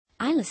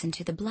I listen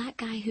to the Black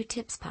Guy Who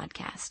Tips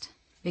podcast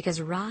because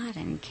Rod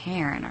and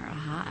Karen are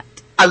hot.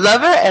 I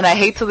love her and I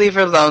hate to leave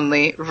her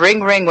lonely.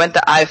 Ring ring went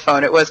the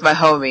iPhone. It was my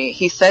homie.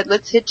 He said,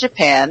 let's hit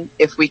Japan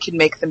if we can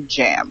make them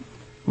jam.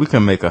 We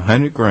can make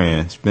 $100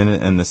 grand, spend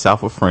it in the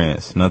south of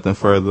France. Nothing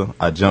further.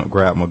 I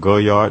grabbed my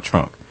Goyard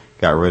trunk,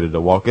 got ready to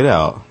walk it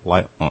out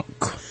like Unc.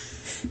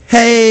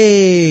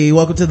 Hey,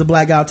 welcome to the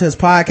Black Guy Who Tips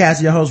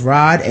podcast. Your host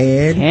Rod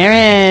and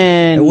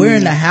Karen. And we're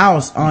in the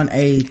house on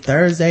a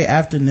Thursday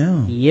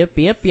afternoon.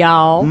 Yep,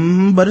 y'all.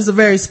 But it's a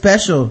very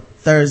special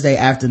Thursday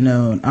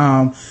afternoon.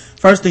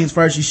 First things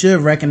first, you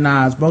should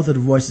recognize both of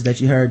the voices that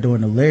you heard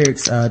during the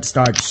lyrics to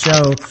start the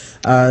show.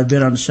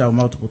 Been on the show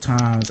multiple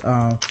times.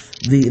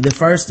 The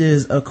first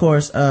is, of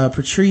course,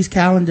 Patrice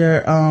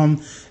Callender,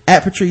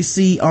 at Patrice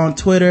C on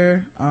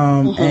Twitter.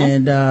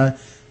 And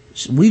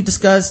we've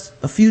discussed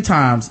a few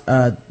times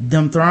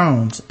them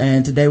Thrones,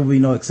 and today will be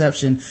no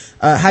exception.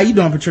 How you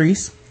doing,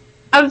 Patrice?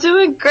 I'm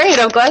doing great.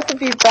 I'm glad to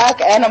be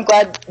back, and I'm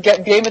glad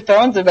Game of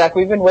Thrones are back.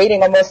 We've been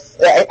waiting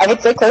almost, I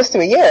would say, close to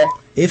a year.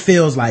 It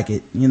feels like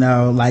it, you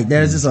know, like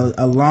there's just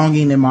a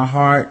longing in my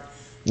heart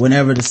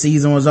whenever the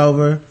season was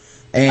over,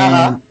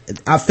 and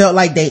I felt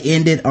like they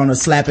ended on a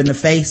slap in the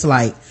face,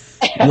 like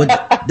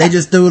they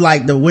just threw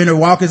like the Winter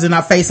Walkers in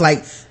our face,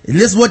 like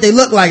this is what they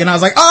look like, and I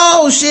was like,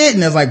 oh shit,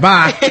 and it was like,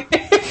 bye.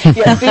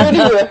 Yeah, see what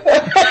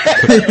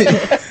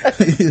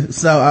you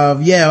So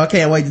yeah, I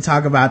can't wait to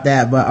talk about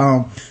that.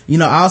 But you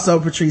know,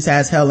 also Patrice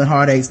has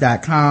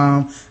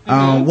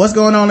HellandHeartaches.com. What's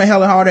going on at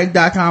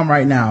HellandHeartaches.com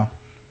right now?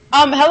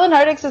 Hell and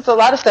Heartaches is a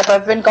lot of stuff.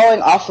 I've been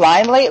going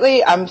offline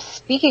lately. I'm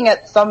speaking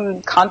at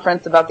some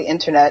conference about the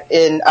internet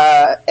in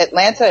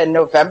Atlanta in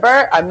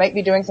November. I might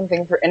be doing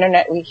something for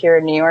Internet Week here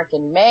in New York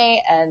in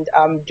May, and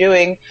I'm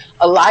doing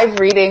a live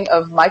reading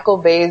of Michael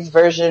Bay's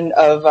version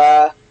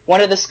of one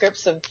of the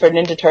scripts for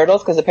Ninja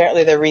Turtles, because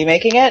apparently they're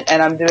remaking it,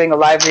 and I'm doing a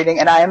live reading,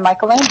 and I am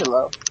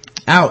Michelangelo.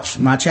 Ouch,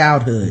 my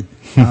childhood.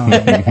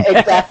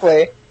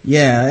 Exactly.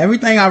 Yeah,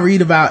 everything I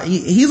read about,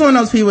 he's one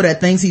of those people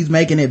that thinks he's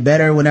making it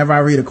better whenever I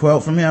read a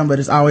quote from him, but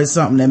it's always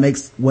something that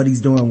makes what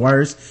he's doing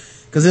worse.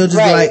 Cause he'll just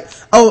be like,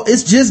 oh,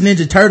 it's just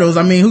Ninja Turtles.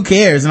 I mean, who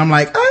cares? And I'm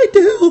like, I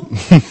do.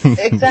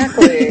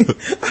 Exactly.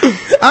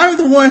 I'm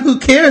the one who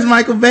cares,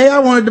 Michael Bay. I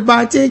wanted to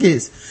buy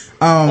tickets.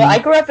 Well, I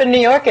grew up in New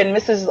York, and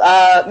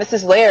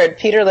Mrs. Laird,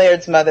 Peter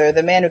Laird's mother,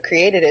 the man who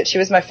created it, she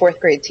was my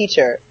 4th grade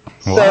teacher.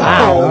 So,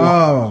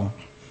 wow.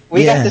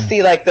 We got to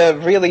see like the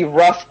really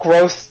rough,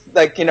 gross,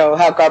 like, you know,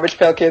 how Garbage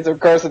Pail Kids are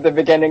gross at the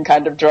beginning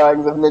kind of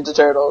drawings of Ninja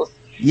Turtles.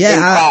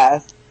 Yeah,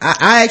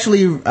 I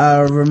actually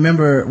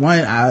remember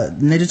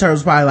Ninja Turtles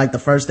was probably like the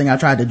first thing I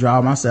tried to draw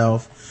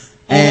myself.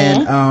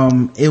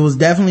 And it was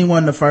definitely one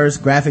of the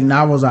first graphic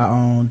novels I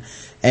owned.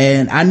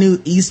 And I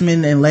knew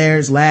Eastman and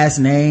Laird's last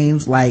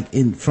names like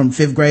from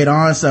 5th grade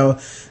on. So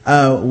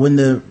when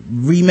the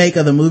remake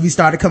of the movie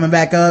started coming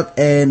back up,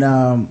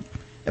 and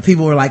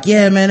people were like,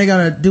 yeah, man, they're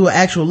gonna do an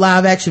actual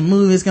live action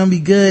movie, it's gonna be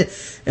good.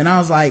 And I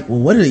was like, well,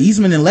 what do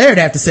Eastman and Laird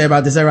have to say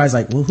about this? Everybody's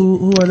like, well,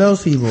 who are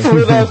those people? Like,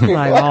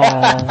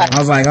 I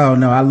was like, oh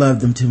no, I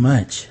love them too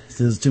much. This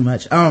is too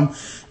much. All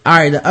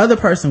right, the other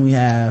person we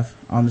have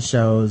on the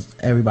show is,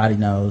 everybody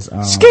knows,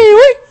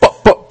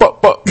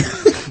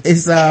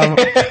 it's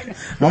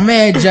my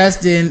man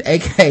Justin,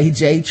 aka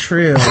J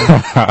Trill.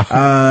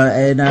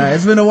 And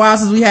it's been a while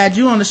since we had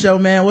you on the show,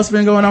 man. What's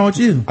been going on with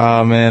you?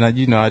 Man,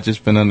 I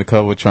just been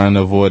undercover trying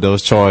to avoid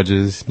those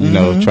charges, you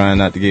know, trying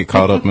not to get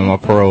caught up in my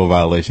parole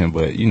violation,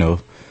 but you know,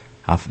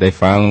 they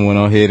finally went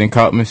on ahead and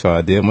caught me, so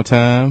I did my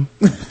time.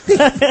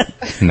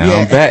 Now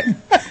I'm back.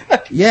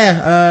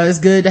 Yeah, it's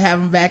good to have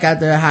him back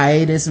after a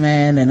hiatus,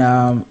 man. And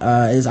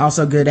it's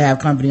also good to have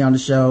company on the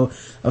show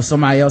of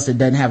somebody else that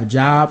doesn't have a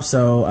job,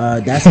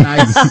 so that's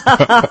nice.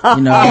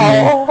 You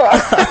know,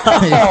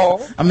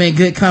 I'm in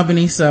good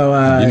company, so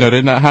you know,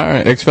 they're not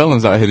hiring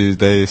ex-felons out here these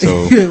days,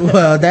 so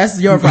well,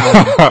 that's your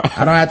problem.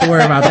 I don't have to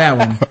worry about that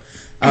one.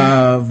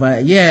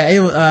 But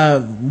yeah,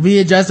 me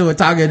and Justin were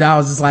talking, and I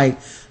was just like,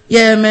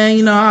 yeah, man,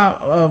 you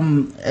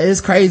know, it's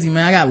crazy,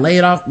 man. I got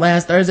laid off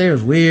last Thursday. It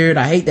was weird.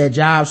 I hate that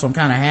job, so I'm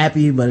kind of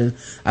happy, but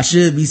I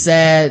should be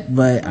sad,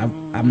 but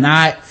I'm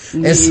not.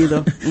 And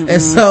so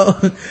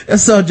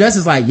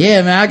Justin's like,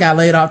 yeah, man, I got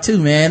laid off too,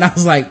 man. I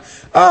was like,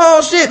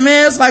 oh shit,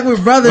 man, it's like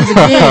we're brothers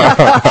again.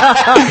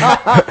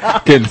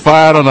 Getting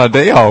fired on our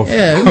day off.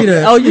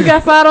 Yeah, oh, you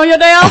got fired on your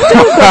day off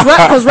too?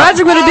 Cause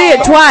Roger would have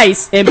did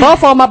twice, and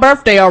both on my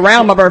birthday or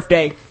around my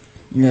birthday.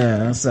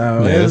 Yeah,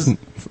 so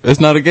it's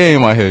not a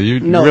game out here. You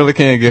really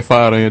can't get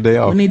fired on your day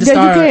off. We need to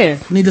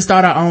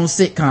start our own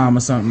sitcom or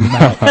something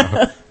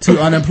about two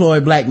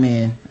unemployed black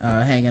men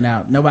hanging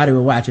out. Nobody would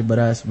watch it but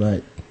us,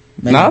 but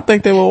maybe. No, I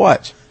think they will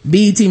watch.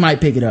 BET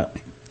might pick it up.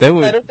 They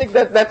would. I don't think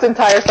that's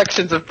entire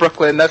sections of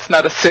Brooklyn. That's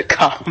not a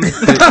sitcom.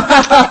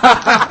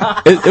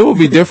 It will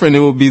be different.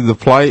 It will be the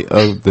plight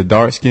of the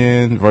dark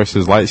skin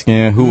versus light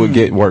skin. Who would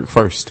get work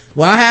first?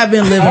 Well, I have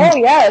been living. Oh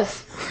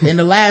yes. In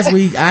the last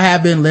week, I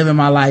have been living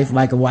my life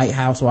like a white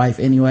housewife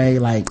anyway,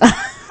 like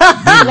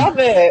I love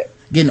it.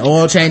 Getting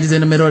oil changes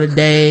in the middle of the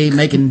day,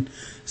 making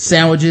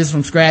sandwiches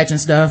from scratch and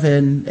stuff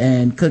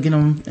and cooking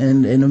them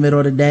in the middle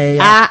of the day.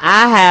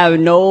 I have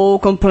no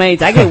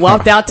complaints. I get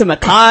walked out to my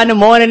car in the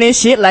morning and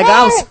shit like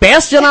I'm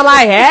special. I'm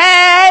like,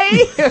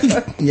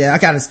 hey. Yeah, I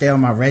gotta stay on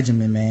my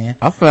regimen, man.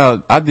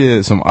 I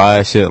did some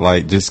odd shit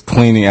like just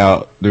cleaning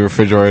out the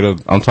refrigerator.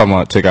 I'm talking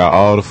about took out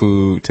all the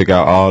food, took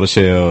out all the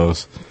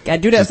shelves.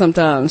 Gotta do that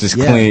sometimes. Just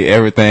clean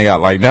everything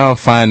out. Like now I'm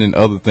finding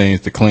other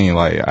things to clean.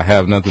 Like I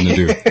have nothing to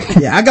do.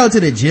 Yeah, I go to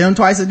the gym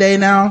twice a day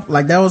now.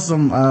 Like that was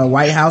some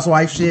white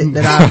housewife shit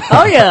that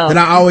that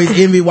I always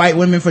envy white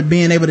women for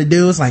being able to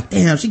do. It's like,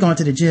 damn, she going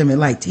to the gym at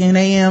like 10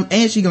 a.m.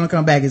 and she gonna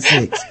come back at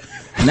 6.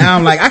 Now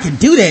I'm like, I can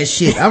do that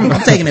shit. I'm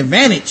taking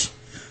advantage.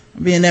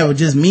 Being there with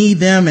just me,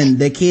 them, and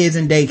the kids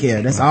in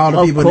daycare. That's all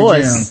the people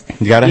in the gym.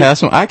 You gotta have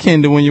some eye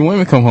candy when your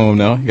women come home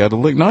now. You gotta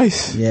look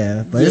nice.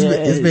 Yeah, but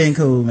it's been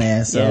cool,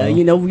 man. So yeah,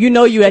 you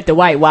know you at the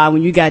White Y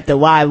when you got the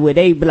Y where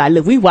they be like,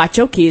 look, we watch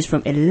your kids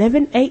from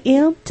 11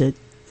 a.m. to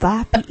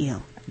 5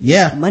 p.m.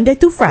 Yeah. Monday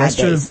through Friday.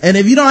 That's true. And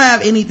if you don't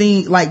have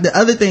anything, like the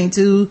other thing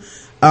too,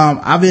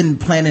 I've been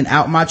planning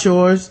out my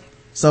chores.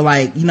 So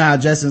like, you know how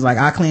Justin's like,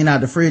 I clean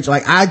out the fridge.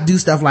 Like I do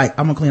stuff like,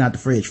 I'm gonna clean out the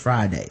fridge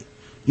Friday.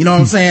 You know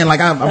what I'm saying? Like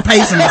I'm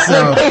pacing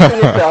myself. You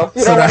don't want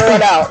to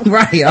run out.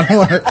 Right. I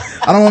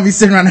don't want to be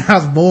sitting around the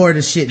house bored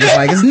and shit. Just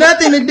like, it's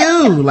nothing to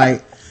do.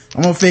 Like,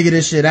 I'm gonna figure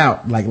this shit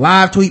out. Like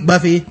live tweet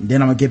Buffy,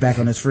 then I'm gonna get back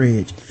on this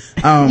fridge.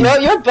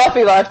 Your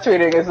Buffy live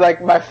tweeting is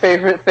like my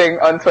favorite thing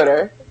on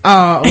Twitter.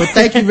 Well,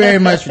 thank you very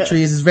much,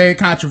 Patrice. It's very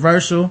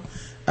controversial.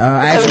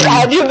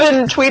 Had you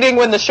been tweeting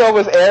when the show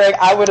was airing,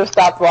 I would have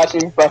stopped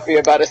watching Buffy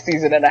about a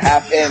season and a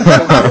half in.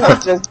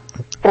 Because just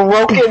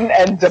broken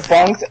and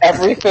debunked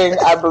everything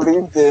I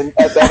believed in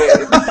at that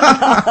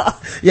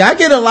age. Yeah, I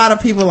get a lot of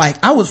people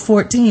like, I was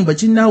 14,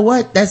 but you know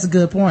what? That's a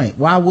good point.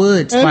 Why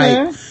would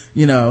Spike,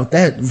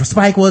 that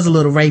Spike was a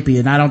little rapey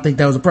and I don't think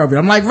that was appropriate.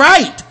 I'm like,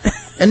 right!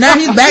 And now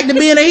he's back to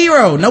being a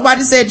hero.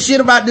 Nobody said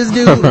shit about this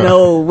dude.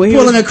 No,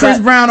 pulling a Chris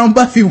Brown on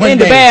Buffy one day. In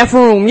the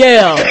bathroom,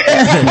 yeah.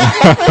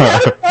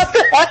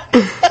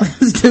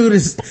 This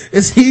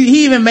dude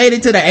he even made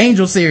it to the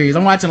Angel series.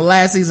 I'm watching the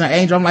last season of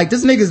Angel. I'm like,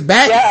 this nigga's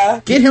back.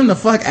 Yeah. Get him the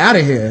fuck out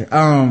of here.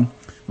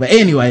 But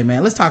anyway,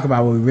 man, let's talk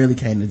about what we really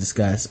came to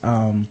discuss.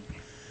 Them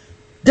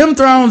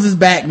Thrones is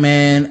back,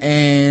 man,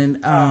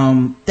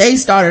 and they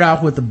started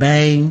off with a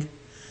bang.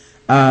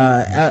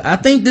 I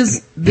think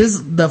this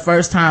is the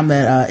first time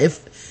that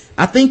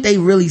I think they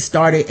really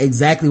started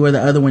exactly where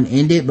the other one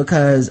ended,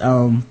 because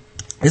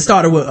it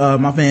started with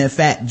my man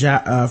Fat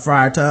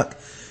Friar Tuck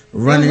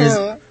running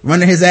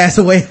his ass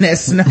away in that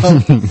snow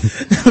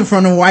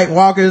from the White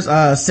Walkers.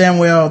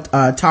 Samuel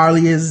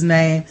Tarly is his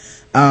name.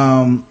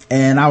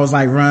 And I was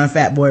like, run,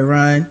 fat boy,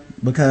 run,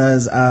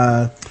 because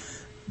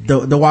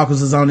the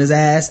Walkers was on his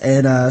ass,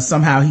 and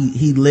somehow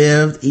he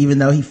lived, even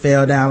though he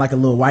fell down like a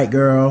little white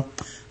girl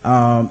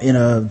in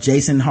a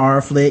Jason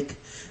horror flick.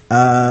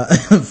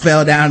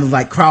 Fell down, was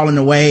like crawling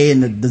away,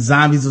 and the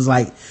zombies was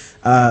like,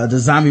 the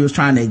zombie was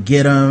trying to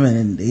get him,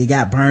 and he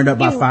got burned up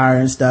by fire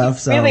and stuff.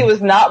 So really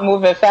was not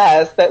moving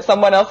fast, that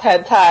someone else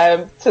had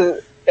time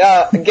to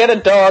get a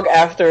dog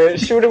after it,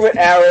 shoot it with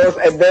arrows,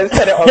 and then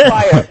set it on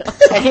fire.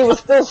 And he was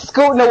still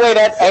scooting away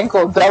that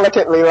ankle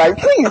delicately, like,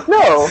 please,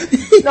 no,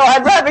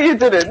 I'd rather you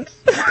didn't.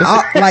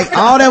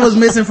 All that was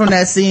missing from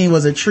that scene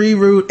was a tree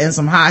root and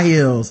some high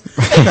heels.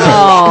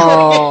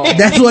 Oh,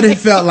 that's what it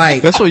felt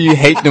like. That's what you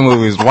hate the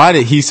movies. Why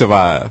did he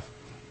survive?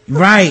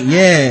 Right,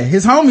 yeah.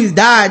 His homies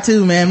died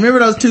too, man. Remember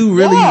those two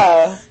really,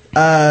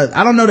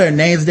 I don't know their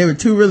names. They were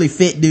two really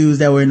fit dudes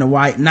that were in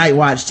the Night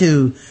Watch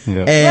too.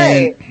 Yeah.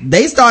 And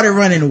they started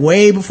running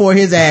way before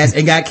his ass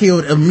and got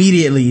killed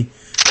immediately.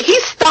 He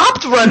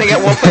stopped running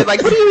at one point.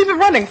 Like, what are you even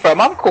running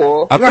from? I'm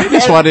cool. I think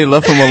that's why they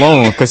left him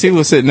alone, because he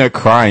was sitting there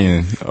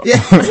crying.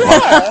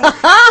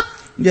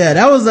 Yeah,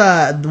 that was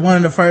one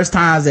of the first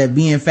times that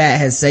being fat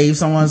has saved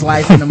someone's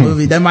life in the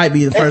movie. That might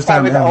be the first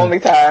time. Probably the only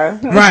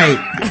time. Right.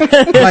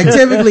 Like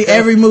typically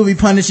every movie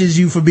punishes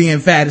you for being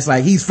fat. It's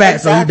like, he's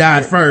fat, so he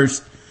died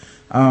first.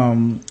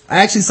 I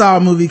actually saw a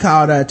movie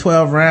called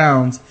 12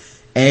 Rounds,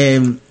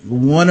 and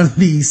one of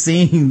these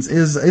scenes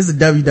is a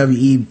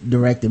WWE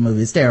directed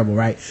movie. It's terrible,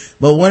 right?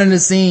 But one of the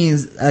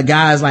scenes, a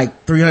guy's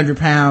like 300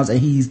 pounds and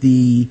he's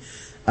the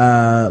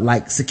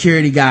like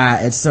security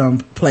guy at some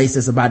place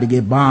that's about to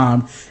get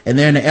bombed, and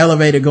they're in the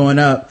elevator going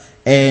up,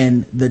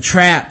 and the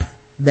trap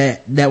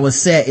that was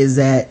set is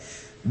that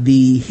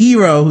the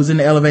hero who's in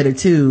the elevator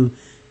too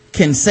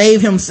can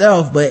save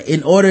himself, but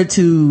in order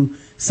to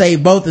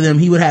save both of them,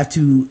 he would have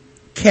to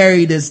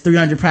carry this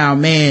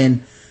 300-pound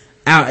man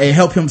out and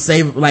help him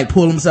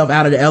pull himself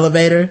out of the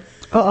elevator.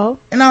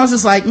 And I was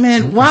just like,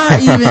 man, why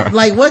even,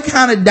 like, what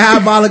kind of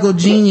diabolical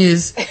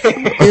genius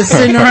is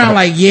sitting around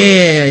like,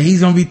 yeah, he's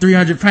gonna be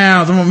 300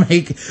 pounds. I'm gonna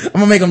make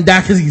him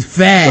die because he's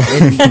fat,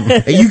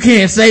 and you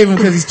can't save him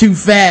because he's too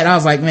fat. I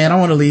was like, man, I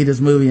want to leave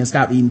this movie and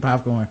stop eating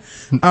popcorn.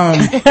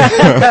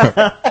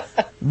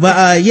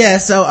 But yeah,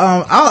 so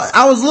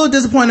I was a little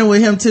disappointed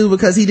with him too,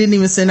 because he didn't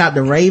even send out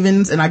the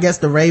Ravens, and I guess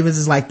the Ravens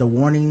is like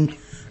the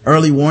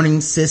early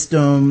warning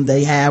system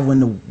they have when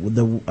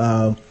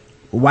the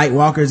White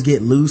Walkers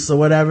get loose or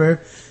whatever.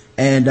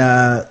 And,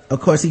 of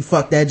course he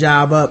fucked that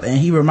job up, and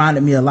he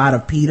reminded me a lot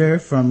of Peter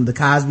from the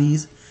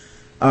Cosbys.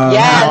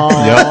 Yes.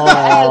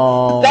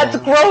 That's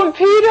grown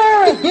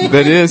Peter.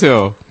 That is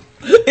him.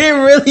 It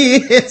really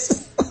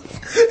is.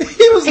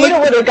 Peter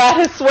would have got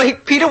his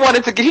sweat. Peter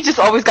wanted to get, he just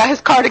always got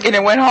his cardigan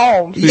and went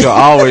home. Peter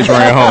always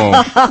ran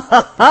home.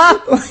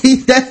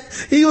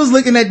 He was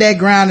looking at that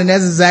ground, and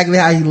that's exactly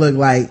how he looked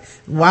like.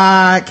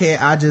 Why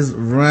can't I just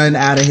run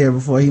out of here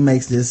before he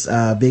makes this,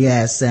 big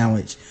ass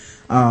sandwich?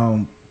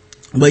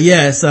 But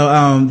yeah,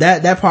 so,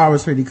 that part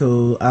was pretty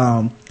cool.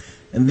 And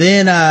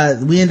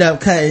then, we end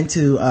up cutting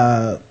to,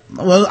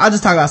 well, I'll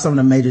just talk about some of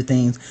the major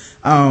things.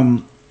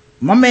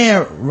 My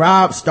man,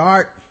 Robb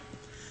Stark,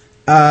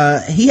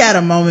 he had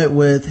a moment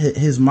with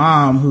his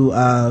mom who,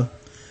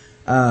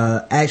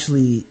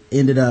 actually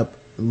ended up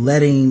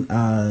letting,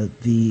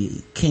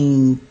 the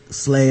King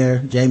Slayer,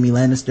 Jaime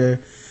Lannister,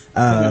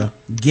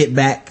 get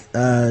back,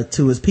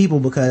 to his people,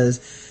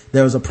 because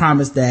there was a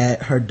promise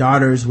that her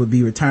daughters would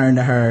be returned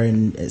to her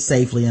and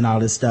safely and all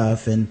this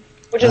stuff. And,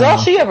 which is all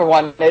she ever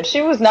wanted.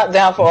 She was not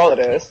down for all of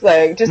this.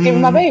 Like, just give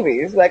me my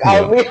babies. Like,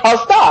 I'll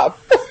stop.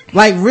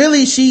 Like,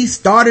 really, she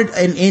started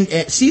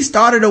she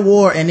started a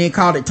war and then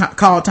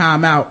called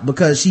time out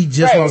because she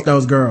just wants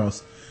those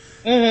girls.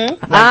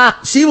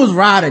 Like, she was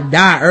ride or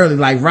die early.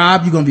 Like,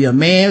 Robb, you're gonna be a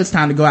man. It's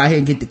time to go out here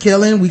and get the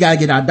killing. We gotta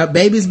get our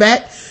babies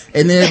back.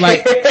 And then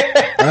like,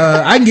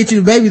 I can get you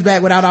the babies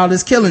back without all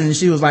this killing. And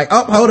she was like,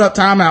 oh, hold up,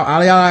 time out.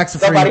 All y'all ask for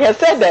free. Nobody has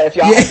said that. If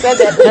y'all had said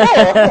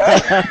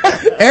that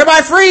before.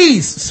 Everybody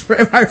freeze.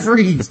 Everybody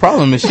freeze. The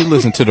problem is she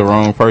listened to the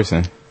wrong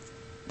person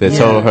that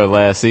told her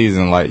last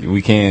season, like,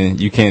 you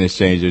can't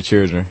exchange your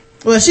children.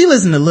 Well, she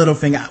listened to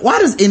Littlefinger. Why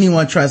does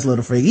anyone trust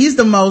Littlefinger? He's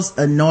the most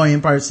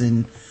annoying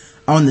person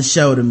on the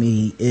show to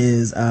me,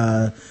 is,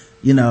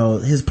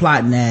 his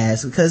plotting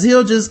ass, because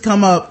he'll just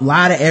come up,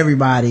 lie to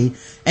everybody,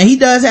 and he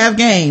does have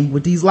game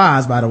with these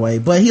lies, by the way,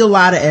 but he'll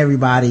lie to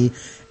everybody,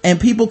 and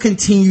people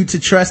continue to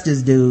trust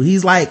this dude.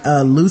 He's like,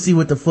 Lucy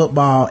with the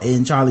football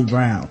in Charlie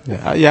Brown.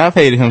 Yeah, I've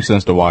hated him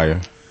since The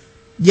Wire.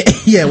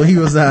 Yeah, when he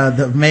was,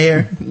 the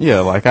mayor.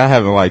 Yeah, like, I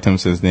haven't liked him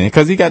since then,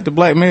 cause he got the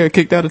black mayor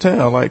kicked out of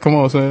town. Like, come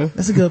on, son.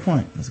 That's a good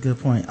point.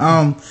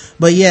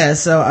 But yeah,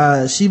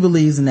 so, she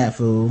believes in that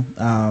fool.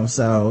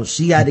 So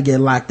she got to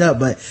get locked up,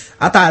 but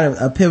I thought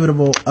a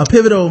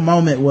pivotal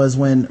moment was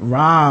when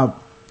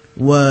Robb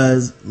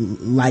was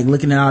like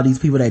looking at all these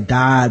people that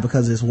died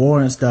because of this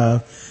war and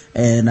stuff,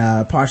 and,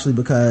 partially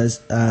because,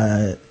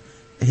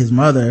 his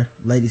mother,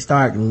 Lady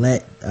Stark,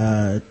 let,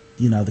 the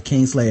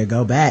Kingslayer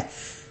go back.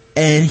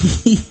 And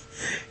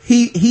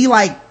he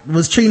like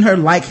was treating her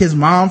like his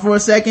mom for a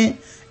second,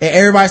 and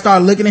everybody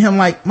started looking at him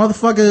like,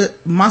 motherfucker,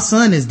 my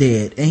son is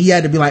dead. And he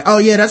had to be like, oh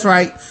yeah, that's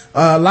right,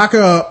 lock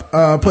her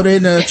up, put her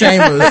in the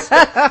chambers.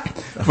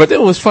 But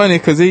it was funny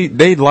because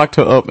they locked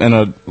her up in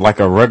a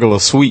regular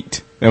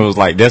suite. It was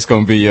like, that's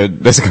gonna be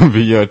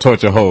your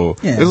torture hole.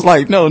 Yeah. It's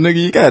like, no,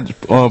 nigga, you got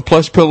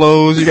plush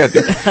pillows, you got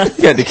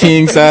the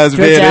king size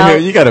bed in here,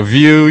 you got a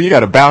view, you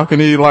got a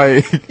balcony.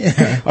 Like,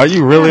 are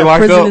you really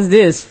locked prison up? Is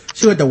this?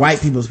 She went to white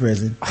people's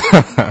prison.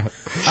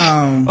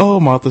 Oh,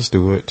 Martha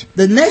Stewart.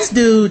 The next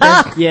dude,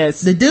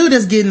 yes, the dude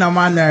that's getting on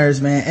my nerves,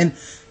 man. And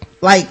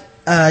like,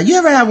 you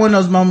ever have one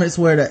of those moments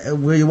where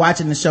you're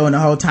watching the show and the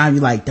whole time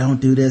you're like, don't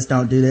do this.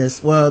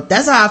 Well,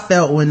 that's how I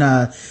felt when,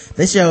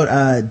 they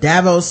showed,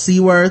 Davos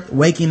Seaworth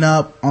waking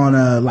up on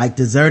a, like,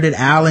 deserted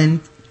island.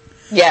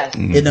 Yes.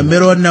 In the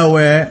middle of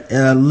nowhere,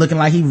 looking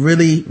like he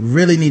really,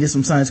 really needed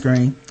some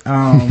sunscreen.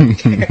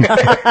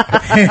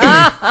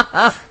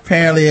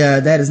 Apparently,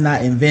 that is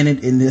not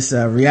invented in this,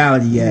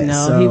 reality yet.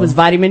 No, so, he was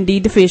vitamin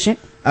D deficient.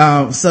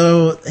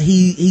 So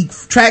he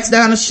tracks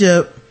down a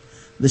ship.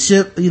 The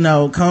ship,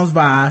 comes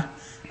by.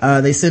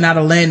 They send out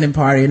a landing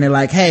party and they're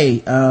like, hey,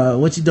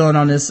 what you doing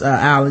on this,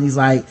 island? He's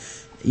like,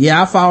 yeah,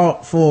 I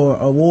fought for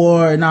a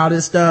war and all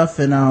this stuff.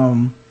 And,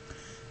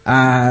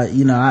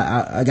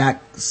 I got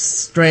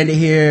stranded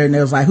here, and it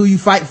was like, who you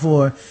fight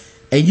for?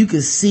 And you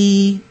could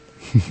see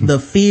the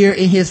fear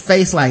in his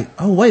face, like,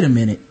 oh, wait a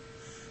minute.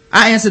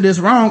 I answered this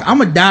wrong. I'm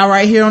gonna die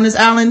right here on this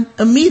island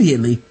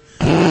immediately.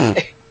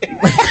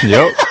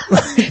 Yep.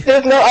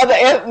 There's no other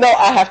answer. No,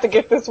 I have to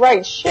get this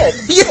right. Shit.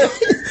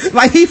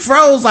 Like, he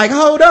froze, like,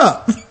 hold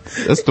up.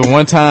 That's the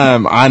one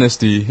time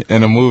honesty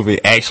in a movie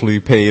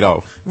actually paid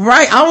off.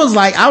 Right.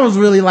 I was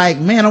really like,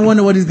 man, I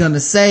wonder what he's gonna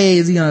say.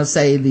 Is he gonna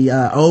say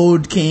the,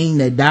 old king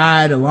that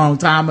died a long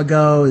time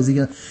ago? Is he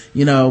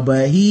gonna,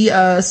 but he,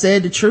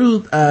 said the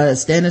truth,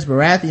 Stannis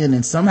Baratheon,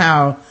 and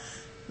somehow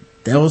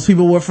those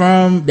people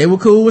they were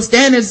cool with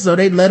Stannis, so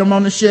they let him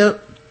on the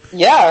ship.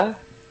 Yeah.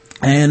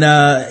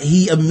 And,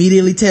 he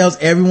immediately tells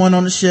everyone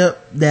on the ship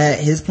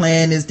that his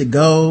plan is to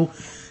go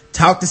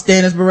talk to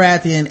Stannis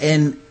Baratheon.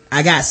 And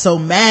I got so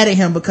mad at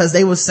him because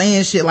they were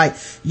saying shit like,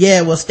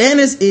 yeah, well,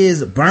 Stannis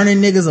is burning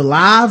niggas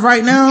alive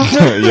right now.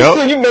 Yep.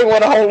 So you may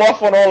want to hold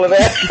off on all of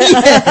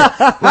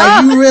that.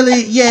 Like, you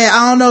really,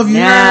 I don't know if you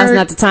heard. It's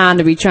not the time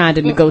to be trying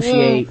to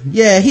negotiate.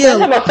 Yeah,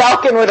 Send him a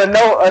falcon with a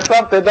note or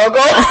something. Don't go.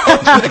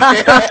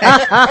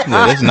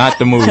 No, that's not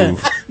the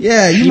move.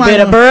 Yeah, you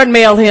better bird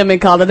mail him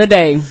and call it a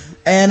day.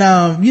 And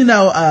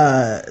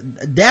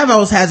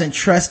Davos hasn't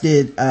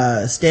trusted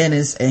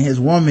Stannis and his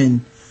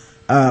woman.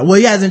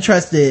 He hasn't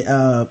trusted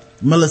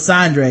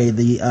Melisandre,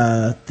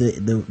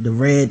 the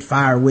red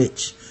fire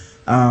witch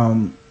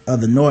of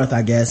the north,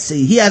 I guess.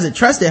 See, he hasn't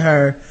trusted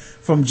her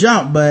from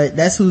jump, but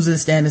that's who's in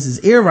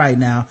Stannis' ear right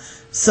now.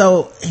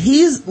 So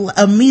he's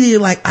immediately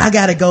like, I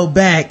gotta go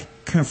back,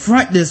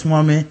 confront this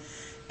woman,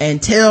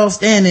 and tell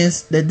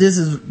Stannis that this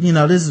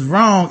is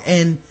wrong.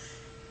 And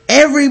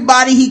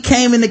everybody he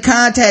came into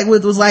contact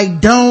with was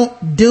like,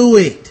 don't do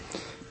it.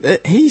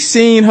 He's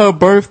seen her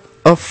birth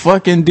a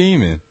fucking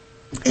demon.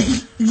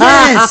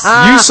 Yes.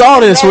 You saw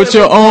this with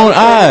your own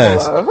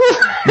eyes.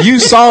 You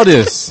saw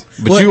this,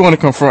 but you want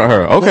to confront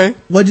her. Okay.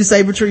 What'd you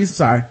say, Patrice?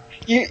 Sorry.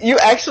 You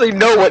actually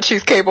know what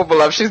she's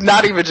capable of. She's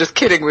not even just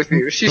kidding with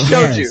you. She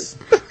showed you.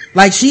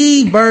 Like,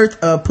 she birthed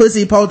a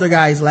pussy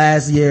poltergeist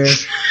last year,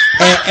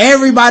 and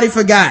everybody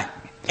forgot.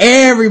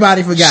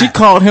 She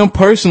called him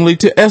personally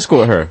to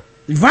escort her.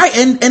 Right,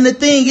 and the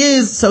thing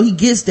is, so he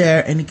gets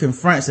there and he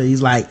confronts her.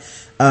 He's like,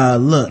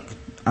 look,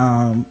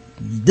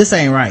 this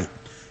ain't right.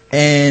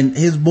 And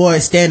his boy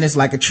Stannis,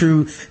 like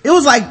it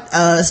was like,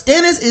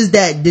 Stannis is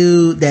that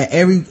dude that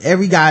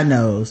every guy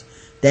knows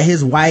that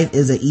his wife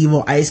is an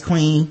evil ice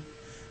queen,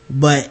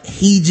 but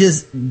he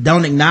just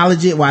don't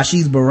acknowledge it while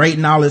she's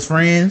berating all his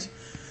friends.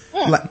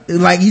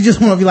 Like you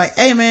just want to be like,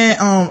 hey man,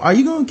 are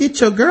you gonna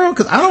get your girl?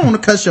 Cause I don't want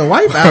to cuss your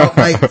wife out.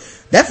 Like,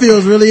 that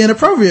feels really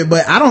inappropriate,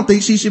 but I don't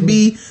think she should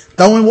be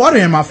throwing water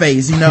in my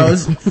face,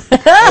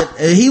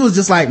 he was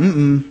just like,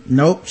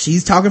 nope,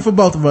 she's talking for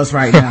both of us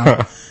right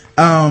now.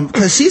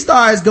 Cause she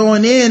starts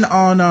going in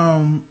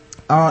on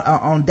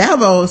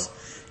Davos,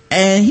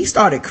 and he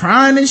started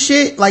crying and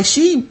shit. Like,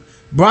 she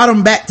brought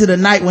him back to the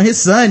night when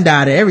his son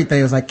died and everything.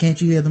 It was like,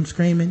 can't you hear them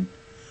screaming?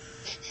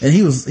 And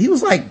he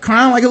was like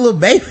crying like a little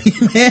baby,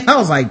 man. I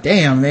was like,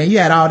 damn, man, you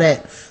had all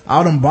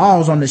them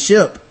balls on the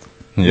ship.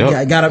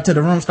 Yep. Got up to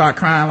the room, started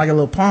crying like a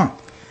little punk.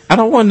 I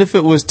don't wonder if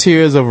it was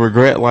tears of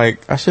regret,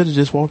 like, I should have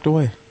just walked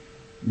away.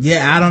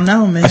 Yeah, I don't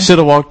know, man. I should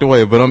have walked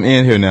away, but I'm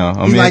in here now.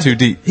 I'm in too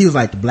deep. He was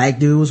like, the black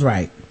dude was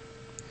right.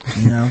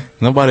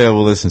 Nobody ever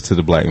listens to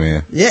the black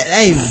man. Yeah,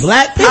 hey,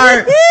 black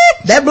pirate.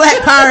 That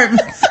black pirate.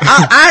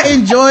 I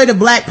enjoy the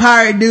black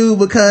pirate dude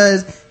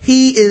because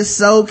he is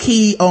so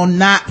key on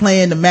not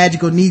playing the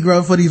magical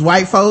Negro for these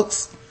white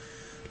folks.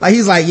 Like,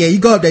 he's like, yeah, you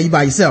go up there, you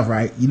by yourself,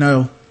 right?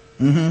 I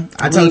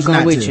told you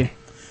not to.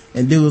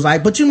 And dude was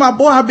like, but you my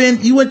boy,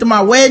 you went to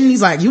my wedding.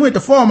 He's like, you went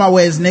to 4 of my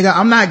weddings, nigga.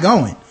 I'm not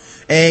going.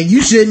 And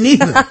you shouldn't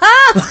either.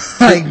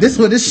 Like, this is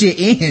where this shit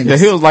ends. Yeah,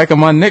 he was like, in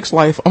my next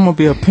life, I'm gonna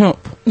be a pimp.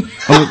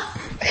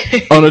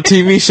 On a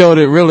TV show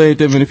that really ain't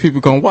that many people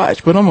gonna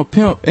watch, but I'm a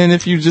pimp. And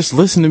if you just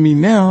listen to me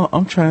now,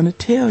 I'm trying to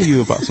tell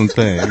you about some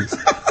things.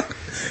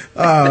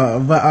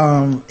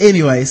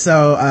 Anyway,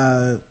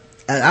 so,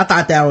 I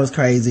thought that was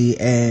crazy,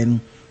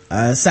 and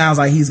sounds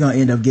like he's gonna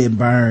end up getting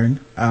burned.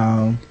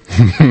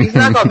 He's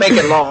not gonna make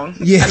it long.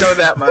 Yeah. I know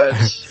that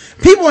much.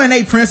 People ain't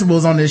they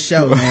principles on this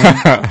show,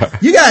 man.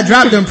 You gotta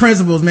drop them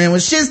principles, man. When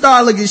shit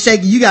start looking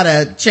shaky, you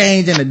gotta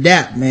change and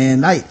adapt,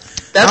 man. Like,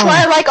 that's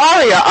why I like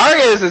Arya.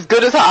 Arya is as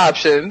good as her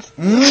options.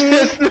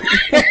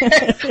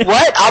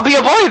 What? I'll be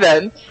a boy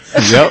then.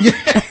 Yep.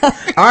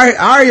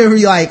 Arya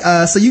be like,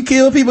 so you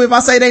kill people if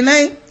I say their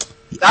name?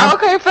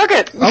 Okay, fuck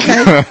it. Okay.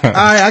 Alright,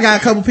 I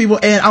got a couple people,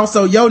 and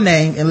also your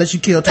name, unless you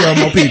kill 12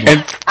 more people.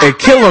 And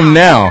kill them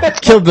now.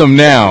 Kill them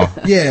now.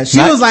 Yeah,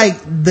 was like,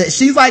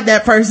 she's like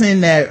that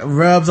person that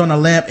rubs on a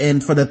lamp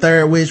and for the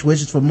third wish,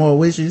 wishes for more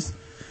wishes.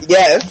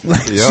 Yes.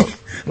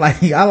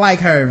 Like, I like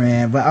her,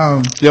 man,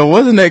 but, Yo,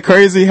 wasn't that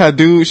crazy how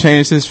dude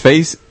changed his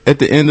face at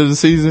the end of the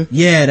season?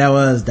 Yeah, that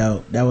was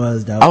dope. I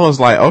was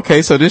like,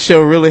 okay, so this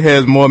show really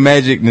has more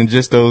magic than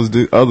just those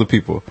other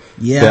people.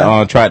 Yeah.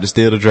 That, tried to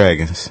steal the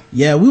dragons.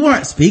 Yeah, we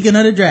weren't speaking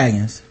of the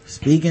dragons.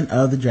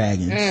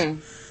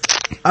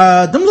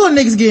 Them little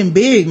niggas getting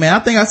big, man. I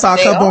think I saw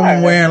a couple of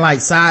them wearing like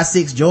size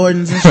 6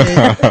 Jordans and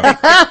shit.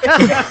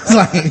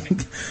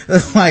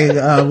 it's like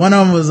one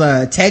of them was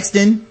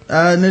texting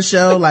in the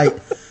show. Like,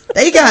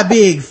 they got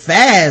big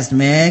fast,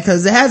 man,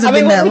 because it hasn't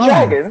been that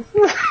long.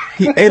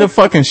 He ate a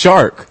fucking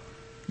shark.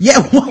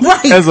 Yeah,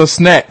 right. As a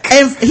snack.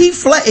 And he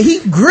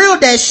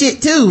grilled that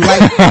shit too.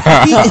 Like,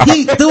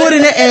 he threw it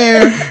in the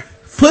air,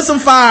 put some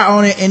fire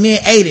on it, and then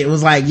ate it. It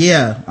was like,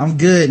 yeah, I'm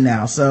good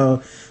now.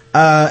 So,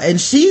 and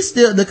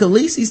the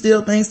Khaleesi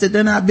still thinks that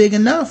they're not big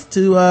enough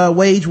to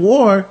wage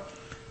war.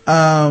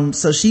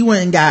 So she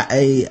went and got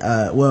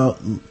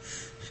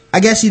I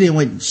guess she didn't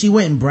went. She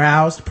went and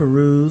perused, went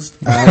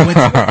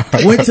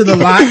to the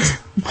lot,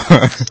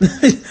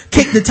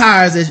 kicked the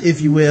tires,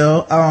 if you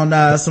will,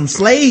 on some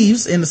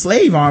slaves in the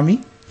slave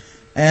army,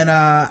 and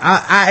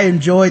I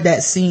enjoyed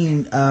that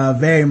scene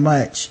very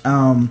much.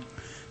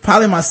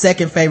 Probably my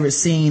second favorite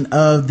scene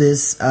of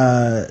this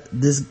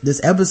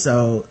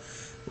episode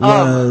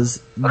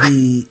was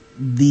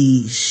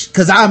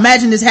because I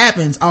imagine this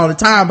happens all the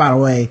time, by the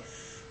way,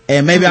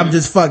 and maybe I'm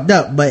just fucked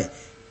up, but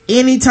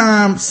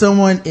anytime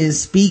someone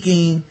is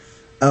speaking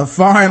a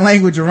foreign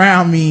language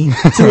around me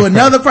to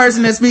another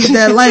person that speaks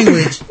that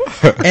language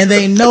and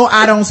they know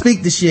I don't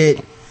speak the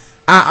shit,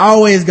 I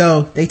always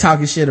go, they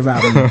talking shit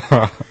about me.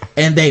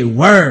 And they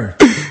were.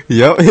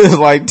 Yep, he was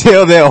like,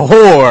 tell that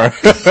whore.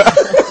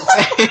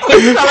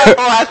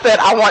 I said,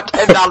 I want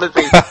 $10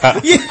 each.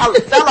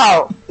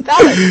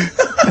 Tell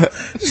it.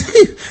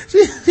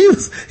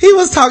 He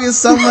was talking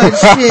so much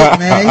shit,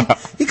 man.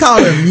 He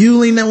called her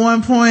Muling at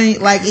one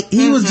point. Like,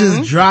 he was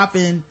just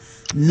dropping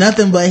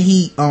nothing but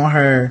heat on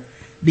her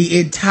the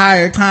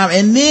entire time,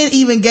 and then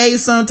even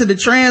gave some to the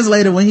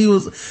translator when he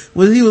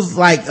was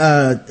like,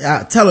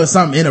 tell her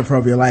something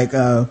inappropriate, like,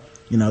 tell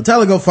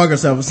her go fuck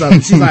herself or something.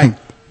 She's like,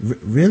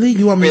 really?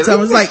 You want me to tell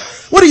her? It's like,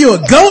 what are you, a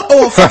goat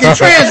or a fucking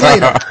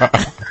translator?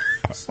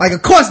 Like,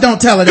 of course don't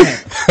tell her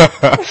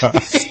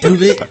that.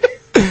 Stupid.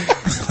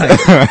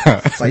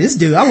 It's like this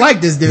dude, I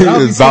like this dude. He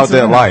was about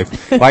that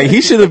life. Like,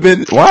 he should have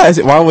been,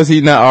 why was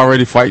he not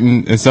already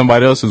fighting in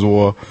somebody else's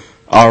war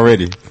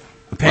already?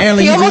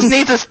 Apparently he almost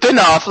needs a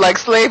spin-off, like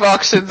slave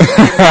auctions.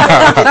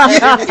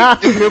 I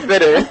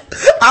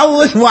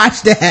would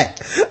watch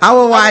that. I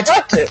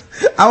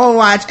would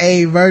watch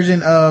a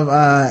version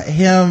of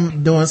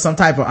him doing some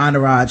type of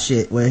Entourage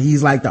shit where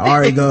he's like the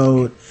Ari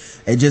Gold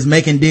and just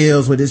making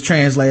deals with his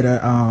translator.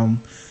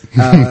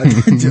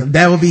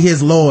 That would be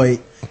his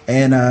Lloyd,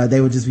 and they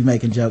would just be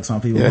making jokes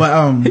on people. Yeah.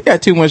 But he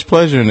got too much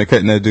pleasure in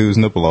cutting that dude's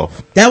nipple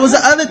off. That was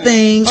the other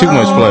thing. Too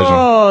much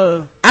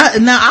pleasure.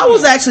 I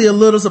was actually a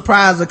little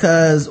surprised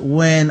because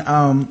when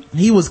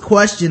he was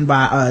questioned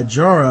by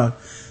Jorah,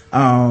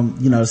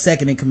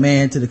 second in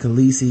command to the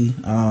Khaleesi,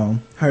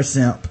 her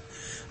simp,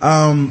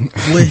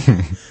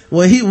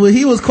 when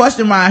he was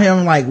questioned by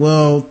him, like,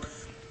 well,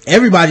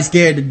 everybody's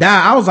scared to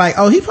die. I was like,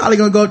 oh, he probably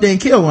gonna go up there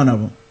and kill one of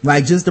them,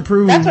 like, just to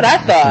prove. That's what I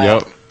thought.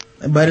 Yep.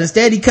 But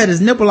instead he cut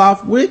his nipple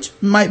off, which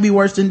might be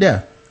worse than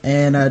death.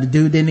 And the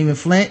dude didn't even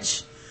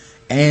flinch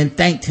and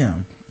thanked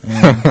him.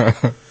 And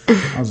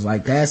I was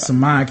like, that's some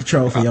mind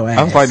control for your ass.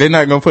 I was like, they're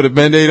not gonna put a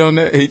band-aid on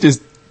that? He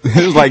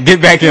was like,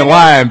 get back in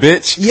line,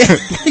 bitch. Yeah.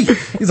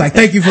 He's like,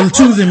 thank you for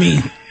choosing me.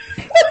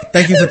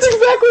 Thank you for That's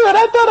exactly what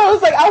I thought. I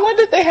was like, I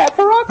wonder if they had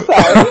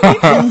peroxide.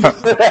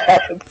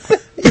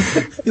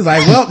 He's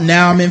like, well,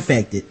 now I'm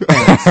infected.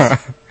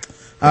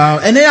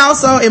 And then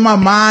also in my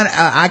mind,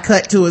 I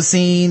cut to a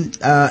scene,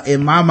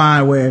 in my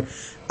mind where,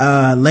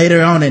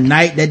 later on at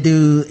night, that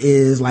dude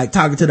is like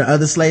talking to the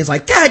other slaves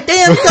like, God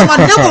damn, you cut my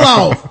nipple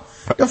off.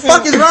 The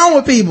fuck is wrong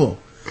with people?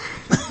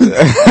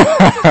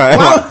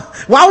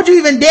 Why would you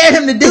even dare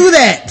him to do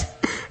that?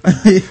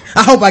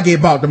 I hope I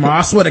get bought tomorrow.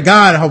 I swear to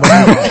God, I hope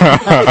I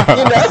get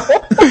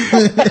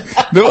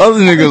The other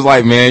niggas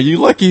like, man, you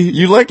lucky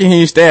he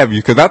didn't stab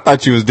you, cause I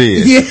thought you was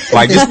dead. Yeah.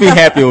 Like, just be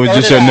happy it was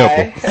just your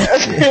nipple.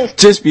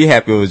 Just be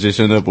happy it was just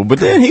your nipple. But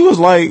then he was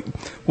like,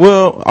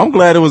 well, I'm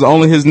glad it was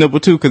only his nipple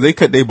too, cause they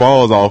cut their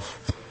balls off.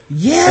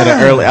 Yeah. At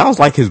an early, I was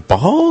like, his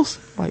balls?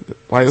 Like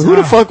who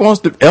the fuck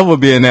wants to ever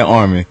be in that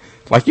army?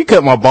 Like, you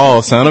cut my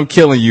balls, son. I'm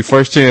killing you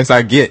first chance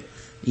I get.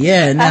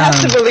 Yeah, no. I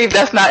have to believe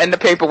that's not in the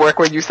paperwork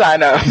when you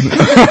sign up.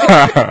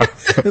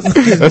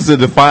 That's a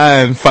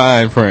defined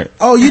fine print.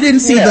 Oh, you didn't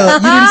see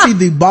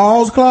the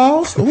balls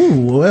clause? Ooh,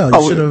 well,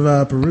 you should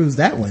have perused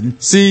that one.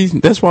 See,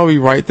 that's why we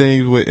write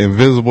things with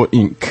invisible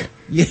ink.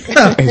 Yeah.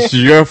 It's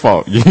your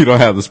fault. You don't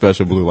have the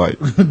special blue light.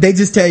 They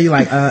just tell you,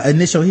 like,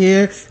 initial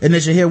here.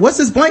 What's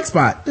this blank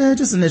spot?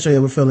 Just initial here.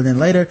 We'll fill it in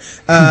later.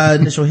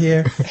 Initial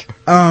here.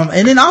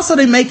 And then also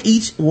they make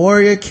each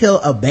warrior kill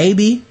a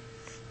baby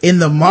in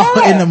the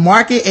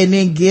market, and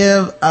then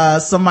give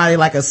somebody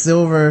like a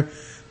silver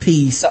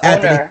piece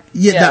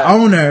the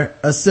owner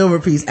a silver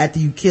piece after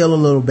you kill a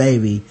little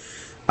baby.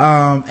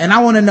 And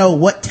I want to know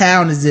what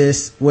town is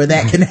this where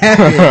that can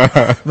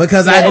happen,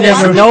 because I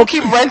never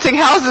keep renting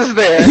houses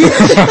there.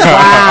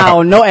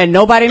 Wow, no, and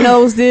nobody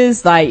knows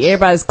this. Like,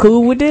 everybody's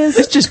cool with this.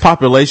 It's just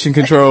population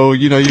control.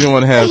 You don't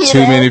want to have too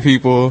many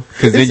people,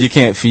 because then you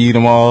can't feed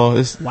them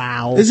all.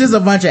 Wow, it's just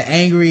a bunch of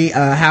angry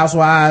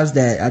housewives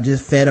that are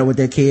just fed up with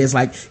their kids.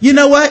 Like, you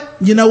know what?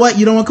 You don't want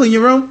to clean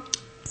your room?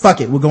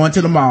 Fuck it, we're going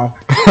to the mall.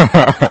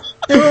 Why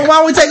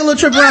don't we take a little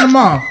trip around the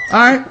mall? All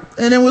right,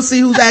 and then we'll see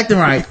who's acting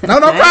right. No,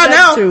 don't cry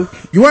now. True.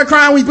 You weren't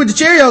crying when you put the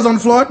Cheerios on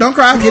the floor. Don't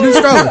cry. Get in the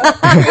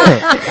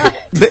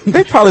stroller.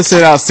 They probably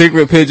sent out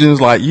secret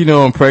pigeons like,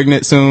 I'm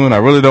pregnant soon. I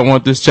really don't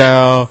want this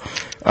child.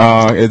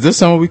 Is this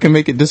something we can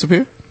make it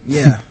disappear?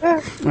 Yeah.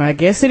 I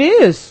guess it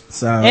is.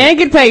 So, and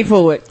get paid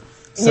for it.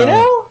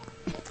 So,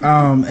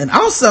 and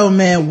also,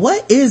 man,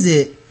 what is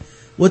it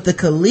with the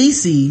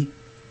Khaleesi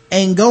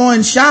and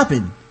going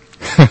shopping?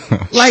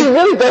 Like, she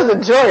really does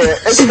enjoy it.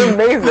 It's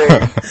amazing.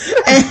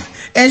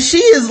 and she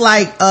is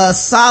like a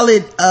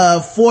solid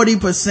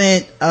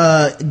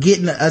 40%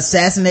 getting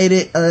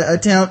assassinated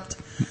attempt.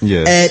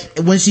 Yes.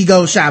 At when she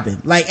goes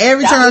shopping. Like,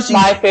 every time was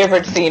my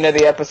favorite scene of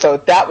the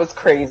episode. That was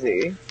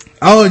crazy.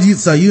 Oh,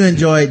 so you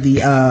enjoyed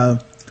the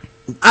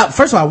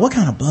first of all, what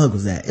kind of bug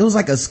was that? It was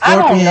like a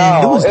scorpion. I don't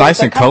know. It was nice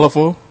and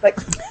colorful.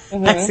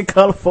 Nice and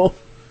colorful.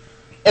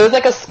 It was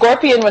like a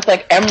scorpion with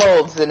like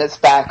emeralds in its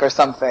back or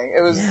something.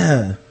 It was.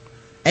 Yeah.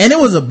 And it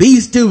was a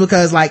beast too,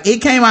 because like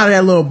it came out of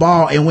that little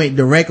ball and went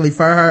directly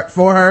for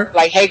her.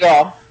 Like, hey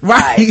girl.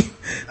 Right.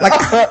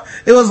 Like,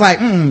 it was like,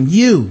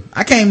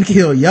 I came to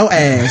kill your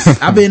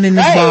ass. I've been in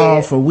this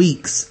ball for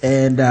weeks,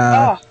 and,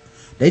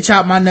 they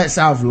chopped my nuts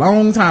off a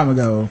long time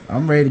ago.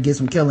 I'm ready to get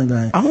some killing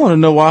done. I want to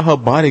know why her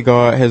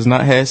bodyguard has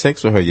not had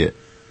sex with her yet.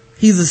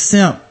 He's a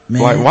simp,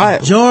 man. Like, why?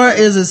 Jorah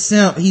is a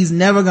simp. He's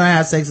never gonna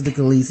have sex with the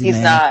Khaleesi, He's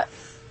man. not.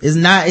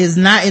 It's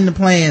not in the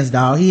plans,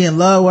 dog. He in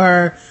love with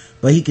her,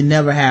 but he can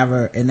never have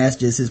her, and that's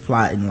just his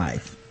plot in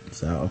life.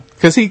 So,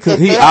 cause he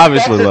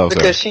obviously loves her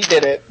because she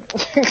did it.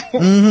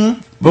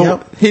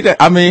 But he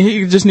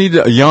just need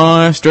to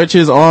yawn, stretch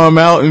his arm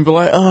out, and be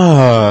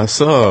like,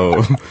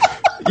 so.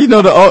 He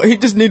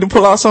just need to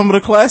pull out some of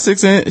the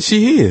classics, and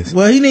she is.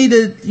 Well, he need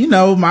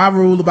to, my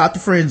rule about the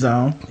friend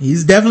zone.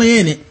 He's definitely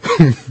in it.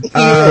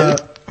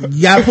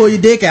 You gotta pull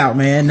your dick out,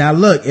 man. Now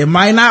look, it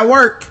might not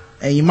work,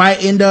 and you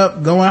might end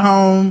up going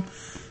home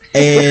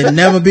and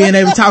never being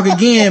able to talk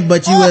again,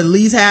 but you at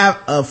least have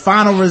a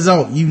final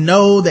result. You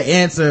know the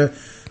answer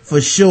for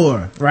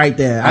sure right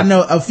there. I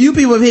know a few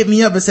people have hit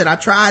me up and said, I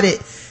tried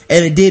it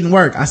and it didn't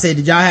work. I said,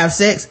 did y'all have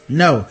sex?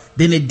 No.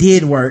 Then it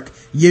did work.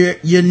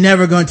 You're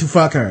never going to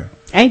fuck her.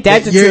 Ain't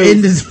that the You're truth?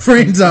 in this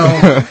friend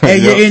zone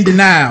and you're in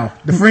denial.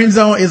 The friend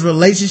zone is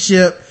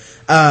relationship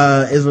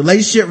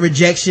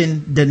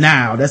rejection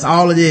denial. That's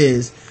all it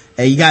is.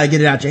 And you gotta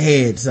get it out your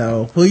head.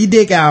 So pull your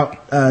dick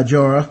out,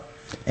 Jorah.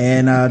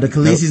 And, the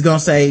Khaleesi's gonna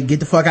say, get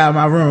the fuck out of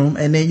my room.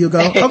 And then you'll go,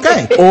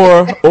 okay.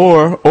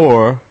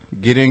 Or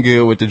get in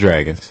good with the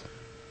dragons.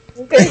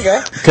 There you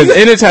go. Cause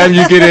anytime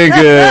you get in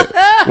good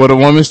with a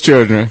woman's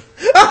children,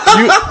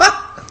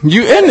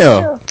 you in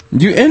there.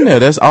 You in there.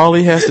 That's all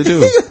he has to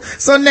do.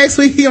 So next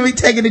week he'll be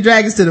taking the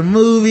dragons to the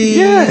movies.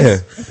 Yeah.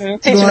 Teaching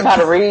them how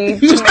to read.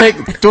 Just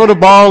throw the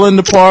ball in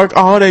the park,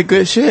 all that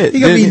good shit. He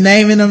gonna be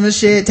naming them and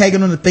shit,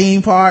 taking them to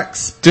theme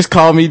parks. Just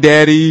call me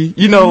daddy.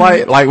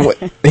 Like what?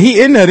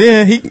 He in there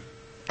then.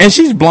 And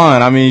she's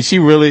blind. I mean,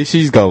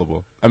 she's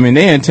gullible. I mean,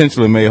 they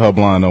intentionally made her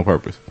blind on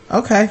purpose.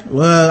 Okay.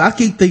 Well, I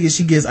keep thinking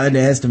she gets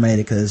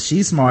underestimated because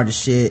she's smart as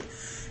shit.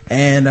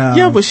 And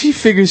yeah, but she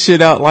figures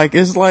shit out. Like,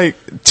 it's like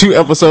 2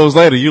 episodes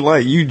later,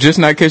 you just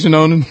not catching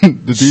on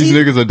that these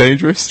niggas are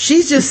dangerous.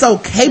 She's just so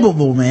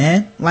capable,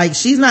 man. Like,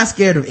 she's not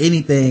scared of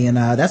anything, and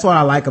that's what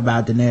I like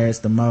about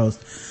Daenerys the most.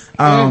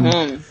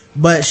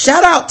 But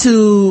shout out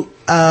to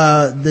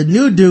the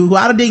new dude who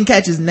I didn't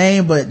catch his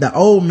name, but the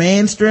old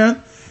man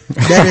strength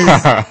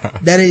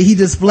that he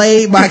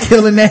displayed by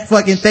killing that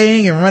fucking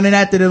thing and running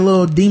after the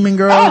little demon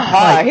girl.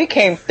 Like, he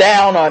came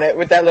down on it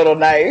with that little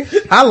knife.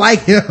 I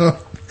like him.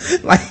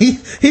 Like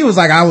he was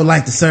like, I would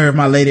like to serve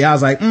my lady. I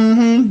was like,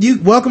 you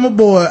welcome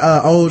aboard,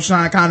 old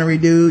Sean Connery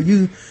dude.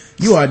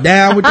 You are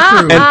down with the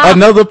crew. And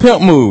another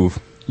pimp move.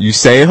 You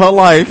save her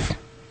life.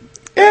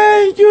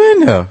 Yeah,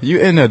 you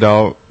in there,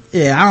 dog.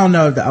 Yeah, I don't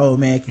know if the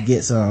old man could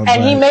get some.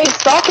 And he made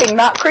stalking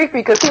not creepy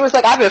because he was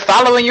like, I've been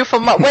following you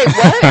for months. Wait,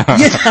 what?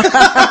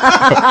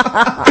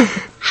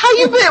 How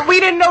you been?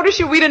 We didn't notice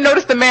you. We didn't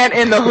notice the man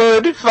in the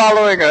hood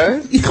following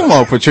us. Come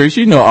on, Patrice.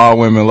 You know all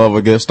women love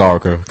a good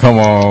stalker. Come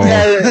on.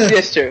 Yeah,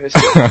 it's true.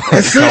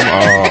 Come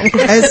on.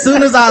 As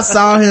soon as I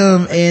saw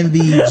him in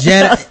the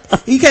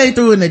Jedi, he came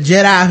through in the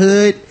Jedi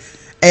hood.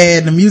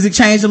 And the music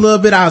changed a little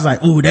bit. I was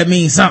like, ooh, that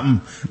means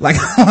something. Like,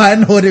 I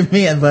know what it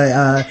meant, but,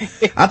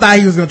 I thought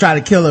he was gonna try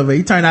to kill her, but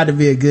he turned out to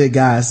be a good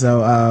guy.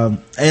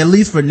 So, at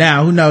least for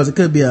now, who knows? It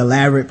could be an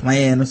elaborate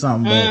plan or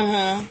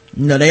something,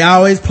 but, they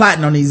always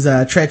plotting on these,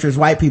 treacherous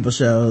white people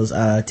shows,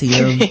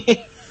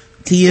 TM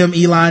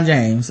Elon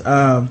James.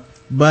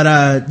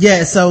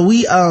 Yeah, so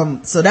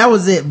so that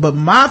was it. But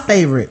my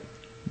favorite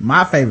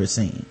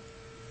scene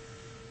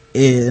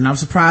is, and I'm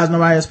surprised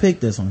nobody else picked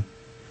this one,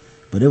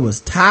 but it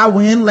was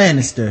Tywin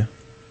Lannister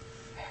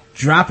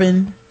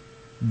dropping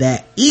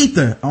that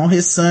ether on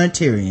his son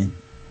Tyrion,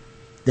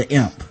 the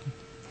imp.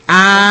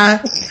 I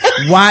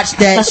watched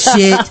that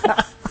shit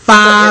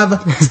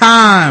 5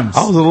 times.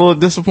 I was a little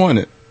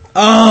disappointed.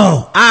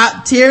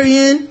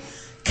 Tyrion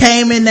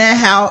came in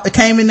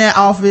that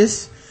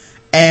office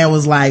and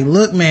was like,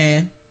 look,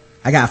 man,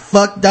 I got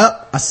fucked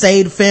up. I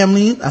saved the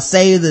family. I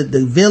saved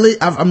the village.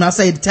 I'm not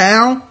saved the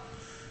town,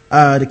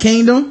 the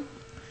kingdom.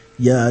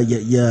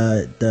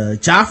 The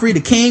Joffrey,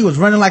 the king, was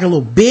running like a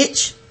little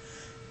bitch.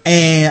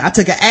 And I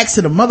took an axe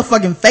to the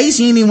motherfucking face.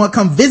 You didn't even want to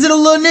come visit a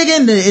little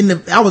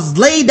nigga I was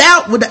laid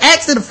out with the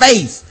axe to the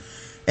face.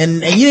 And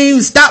you didn't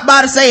even stop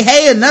by to say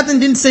hey or nothing,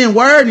 didn't send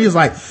word. And he was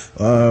like,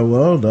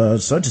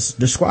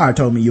 the squire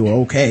told me you were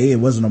okay. It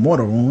wasn't a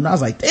mortal wound. I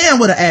was like, damn,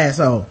 what an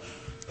asshole.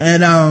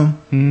 And,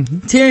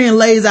 Tyrion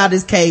lays out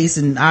his case,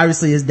 and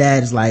obviously his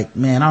dad is like,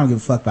 man, I don't give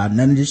a fuck about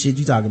none of this shit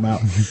you talking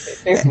about.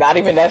 It's not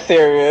even that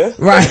serious.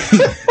 Right.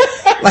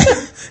 Like,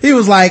 he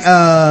was like,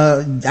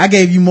 I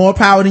gave you more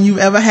power than you've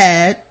ever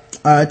had,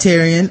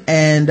 Tyrion,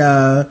 and,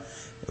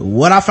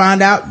 what I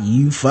found out,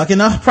 you fucking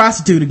a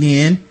prostitute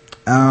again.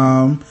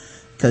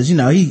 Cause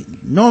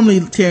normally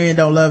Tyrion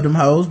don't love them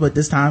hoes, but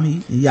this time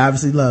he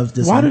obviously loves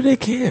this one. Why do they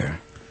care?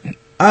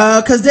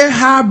 Cause they're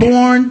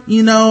highborn,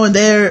 you know, and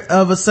they're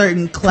of a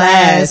certain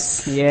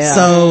class. Yeah.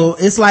 So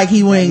it's like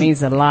he went. That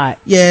means a lot.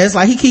 Yeah, it's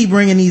like he keep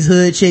bringing these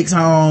hood chicks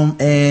home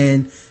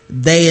and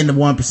they in the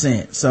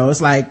 1%. So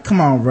it's like,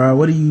 come on, bro.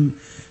 What do you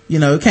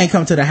can't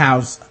come to the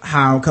house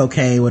high on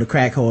cocaine with a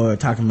crack whore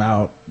talking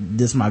about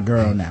this my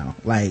girl now.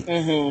 Like,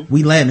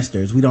 we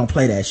Lannisters, we don't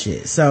play that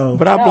shit. So,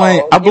 but I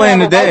blame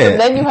the dad.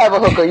 Then you have a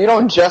hooker. You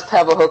don't just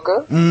have a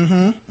hooker.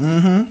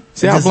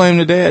 See, I blame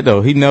the dad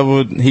though. He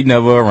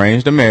never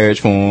arranged a marriage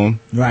for him.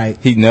 Right.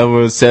 He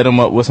never set him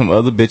up with some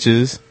other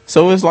bitches.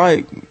 So it's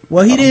like,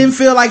 well, he didn't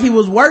feel like he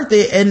was worth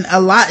it, and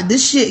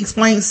this shit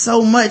explains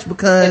so much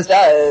because it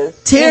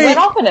does. He went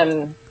off on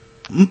him.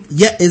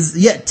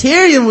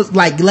 Tyrion was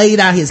like laid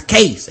out his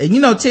case, and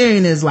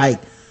Tyrion is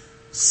like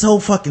so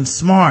fucking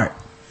smart.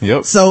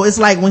 Yep. So it's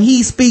like when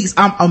he speaks,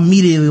 I'm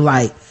immediately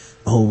like,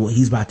 oh,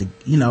 he's about to,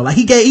 like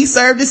he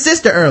served his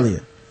sister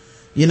earlier.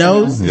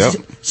 Yep.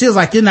 She was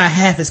like, you're not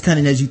half as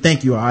cunning as you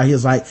think you are. He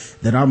was like,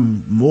 that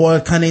I'm more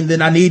cunning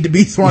than I need to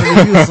be, smarter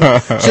than you. So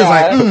she was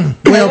like,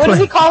 well what does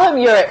he call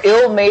him? You're an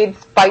ill-made,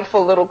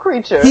 spiteful little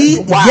creature.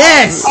 Wow.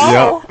 Yes.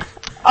 Oh. Yep.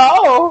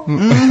 Oh,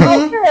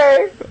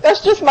 okay.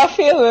 That's just my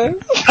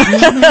feelings.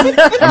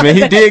 I mean,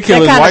 he did kill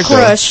his wife.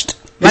 Crushed.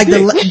 Like the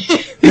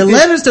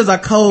Lannisters are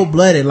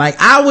cold-blooded. Like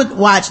I would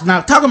watch,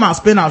 now talking about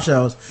spin-off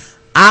shows,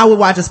 I would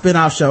watch a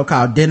spin-off show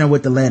called Dinner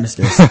with the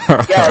Lannisters.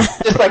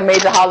 Yes, just like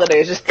major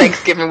holidays, just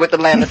Thanksgiving with the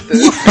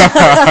Lannisters.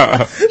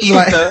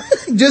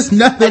 Like, just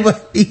nothing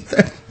but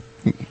ether.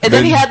 And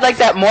then he had like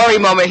that Maury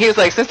moment. He was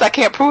like, since I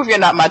can't prove you're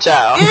not my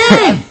child,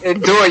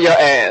 endure your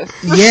ass.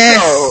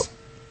 Yes.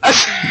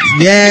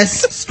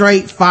 Yes,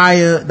 straight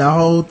fire, the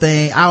whole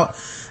thing.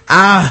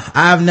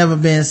 I've never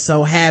been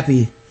so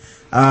happy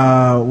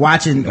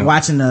watching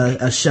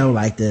a show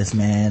like this,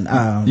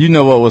 man. You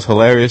know what was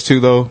hilarious too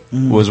though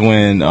was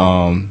when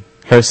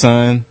her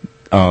son,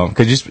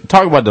 cause you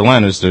talk about the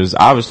Lannisters,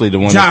 obviously the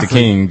one that's the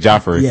king,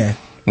 Joffrey. Yeah.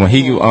 When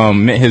he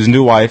met his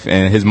new wife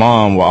and his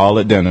mom were all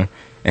at dinner,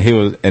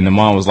 and the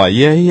mom was like,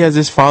 yeah, he has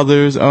his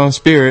father's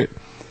spirit.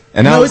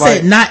 And I was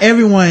like, not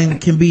everyone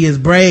can be as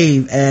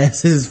brave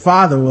as his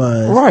father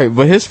was. Right,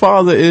 but his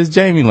father is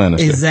Jaime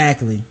Lannister.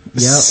 Exactly.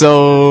 Yep.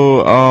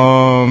 So,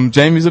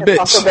 Jaime's a bitch.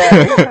 Uncle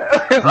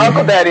Daddy. His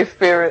Uncle Daddy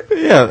spirit.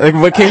 Yeah,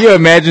 but can you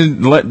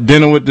imagine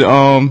dinner with the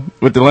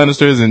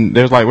Lannisters and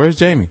they're like, where's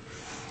Jaime?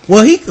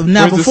 Well,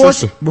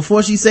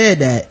 before she said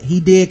that, he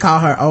did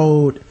call her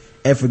old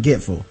and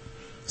forgetful.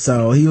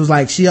 So he was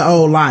like, she an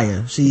old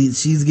liar.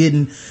 She's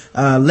getting,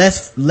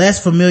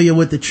 less familiar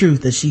with the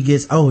truth as she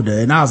gets older.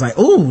 And I was like,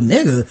 ooh,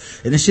 nigga.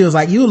 And then she was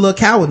like, you a little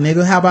coward,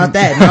 nigga. How about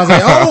that? And I was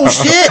like, oh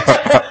shit.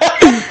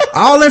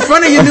 all in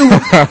front of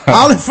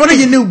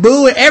your new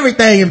boo and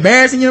everything,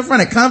 embarrassing you in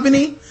front of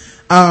company.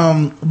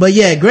 But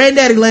yeah,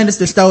 Granddaddy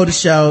Lannister stole the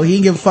show. He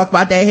didn't give a fuck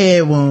about that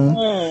head wound.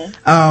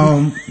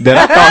 That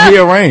I thought he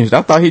arranged.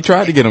 I thought he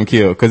tried to get him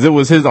killed because it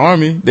was his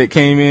army that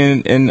came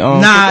in and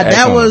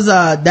that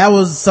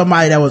was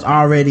somebody that was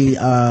already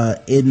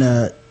in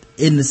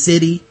the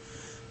city,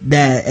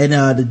 and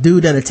the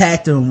dude that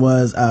attacked him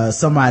was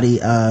somebody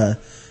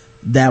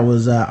that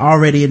was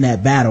already in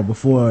that battle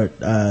before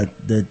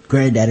the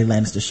Granddaddy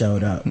Lannister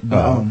showed up.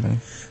 Okay.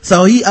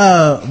 So he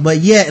but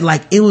yeah,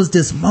 like it was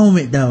this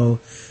moment though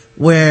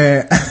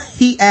where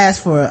he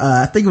asked for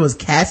I think it was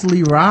Castle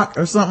Rock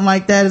or something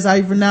like that is how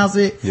you pronounce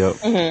it. Yep.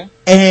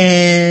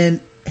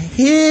 And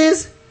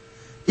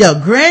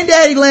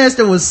Granddaddy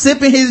Lannister was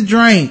sipping his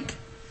drink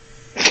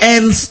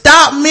and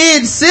stopped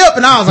mid sip,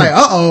 and I was like,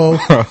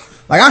 uh-oh.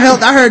 Like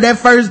I heard that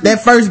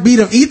first beat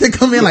of Ether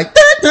come in like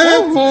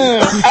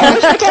I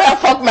wish we could have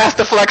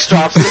Funkmaster Flex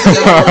drops.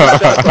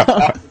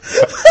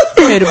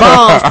 Hey, the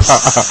bomb.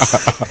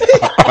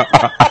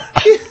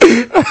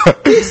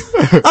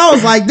 I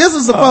was like, this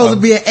was supposed to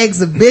be an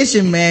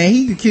exhibition, man.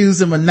 He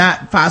accused him of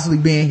not possibly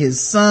being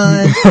his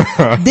son.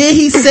 Then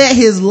he set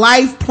his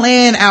life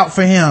plan out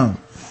for him.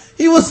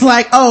 He was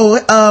like,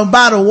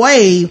 by the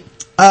way,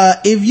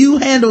 if you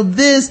handle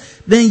this,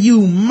 then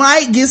you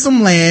might get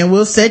some land.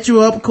 We'll set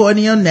you up according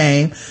to your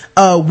name.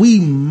 We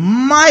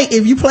might,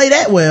 if you play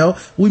that well,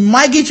 we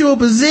might get you a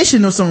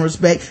position of some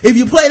respect. If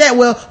you play that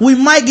well, we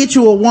might get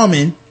you a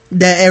woman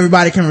that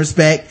everybody can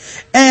respect.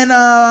 And,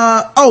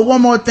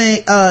 one more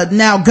thing,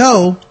 now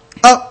go.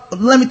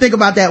 Let me think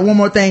about that. One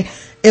more thing.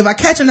 If I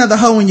catch another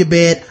hoe in your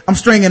bed, I'm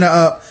stringing her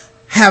up.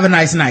 Have a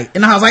nice night.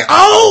 And I was like,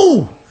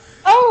 oh!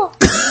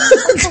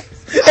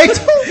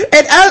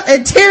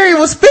 and Terry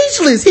was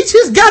speechless. He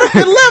just got up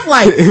and left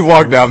like. He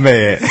walked out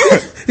mad.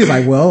 He's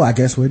like, well, I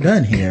guess we're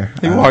done here.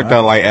 He walked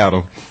out like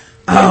Adam.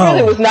 It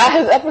really was not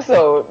his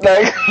episode.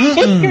 Like,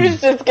 he was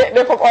just getting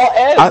it from all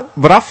ends.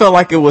 But I felt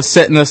like it was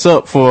setting us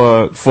up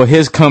for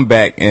his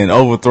comeback and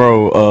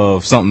overthrow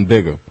of something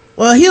bigger.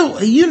 Well,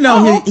 he's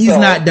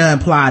not done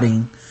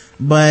plotting.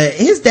 But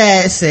his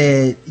dad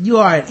said, you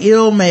are an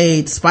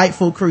ill-made,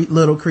 spiteful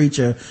little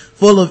creature,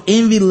 full of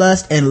envy,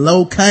 lust, and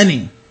low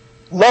cunning.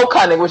 Low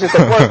cunning, which is the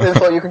worst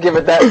insult you could give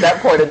at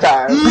that point in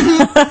time.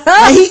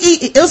 Like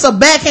it was a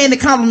backhanded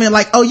compliment,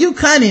 like, oh, you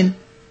cunning,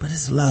 but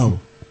it's low.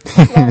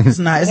 It's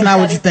not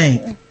what you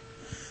think.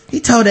 He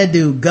told that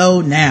dude,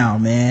 go now,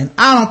 man.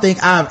 I don't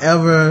think I've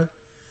ever,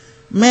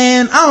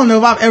 man, I don't know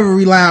if I've ever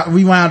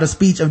rewound a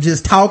speech of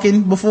just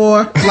talking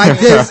before like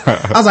this.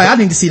 I was like, I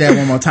need to see that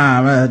one more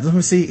time. Let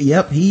me see.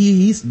 Yep,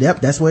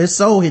 that's where his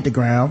soul hit the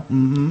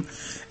ground.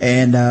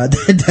 And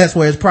that's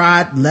where his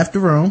pride left the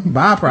room.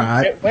 Bye,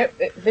 pride.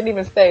 It didn't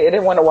even stay. It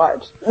didn't want to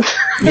watch.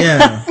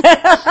 Yeah.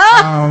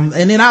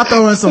 And then I'll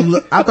throw in some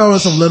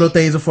little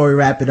things before we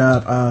wrap it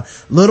up.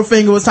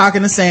 Littlefinger was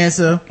talking to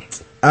Sansa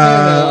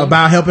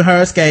about helping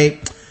her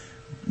escape.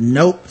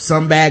 Nope,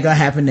 something bad gonna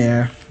happen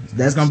there.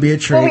 That's gonna be a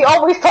trick. Well, we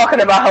always talking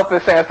about helping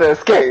Sansa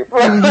escape.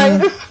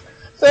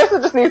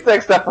 Sansa just needs to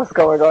accept what's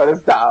going on and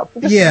stop.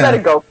 Just let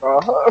it go, bro.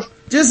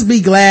 Just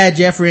be glad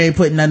Jeffrey ain't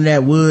putting none of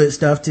that wood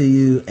stuff to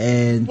you,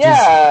 and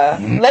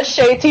let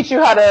Shay teach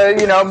you how to,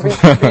 be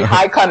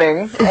high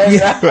cunning.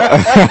 And,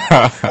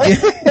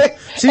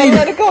 and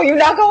let it go. You're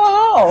not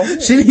going home.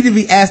 She need to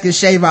be asking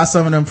Shay about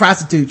some of them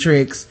prostitute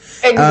tricks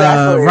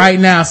right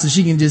now, so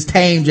she can just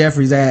tame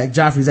Joffrey's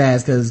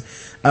ass, because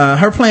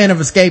her plan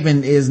of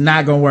escaping is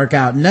not gonna work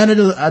out. None of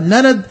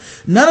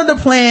the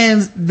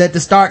plans that the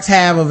Starks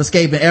have of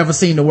escaping ever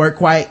seem to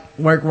work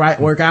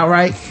out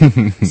right.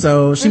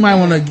 So she might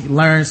want to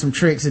learn some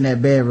tricks in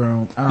that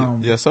bedroom.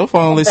 So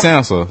far only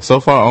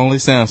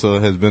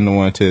Sansa has been the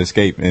one to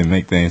escape and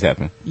make things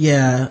happen.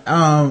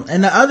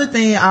 And the other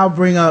thing I'll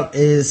bring up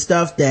is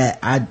stuff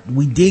that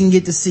we didn't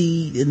get to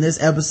see in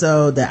this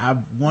episode that I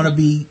want to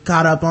be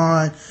caught up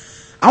on.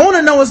 I want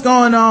to know what's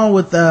going on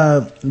with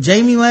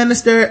Jaime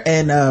Lannister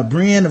and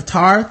Brienne of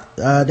Tarth,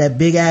 that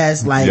big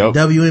ass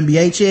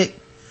WNBA chick.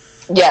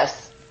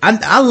 Yes,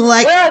 I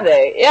like. Where are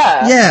they?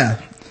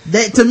 Yeah.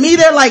 To me,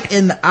 they're like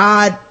an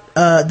odd.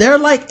 They're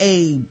like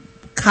a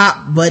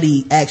cop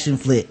buddy action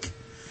flick.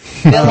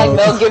 They're like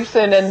Mel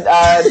Gibson and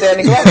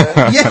Danny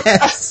Glover.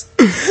 Yes.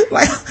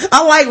 Like,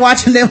 I like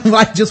watching them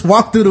just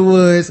walk through the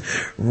woods,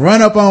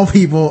 run up on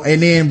people, and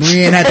then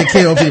Brienne had to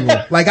kill people.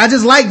 Like, I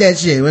just like that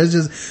shit. It's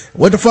just,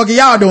 what the fuck are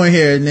y'all doing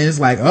here? And then it's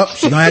like,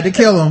 she's gonna have to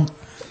kill him.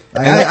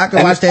 Like, I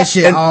could watch that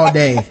shit all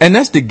day. And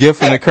that's the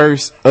gift and the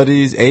curse of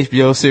these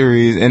HBO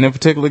series, and in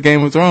particular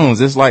Game of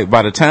Thrones. It's like,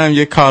 by the time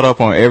you're caught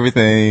up on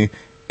everything,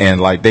 and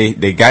like, they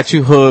got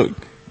you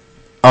hooked,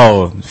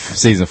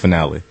 season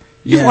finale.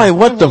 You're like,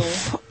 what the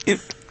fuck?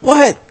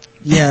 What?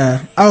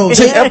 Yeah. 10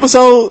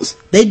 episodes?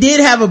 They did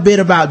have a bit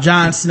about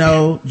Jon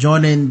Snow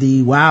joining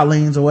the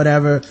Wildlings or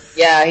whatever.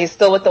 Yeah, he's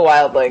still with the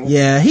Wildlings.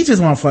 Yeah, he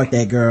just want to fuck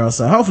that girl,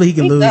 so hopefully he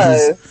can lose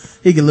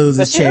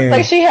his chair. She looks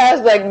like she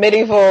has like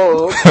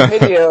medieval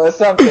chlamydia or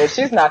something.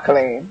 She's not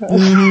clean.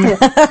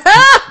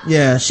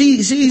 Yeah,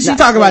 she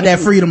talk about that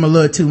freedom a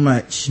little too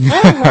much.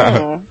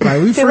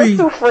 Like, we free.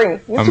 Too free.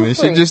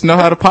 She just know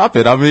how to pop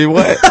it. I mean,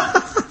 what?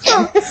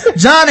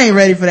 John ain't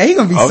ready for that. He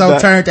gonna be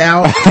turned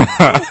out.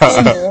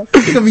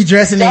 He gonna be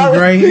dressing in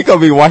gray. He gonna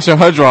be washing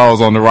her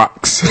drawers on the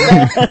rocks.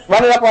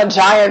 Running up on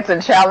giants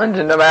and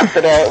challenging them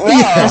after that.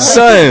 Yeah,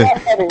 son,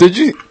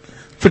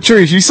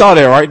 Patrice, you saw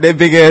that, right? That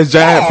big ass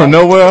giant from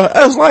nowhere.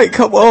 I was like,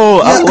 come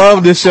on, I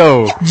love this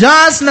show.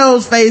 Jon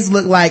Snow's face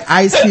looked like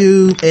Ice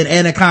Cube and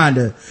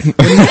Anaconda.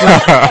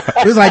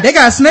 It was like, they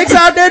got snakes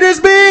out there this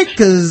big?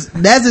 Cause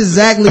that's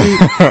exactly,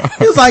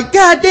 he was like,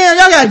 God damn,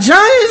 y'all got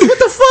giants? What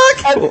the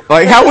fuck?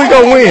 Like, how we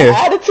gonna win?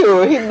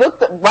 Attitude. He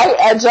looked right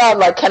at Jon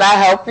like, can I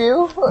help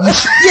you?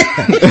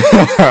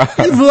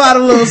 He blew out a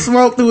little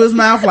smoke through his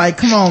mouth like,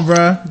 come on,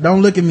 bruh.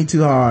 Don't look at me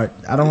too hard.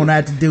 I don't want to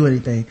have to do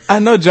anything. I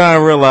know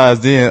Jon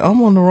realized then, I'm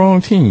on the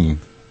wrong team.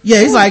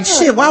 Yeah, he's like,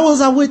 shit, why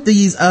was I with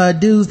these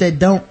dudes that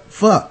don't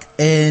fuck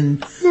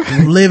and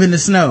live in the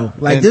snow?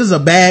 Like, this is a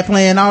bad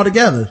plan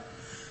altogether.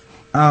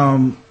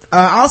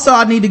 Also,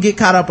 I need to get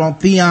caught up on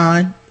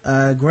Theon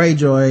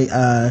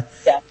Greyjoy.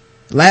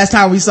 Last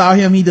time we saw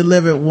him, he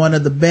delivered one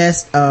of the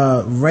best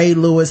Ray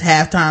Lewis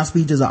halftime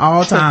speeches of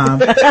all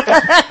time. and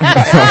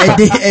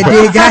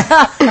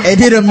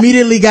then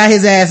immediately got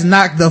his ass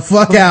knocked the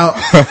fuck out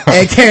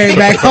and carried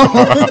back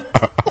home.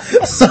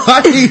 So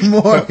I need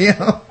more of him.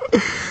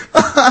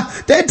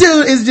 That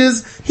dude is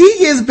just, he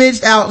gets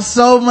bitched out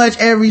so much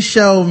every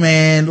show,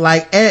 man.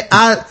 Like,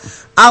 I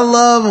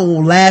love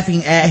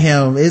laughing at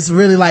him. It's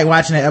really like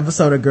watching an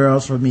episode of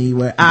Girls for me,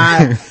 where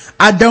I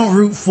don't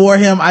root for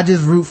him. I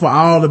just root for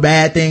all the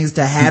bad things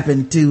to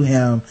happen to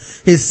him.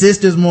 His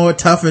sister's more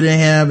tougher than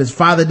him. His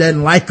father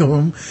doesn't like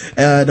him.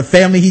 The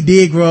family he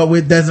did grow up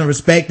with doesn't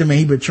respect him, and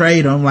he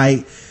betrayed him.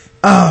 Like,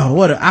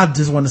 I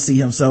just want to see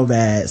him so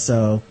bad.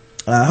 So,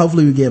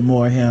 hopefully we get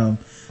more of him,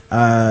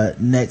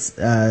 next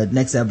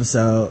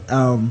episode.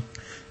 And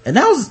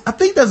I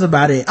think that's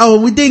about it. Oh,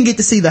 we didn't get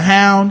to see the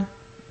Hound.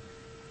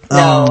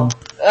 No,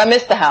 I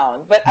missed the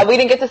Hound, but we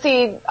didn't get to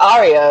see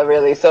Arya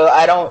really, so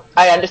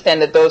I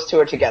understand that those two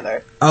are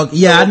together. Oh,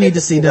 yeah, so I need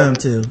to see them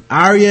too.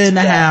 Arya and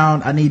the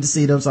Hound, I need to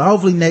see them. So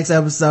hopefully next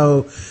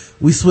episode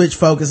we switch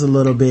focus a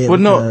little bit.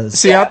 Well, I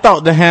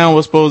thought the Hound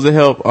was supposed to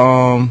help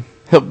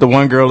the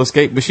one girl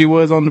escape, but she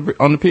was on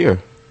the pier.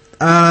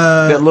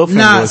 That little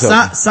nah,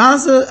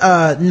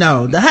 Sansa,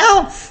 no. The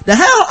Hound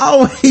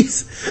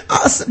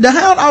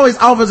always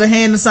offers a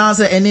hand to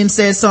Sansa and then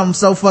says something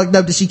so fucked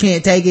up that she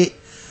can't take it.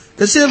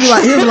 Cause he'll be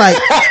like,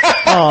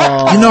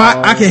 oh, you know,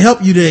 I can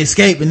help you to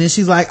escape. And then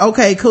she's like,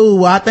 okay, cool.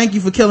 Well, I thank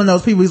you for killing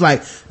those people. He's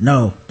like,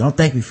 no, don't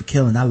thank me for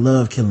killing. I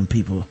love killing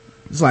people.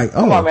 It's like, oh.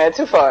 Come on, man.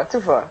 Too far.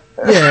 Yeah,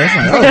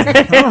 it's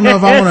like, I don't know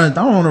if I want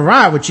to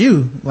ride with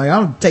you. Like,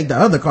 I'll take the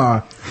other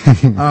car.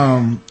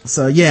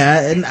 So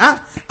yeah, and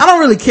I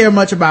don't really care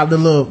much about the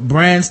little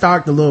Bran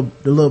Stark, the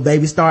little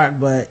baby Stark,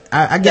 but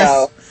I guess,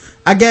 no.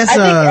 I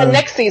think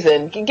next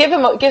season, give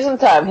him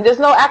time. There's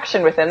no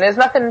action with him. There's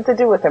nothing to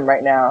do with him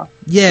right now.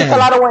 Yeah. Just a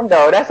lot of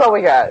window. That's all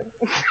we got.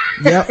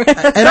 Yep.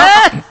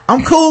 And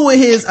I'm cool with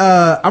his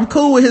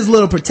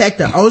little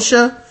protector,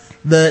 Osha.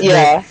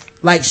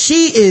 Like,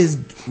 she is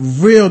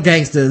real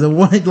gangster. The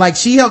one, like,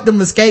 she helped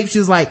them escape. She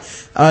was like,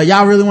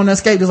 y'all really want to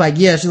escape? It's like,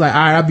 yeah. She's like, all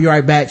right, I'll be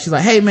right back. She's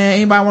like, hey man,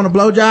 anybody want a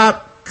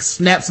blowjob?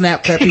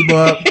 Snap, cut people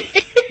up.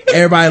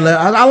 Everybody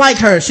left. I like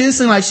her. She doesn't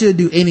seem like she'll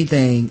do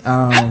anything.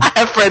 I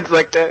have friends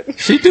like that.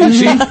 She do.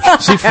 She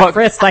fuck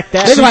friends like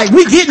that. They're like,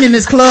 we getting in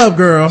this club,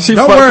 girl. She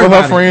Don't fuck worry for her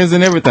about friends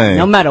and everything.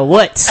 No matter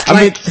what.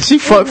 I mean, she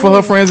fucked for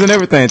her friends and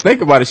everything. Think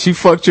about it. She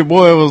fucked your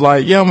boy. Was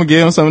like, yeah, I'm gonna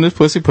give him some of this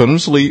pussy, put him to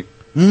sleep.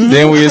 Mm-hmm.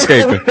 Then we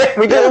escaping.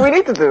 We do what we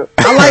need to do.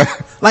 I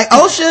like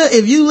Osha.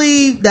 If you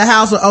leave the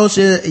house with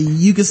Osha,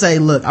 you can say,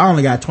 "Look, I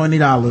only got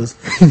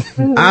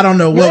 $20. I don't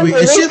know what we."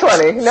 It's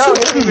 20. No,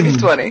 it's even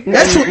 20.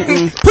 That's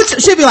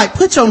she'll be like,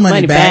 "Put your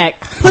money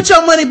back. Put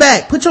your money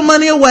back. Put your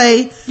money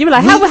away." You be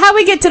like, "How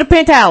we get to the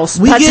penthouse?"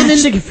 We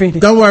getting in.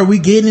 Don't worry, we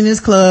getting in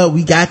this club.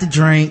 We got the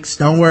drinks.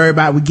 Don't worry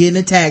about. We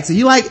getting a taxi.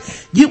 You like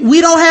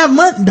we don't have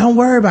money. Don't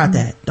worry about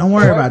that. Don't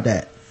worry about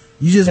that.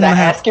 You just want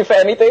to ask you for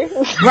anything?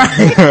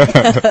 Right.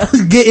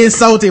 Get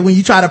insulted when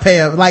you try to pay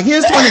up. Like,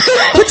 here's 20.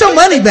 Put your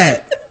money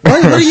back.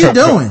 What are you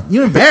doing?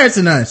 You're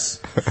embarrassing us.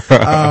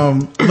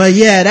 But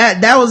yeah,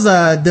 that was,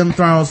 Them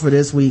Thrones for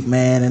this week,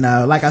 man. And,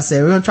 like I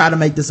said, we're going to try to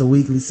make this a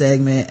weekly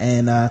segment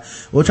and,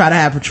 we'll try to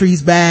have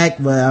Patrice back.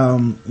 But,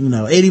 you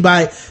know,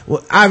 anybody,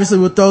 obviously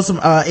we'll throw some,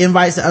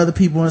 invites to other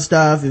people and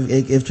stuff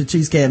if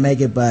Patrice can't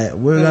make it, but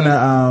we're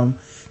gonna,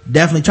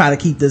 definitely try to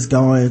keep this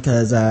going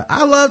because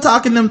I love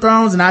talking Them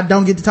Thrones and I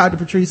don't get to talk to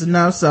Patrice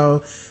enough,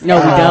 so no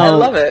we don't. I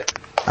love it.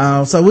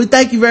 So we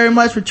thank you very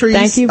much, Patrice.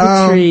 Thank you,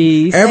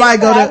 Patrice. Everybody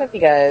Thanks for having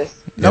you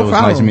guys. No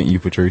problem. Nice to meet you,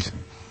 Patrice.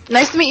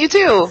 Nice to meet you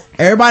too.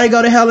 Everybody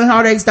go to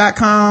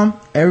hellandheartaches.com.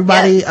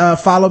 Everybody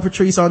follow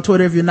Patrice on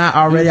Twitter if you're not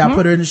already. I'll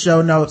put her in the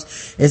show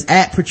notes. It's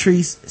at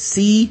Patrice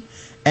C.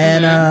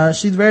 And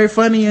she's very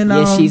funny and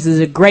she's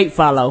a great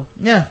follow.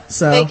 Yeah,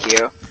 so thank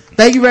you.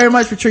 Thank you very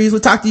much, Patrice.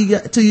 We'll talk to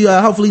you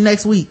hopefully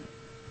next week.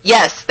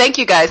 Yes, thank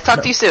you guys.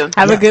 Talk to you soon.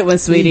 Have a good one,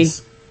 sweetie.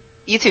 Peace.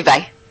 You too,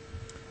 bye.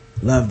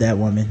 Love that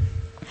woman.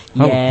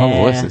 Her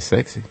voice is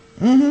sexy.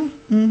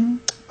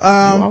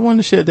 I want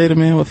to share date a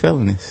man with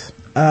felonies.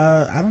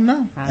 I don't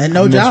know. And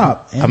no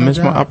job. I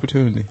missed my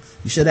opportunity.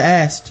 You should have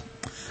asked.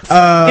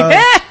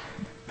 I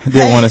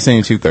didn't want to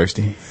seem too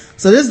thirsty.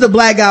 So this is the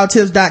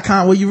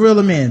blackguywtips.com where you reel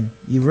them in.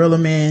 You reel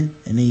them in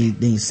and then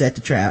you set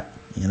the trap,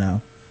 you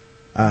know.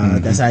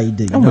 That's how you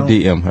do. I'm gonna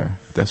DM her.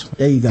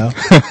 There you go.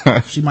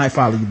 She might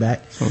follow you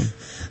back.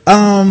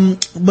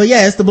 But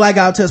yeah, it's the Black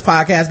Guy Who Tips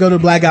podcast. Go to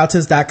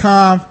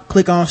blackguywhotips.com,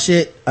 click on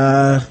shit.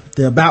 The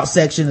about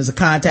section is a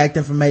contact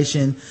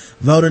information,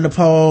 vote in the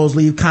polls,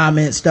 leave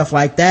comments, stuff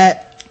like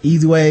that.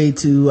 Easy way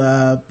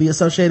to be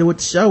associated with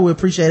the show. We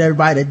appreciate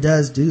everybody that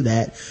does do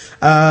that.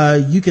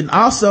 You can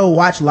also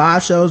watch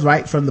live shows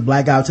right from the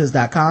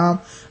blackguywhotips.com.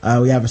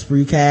 We have a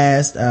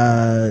Spreecast,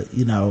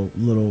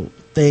 little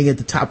thing at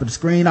the top of the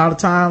screen all the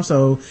time.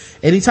 So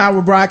anytime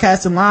we're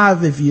broadcasting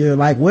live, if you're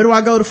like, where do I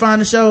go to find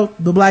the show?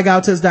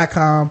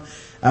 theblackguywhotips.com.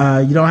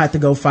 You don't have to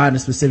go find a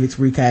specific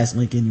Spreecast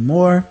link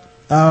anymore.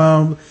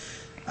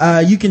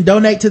 You can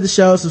donate to the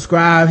show,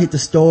 subscribe, hit the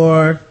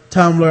store,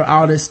 Tumblr,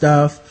 all this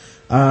stuff.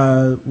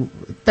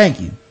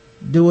 Thank you.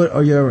 Do it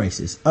or you're a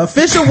racist.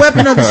 Official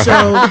weapon of the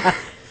show.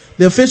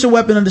 The official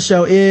weapon of the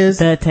show is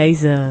the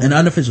taser. An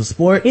unofficial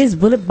sport is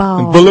bullet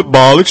ball. Bullet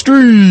ball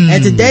extreme.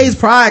 And today's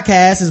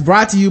podcast is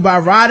brought to you by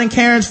Rod and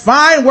Karen's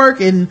fine work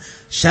in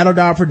Shadow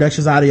Dog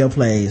Productions audio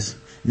plays.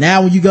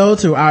 Now when you go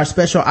to our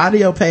special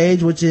audio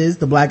page, which is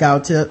the Black Guy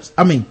Who Tips,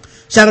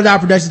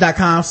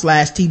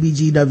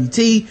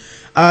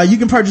 shadowdogproductions.com/TBGWT, you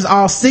can purchase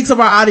all 6 of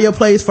our audio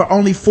plays for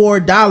only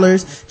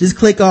 $4. Just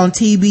click on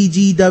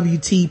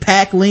TBGWT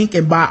pack link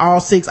and buy all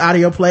 6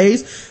 audio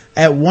plays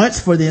at once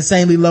for the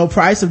insanely low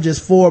price of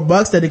just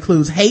 $4. That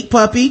includes Hate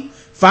Puppy,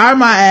 Fire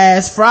My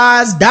Ass,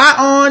 Fries, Die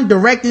On,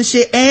 Directing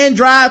Shit, and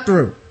Drive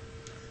Through.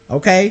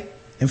 Okay?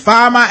 And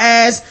Fire My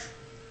Ass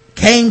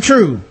came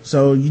true.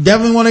 So you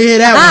definitely want to hear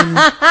that one.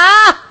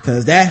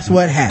 Cause that's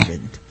what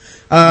happened.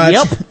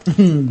 Yep.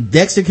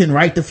 Dexter can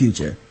write the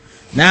future.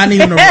 Now I need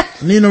him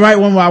to write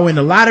one while I win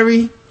the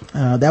lottery.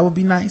 That would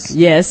be nice.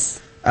 Yes.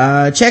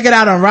 Check it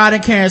out on Rod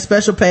and Karen's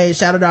special page,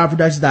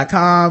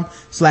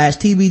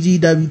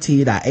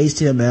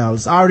 shadowdogproductions.com/tbgwt.html.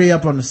 It's already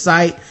up on the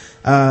site.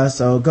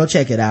 So go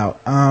check it out.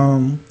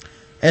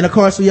 And of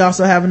course, we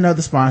also have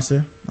another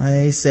sponsor,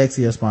 a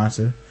sexier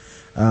sponsor,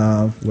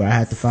 where I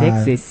had to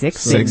find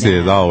sexy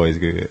is always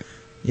good.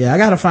 Yeah, I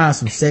gotta find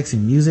some sexy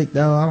music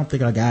though. I don't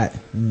think I got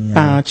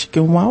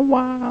chicken wow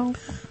wow.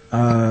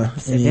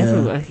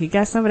 He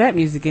got some of that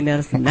music in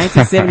there, some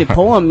 1970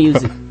 porn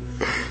music.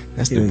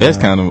 That's the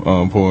best kind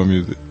of porn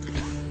music.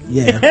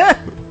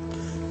 Yeah.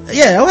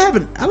 Yeah, what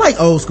happened? I like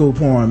old school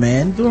porn,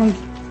 man.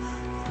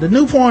 The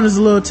new porn is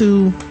a little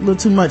too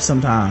much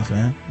sometimes,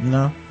 man. You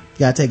know, you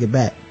gotta take it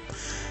back.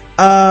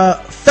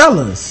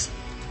 Fellas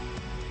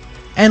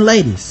and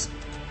ladies,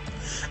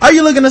 are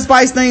you looking to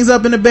spice things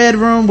up in the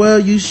bedroom? Well,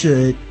 you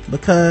should,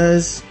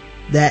 because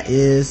that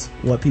is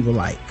what people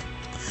like.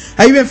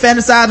 Have you been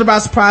fantasizing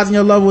about surprising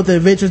your lover with an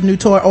adventurous new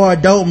toy or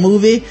adult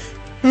movie?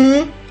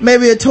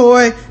 Maybe a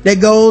toy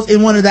that goes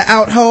in one of the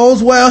out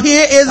holes? Well,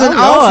 here is an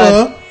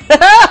offer.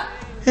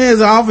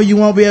 Here's an offer you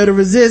won't be able to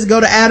resist. Go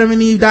to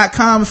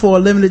adamandeve.com for a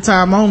limited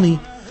time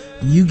only.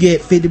 You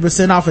get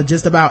 50% off of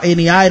just about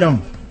any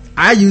item.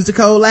 I used the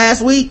code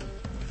last week,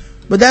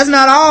 but that's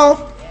not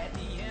all.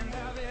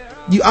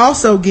 You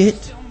also get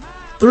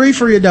 3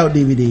 free adult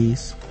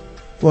DVDs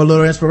for a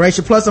little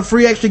inspiration, plus a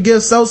free extra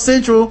gift so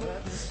central,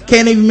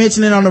 can't even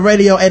mention it on the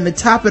radio. And to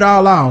top it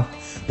all off,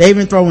 they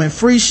even throw in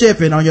free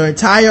shipping on your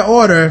entire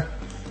order.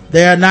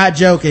 They are not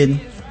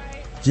joking.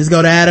 Just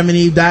go to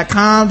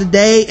adamandeve.com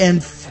today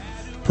and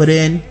put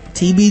in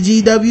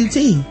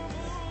TBGWT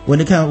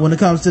when it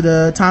comes to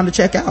the time to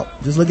check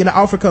out. Just look at the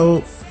offer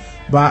code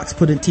box,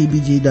 put in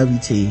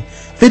TBGWT.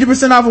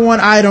 50% off of one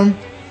item,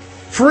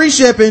 free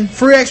shipping,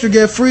 free extra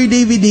gift, free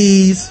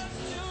DVDs.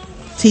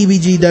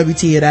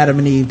 TBGWT at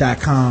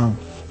adamandeve.com.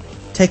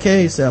 Take care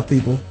of yourself,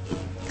 people,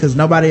 because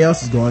nobody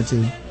else is going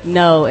to.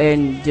 No,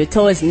 and the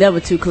toy's never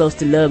too close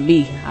to love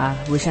me. I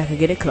wish I could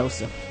get it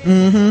closer.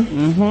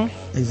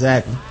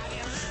 Exactly.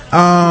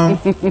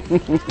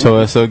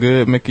 Toy so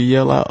good, make you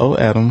yell out, "Oh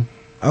Adam."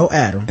 Oh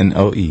Adam. And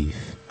 "Oh Eve."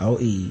 Oh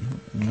Eve.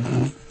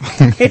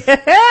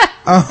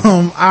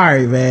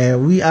 Alright,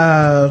 man. We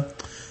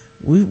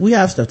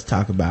have stuff to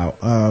talk about.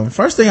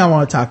 First thing I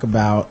want to talk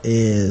about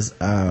is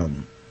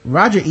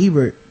Roger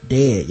Ebert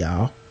dead,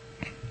 y'all.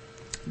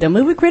 The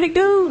movie critic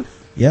dude?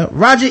 Yep.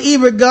 Roger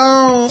Ebert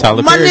gone.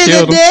 Tyler My Perry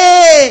nigga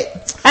dead.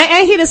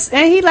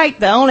 Ain't he like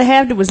the only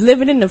half that was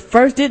living in the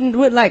first? Didn't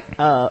with like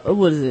what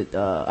was it?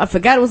 I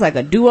forgot. It was like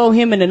a duo,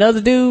 him and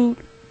another dude.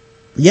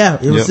 Yeah,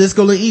 it was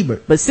Siskel and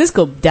Ebert. But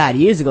Siskel died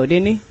years ago,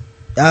 didn't he?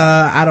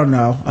 I don't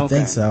know. I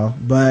think so.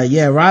 But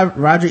yeah,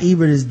 Roger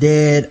Ebert is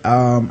dead.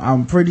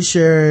 I'm pretty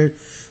sure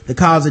the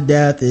cause of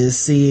death is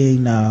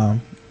seeing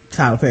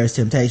Tyler Perry's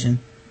Temptation.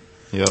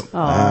 Yep.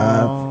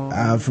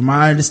 From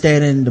my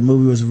understanding, the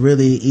movie was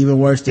really even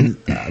worse than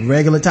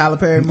regular Tyler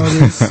Perry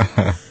movies.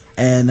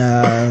 And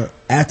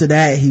after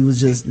that, he was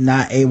just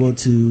not able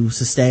to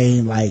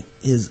sustain like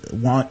his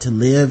want to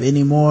live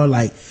anymore.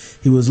 Like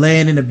he was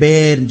laying in the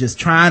bed and just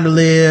trying to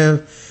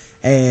live,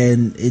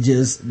 and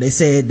they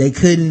said they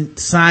couldn't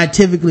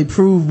scientifically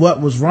prove what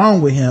was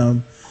wrong with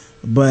him,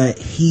 but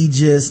he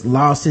just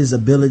lost his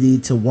ability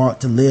to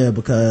want to live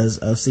because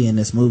of seeing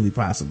this movie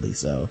possibly.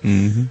 So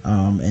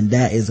and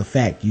that is a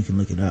fact. You can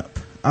look it up.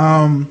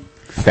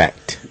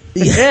 Fact.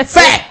 Yeah,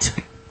 fact.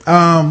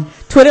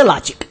 Twitter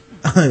logic.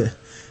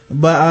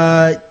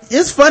 But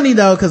it's funny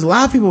though, because a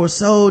lot of people were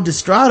so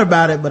distraught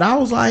about it, but I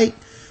was like,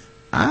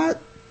 I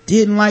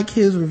didn't like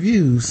his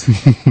reviews. So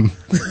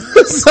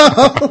it's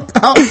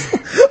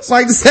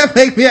like, does that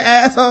make me an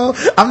asshole?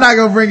 I'm not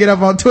gonna bring it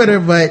up on Twitter,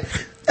 but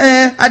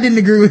I didn't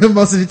agree with him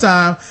most of the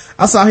time.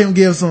 I saw him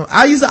give some.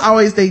 I used to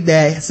always think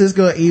that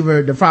Siskel and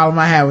Ebert, the problem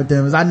I had with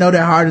them is I know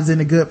their heart is in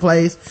a good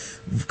place,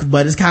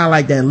 but it's kind of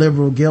like that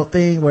liberal guilt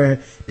thing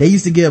where they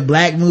used to give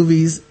black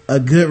movies a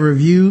good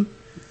review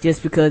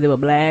just because they were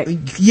black.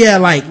 Yeah,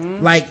 like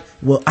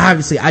well,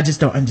 obviously I just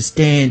don't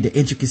understand the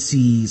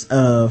intricacies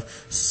of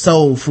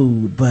soul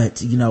food,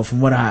 but you know,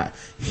 from what I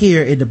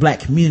hear in the black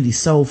community,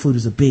 soul food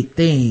is a big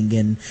thing,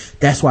 and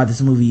that's why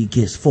this movie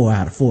gets 4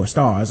 out of 4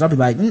 stars. I'll be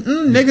like,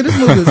 nigga, this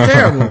movie is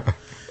terrible.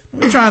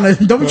 Don't be trying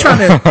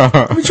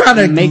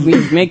to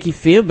make you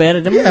feel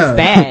better. Them was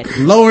bad.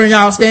 Lowering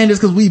our standards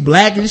because we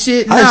black and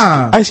shit.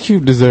 Nah. Ice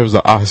Cube deserves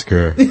an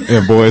Oscar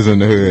in Boys in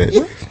the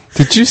Hood.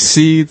 Did you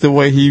see the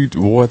way he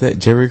wore that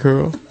Jerry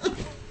curl?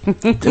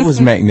 It was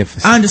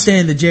magnificent. I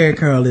understand the Jerry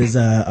curl is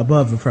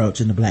above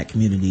reproach in the black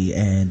community,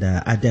 and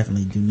I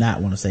definitely do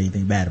not want to say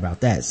anything bad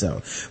about that. So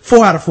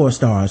 4 out of 4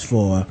 stars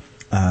for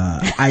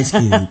Ice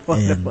Cube.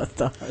 And,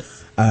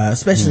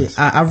 especially, yes.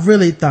 I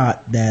really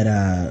thought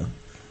that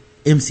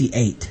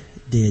MC8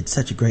 did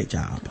such a great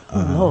job.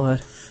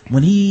 Lord.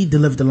 When he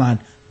delivered the line,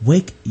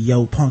 "Wake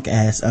yo punk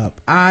ass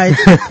up," I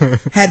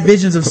had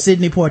visions of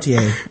Sidney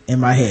Poitier in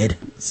my head.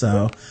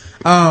 So,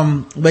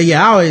 but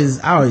yeah, I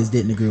always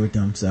didn't agree with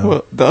them. So,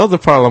 well, the other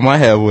problem I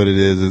have with it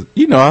is,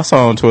 you know, I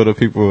saw on Twitter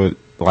people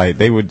like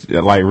they would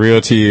like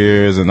real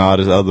tears and all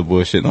this other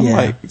bullshit. And I'm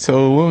like,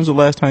 so when was the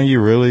last time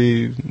you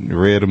really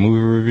read a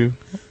movie review?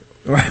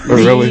 Right.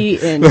 Really?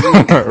 And,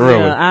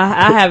 really?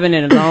 I haven't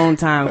in a long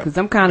time because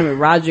I'm kind of with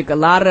Roderick. A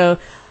lot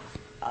of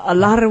a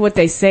lot of what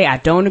they say I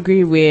don't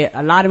agree with.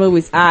 A lot of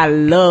movies I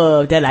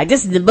love, they're like,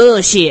 this is the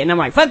bullshit, and I'm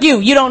like, fuck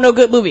you don't know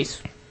good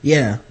movies.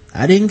 Yeah,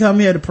 I didn't come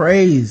here to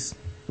praise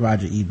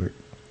Roger Ebert.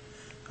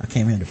 I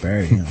came here to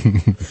bury him.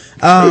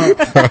 But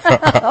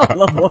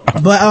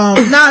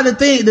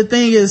the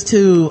thing is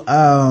too,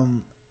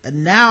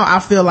 now I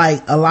feel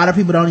like a lot of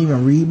people don't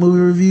even read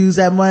movie reviews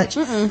that much.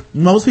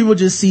 Most people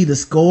just see the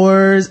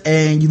scores,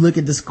 and you look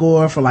at the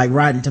score for like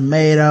Rotten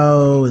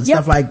Tomato and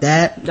stuff like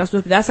that.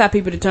 That's how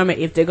people determine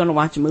if they're gonna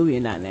watch a movie or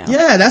not now.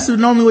 Yeah, that's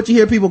normally what you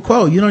hear people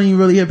quote. You don't even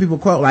really hear people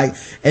quote like,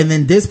 and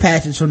then this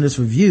passage from this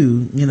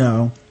review, you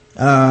know.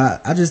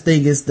 I just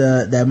think it's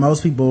that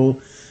most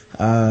people,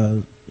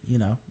 you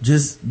know,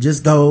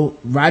 just go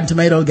Rotten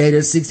Tomato gave it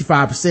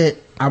 65%.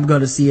 I'm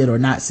gonna see it or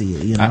not see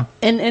it, you know.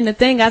 And the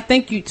thing, I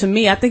think you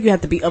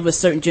have to be of a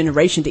certain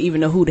generation to even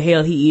know who the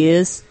hell he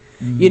is.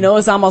 You know,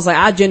 it's almost like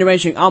our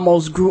generation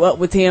almost grew up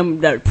with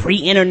him, the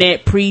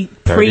pre-internet, pre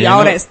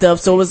all that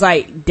stuff. So it was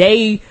like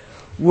they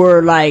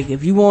were like,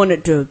 if you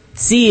wanted to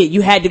see it,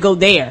 you had to go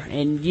there.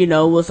 And you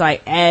know, it was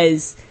like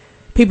as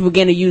people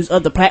began to use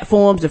other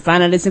platforms to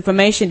find out this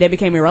information, they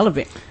became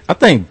irrelevant. I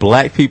think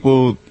black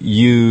people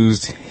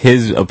used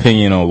his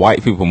opinion on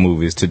white people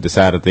movies to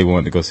decide if they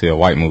wanted to go see a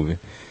white movie.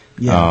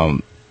 Yeah.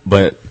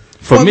 But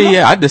for me,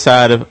 I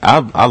decided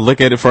I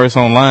look at it first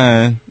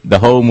online, the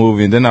whole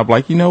movie, and then I'm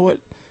like, you know what?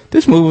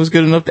 This movie was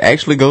good enough to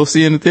actually go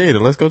see in the theater.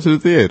 Let's go to the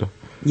theater.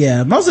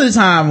 Yeah. Most of the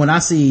time when I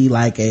see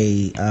like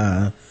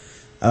a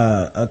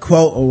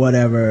quote or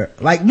whatever,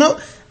 like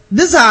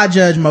this is how I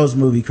judge most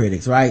movie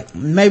critics, right?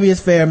 Maybe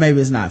it's fair,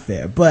 maybe it's not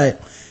fair.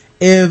 But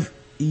if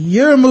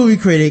you're a movie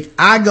critic,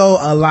 I go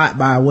a lot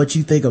by what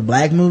you think of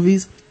black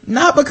movies.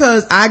 Not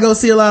because I go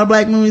see a lot of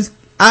black movies.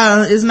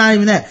 It's not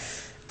even that.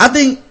 I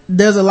think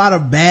there's a lot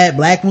of bad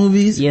black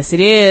movies. Yes,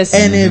 it is.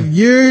 And if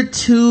you're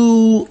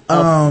too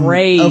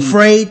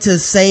afraid to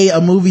say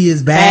a movie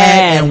is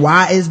bad and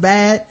why it's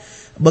bad,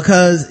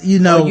 because you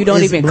know you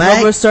don't even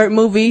cover certain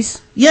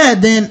movies,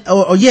 then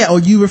or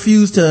you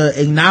refuse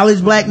to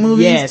acknowledge black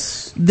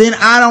movies, then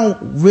I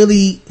don't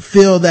really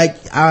feel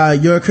that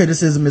your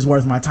criticism is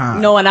worth my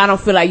time. No, and I don't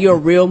feel like you're a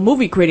real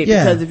movie critic,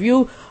 because if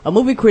you a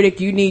movie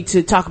critic, you need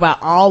to talk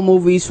about all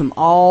movies from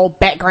all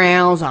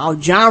backgrounds, all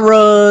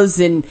genres,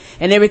 and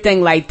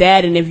everything like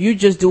that. And if you're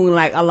just doing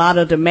like a lot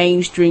of the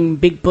mainstream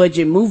big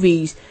budget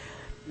movies,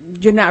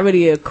 you're not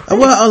really a critic.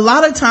 Well, a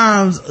lot of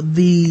times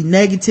the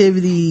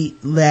negativity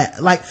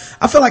that, like,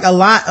 I feel like a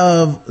lot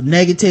of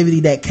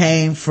negativity that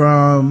came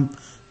from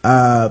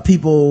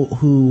people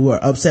who were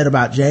upset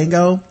about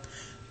Django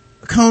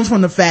comes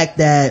from the fact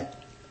that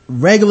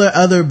regular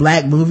other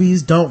black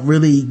movies don't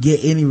really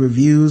get any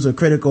reviews or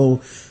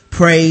critical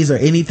praise or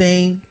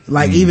anything,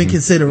 like even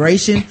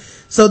consideration.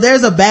 So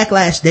there's a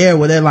backlash there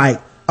where they're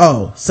like,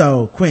 oh,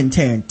 so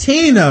Quentin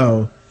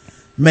Tarantino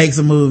makes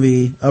a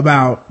movie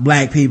about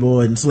black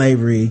people and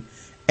slavery,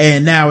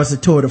 and now it's a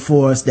tour de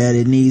force that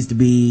it needs to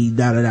be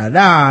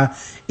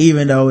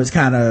even though it's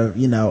kind of,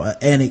 you know,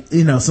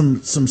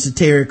 some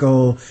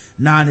satirical,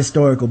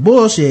 non-historical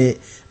bullshit.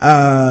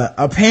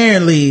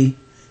 Apparently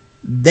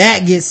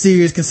that gets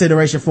serious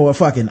consideration for a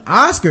fucking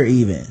Oscar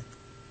even.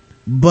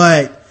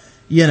 But,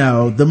 you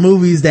know, the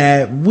movies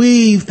that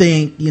we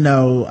think, you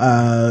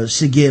know,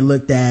 should get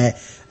looked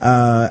at,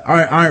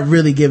 aren't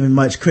really given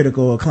much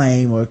critical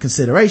acclaim or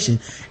consideration.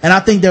 And I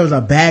think there was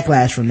a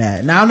backlash from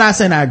that. Now, I'm not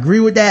saying I agree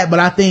with that, but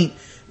I think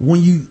when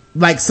you,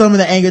 like, some of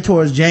the anger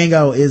towards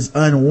Django is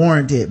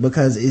unwarranted,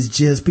 because it's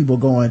just people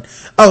going,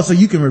 oh, so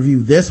you can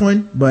review this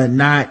one, but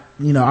not,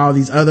 you know, all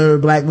these other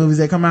black movies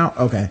that come out?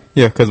 Okay.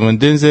 Yeah, because when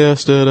Denzel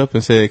stood up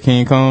and said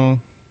King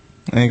Kong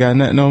ain't got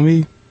nothing on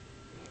me,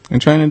 in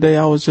Training Day,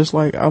 I was just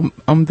like,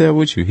 I'm there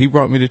with you. He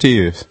brought me to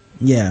tears.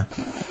 Yeah.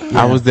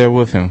 I was there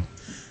with him.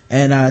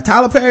 And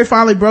Tyler Perry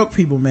finally broke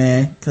people,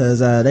 man, because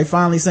they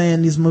finally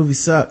saying these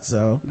movies suck.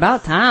 So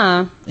about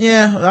time.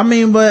 Yeah, I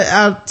mean,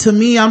 but to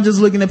me, I'm just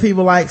looking at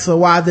people like, so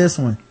why this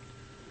one?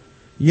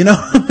 You know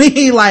what I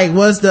mean? Like,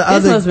 what's the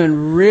other? This one's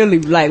been really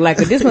like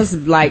this one's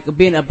like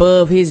been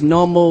above his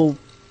normal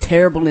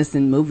terribleness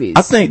in movies.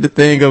 I think the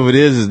thing of it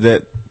is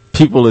that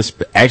people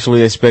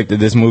actually expected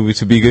this movie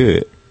to be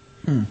good.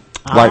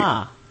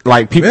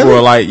 Like people really?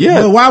 were like, yeah.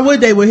 Well, why would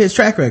they with his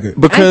track record?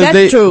 Because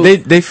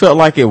they felt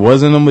like it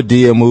wasn't a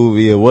Madea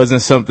movie. It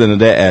wasn't something of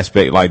that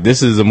aspect. Like,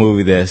 this is a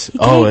movie that's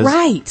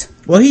right.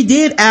 Well, he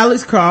did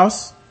Alex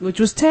Cross, which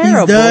was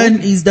terrible.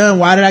 He's done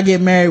Why Did I Get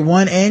Married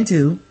 1 and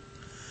 2.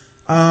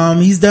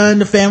 He's done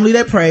The Family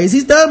That Prays.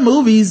 He's done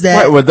movies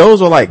that well, those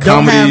are like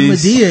don't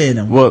comedies. have Madea in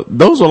them. Well,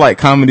 those are like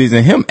comedies,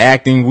 and him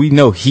acting, we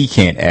know he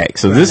can't act.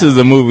 So this is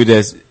a movie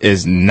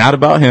is not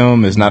about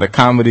him. It's not a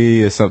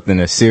comedy. It's something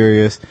that's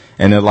serious.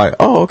 And they're like,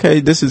 oh, okay,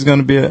 this is going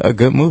to be a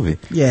good movie.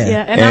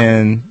 Yeah.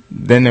 And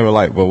then they were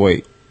like, well,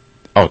 wait.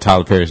 Oh,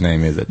 Tyler Perry's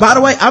name is it. By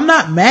the way, I'm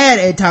not mad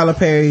at Tyler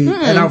Perry.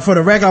 And for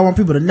the record, I want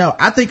people to know,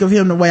 I think of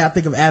him the way I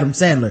think of Adam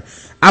Sandler.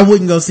 I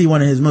wouldn't go see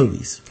one of his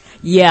movies.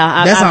 Yeah,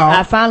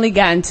 I finally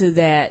gotten to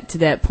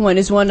that point.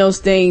 It's one of those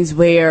things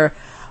where,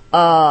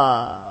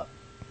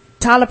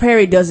 Tyler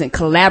Perry doesn't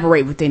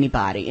collaborate with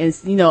anybody. And,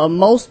 you know,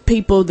 most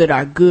people that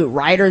are good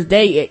writers,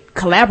 they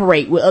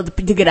collaborate with other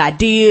people to get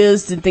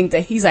ideas and think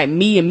that he's like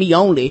me and me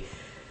only.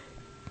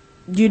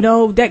 You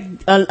know, that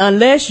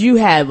unless you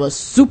have a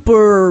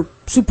super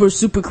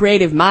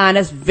creative mind,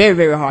 that's very,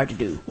 very hard to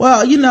do.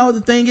 Well, you know,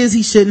 the thing is,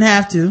 he shouldn't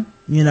have to.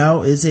 You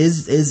know,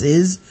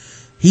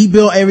 he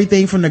built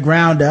everything from the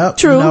ground up.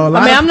 True. You know,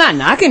 I'm not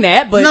knocking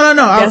that, but no.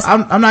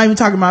 I'm not even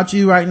talking about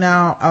you right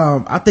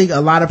now. I think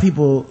a lot of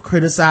people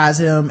criticize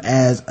him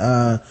as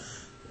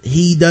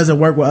he doesn't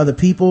work with other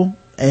people,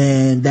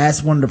 and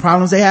that's one of the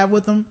problems they have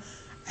with him.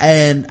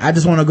 And I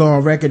just want to go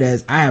on record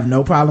as I have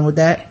no problem with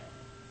that.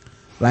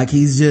 Like,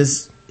 he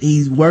does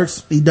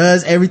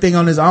everything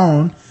on his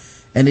own,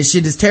 and this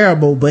shit is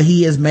terrible, but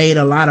he has made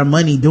a lot of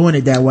money doing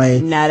it that way.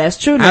 Nah, that's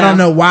true now. I don't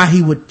know why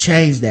he would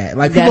change that.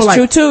 Like, people that's are like,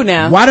 true too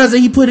now. Why doesn't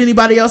he put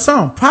anybody else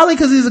on? Probably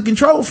because he's a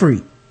control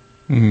freak.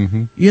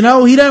 Mm-hmm. You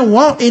know, he doesn't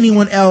want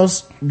anyone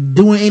else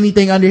doing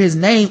anything under his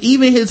name.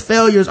 Even his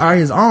failures are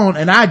his own,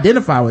 and I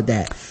identify with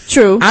that.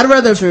 True. I'd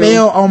rather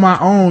fail on my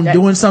own,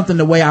 doing something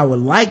the way I would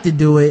like to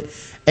do it,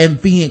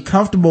 and being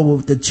comfortable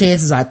with the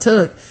chances I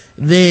took,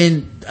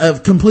 than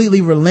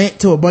completely relent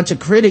to a bunch of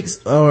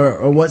critics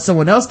or what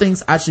someone else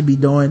thinks I should be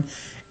doing.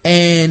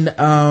 And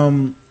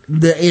and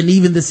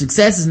even the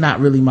success is not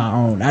really my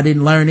own. I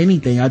didn't learn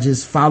anything. I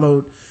just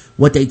followed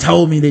what they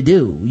told me to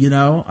do, you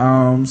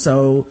know?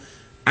 So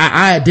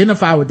I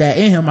identify with that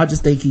in him. I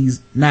just think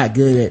he's not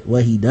good at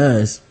what he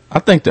does. I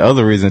think the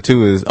other reason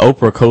too is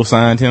Oprah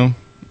co-signed him.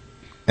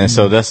 And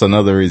so that's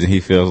another reason he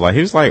feels like, he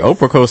was like,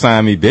 Oprah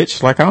co-signed me,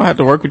 bitch. Like, I don't have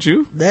to work with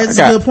you. That's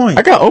a good point.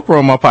 I got Oprah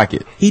in my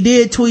pocket. He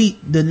did tweet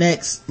the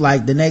next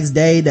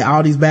day that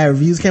all these bad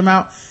reviews came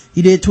out.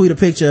 He did tweet a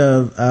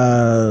picture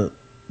of,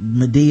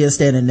 Madea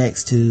standing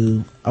next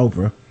to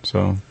Oprah.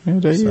 So, yeah,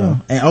 there you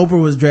go. And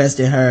Oprah was dressed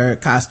in her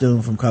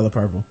costume from Color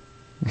Purple.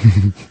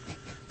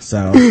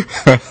 So.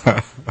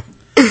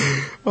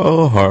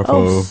 Oh,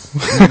 Harpo.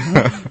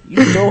 You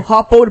know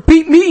Harpo to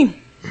beat me.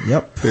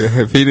 Yep.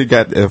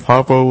 If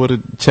Harpo would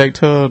have checked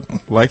her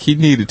like he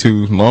needed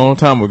to long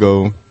time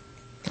ago,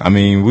 I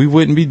mean, we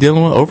wouldn't be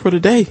dealing with Oprah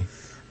today.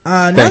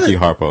 Thank you,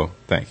 Harpo.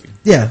 Thank you.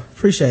 Yeah,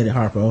 appreciate it,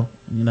 Harpo.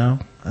 You know,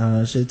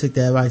 should have took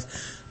that advice.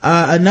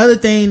 Another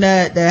thing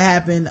that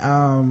happened,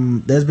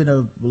 there's been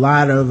a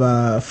lot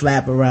of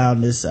flap around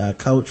this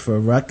coach for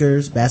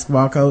Rutgers,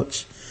 basketball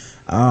coach,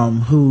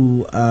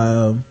 who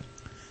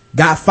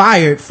got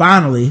fired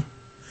finally.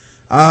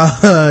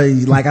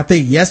 Like, I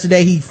think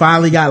yesterday he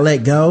finally got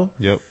let go.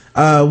 Yep.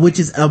 Which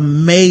is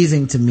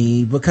amazing to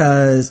me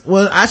because,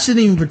 well, I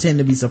shouldn't even pretend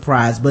to be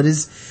surprised, but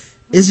it's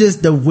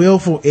just the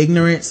willful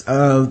ignorance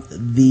of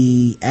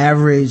the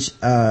average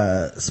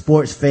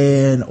sports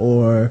fan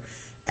or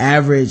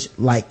average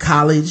like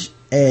college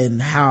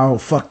and how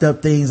fucked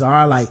up things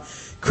are. Like,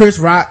 Chris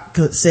Rock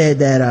said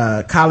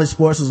that college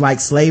sports was like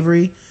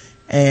slavery,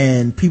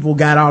 and people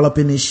got all up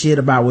in this shit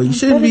about, well, you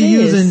can't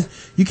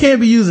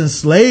be using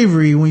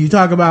slavery when you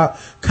talk about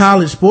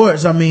college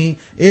sports. I mean,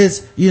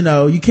 it's, you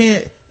know, you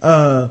can't,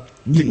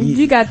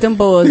 you got them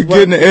boys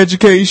getting an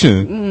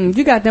education.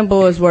 You got them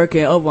boys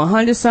working over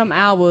 100 some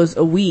hours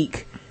a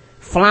week,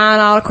 flying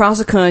all across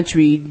the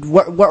country,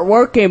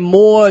 working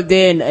more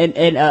than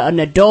an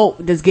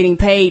adult that's getting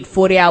paid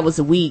 40 hours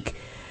a week.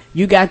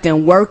 You got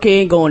them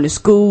working, going to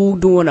school,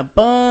 doing a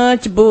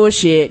bunch of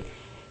bullshit,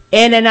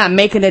 and they're not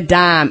making a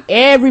dime.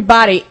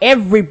 Everybody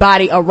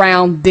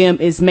around them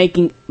is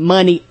making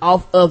money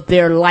off of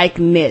their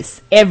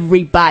likeness.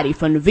 Everybody,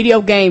 from the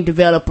video game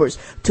developers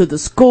to the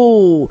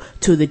school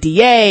to the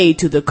DA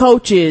to the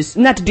coaches,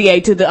 not the DA,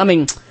 to the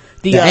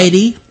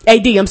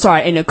AD, I'm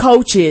sorry, and the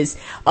coaches.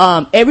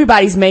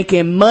 Everybody's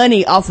making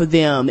money off of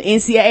them. The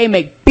NCAA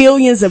make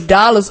billions of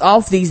dollars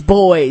off these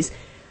boys.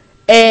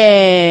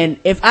 And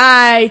if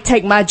I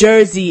take my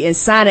jersey and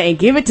sign it and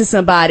give it to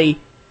somebody,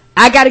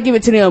 I gotta give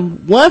it to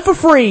them, one, for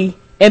free,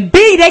 and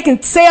B, they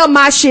can sell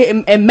my shit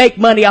and make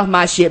money off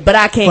my shit, but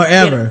I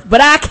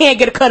can't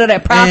get a cut of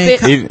that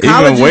profit.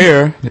 Even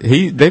where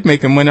they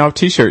making money off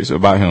t-shirts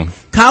about him.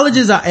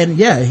 Colleges are, and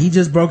yeah, he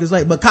just broke his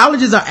leg, but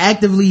colleges are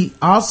actively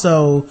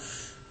also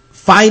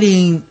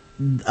fighting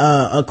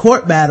a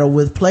court battle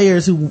with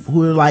players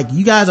who are like,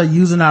 you guys are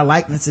using our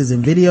likenesses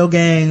in video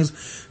games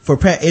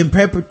in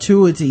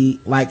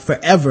perpetuity, like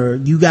forever.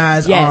 You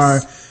guys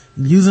are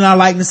using our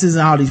likenesses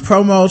and all these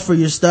promos for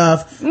your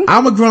stuff.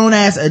 I'm a grown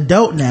ass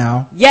adult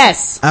now.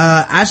 Yes.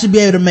 I should be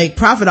able to make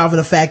profit off of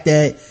the fact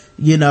that,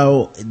 you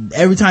know,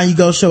 every time you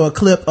go show a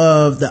clip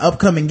of the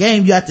upcoming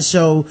game, you have to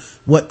show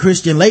what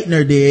Christian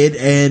Laettner did,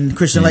 and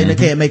Christian Laettner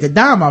can't make a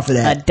dime off of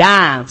that. A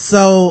dime.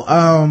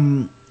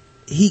 So,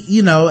 he,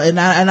 you know, and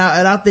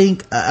I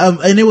think,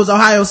 and it was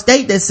Ohio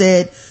State that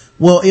said,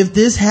 well, if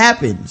this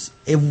happens,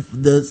 if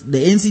the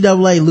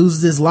NCAA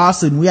loses this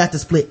lawsuit and we have to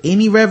split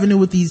any revenue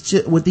with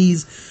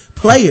these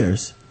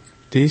players,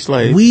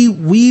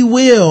 we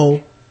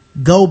will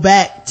go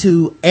back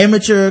to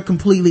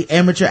completely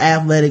amateur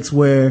athletics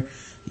where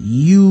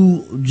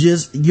you're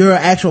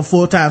an actual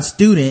full-time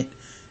student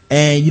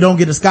and you don't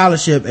get a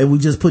scholarship, and we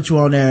just put you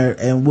on there,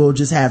 and we'll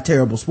just have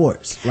terrible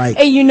sports. Like,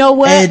 and you know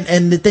what?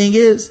 And the thing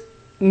is,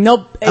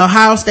 nope.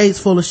 Ohio State's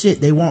full of shit.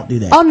 They won't do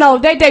that. Oh no,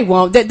 they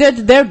won't.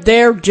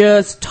 They're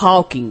just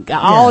talking.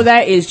 All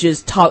that is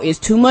just talk. It's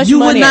too much money. You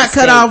would not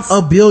cut off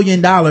 $1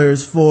 billion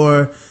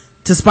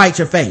to spite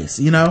your face,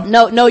 you know?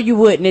 No, you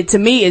wouldn't. And to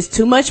me, it's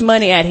too much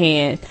money at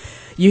hand.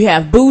 You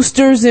have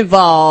boosters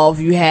involved.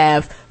 You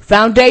have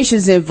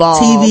foundations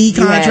involved. TV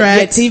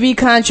contracts. TV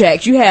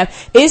contracts.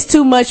 It's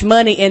too much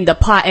money in the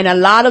pot. And a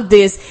lot of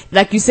this,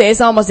 like you said,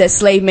 it's almost that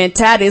slave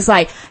mentality. It's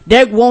like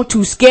they want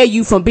to scare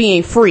you from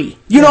being free.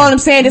 You know what I'm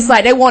saying? It's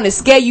like they want to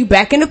scare you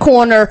back in the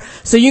corner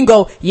so you can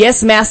go,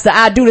 yes, master,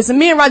 I do this. And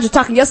me and Roger were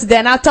talking yesterday,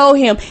 and I told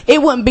him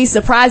it wouldn't be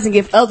surprising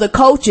if other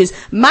coaches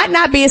might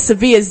not be as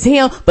severe as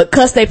him, but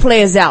cuss their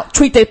players out,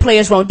 treat their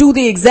players wrong, do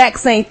the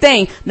exact same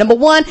thing. Number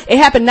one, it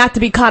happened not to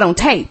be caught on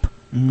tape.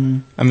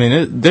 I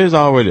mean, there's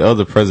already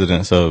other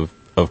precedents of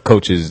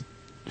coaches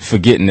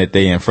forgetting that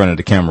they in front of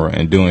the camera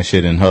and doing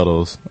shit in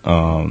huddles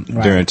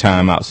during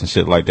timeouts and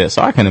shit like that.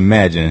 So I can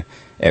imagine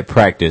at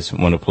practice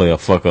when a player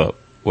fuck up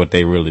what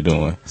they really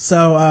doing.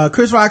 So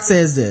Chris Rock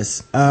says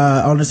this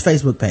on his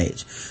Facebook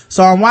page.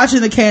 So I'm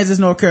watching the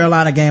Kansas-North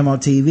Carolina game on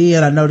TV,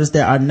 and I noticed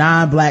there are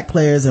 9 black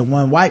players and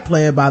 1 white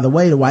player. By the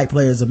way, the white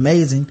player is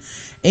amazing.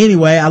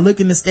 Anyway, I look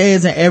in the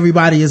stands and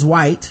everybody is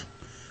white.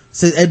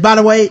 So, and by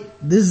the way,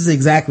 this is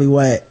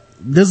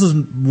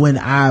when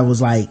I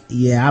was like,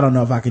 yeah, I don't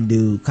know if I can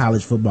do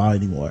college football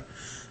anymore.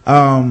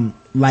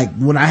 Like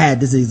when I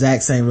had this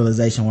exact same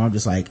realization where I'm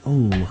just like,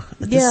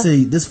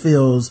 this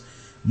feels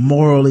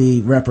morally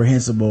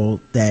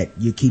reprehensible that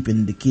you're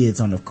keeping the kids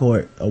on the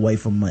court away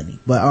from money.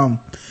 But,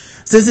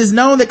 since it's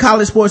known that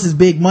college sports is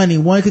big money,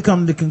 one could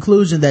come to the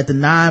conclusion that the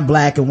 9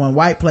 black and 1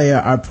 white player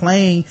are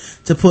playing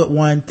to put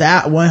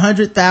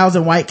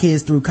 100,000 white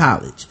kids through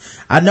college.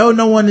 I know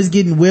no one is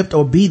getting whipped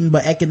or beaten,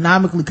 but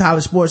economically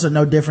college sports are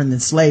no different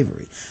than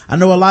slavery. I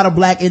know a lot of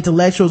black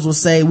intellectuals will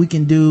say we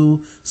can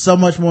do so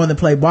much more than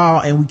play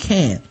ball, and we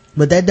can.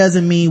 But that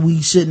doesn't mean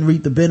we shouldn't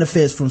reap the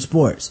benefits from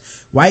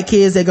sports. White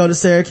kids that go to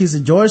Syracuse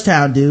and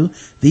Georgetown do.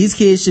 These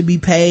kids should be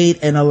paid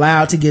and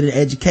allowed to get an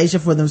education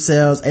for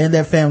themselves and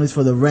their families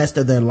for the rest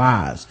of their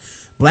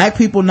lives. Black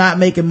people not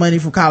making money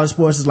from college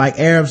sports is like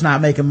Arabs not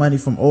making money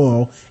from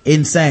oil.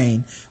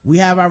 Insane. We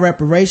have our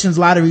reparations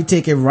lottery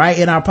ticket right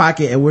in our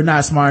pocket, and we're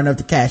not smart enough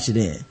to cash it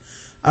in.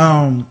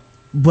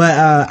 But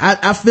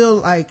I feel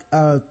like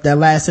that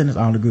last sentence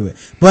I don't agree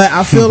with, but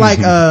I feel like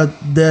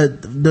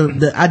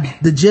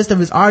the gist of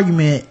his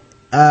argument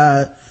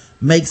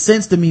makes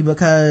sense to me,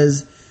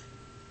 because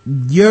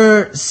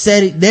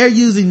they're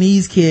using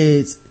these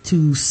kids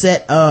to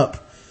set up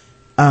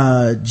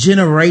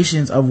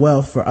generations of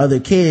wealth for other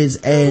kids.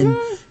 And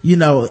you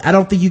know, I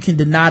don't think you can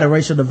deny the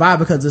racial divide,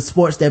 because the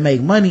sports that make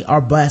money are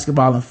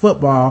basketball and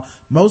football,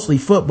 mostly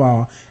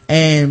football.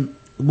 And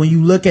when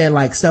you look at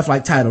like stuff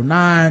like Title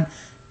IX,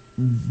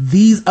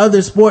 these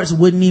other sports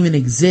wouldn't even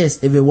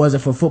exist if it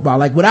wasn't for football.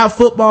 Like without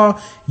football,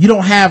 you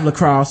don't have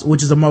lacrosse,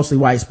 which is a mostly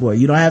white sport.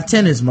 You don't have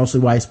tennis, mostly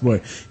white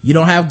sport. You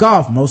don't have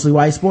golf, mostly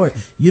white sport.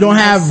 You don't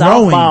have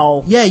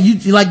rowing. Yeah,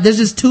 you like, there's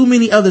just too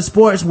many other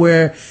sports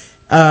where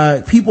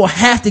people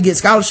have to get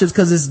scholarships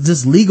because it's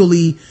just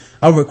legally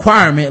a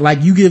requirement.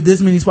 Like you give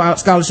this many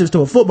scholarships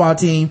to a football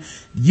team,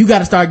 you got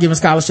to start giving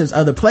scholarships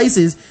other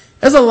places.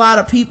 There's a lot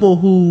of people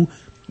who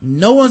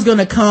no one's going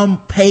to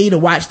come pay to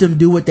watch them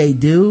do what they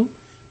do,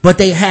 but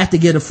they have to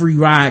get a free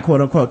ride, quote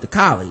unquote, to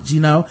college,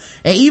 you know?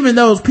 And even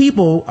those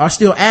people are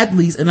still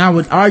athletes, and I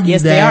would argue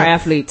that they are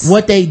athletes.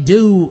 What they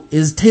do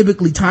is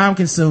typically time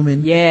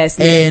consuming. Yes.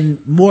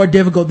 And more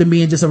difficult than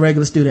being just a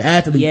regular student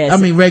athlete. Yes. I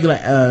mean,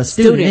 regular,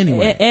 student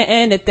anyway.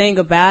 And the thing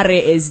about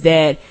it is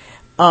that,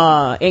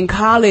 in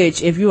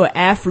college, if you're an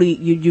athlete,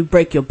 you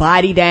break your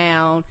body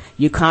down,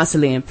 you're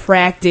constantly in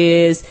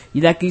practice,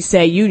 like you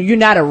say, you're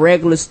not a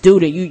regular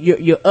student,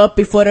 you're up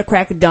before the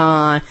crack of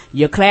dawn,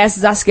 your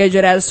classes are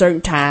scheduled at a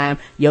certain time,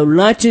 your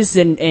lunches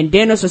and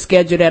dinners are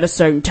scheduled at a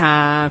certain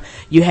time,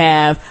 you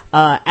have,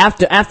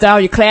 after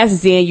all your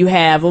classes in, you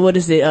have,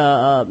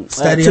 tutorial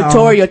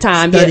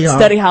time,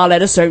 study hall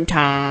at a certain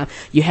time,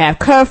 you have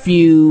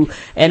curfew,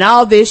 and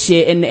all this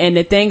shit, and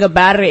the thing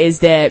about it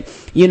is that,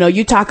 you know,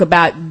 you talk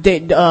about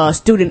the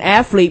student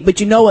athlete, but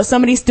you know what?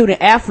 Some of these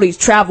student athletes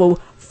travel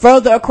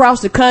further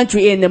across the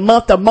country in the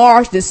month of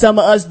March than some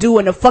of us do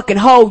in the fucking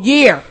whole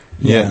year.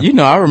 Yeah, you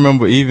know, I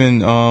remember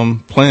even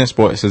playing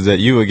sports is that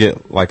you would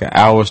get like an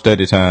hour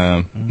study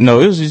time. Mm-hmm.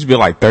 No, it used to be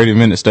like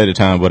 30-minute study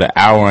time, but an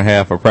hour and a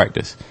half of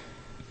practice.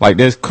 Like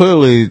there's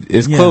clearly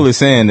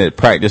saying that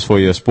practice for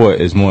your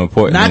sport is more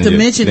important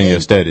than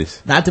your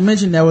studies. Not to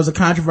mention there was a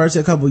controversy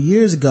a couple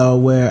years ago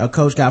where a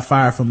coach got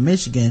fired from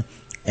Michigan,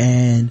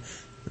 and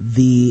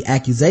the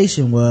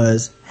accusation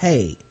was,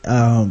 hey,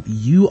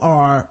 you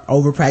are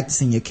over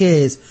practicing your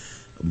kids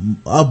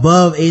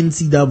above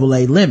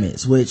NCAA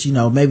limits, which, you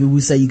know, maybe we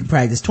say you can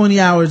practice 20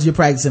 hours, you're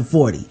practicing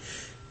 40.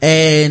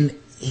 And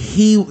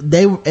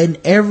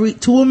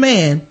to a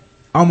man,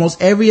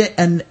 almost every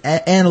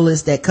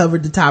analyst that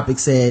covered the topic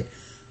said,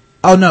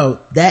 oh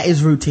no, that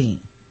is routine.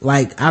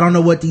 Like, I don't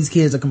know what these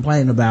kids are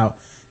complaining about.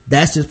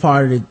 That's just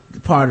part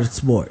of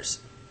sports.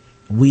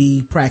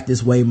 We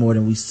practice way more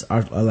than we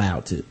are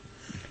allowed to.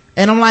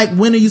 And I'm like,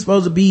 when are you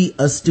supposed to be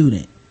a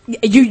student?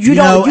 You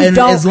don't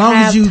as long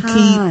have as you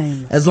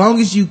time. as long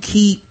as you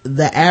keep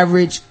the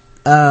average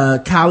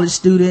college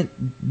student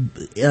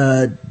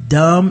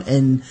dumb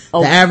and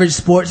the average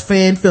sports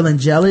fan feeling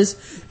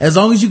jealous, as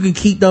long as you can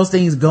keep those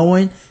things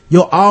going,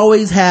 you'll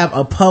always have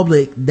a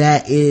public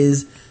that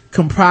is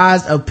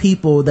comprised of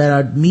people that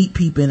are meat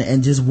peeping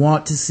and just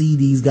want to see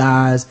these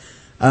guys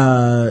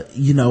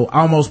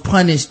almost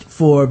punished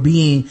for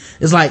being,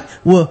 it's like,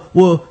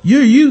 well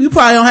you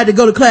probably don't have to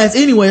go to class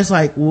anyway. It's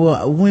like,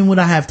 well, when would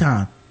I have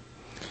time?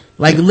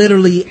 Like,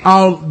 literally,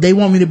 they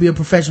want me to be a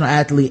professional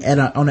athlete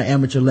on an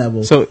amateur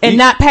level. And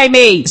not pay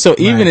me. So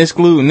even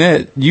excluding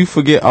that, you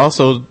forget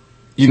also,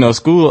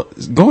 school,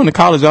 going to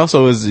college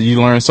also is you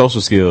learn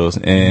social skills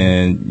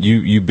and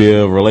you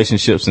build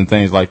relationships and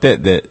things like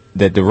that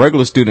the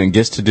regular student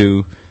gets to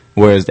do,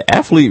 whereas the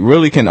athlete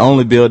really can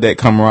only build that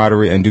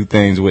camaraderie and do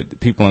things with the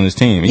people on his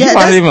team. You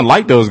might even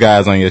like those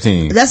guys on your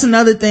team. That's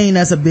another thing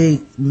that's a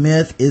big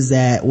myth, is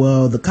that,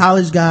 well, the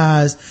college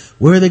guys,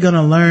 where are they going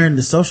to learn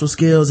the social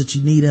skills that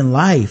you need in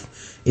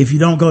life if you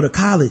don't go to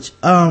college?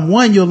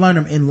 One, you'll learn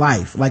them in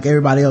life like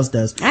everybody else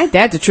does. Ain't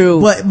that the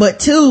truth? But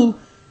two,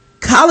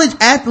 college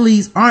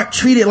athletes aren't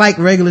treated like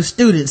regular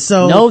students.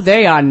 So no,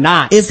 they are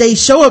not. If they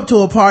show up to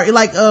a party,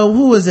 like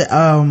who was it?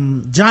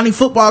 Johnny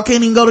Football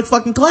can't even go to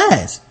fucking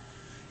class.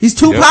 He's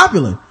too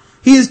popular.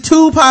 He is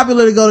too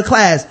popular to go to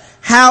class.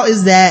 How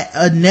is that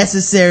a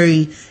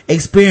necessary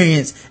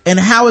experience? And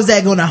how is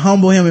that going to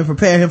humble him and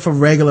prepare him for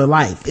regular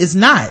life? It's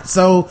not.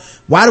 So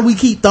why do we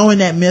keep throwing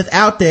that myth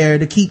out there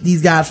to keep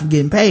these guys from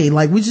getting paid?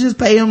 Like, we should just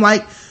pay them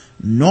like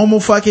normal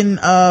fucking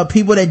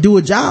people that do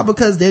a job,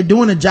 because they're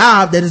doing a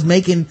job that is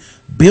making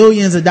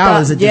billions of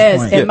dollars at this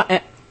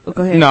point.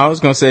 Go ahead. No, I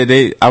was going to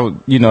say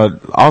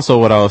also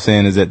what I was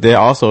saying is that they're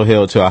also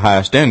held to a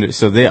higher standard.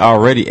 So they're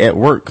already at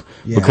work,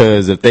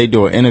 because if they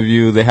do an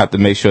interview, they have to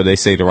make sure they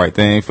say the right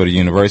thing for the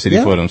university,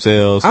 for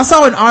themselves. I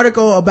saw an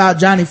article about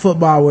Johnny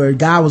Football where a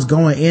guy was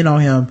going in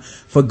on him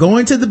for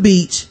going to the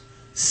beach,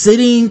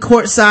 sitting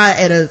courtside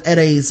at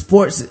a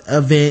sports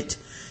event,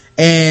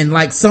 and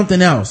like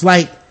something else.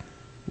 Like,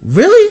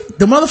 really?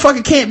 The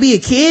motherfucker can't be a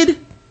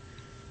kid?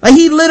 Like,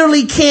 he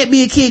literally can't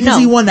be a kid because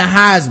he won the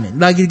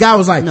Heisman. Like, the guy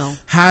was like,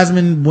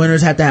 Heisman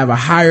winners have to have a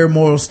higher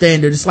moral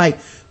standard. It's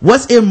like,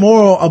 what's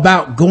immoral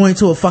about going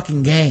to a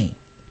fucking game?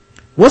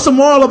 What's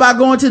immoral about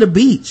going to the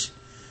beach?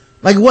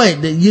 Like,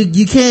 what?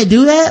 You can't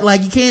do that?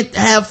 Like, you can't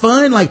have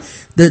fun? Like,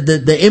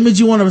 the image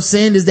you want to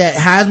send is that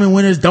Heisman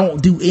winners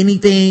don't do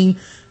anything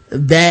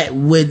that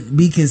would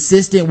be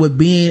consistent with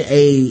being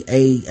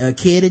a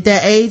kid at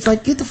that age.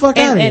 Like, get the fuck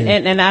out of here.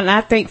 And I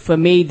think for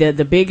me,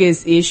 the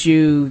biggest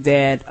issue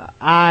that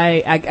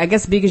I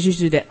guess the biggest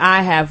issue that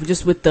I have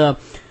just with the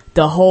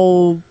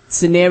whole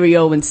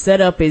scenario and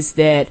setup is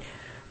that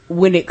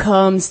when it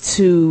comes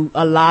to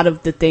a lot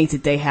of the things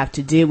that they have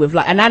to deal with,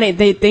 like, and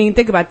they didn't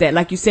think about that.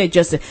 Like you said,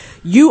 Justin,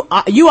 you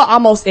are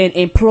almost an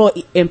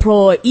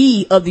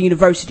employee of the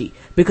university,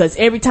 because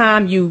every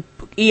time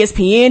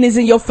ESPN is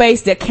in your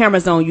face, their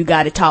camera's on, you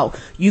gotta talk.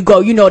 You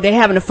go, they're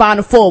having the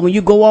Final Four. When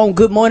you go on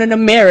Good Morning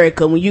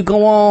America, when you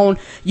go on,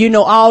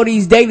 all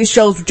these daily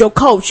shows with your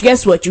coach,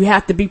 guess what? You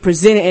have to be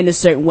presented in a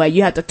certain way.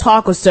 You have to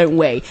talk a certain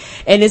way.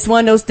 And it's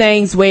one of those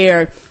things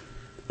where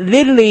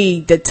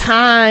literally the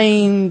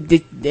time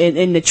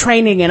and the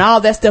training and all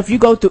that stuff you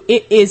go through,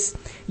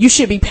 you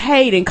should be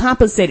paid and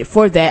compensated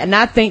for that. And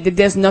I think that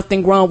there's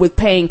nothing wrong with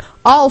paying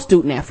all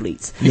student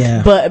athletes.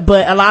 Yeah.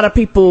 But a lot of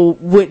people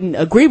wouldn't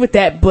agree with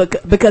that,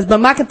 but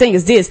my thing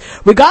is this: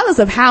 regardless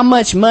of how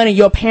much money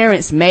your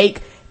parents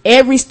make,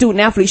 every student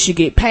athlete should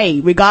get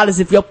paid, regardless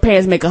if your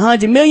parents make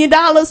 $100 million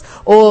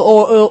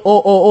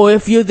or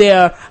if you're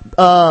there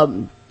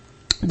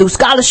do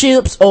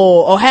scholarships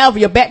or however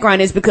your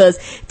background is. Because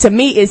to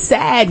me, it's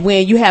sad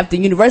when you have the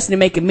university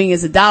making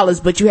millions of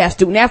dollars, but you have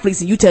student athletes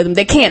and you tell them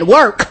they can't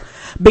work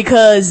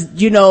because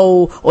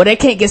or they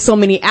can't get so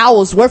many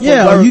hours worth of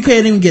work. Or you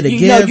can't even get a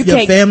gift.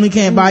 Your family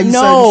can't buy you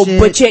certain shit.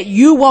 But yet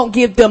you won't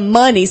give them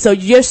money, so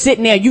you're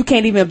sitting there, you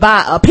can't even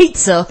buy a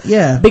pizza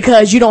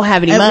because you don't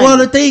have any money. Well,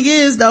 the thing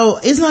is though,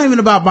 it's not even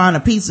about buying a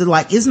pizza.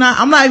 Like,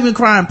 I'm not even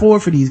crying poor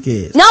for these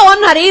kids. No, I'm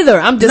not either.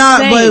 I'm just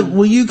saying. But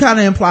when you kind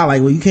of imply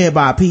like, well, you can't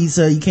buy a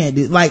pizza, you can't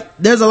do, like,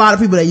 there's a lot of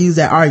people that use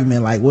that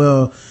argument like,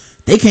 well,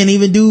 they can't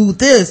even do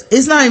this.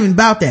 It's not even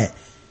about that.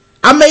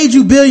 I made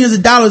you billions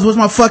of dollars. What's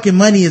my fucking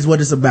money is what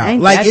it's about.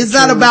 Ain't like, it's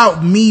not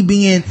about me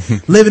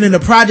living in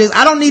the projects.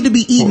 I don't need to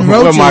be eating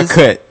roaches. My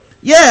cut.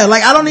 Yeah,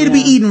 like, I don't need to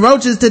be eating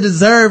roaches to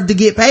deserve to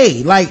get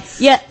paid. Like,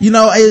 I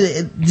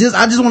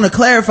just want to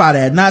clarify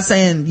that. Not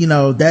saying,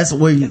 that's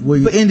where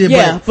you ended,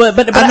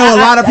 but I know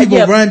a lot of people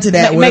run to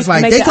that where it's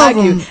like, they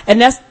come from.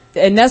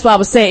 And that's why I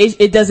was saying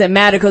it doesn't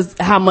matter because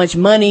how much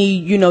money,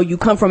 you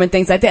come from and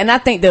things like that. And I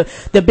think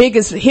the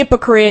biggest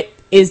hypocrite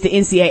is the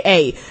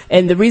NCAA.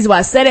 And the reason why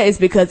I said it is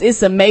because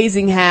it's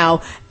amazing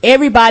how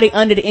everybody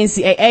under the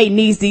NCAA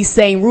needs these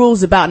same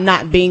rules about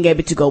not being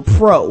able to go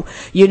pro.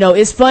 You know,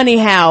 it's funny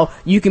how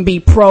you can be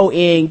pro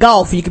in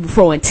golf, you can be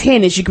pro in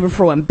tennis, you can be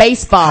pro in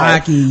baseball,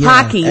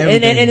 hockey,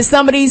 and in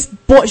some of these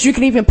sports you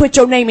can even put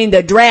your name in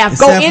the draft,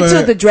 go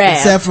into the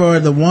draft. Except for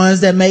the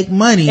ones that make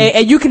money,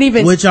 and you can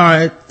even, which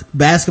are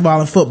basketball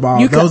and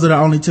football. Those are the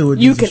only two with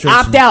these restrictions. You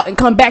can opt out and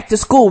come back to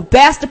school.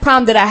 That's the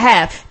problem that I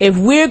have. If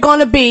we're going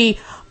to be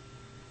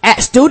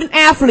at student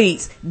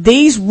athletes,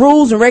 these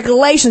rules and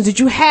regulations that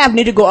you have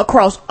need to go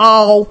across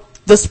all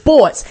the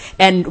sports.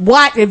 And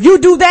if you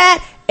do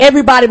that,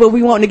 everybody will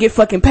be wanting to get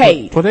fucking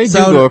paid. Well, they do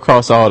go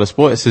across all the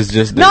sports. It's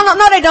just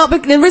no, they don't.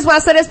 But the reason why I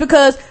say that's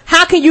because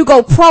how can you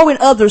go pro in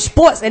other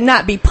sports and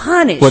not be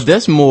punished? Well,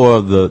 that's more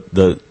of the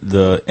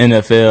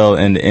NFL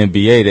and the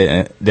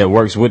NBA that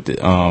works with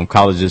the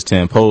colleges to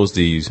impose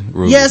these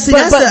rules. Yeah, see,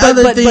 that's the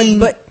other thing.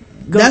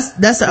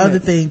 That's the other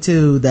thing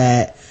too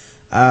that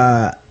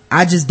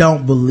I just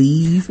don't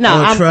believe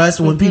or trust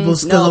when people,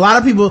 because a lot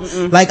of people,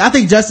 like I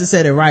think Justin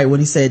said it right when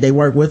he said they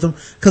work with them,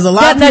 because a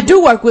lot of people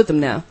do work with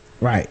them now.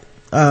 Right.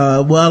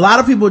 What a lot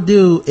of people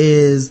do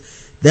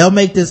is they'll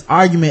make this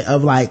argument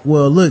of like,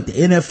 well, look, the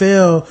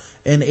NFL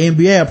and the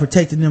NBA are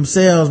protecting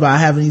themselves by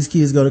having these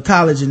kids go to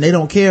college, and they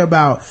don't care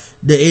about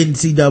the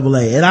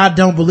NCAA. And I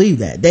don't believe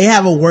that. They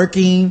have a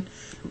working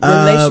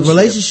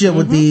relationship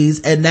with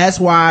these, and that's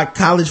why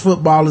college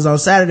football is on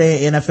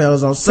Saturday and NFL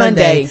is on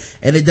Sunday,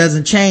 and it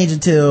doesn't change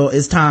until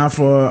it's time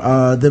for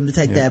them to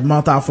take that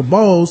month off for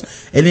bowls,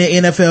 and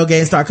then NFL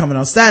games start coming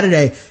on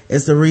Saturday.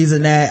 It's the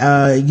reason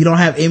that you don't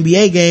have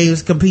NBA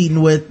games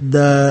competing with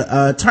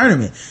the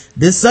tournament.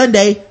 This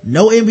Sunday,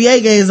 no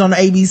NBA games on the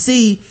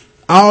ABC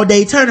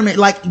all-day tournament.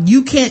 Like,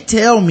 you can't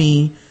tell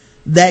me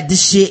that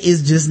this shit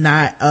is just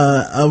not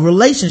a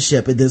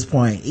relationship at this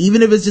point,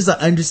 even if it's just an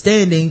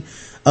understanding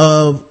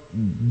of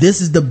this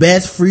is the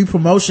best free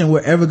promotion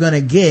we're ever going to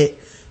get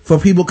for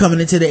people coming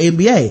into the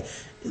NBA.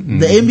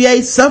 The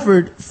NBA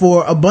suffered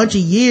for a bunch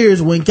of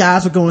years when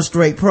guys were going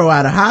straight pro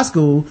out of high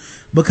school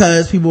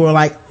because people were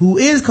like, who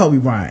is Kobe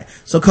Bryant?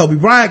 So Kobe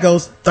Bryant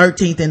goes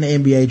 13th in the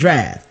NBA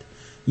draft,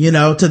 you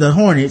know, to the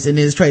Hornets, and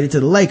is traded to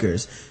the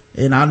Lakers.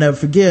 And I'll never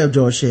forgive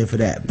George Shedd for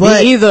that.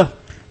 But, me either.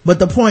 But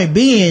the point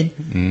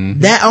being,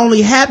 that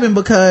only happened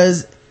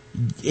because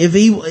if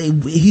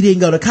he didn't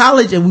go to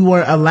college and we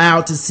weren't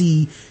allowed to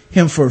see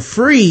him for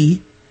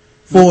free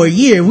for a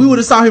year, if we would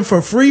have saw him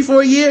for free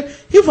for a year,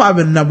 he'd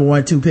probably been the number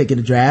 1-2 pick in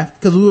the draft,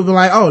 because we would have been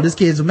like, oh, this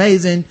kid's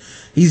amazing,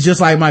 he's just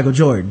like Michael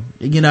Jordan,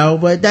 you know.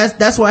 But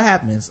that's what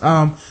happens.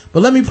 But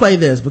let me play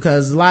this,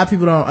 because a lot of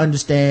people don't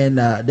understand,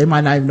 they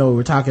might not even know what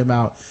we're talking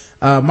about.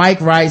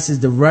 Mike Rice is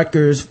the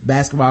Rutgers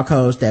basketball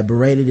coach that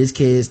berated his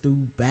kids, threw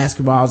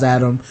basketballs at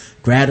them,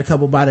 grabbed a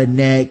couple by the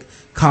neck,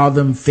 called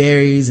them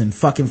fairies and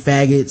fucking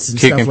faggots and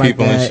kicking stuff like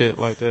people that. And shit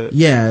like that.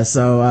 Yeah,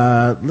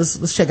 so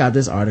let's check out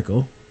this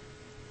article.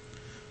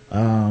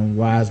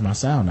 Why is my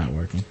sound not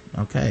working?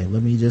 Okay,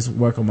 let me just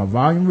work on my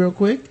volume real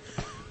quick.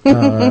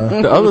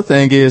 The other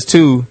thing is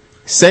too,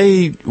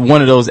 say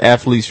one of those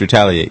athletes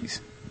retaliates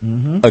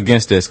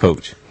against this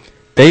coach.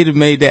 They'd have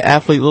made that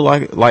athlete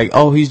look like,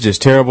 oh, he's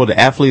just terrible. The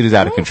athlete is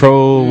out of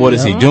control. What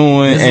is he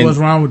doing? This is what's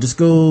wrong with the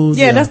schools.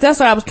 Yeah, that's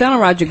what I was telling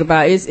Roger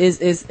about.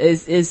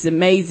 It's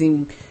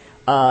amazing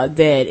that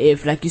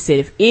if, like you said,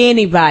 if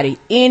any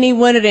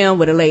one of them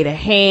would have laid a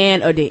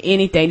hand or did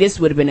anything, this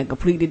would have been a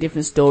completely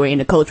different story, and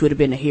the coach would have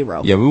been a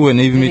hero. Yeah, we wouldn't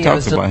even be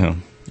talking about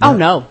him. Oh,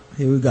 no.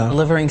 Here we go.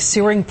 Delivering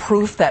searing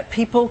proof that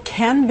people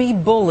can be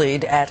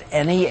bullied at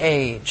any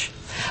age.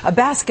 A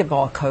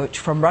basketball coach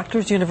from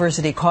Rutgers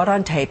University caught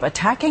on tape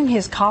attacking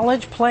his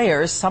college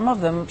players, some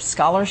of them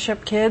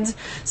scholarship kids,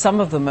 some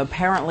of them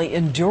apparently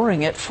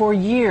enduring it for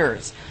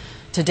years.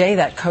 Today,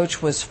 that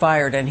coach was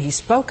fired, and he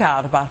spoke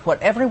out about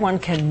what everyone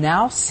can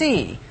now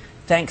see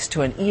thanks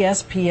to an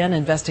ESPN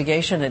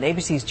investigation, and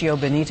ABC's Gio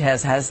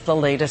Benitez has the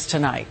latest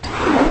tonight.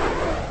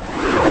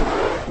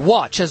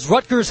 Watch as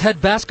Rutgers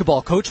head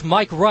basketball coach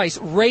Mike Rice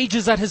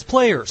rages at his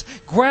players,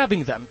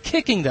 grabbing them,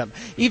 kicking them,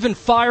 even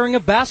firing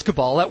a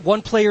basketball at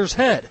one player's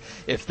head.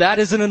 If that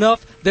isn't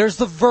enough, there's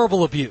the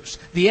verbal abuse,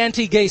 the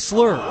anti-gay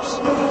slurs.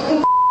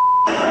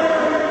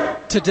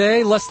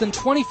 Today, less than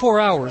 24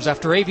 hours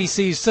after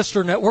ABC's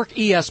sister network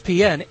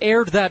ESPN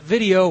aired that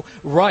video,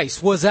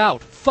 Rice was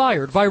out,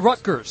 fired by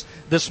Rutgers.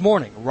 This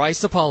morning,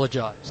 Rice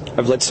apologized.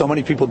 I've let so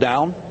many people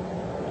down.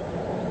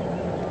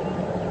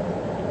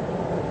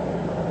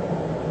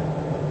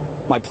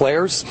 My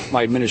players,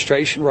 my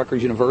administration,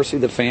 Rutgers University,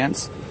 the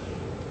fans,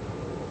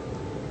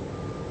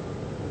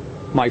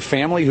 my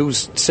family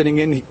who's sitting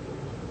in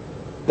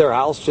their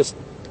house just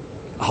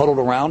huddled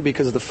around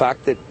because of the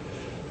fact that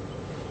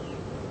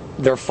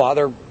their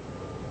father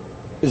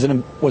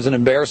was an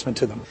embarrassment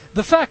to them.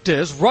 The fact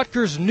is,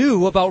 Rutgers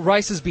knew about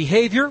Rice's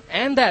behavior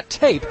and that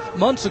tape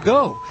months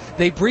ago.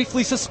 They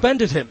briefly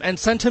suspended him and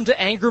sent him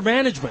to anger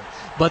management,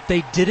 but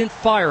they didn't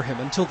fire him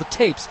until the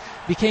tapes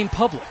became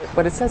public.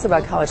 What it says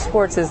about college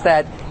sports is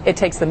that it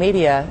takes the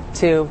media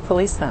to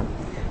police them.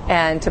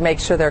 and to make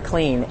sure they're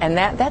clean. And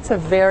that's a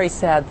very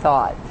sad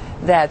thought,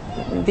 that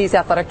these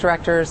athletic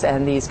directors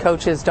and these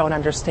coaches don't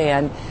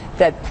understand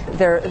that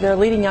they're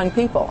leading young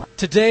people.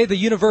 Today, the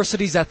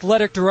university's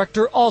athletic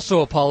director also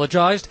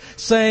apologized,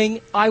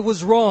 saying, "I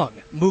was wrong.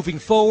 Moving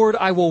forward,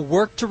 I will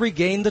work to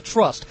regain the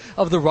trust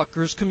of the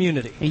Rutgers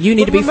community." You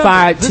need to be remember,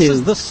 fired, this too. This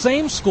is the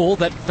same school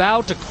that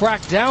vowed to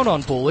crack down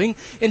on bullying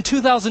in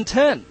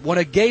 2010 when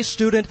a gay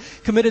student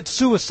committed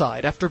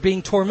suicide after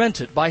being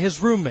tormented by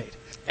his roommate.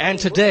 And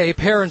today,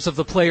 parents of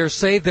the players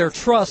say their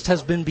trust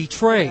has been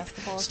betrayed.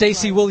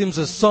 Stacey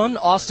Williams' son,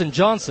 Austin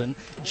Johnson,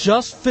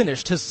 just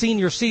finished his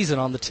senior season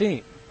on the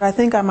team. I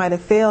think I might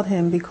have failed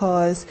him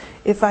because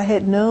if I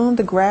had known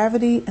the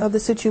gravity of the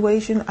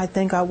situation, I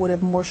think I would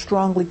have more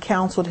strongly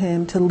counseled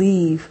him to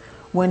leave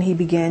when he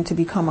began to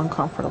become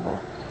uncomfortable.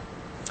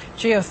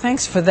 Gio,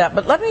 thanks for that.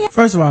 But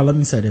First of all, let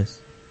me say this.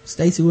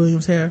 Stacey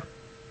Williams' hair,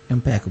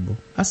 impeccable.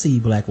 I see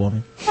you, black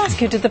woman. Let me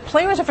ask you, did the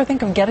players ever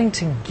think of getting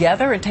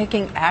together and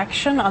taking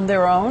action on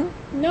their own?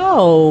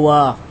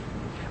 No.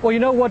 Well, you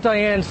know what,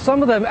 Diane?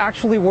 Some of them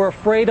actually were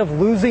afraid of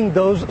losing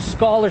those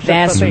scholarships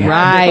That's that they had.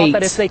 right. They thought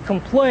that if they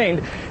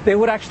complained, they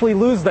would actually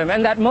lose them.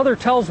 And that mother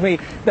tells me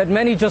that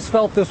many just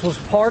felt this was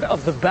part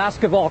of the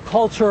basketball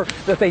culture,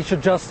 that they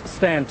should just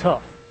stand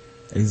tough.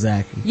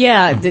 Exactly.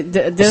 Yeah,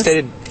 there's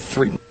Stated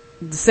 3.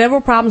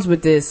 several problems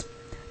with this.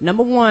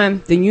 Number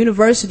one, the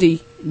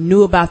university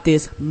knew about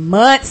this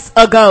months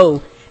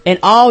ago, and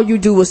all you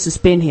do was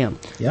suspend him.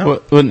 Yeah.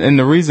 Well, and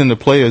the reason the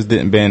players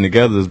didn't band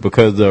together is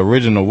because the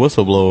original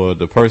whistleblower,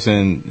 the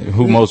person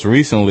who most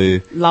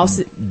recently Lost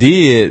it.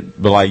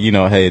 did, but like, you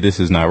know, hey,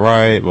 this is not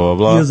right, blah,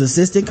 blah. He was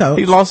assistant coach.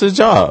 He lost his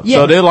job. Yeah.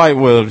 So they're like,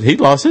 well, he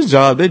lost his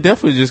job. They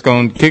definitely just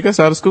going to kick us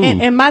out of school.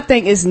 And my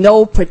thing is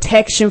no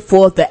protection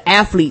for the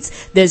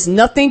athletes. There's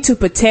nothing to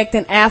protect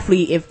an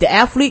athlete. If the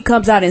athlete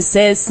comes out and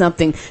says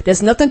something,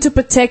 there's nothing to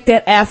protect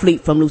that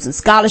athlete from losing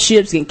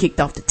scholarships, getting kicked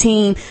off the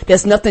team.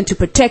 There's nothing to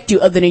protect you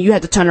other than you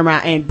have to turn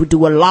around and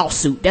do a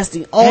lawsuit. That's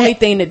the only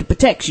thing that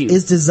protects you.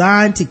 It's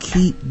designed to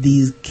keep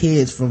these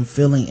kids from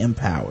feeling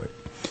empowered,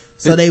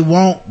 so they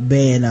won't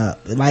band up.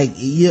 Like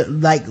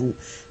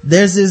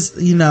there's this,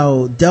 you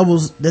know,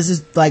 there's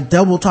this like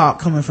double talk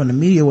coming from the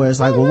media where it's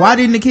like, well, why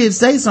didn't the kids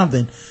say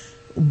something?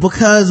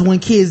 Because when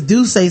kids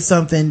do say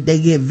something, they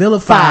get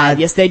vilified.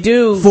 Yes, they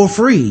do. For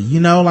free,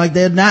 you know, like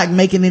they're not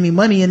making any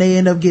money and they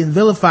end up getting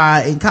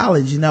vilified in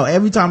college. You know,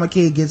 every time a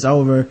kid gets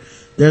over,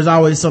 there's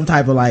always some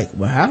type of like,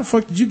 well, how the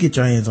fuck did you get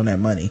your hands on that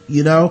money?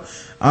 You know?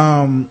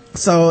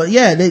 So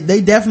yeah,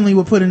 they definitely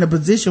were put in a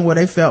position where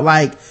they felt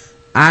like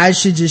I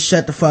should just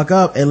shut the fuck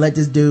up and let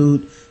this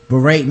dude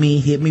berate me,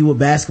 hit me with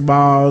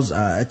basketballs,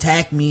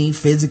 attack me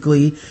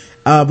physically,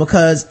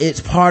 because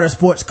it's part of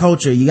sports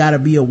culture. You gotta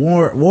be a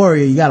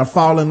warrior. You gotta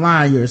fall in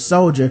line. You're a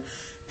soldier.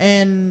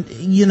 And,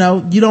 you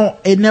know,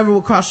 it never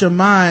will cross your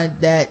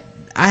mind that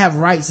I have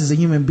rights as a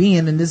human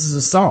being and this is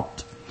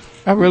assault.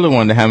 I really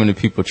wonder how many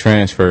people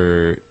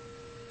transferred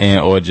and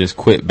or just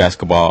quit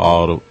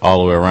basketball all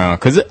the way around.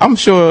 Cause I'm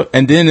sure,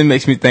 and then it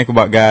makes me think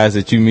about guys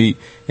that you meet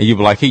and you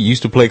be like, he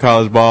used to play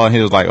college ball and he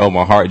was like, oh,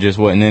 my heart just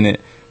wasn't in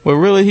it. Well,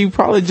 really, he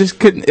probably just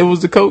couldn't. It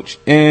was the coach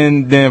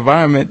and the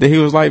environment that he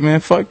was like, man,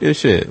 fuck this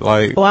shit.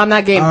 Like, well, I'm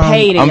not getting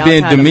paid. And I'm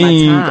being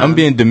demeaned. My time. I'm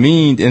being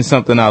demeaned in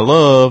something I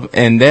love.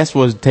 And that's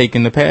what's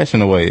taking the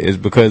passion away, is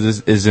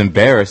because it's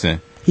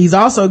embarrassing. He's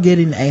also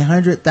getting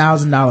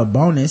 $100,000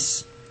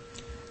 bonus.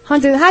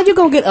 Hunter, how you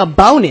gonna get a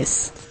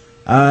bonus?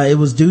 It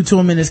was due to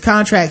him in his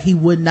contract. He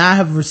would not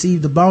have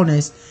received the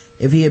bonus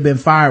if he had been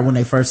fired when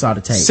they first saw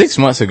the tape. 6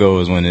 months ago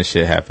is when this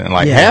shit happened.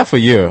 Like half a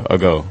year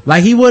ago.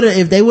 Like he would have,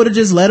 if they would have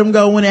just let him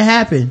go when it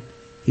happened,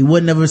 he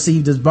wouldn't have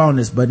received his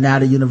bonus. But now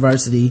the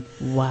university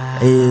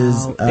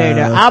is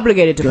they're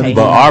obligated to pay.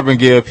 But Auburn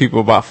give people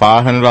about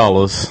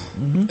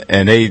 $500,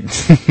 and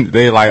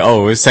they like,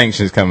 oh, it's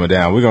sanctions coming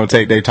down. We're gonna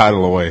take their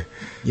title away.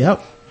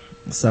 Yep.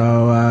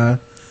 So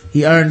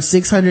he earned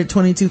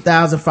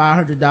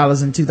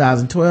 $622,500 in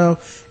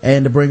 2012,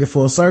 and to bring it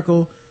full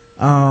circle,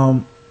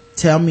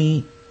 tell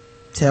me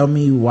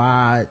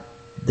why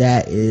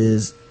that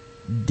is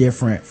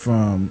different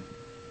from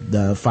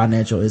the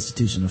financial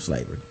institution of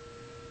slavery.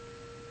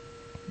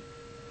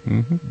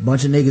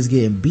 Bunch of niggas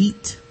getting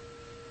beat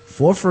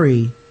for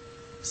free,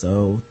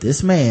 so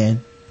this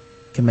man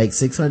can make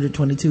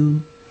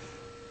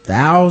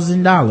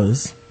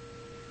 $622,000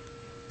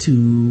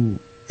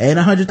 and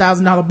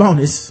 $100,000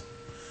 bonus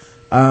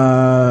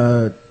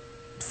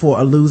for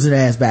a losing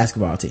ass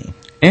basketball team,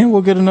 and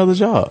we'll get another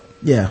job.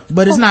 Yeah,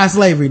 but it's not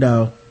slavery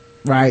though,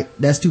 right?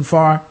 That's too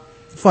far.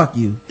 Fuck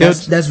you.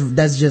 That's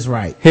just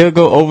right. He'll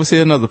go oversee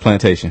another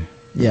plantation.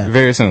 Yeah,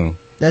 very soon.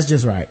 That's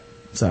just right.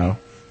 So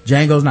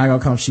Django's not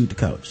gonna come shoot the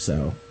coach.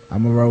 So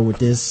I'm gonna roll with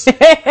this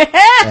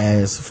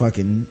as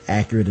fucking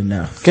accurate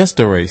enough. Guess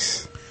the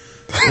race.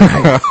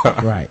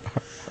 Right.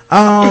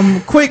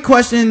 Quick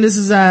question. This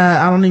is,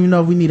 I don't even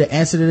know if we need an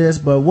answer to this,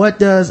 but what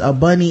does a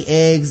bunny,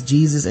 eggs,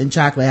 Jesus, and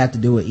chocolate have to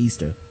do with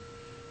Easter?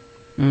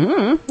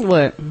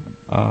 What?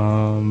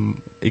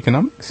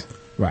 Economics?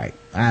 Right.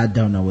 I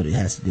don't know what it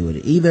has to do with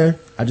it either.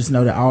 I just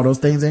know that all those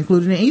things are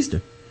included in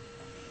Easter.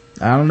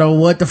 I don't know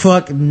what the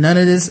fuck, none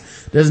of this.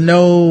 There's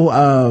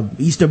no,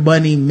 Easter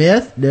bunny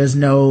myth. There's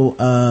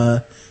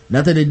no,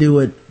 nothing to do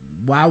with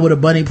why would a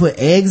bunny put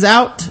eggs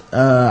out?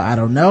 I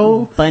don't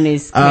know.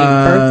 Bunnies make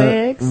birth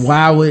eggs.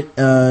 Why would,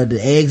 the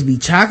eggs be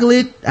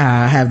chocolate?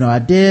 I have no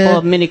idea.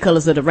 Or many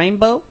colors of the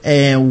rainbow.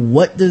 And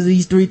what does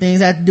these three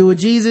things have to do with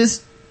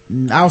Jesus?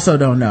 I also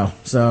don't know.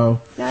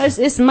 So. No,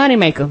 it's money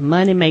maker.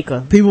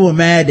 People were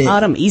mad that.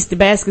 All them Easter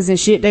baskets and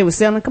shit they were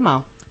selling. Come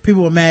on.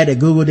 People were mad that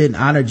Google didn't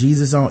honor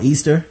Jesus on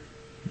Easter.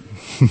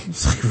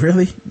 It's like,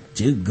 really?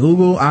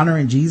 Google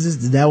honoring Jesus?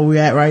 Is that where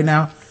we're at right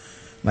now?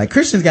 Like,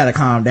 Christians gotta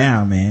calm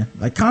down, man.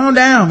 Like, calm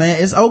down,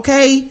 man. It's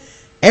okay.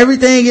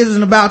 Everything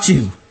isn't about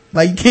you.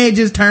 Like, you can't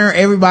just turn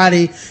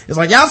everybody. It's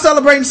like, y'all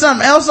celebrating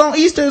something else on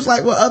Easter. It's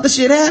like, well, other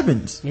shit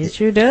happens. It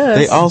sure does.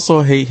 They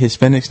also hate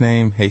Hispanics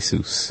named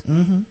Jesus.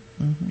 Karen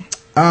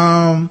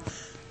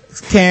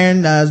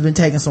has been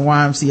taking some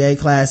YMCA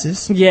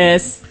classes.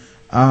 Yes.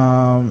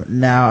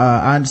 Now,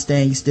 I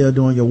understand you still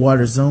doing your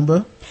water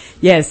Zumba.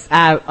 Yes,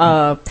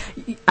 I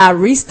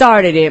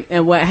restarted it,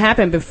 and what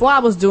happened before I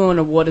was doing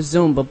the water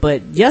Zumba,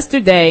 but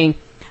yesterday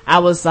I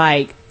was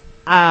like,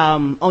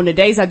 on the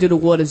days I do the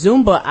water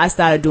Zumba, I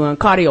started doing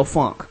cardio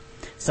funk.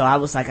 So I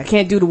was like, I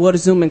can't do the water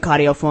Zumba and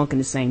cardio funk in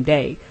the same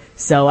day.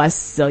 So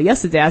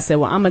yesterday I said,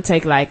 well, I'm gonna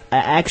take like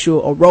an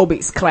actual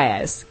aerobics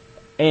class,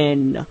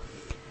 and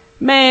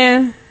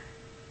man,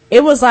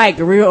 it was like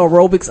real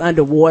aerobics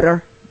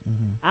underwater.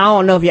 I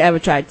don't know if you ever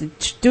tried to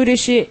do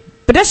this shit,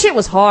 but that shit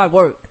was hard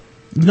work.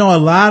 You know, a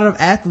lot of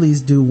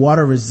athletes do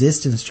water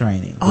resistance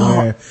training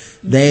where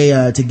they,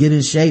 to get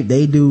in shape,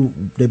 they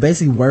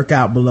basically work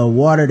out below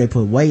water. They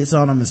put weights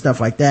on them and stuff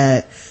like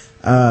that,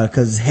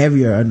 cause it's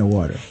heavier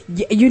underwater.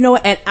 You know,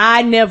 and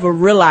I never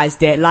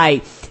realized that.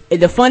 Like,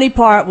 the funny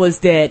part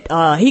was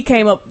that, he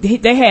came up,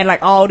 they had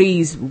like all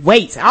these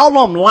weights, all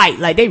of them light,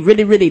 like they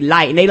really, really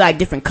light, and they like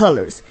different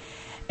colors.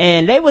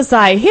 And they was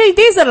like, hey,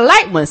 these are the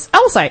light ones. I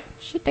was like,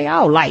 shit, they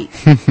all light.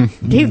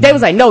 They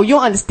was like, no, you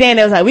don't understand.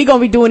 They was like, we gonna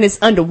be doing this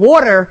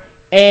underwater.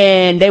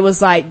 And they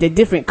was like, the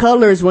different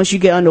colors, once you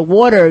get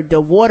underwater,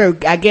 the water,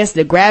 I guess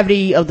the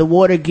gravity of the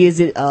water gives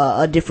it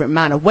a different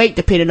amount of weight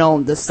depending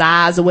on the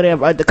size or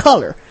whatever, or the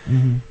color.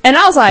 And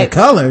I was like, the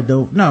color?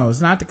 No, it's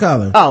not the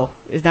color. Oh,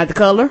 it's not the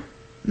color?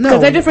 No,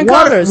 because they're different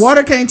colors.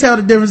 Water can't tell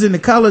the difference in the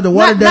color. The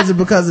water does it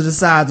because of the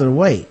size of the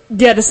weight.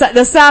 Yeah, the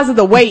size of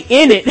the weight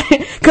in it.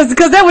 Cause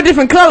they were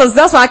different colors.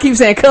 That's why I keep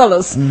saying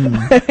colors.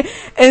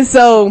 And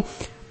so,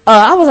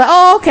 I was like,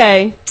 oh,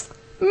 okay.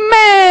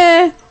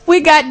 Man,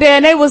 we got there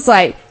and they was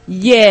like,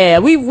 yeah,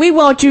 we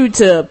want you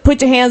to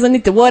put your hands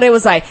underneath the water. It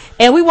was like,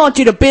 and we want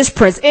you to bench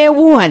press and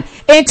 1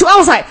 and 2. I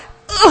was like,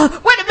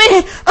 wait a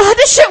minute,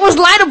 this shit was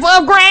light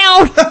above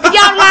ground.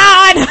 Y'all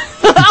lied.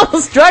 I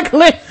was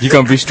struggling. You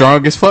gonna be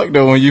strong as fuck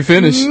though when you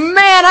finish.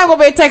 Man, I'm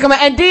gonna be taking my,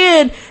 and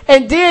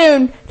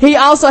then he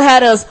also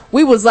had us,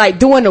 we was like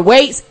doing the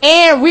weights,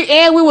 and we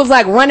was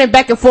like running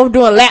back and forth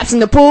doing laps in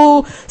the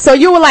pool. So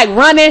you were like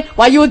running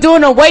while you were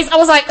doing the weights. I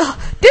was like,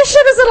 this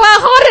shit is a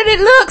lot harder than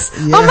it looks.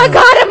 Yeah. Oh my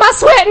God, am I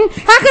sweating?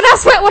 How can I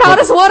sweat with all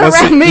this water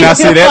around me? Now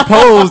see, that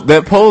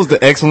posed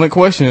the excellent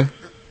question.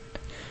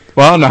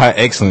 Well, I don't know how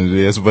excellent it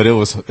is, but it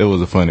was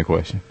a funny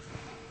question.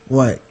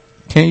 What?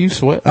 Can you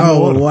sweat?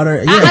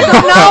 Water. Yeah.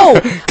 I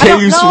don't know. Can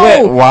you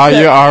sweat while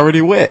you're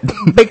already wet?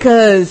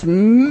 Because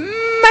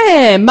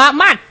man,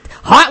 my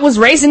heart was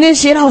racing and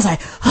shit. I was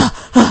like,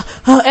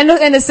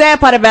 and the sad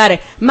part about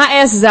it, my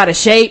ass is out of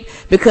shape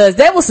because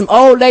there was some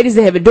old ladies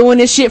that have been doing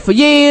this shit for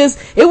years.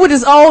 It was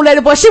this old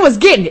lady, boy, she was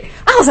getting it.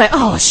 I was like,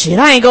 oh shit,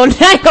 I ain't gonna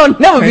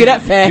never be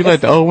that fast. You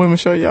let the old women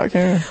show y'all,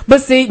 Karen?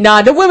 But see,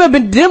 nah, them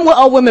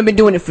old women been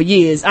doing it for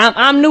years.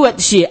 I'm new at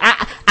the shit.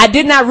 I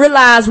did not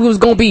realize we was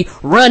gonna be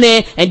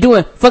running and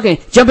doing fucking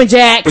jumping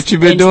jacks. But you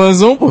been doing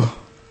Zumba.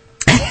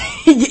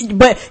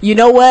 But you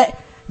know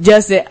what,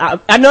 Justin,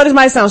 I know this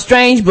might sound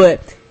strange,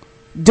 but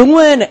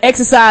doing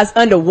exercise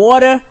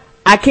underwater,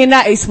 I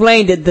cannot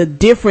explain the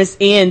difference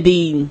in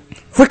the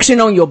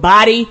friction on your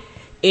body.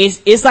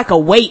 It's like a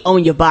weight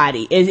on your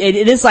body.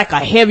 It is like a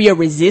heavier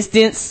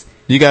resistance.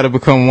 You got to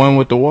become one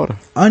with the water.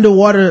 Old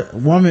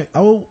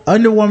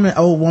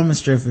woman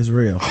strength is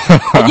real.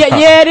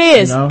 yeah, it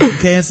is. You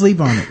can't sleep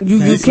on it.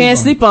 You can't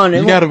sleep on it.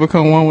 You got to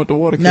become one with the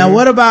water. Now,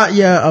 what about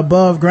your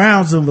above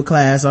ground Zumba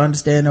class? I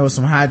understand there was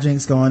some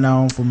hijinks going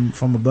on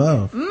from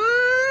above. Man,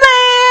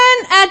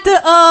 at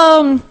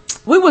the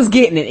we was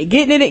getting it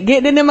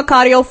in my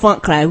cardio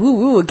funk class. We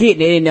were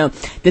getting it. And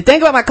the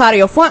thing about my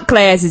cardio funk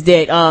class is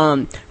that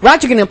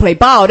Roger can play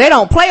ball. They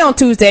don't play on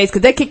Tuesdays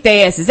because they kick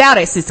their asses out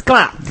at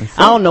 6:00.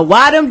 I don't know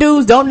why them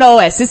dudes don't know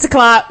at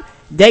 6:00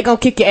 they gonna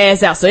kick your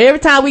ass out. So every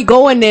time we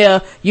go in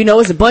there,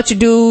 it's a bunch of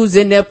dudes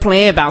in there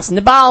playing, bouncing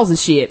the balls and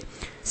shit.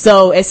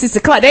 So at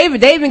 6:00,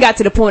 they even got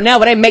to the point now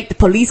where they make the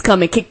police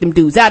come and kick them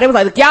dudes out. They was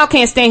like, look, y'all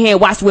can't stand here and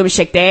watch the women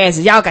shake their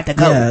asses. Y'all got to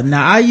go. Yeah,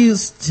 now I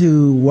used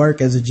to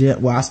work as a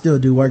gym, well, I still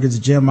do work as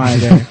a gym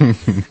monitor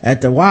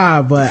at the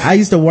Y, but I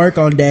used to work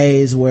on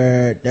days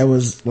where there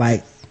was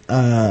like,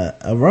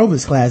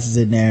 aerobics classes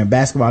in there and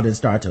basketball didn't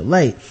start till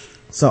late.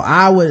 So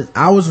I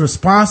was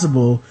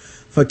responsible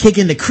for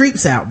kicking the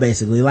creeps out,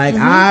 basically. Like,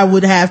 I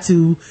would have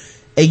to,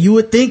 and you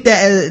would think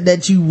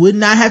that you would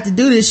not have to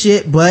do this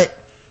shit, but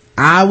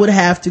I would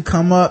have to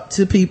come up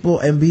to people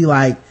and be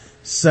like,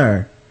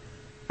 sir,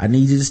 I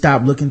need you to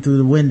stop looking through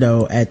the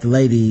window at the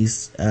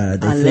ladies.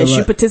 Unless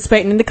you're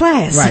participating in the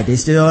class. Right. They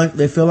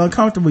feel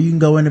uncomfortable. You can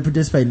go in and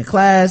participate in the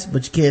class,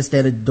 but you can't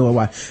stand at the door.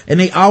 Why? And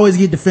they always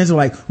get defensive,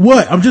 like,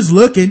 what? I'm just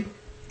looking.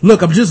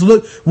 Look,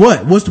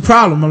 what? What's the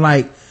problem? I'm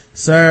like,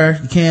 sir,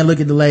 you can't look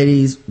at the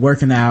ladies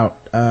working out.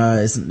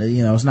 It's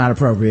not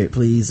appropriate.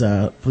 Please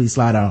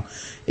slide on.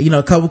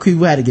 A couple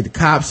people had to get the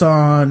cops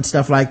on,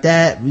 stuff like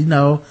that.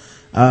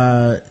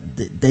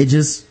 They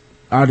just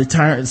are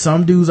determined.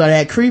 Some dudes are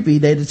that creepy.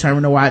 They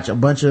determined to watch a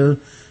bunch of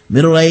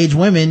middle-aged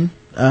women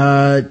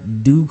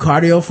do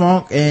cardio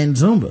funk and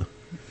Zumba.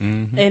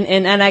 Mm-hmm.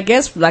 And I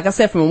guess, like I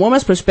said, from a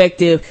woman's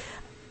perspective,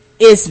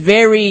 it's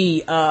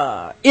very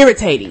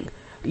irritating.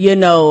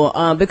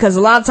 Because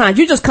a lot of times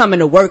you're just coming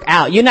to work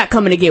out. You're not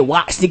coming to get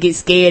watched, to get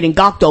scared and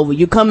gawked over.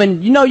 You're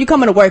coming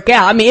to work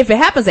out. I mean, if it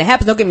happens, it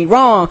happens. Don't get me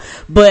wrong.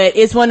 But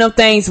it's one of those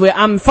things where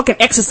I'm fucking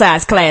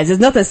exercise class. There's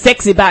nothing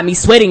sexy about me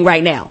sweating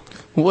right now.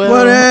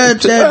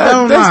 There's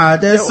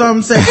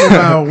something sexy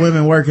about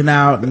women working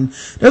out, and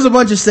there's a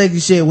bunch of sexy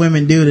shit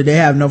women do that they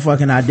have no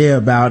fucking idea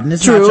about, and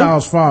it's not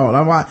y'all's fault.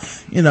 One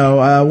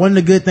of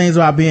the good things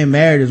about being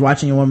married is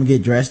watching a woman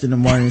get dressed in the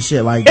morning and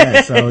shit like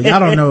that. So y'all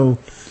don't know.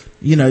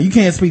 You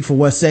can't speak for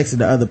what's sexy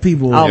to other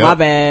people. Oh, my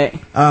bad.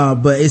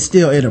 But it's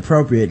still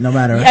inappropriate no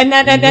matter what it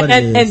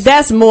is. And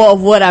that's more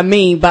of what I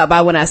mean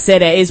by when I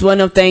said that. It's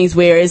one of them things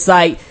where it's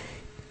like,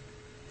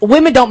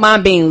 women don't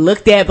mind being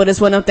looked at, but it's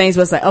one of them things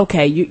where it's like,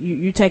 okay,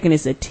 you're taking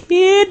this a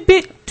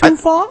tidbit too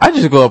far. I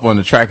just go up on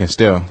the track and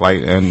still,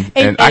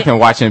 and I can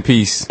watch in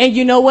peace. And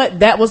you know what?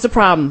 That was the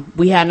problem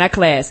we had in our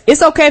class.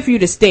 It's okay for you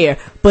to stare,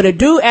 but a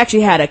dude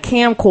actually had a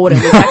camcorder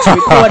and was actually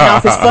recording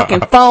off his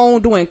fucking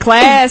phone doing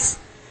class.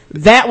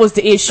 That was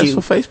the issue.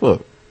 That's for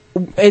Facebook.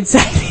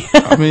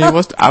 Exactly. I mean,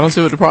 I don't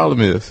see what the problem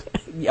is.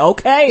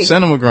 Okay.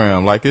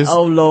 Cinemagram, it's.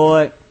 Oh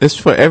Lord. It's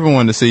for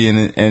everyone to see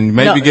and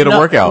maybe get a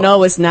workout.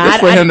 No, it's not. It's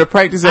for him to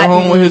practice at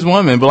home with his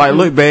woman. But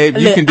look, babe,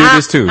 you can do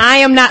this too. I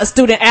am not a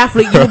student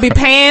athlete. You'll be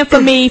paying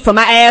for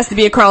my ass to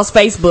be across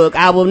Facebook.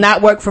 I will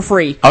not work for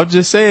free. I'll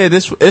just say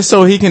it's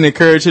so he can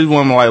encourage his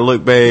woman. Like,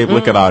 look, babe,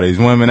 look at all these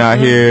women out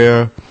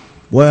here.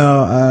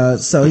 Well,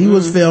 so he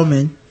was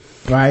filming.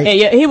 Right.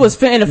 Yeah, he was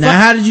filming. Now,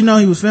 how did you know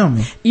he was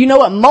filming? You know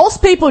what?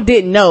 Most people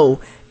didn't know.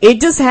 It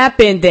just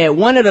happened that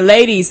one of the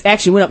ladies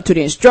actually went up to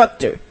the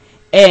instructor.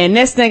 And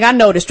next thing I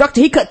know, the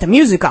instructor, he cut the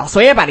music off. So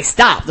everybody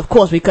stopped. Of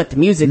course, we cut the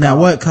music off. Now,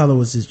 what color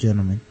was this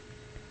gentleman?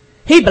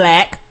 He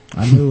black.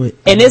 I knew it.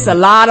 And there's a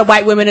lot of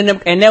white women in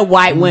them, and that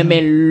white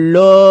women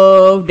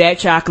love that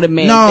chocolate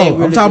man.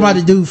 No, I'm talking about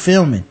the dude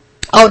filming.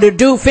 Oh, the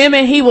dude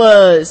filming, he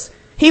was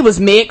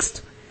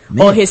mixed.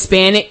 Or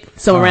Hispanic,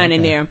 somewhere around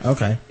in there.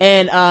 Okay.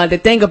 And the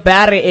thing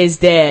about it is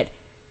that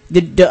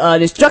the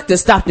instructor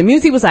stopped the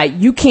music. He was like,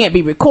 you can't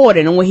be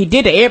recording. And when he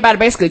did it, everybody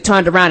basically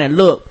turned around and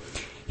looked.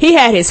 He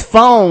had his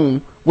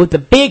phone with the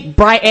big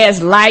bright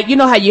ass light. You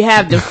know how you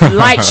have the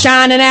light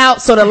shining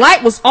out? So the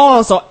light was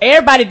on, so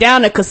everybody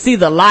down there could see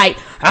the light.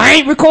 I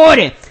ain't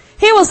recording.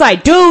 He was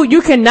like, dude,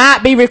 you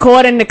cannot be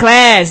recording the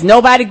class.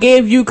 Nobody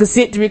gave you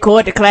consent to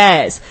record the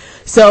class.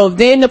 So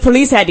then the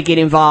police had to get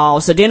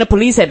involved. So then the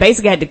police had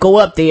to go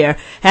up there,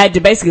 had to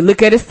basically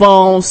look at his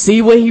phone,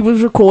 see what he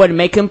was recording,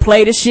 make him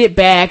play the shit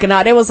back and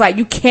all. They was like,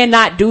 you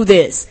cannot do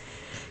this.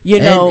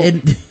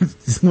 And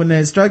when the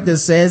instructor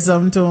said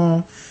something to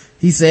him,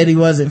 he said he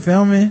wasn't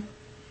filming.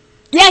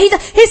 Yeah, he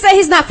said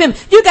he's not filming.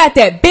 You got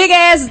that big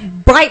ass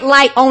bright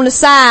light on the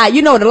side.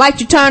 You know, the light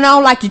you turn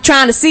on like you're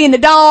trying to see in the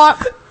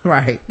dark.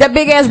 Right. That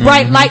big ass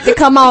bright light to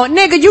come on.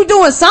 Nigga, you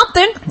doing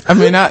something. I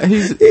mean,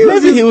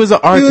 he was an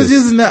artist. He was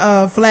using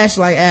the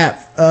flashlight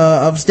app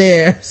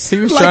upstairs.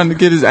 He was trying to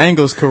get his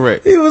angles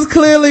correct. He was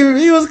clearly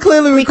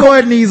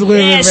recording these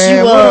women, yes,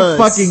 man. What a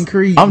fucking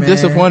creep, I'm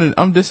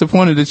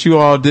disappointed that you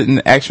all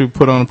didn't actually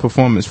put on a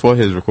performance for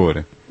his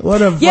recording.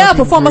 What a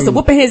performance of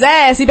whooping his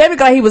ass. He baby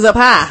glad he was up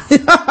high.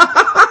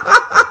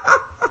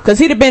 Cause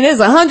he'd have been, there's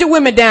 100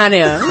 women down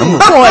there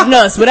recording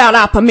us without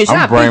our permission.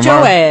 I'll beat your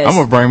ass. I'm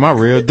gonna bring my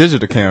real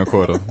digital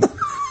camcorder.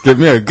 Get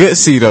me a good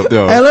seat up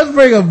there. Hey, let's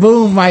bring a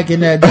boom mic in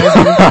there,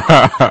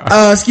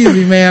 excuse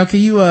me, ma'am. Can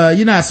you,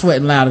 you're not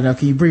sweating loud enough.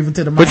 Can you breathe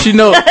into the mic? But you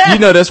know,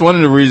 that's one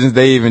of the reasons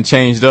they even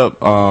changed up,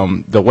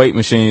 the weight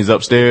machines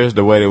upstairs,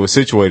 the way they were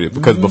situated.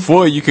 Because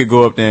before you could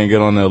go up there and get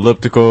on the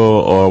elliptical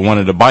or one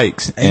of the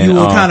bikes. And you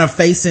were kind of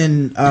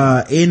facing,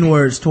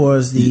 inwards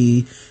towards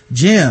the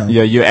gym.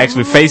 Yeah, you're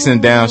actually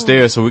facing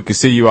downstairs so we could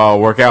see you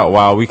all work out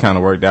while we kind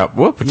of worked out.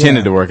 We're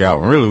pretending to work out.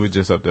 Really, we're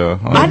just up there.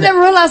 I never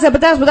realized that,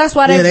 but that's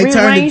why they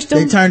rearranged them.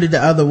 They turned it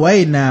the other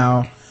way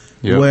now,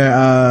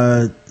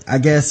 where I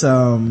guess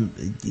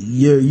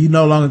you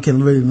no longer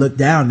can really look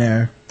down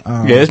there.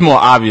 It's more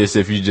obvious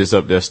if you're just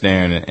up there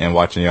staring and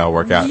watching y'all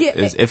work out. Yeah,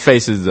 it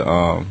faces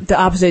the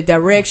opposite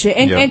direction,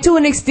 and to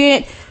an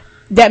extent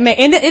that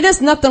and it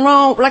is nothing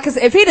wrong. Like I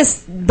said, if he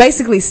just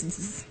basically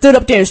stood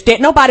up there and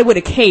stared. Nobody would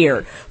have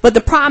cared. But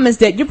the problem is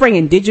that you're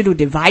bringing digital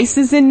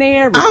devices in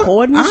there,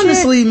 recording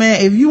honestly, shit.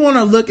 man, if you want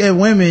to look at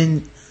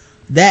women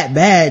that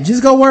bad,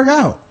 just go work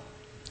out.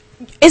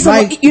 It's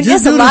like,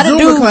 just do the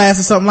Zumba class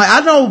or something. Like, I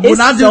know when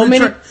I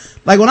do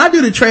when I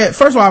do the tread,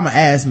 first of all, I'm an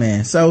ass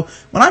man. So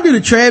when I do the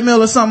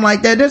treadmill or something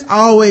like that, there's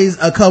always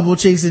a couple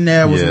chicks in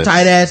there with some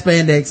tight ass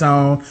spandex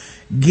on,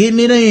 getting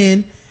it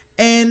in,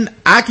 and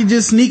I can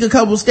just sneak a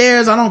couple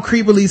stairs. I don't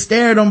creepily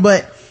stare at them,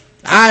 but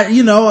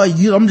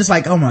I'm just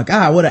like, oh my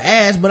God, what an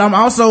ass. But I'm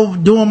also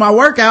doing my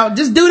workout.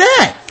 Just do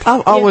that.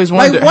 I've always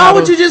wondered. Like, why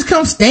would you just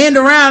come stand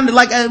around?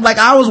 Like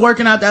I was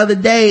working out the other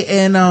day,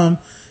 and, I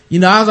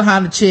was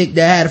behind a chick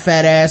that had a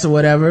fat ass or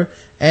whatever.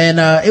 And,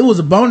 it was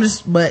a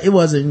bonus, but it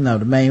wasn't,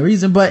 the main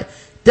reason. But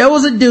there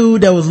was a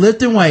dude that was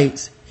lifting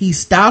weights. He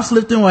stops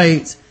lifting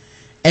weights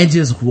and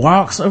just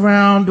walks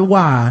around the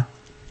Y,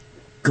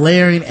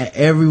 glaring at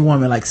every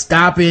woman, like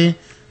stopping,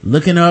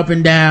 looking up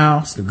and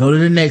down, so go to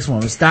the next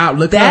one, stop,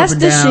 looking up and down.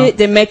 That's the shit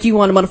that make you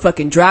want to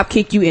motherfucking drop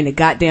kick you in the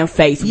goddamn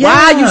face. Yeah.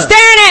 Why are you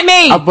staring at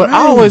me? But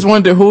I always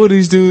wonder who are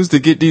these dudes to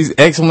get these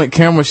excellent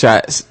camera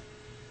shots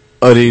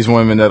of these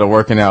women that are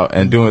working out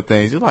and doing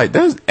things. You're like,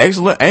 that's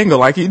excellent angle.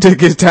 Like, he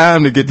took his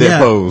time to get that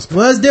pose.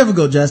 Well, it's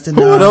difficult, Justin.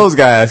 Who are those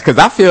guys? Because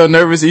I feel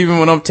nervous even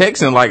when I'm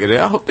texting like it.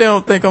 I hope they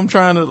don't think I'm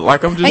trying to,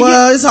 like, I'm just...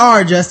 Well, it's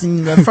hard,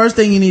 Justin. The first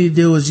thing you need to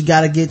do is you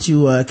got to get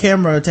you a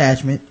camera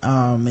attachment,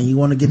 and you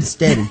want to get it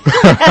steady.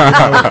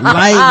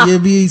 Light,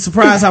 you'll be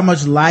surprised how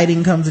much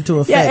lighting comes into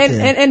effect.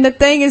 Yeah, and the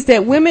thing is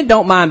that women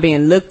don't mind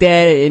being looked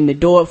at and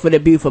adored for their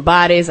beautiful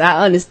bodies.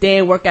 I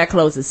understand workout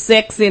clothes is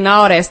sexy and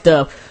all that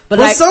stuff.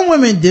 But some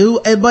women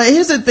do. But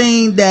here's the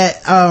thing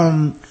that,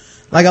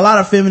 like a lot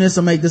of feminists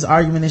will make this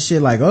argument and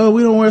shit like, oh,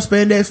 we don't wear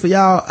spandex for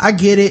y'all. I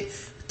get it.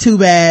 Too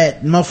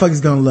bad.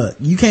 Motherfuckers gonna look.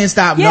 You can't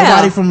stop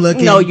nobody from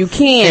looking. No, you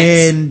can't.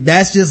 And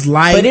that's just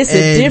life. But it's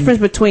a difference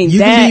between you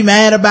can be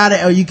mad about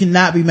it or you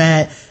cannot be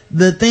mad.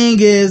 The thing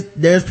is,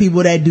 there's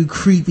people that do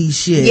creepy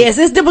shit. Yes,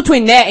 it's different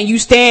between that and you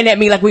staring at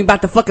me like we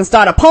about to fucking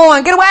start a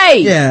porn. Get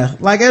away! Yeah,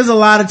 like there's a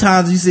lot of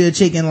times you see a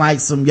chick in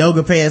like some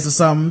yoga pants or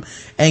something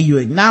and you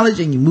acknowledge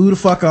and you move the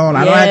fuck on.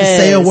 I don't have to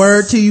say a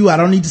word to you. I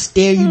don't need to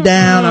stare you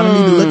down. I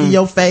don't need to look in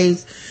your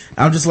face.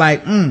 I'm just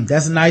like,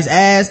 that's a nice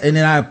ass. And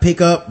then I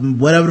pick up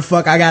whatever the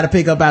fuck I gotta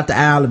pick up out the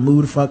aisle and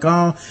move the fuck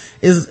on.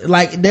 It's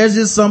like, there's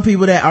just some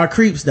people that are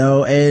creeps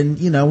though. And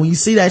when you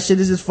see that shit,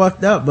 it's just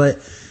fucked up. But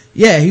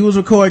yeah, he was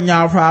recording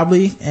y'all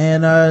probably,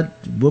 and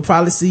we'll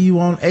probably see you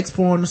on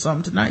X-Porn or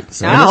something tonight.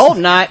 So I hope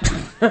not.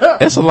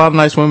 There's a lot of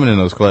nice women in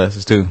those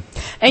classes too.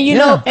 And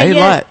a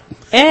lot.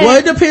 Well,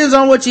 it depends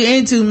on what you're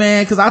into,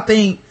 man, because I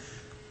think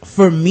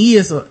for me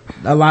it's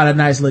a lot of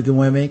nice looking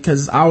women,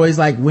 because it's always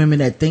like women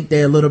that think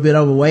they're a little bit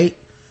overweight,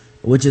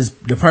 which is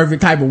the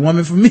perfect type of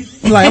woman for me.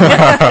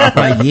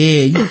 like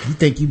you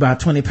think you about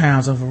 20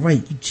 pounds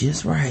overweight, you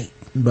just right.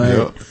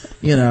 But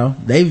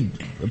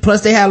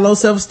they have low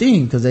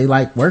self-esteem because they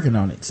like working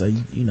on it. So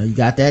you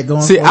got that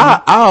going. See,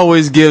 I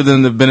always give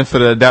them the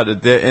benefit of the doubt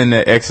that they're in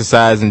there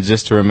exercising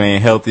just to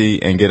remain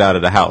healthy and get out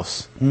of the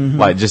house,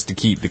 like just to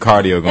keep the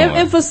cardio going.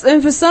 And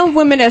for some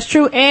women that's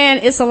true,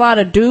 and it's a lot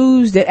of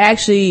dudes that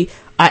actually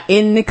are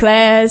in the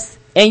class.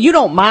 And you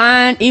don't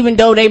mind, even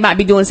though they might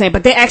be doing the same,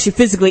 but they're actually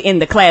physically in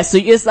the class. So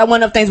it's like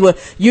one of the things where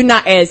you're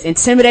not as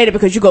intimidated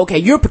because you go, okay,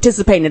 you're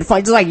participating in the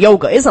fun. Just like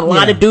yoga. It's a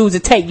lot of dudes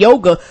that take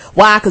yoga.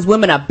 Why? Because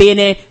women are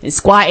bending and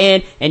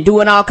squatting and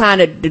doing all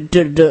kind of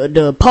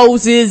the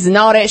poses and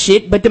all that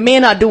shit. But the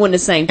men are doing the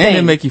same thing. And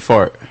they make you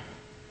fart.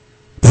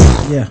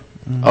 Yeah.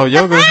 Oh,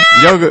 yoga.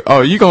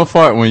 Oh, you gonna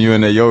fart when you're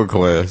in that yoga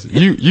class.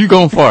 You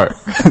gonna fart.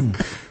 I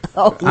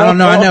don't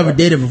know. I never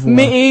did it before.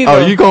 Me either.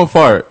 Oh, you gonna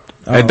fart.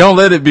 And don't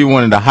let it be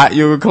one of the hot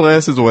yoga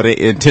classes where they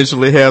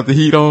intentionally have the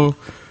heat on,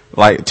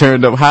 like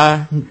turned up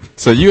high.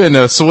 So you in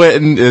there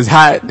sweating, it's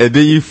hot, and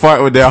then you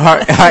fart with that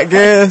hot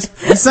gas.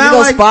 You sound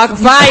like spark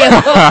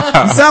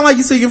fire. You sound like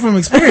you're speaking from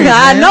experience.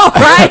 I know,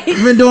 right?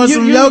 You've been doing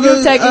some yoga.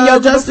 You taking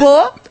yoga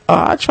before?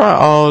 I try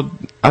all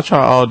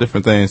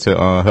different things to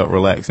help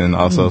relax and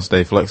also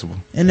stay flexible.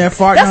 And they're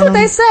farting. That's what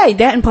they say.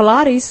 That and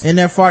Pilates. And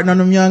they're farting on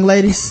them young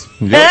ladies.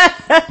 Yep.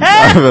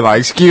 I be like,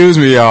 excuse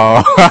me,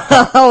 y'all.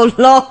 Oh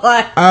Lord.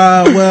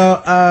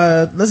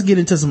 Let's get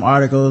into some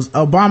articles.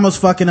 Obama's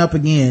fucking up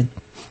again.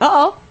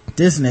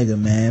 This nigga,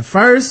 man.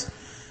 First,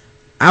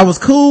 I was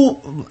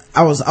cool.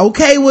 I was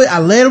okay with. I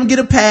let him get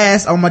a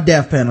pass on my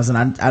death panels,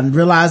 and I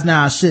realize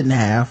now I shouldn't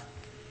have.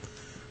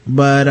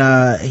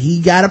 But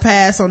he got a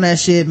pass on that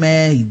shit,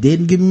 man. He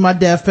didn't give me my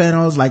death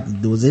panels like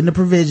it was in the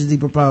provisions he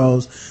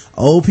proposed.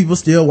 Old people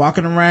still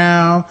walking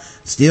around,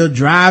 still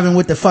driving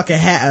with the fucking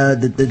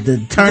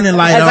the turning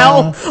light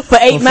on for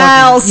 8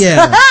 miles.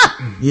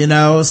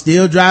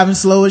 Still driving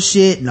slow as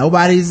shit.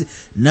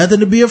 Nothing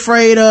to be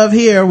afraid of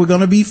here. We're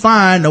gonna be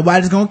fine.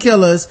 Nobody's gonna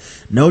kill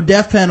us. No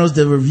death panels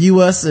to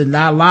review us and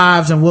our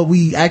lives and what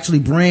we actually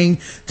bring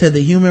to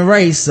the human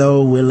race.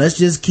 So let's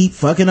just keep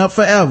fucking up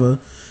forever.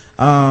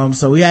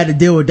 So we had to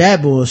deal with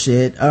that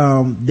bullshit.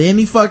 Then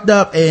he fucked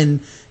up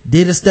and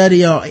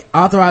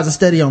authorized a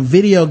study on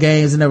video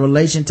games and their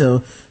relation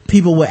to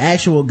people with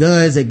actual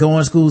guns that go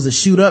in schools to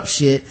shoot up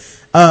shit.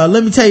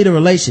 Let me tell you the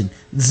relation.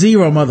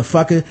 0,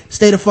 motherfucker.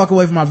 Stay the fuck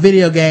away from my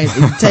video games.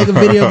 If you take a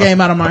video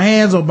game out of my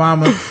hands,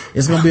 Obama,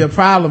 it's gonna be a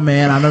problem,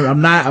 man.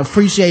 I'm not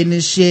appreciating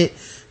this shit.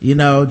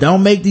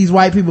 Don't make these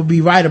white people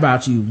be right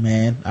about you,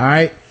 man. All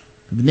right.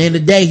 But at the end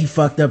of the day, he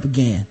fucked up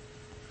again.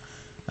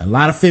 A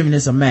lot of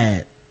feminists are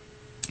mad.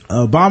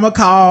 Obama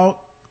called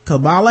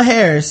Kamala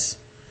Harris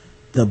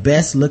the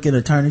best looking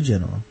attorney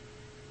general.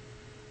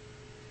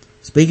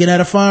 Speaking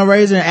at a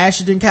fundraiser in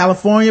Ashton,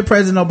 California,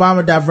 President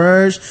Obama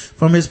diverged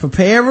from his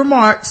prepared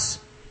remarks.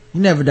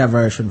 You never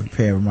diverge from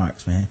prepared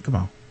remarks, man. Come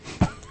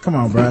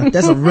on, bro.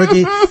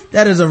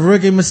 That is a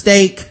rookie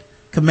mistake,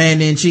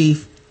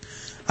 Commander-in-Chief.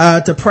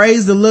 To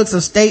praise the looks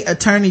of State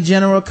Attorney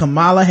General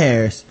Kamala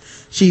Harris.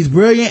 She's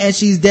brilliant and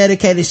she's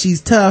dedicated.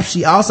 She's tough.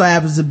 She also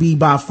happens to be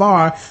by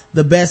far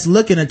the best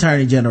looking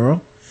Attorney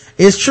General.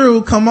 It's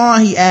true. Come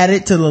on, he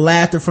added to the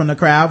laughter from the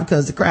crowd,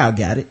 because the crowd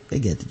got it. They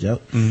get the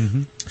joke.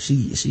 Mm-hmm.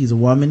 She's a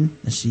woman,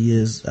 and she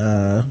is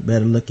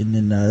better looking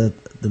than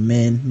the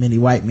many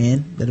white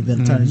men that have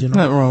been Attorney General.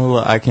 Nothing wrong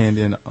with eye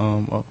candy in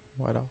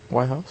White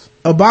House.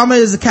 Obama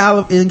is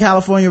in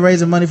California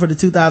raising money for the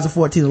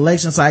 2014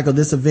 election cycle.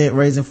 This event,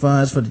 raising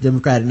funds for the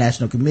Democratic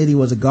National Committee,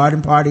 was a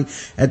garden party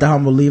at the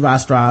humble Levi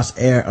Strauss,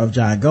 heir of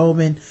John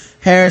Goldman.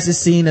 Harris is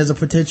seen as a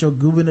potential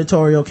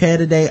gubernatorial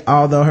candidate,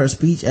 although her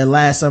speech at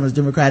last summer's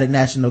Democratic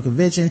National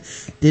Convention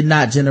did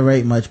not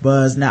generate much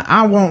buzz. Now,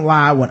 I won't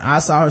lie, when I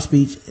saw her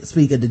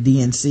speak at the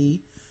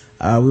DNC,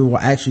 we were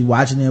actually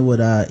watching it with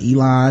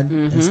Elon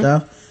and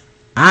stuff.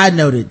 I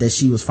noted that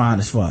she was fine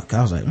as fuck.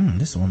 I was like,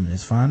 this woman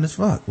is fine as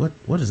fuck.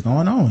 What is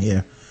going on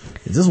here?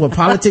 Is this what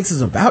politics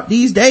is about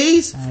these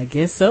days? I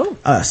guess so.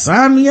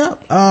 Sign me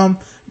up.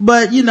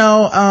 But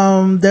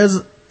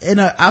there's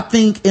I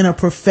think in a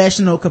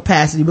professional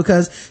capacity,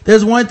 because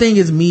there's one thing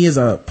is me as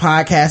a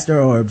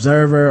podcaster or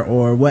observer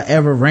or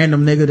whatever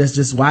random nigga that's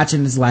just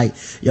watching is like,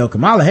 yo,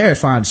 Kamala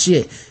Harris fine as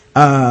shit.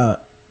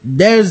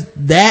 There's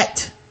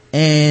that.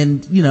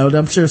 And,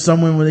 I'm sure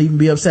some women would even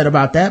be upset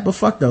about that, but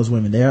fuck those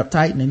women. They're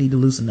uptight and they need to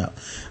loosen up.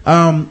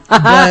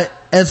 But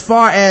as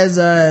far as,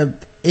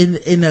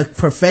 in a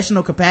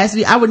professional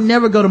capacity, I would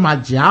never go to my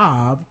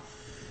job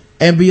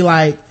and be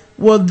like,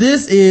 well,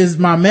 this is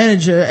my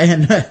manager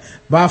and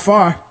by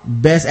far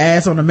best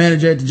ass on the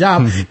manager at the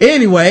job.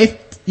 Anyway,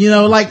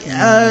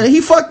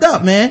 he fucked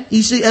up, man.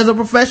 He should, as a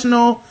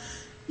professional,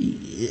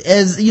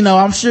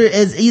 I'm sure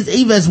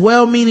even as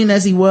well-meaning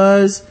as he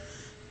was,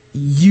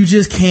 you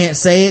just can't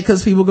say it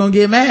because people gonna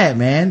get mad,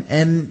 man.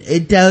 And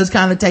it does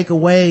kind of take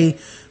away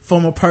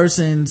from a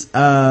person's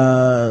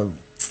credibility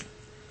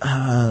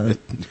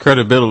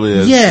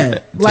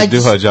to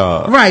do her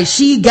job. Right.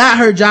 She got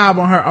her job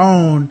on her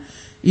own,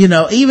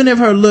 even if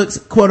her looks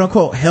quote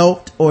unquote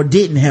helped or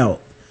didn't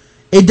help,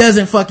 it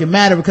doesn't fucking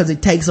matter, because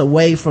it takes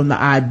away from the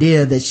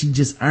idea that she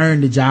just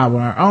earned the job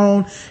on her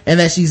own and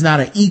that she's not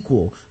an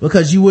equal,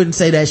 because you wouldn't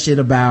say that shit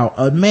about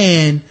a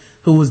man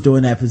who was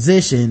doing that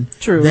position.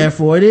 True.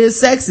 Therefore it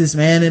is sexist,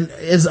 man. And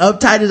as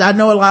uptight as I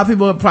know, a lot of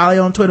people are probably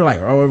on Twitter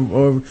like,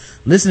 or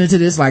listening to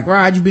this like,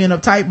 Rod, you being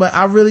uptight, but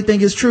I really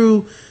think it's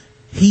true.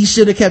 He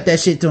should have kept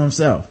that shit to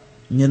himself,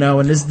 and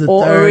this is the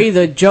third. Or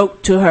either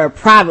joke to her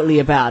privately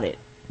about it.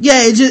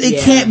 Yeah,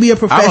 it can't be a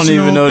professional I don't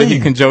even know thing. that he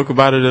can joke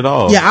about it at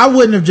all. Yeah, I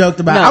wouldn't have joked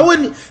about it. I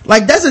wouldn't,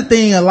 that's the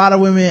thing, a lot of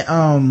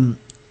women,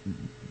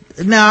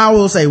 now I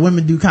will say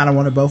women do kind of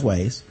want it both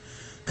ways.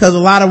 Cause a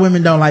lot of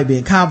women don't like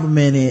being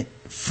complimented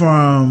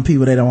from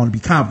people they don't want to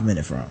be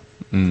complimented from.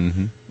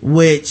 Mm-hmm.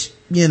 Which,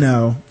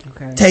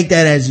 take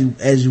that as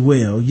you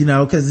will,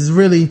 cause there's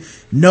really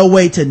no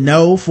way to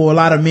know for a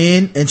lot of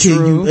men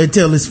until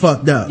it's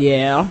fucked up.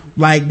 Yeah.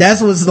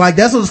 That's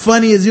what's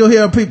funny is you'll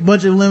hear a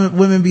bunch of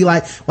women be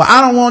like, well,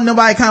 I don't want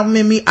nobody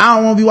compliment me. I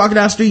don't want to be walking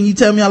down the street and you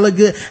tell me I look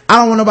good. I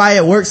don't want nobody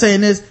at work saying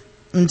this,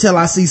 until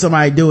I see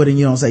somebody do it and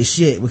you don't say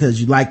shit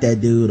because you like that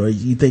dude or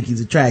you think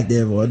he's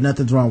attractive or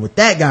nothing's wrong with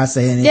that guy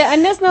saying it. Yeah,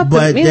 and that's not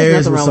but there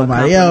is with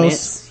somebody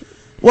else.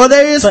 Well,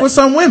 there is for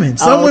some women.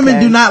 Some women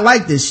do not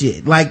like this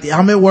shit. Like,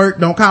 I'm at work,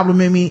 don't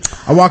compliment me.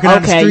 I'm walking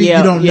down the street,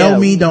 you don't know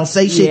me, don't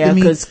say shit to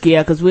me.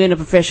 Cause we're in a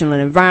professional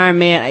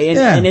environment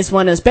and it's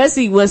one,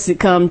 especially once it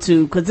comes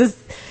to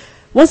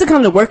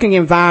working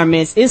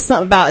environments, it's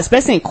something about,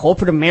 especially in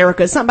corporate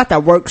America, it's something about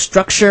that work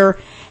structure.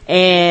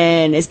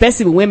 And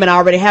especially with women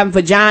already having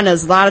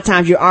vaginas, a lot of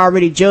times you're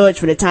already judged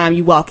for the time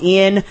you walk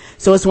in.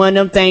 So it's one of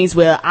them things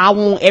where I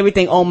want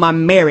everything on my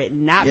merit,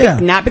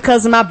 not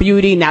because of my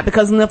beauty, not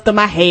because of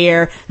my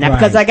hair, not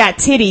because I got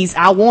titties.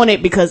 I want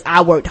it because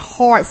I worked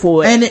hard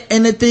for it.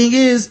 And the thing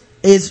is,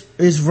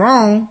 it's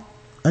wrong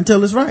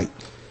until it's right.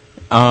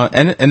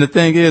 And the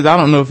thing is, I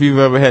don't know if you've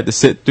ever had to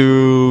sit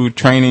through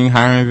training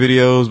hiring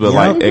videos, but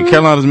like at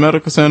Carolina's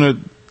Medical Center,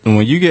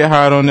 when you get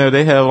hired on there,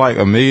 they have like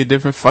a million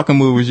different fucking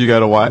movies you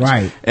gotta watch.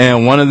 Right.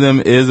 And one of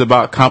them is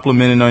about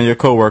complimenting on your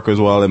coworkers.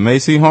 While it may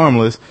seem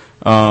harmless,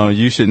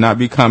 you should not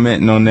be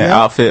commenting on their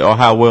outfit or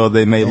how well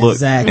they may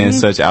look in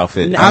such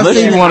outfit.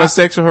 Unless you want a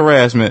sexual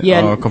harassment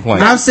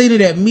complaint. I've seen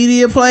it at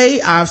Media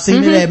Play. I've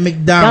seen it at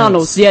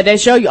McDonald's. Yeah, they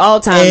show you all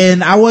the time.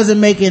 And I wasn't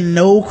making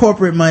no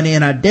corporate money,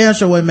 and I damn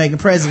sure wasn't making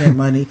president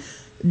money.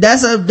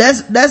 That's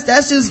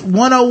just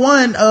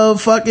 101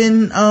 of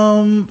fucking,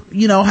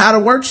 how to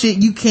work shit.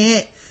 You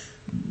can't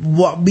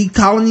be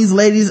calling these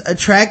ladies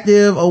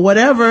attractive or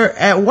whatever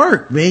at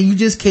work, man. You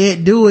just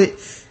can't do it.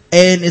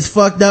 And it's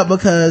fucked up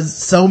because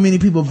so many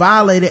people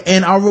violate it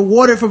and are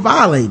rewarded for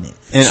violating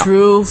it.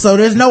 True. So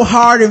there's no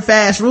hard and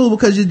fast rule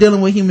because you're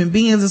dealing with human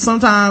beings, and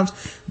sometimes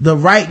the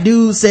right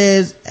dude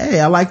says, hey,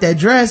 I like that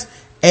dress.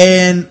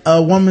 And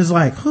a woman's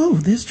like, oh,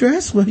 this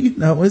dress? Well,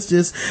 it's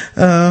just,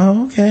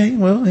 okay,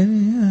 well,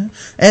 yeah.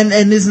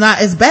 And it's not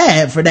as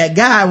bad for that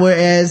guy.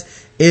 Whereas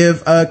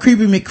if,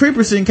 Creepy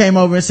McCreeperson came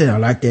over and said, I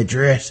like that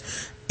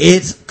dress,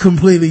 it's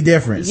completely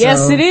different.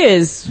 Yes, so it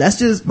is. That's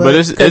just, but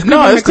it's the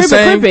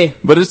same,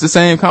 but it's the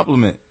same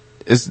compliment.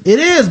 It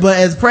is, but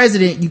as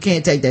president, you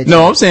can't take that.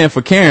 No, I'm saying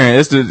for Karen,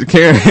 it's the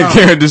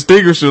Karen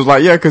distinguishes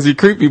like, yeah, cause he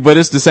creepy, but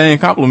it's the same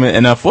compliment.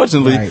 And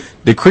unfortunately,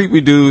 the creepy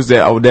dudes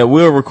that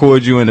will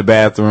record you in the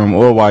bathroom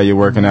or while you're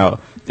working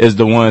out is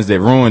the ones that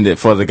ruined it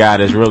for the guy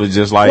that's really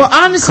just like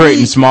honestly,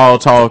 creating small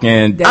talk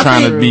and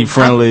trying to be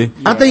friendly.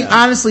 I think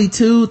honestly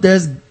too,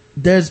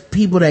 there's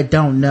people that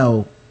don't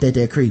know that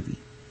they're creepy,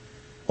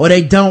 or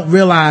they don't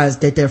realize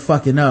that they're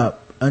fucking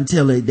up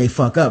until they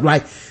fuck up.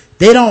 Like,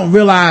 they don't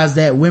realize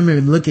that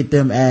women look at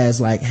them as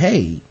like,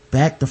 hey,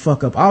 back the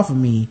fuck up off of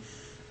me,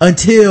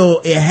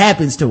 until it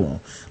happens to them.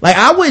 Like,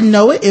 I wouldn't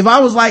know it if I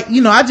was like,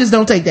 I just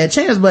don't take that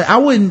chance, but I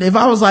wouldn't if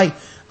I was like,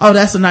 oh,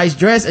 that's a nice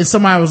dress, and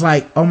somebody was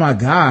like, oh my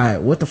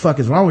God, what the fuck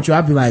is wrong with you?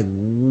 I'd be like,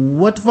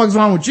 what the fuck is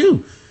wrong with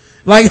you?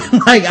 Like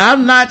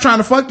I'm not trying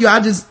to fuck you, I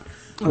just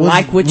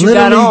like what you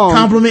got on,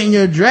 complimenting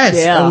your dress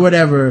or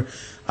whatever.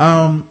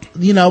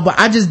 But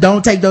I just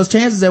don't take those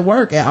chances at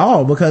work at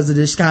all because of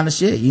this kind of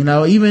shit.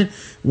 Even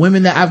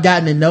women that I've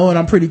gotten to know and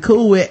I'm pretty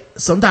cool with,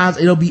 sometimes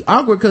it'll be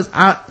awkward because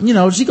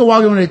she can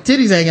walk in with her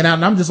titties hanging out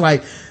and I'm just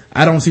like,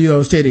 I don't see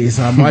those titties.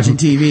 I'm watching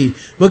TV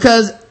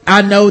because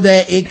I know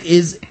that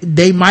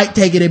they might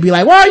take it and be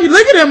like, why are you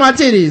looking at my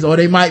titties? Or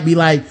they might be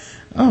like,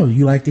 oh,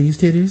 you like these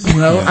titties?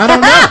 I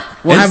don't know.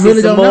 Well, I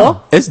really don't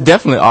know. It's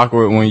definitely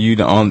awkward when you're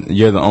the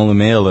only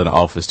male in the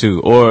office too,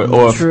 or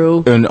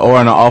in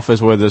an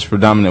office where there's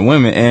predominant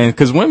women, and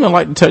because women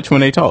like to touch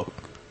when they talk.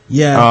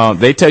 Yeah.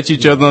 They touch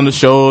each other on the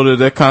shoulder.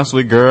 They're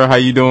constantly, girl, how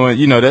you doing?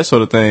 That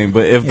sort of thing.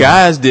 But if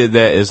guys did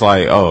that, it's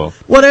like, oh.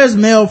 Well, there's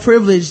male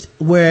privilege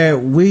where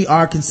we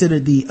are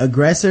considered the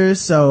aggressors.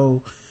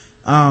 So,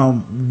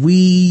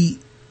 we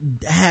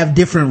have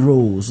different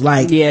rules.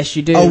 Like, yes,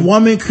 you do. A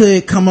woman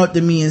could come up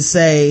to me and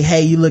say,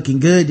 hey, you looking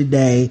good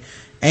today.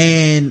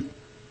 And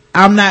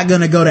I'm not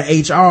going to go to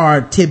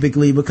HR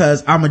typically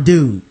because I'm a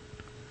dude.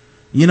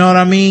 You know what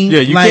I mean? Yeah,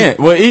 you can't.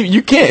 Well,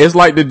 you can't. It's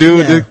like the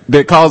dude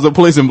that calls the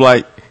police and be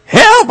like,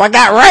 help, I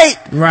got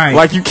raped. Right.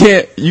 Like you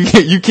can't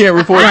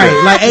report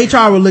that. Like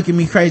HR would look at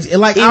me crazy.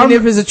 Like, even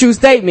if it's a true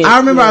statement. I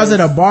remember I was at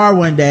a bar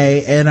one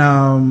day and,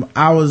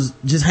 I was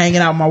just hanging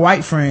out with my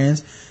white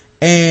friends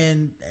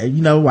and,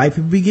 white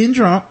people be getting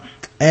drunk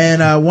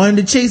and, one of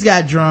the chicks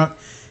got drunk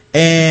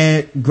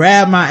and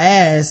grabbed my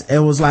ass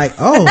and was like,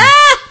 oh,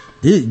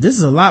 this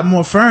is a lot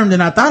more firm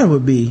than I thought it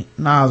would be.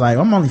 And I was like,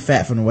 I'm only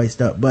fat from the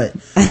waist up. But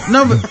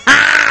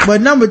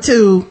number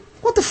two,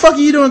 what the fuck are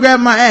you doing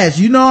grabbing my ass?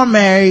 I'm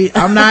married.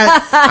 I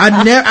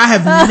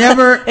have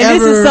never and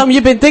ever. This is something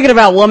you've been thinking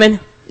about,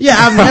 woman. Yeah,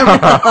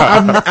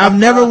 I've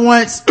never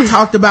once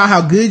talked about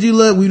how good you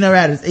look. We've never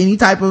had any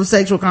type of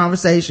sexual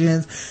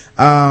conversations.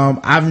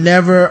 I've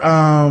never,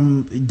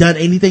 done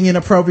anything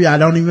inappropriate. I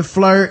don't even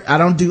flirt.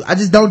 I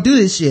just don't do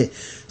this shit.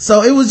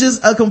 So it was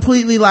just a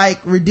completely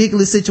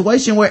ridiculous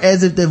situation,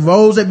 whereas if the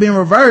roles had been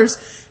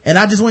reversed and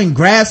I just went and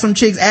grabbed some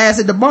chick's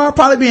ass at the bar, I'd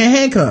probably be in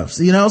handcuffs,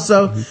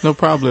 so. No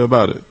problem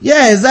about it.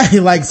 Yeah,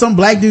 exactly. Like some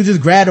black dude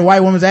just grabbed a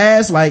white woman's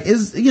ass. Like it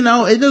was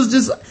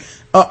just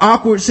an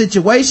awkward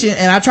situation,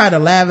 and I tried to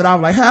laugh it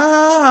off like,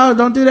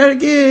 don't do that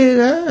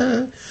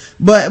again.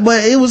 But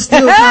it was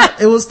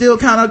still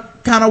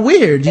kind of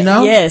weird,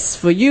 Yes,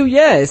 for you,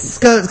 yes.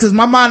 Cause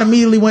my mind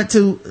immediately went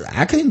to,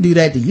 I couldn't do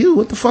that to you.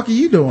 What the fuck are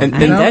you doing? And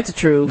that's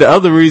true. The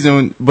other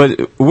reason,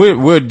 but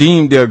we're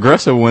deemed the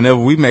aggressor whenever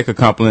we make a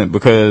compliment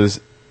because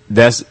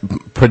that's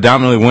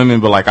predominantly women,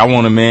 but I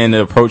want a man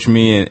to approach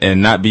me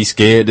and not be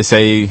scared to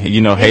say,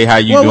 hey, how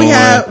you doing?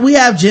 We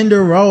have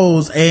gender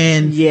roles,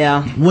 and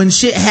when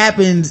shit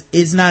happens,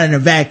 it's not in a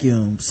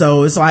vacuum.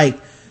 So it's like,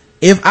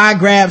 if I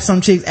grab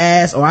some chick's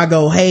ass or I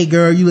go, hey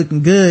girl, you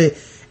looking good,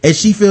 and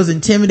she feels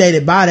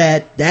intimidated by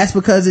that, that's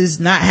because it's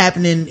not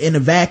happening in a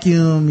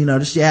vacuum.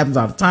 This shit happens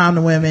all the time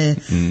to women.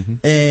 Mm-hmm.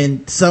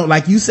 And so,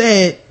 like you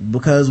said,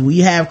 because we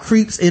have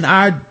creeps in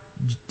our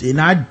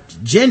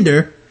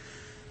gender,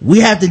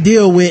 we have to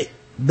deal with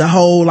the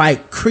whole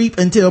like creep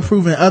until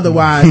proven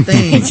otherwise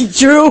thing.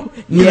 True.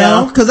 You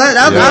know? Cause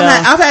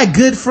I've had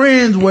good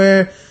friends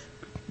where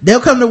they'll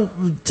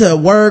come to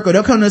work, or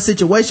they'll come to a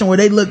situation where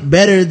they look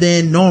better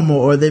than normal,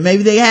 or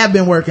maybe they have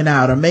been working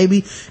out, or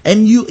maybe,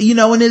 and you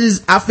know, and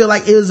I feel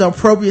like it is an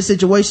appropriate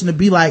situation to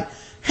be like,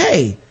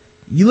 hey,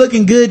 you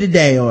looking good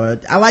today, or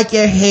I like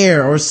your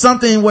hair, or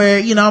something where,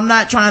 you know, I'm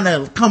not trying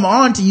to come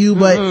on to you,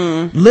 but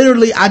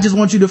literally I just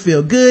want you to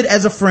feel good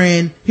as a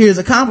friend. Here's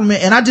a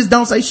compliment. And I just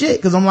don't say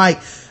shit, cause I'm like,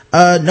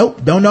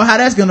 nope, don't know how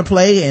that's gonna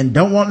play, and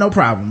don't want no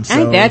problems. So,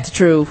 ain't that the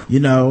truth?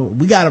 You know,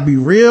 we gotta be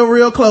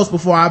real close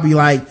before I be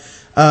like,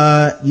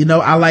 you know,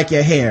 I like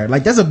your hair.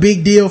 Like, that's a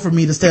big deal for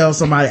me to tell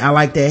somebody I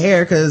like their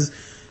hair, cause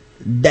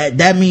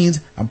that means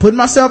I'm putting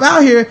myself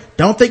out here.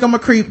 Don't think I'm a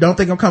creep. Don't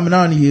think I'm coming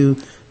on to you.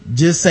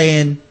 Just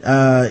saying,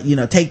 you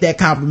know, take that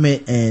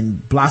compliment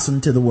and blossom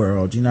to the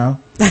world, you know?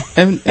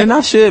 and I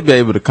should be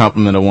able to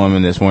compliment a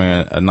woman that's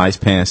wearing a nice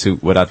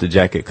pantsuit without the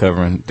jacket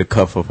covering the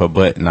cuff of her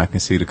butt, and I can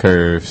see the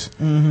curves.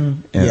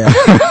 Yeah.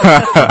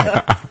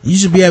 You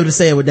should be able to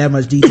say it with that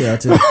much detail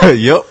too.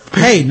 Yep.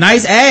 Hey,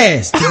 nice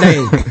ass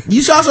today.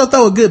 You should also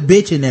throw a good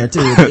bitch in there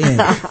too at the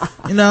end.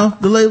 You know,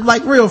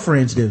 like real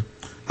friends do.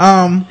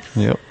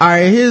 Yep. All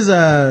right, here's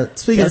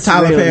speaking of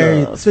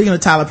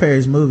Tyler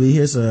Perry's movie,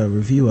 here's a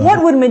review of What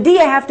it. would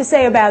Medea have to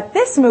say about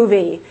this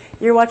movie?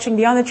 You're watching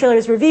Beyond the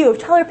Trailers review of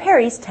Tyler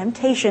Perry's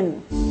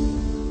Temptation.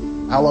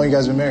 How long you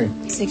guys been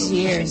married? 6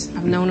 years.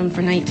 I've known him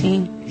for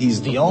 19.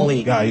 He's the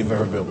only guy you've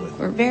ever been with.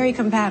 We're very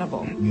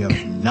compatible. You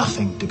have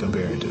nothing to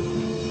compare it to.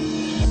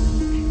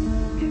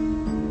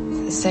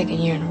 It's the second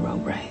year in a row,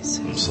 Bryce.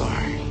 I'm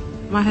sorry.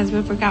 My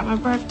husband forgot my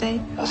birthday.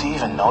 Does he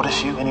even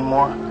notice you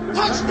anymore?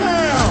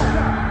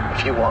 Touchdown!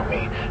 If you want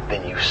me,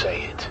 then you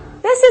say it.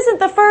 This isn't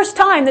the first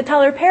time that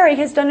Tyler Perry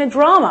has done a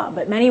drama,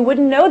 but many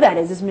wouldn't know that,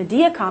 as his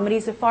Medea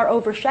comedies have far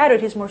overshadowed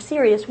his more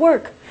serious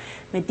work.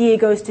 Medea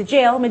Goes to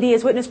Jail,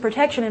 Medea's Witness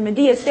Protection, and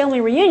Medea's Family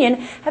Reunion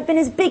have been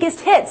his biggest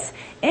hits,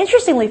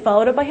 interestingly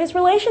followed up by his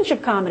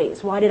relationship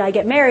comedies, Why Did I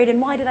Get Married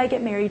and Why Did I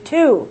Get Married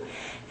Too?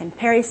 And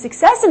Perry's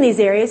success in these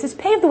areas has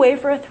paved the way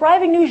for a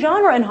thriving new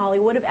genre in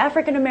Hollywood of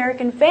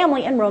African-American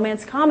family and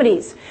romance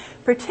comedies.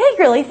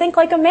 Particularly Think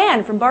Like a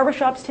Man from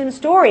Barbershop's Tim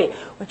Story,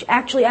 which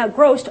actually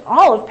outgrossed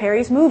all of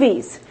Perry's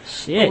movies.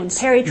 Shit. But when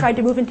Perry tried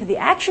to move into the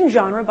action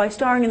genre by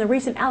starring in the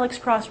recent Alex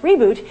Cross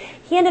reboot,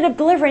 he ended up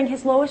delivering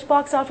his lowest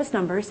box office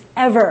numbers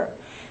ever.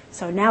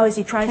 So now as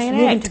he tries to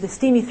move into the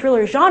steamy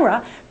thriller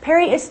genre,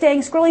 Perry is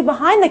staying squarely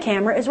behind the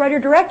camera as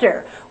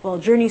writer-director, while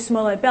Journey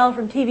Smollett-Bell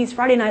from TV's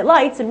Friday Night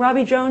Lights and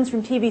Robbie Jones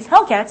from TV's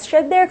Hellcats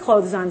shed their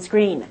clothes on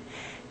screen.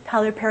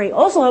 Tyler Perry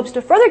also hopes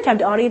to further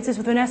tempt audiences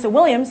with Vanessa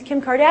Williams,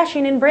 Kim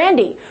Kardashian, and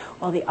Brandy,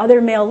 while the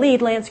other male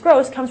lead, Lance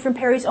Gross, comes from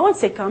Perry's own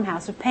sitcom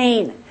House of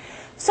Pain.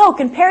 So,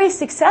 can Perry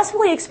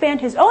successfully expand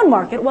his own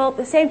market while at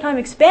the same time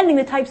expanding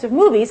the types of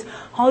movies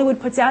Hollywood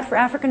puts out for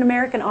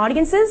African-American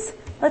audiences?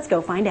 Let's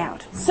go find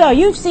out. So,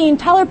 you've seen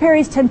Tyler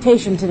Perry's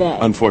Temptation today.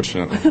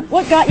 Unfortunately.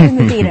 What got you in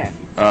the theater?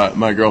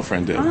 My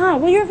girlfriend did. Ah,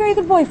 well, you're a very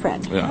good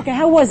boyfriend. Yeah. Okay,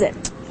 how was it?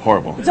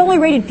 Horrible. It's only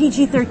rated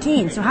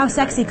PG-13, so how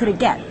sexy could it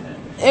get?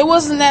 It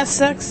wasn't that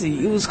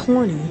sexy. It was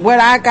corny.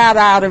 What I got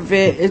out of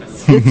it,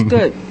 it's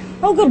good.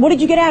 Oh, good. What did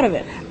you get out of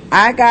it?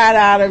 I got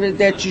out of it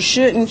that you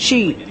shouldn't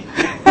cheat.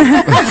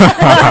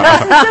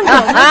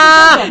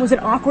 Was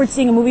it awkward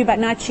seeing a movie about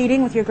not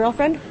cheating with your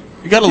girlfriend?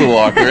 It got a little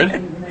awkward.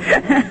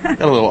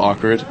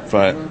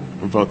 But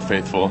we're both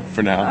faithful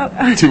for now.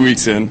 2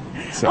 weeks in.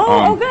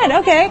 So, good.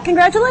 Okay,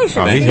 congratulations.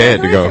 Oh, he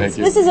had to go.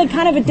 This is a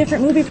kind of a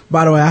different movie.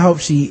 By the way, I hope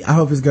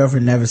his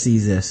girlfriend never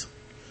sees this.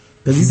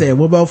 Because he said,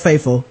 we're both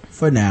faithful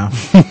for now.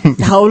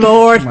 Oh,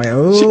 Lord. Like,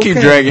 okay. She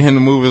keep dragging him to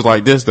movies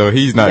like this, though.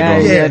 He's not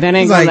going to. Yeah, that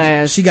ain't going to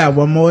last. She got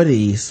one more of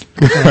these.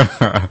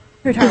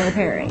 For Tyler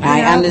Perry.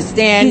 I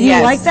understand, Did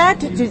you like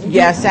that?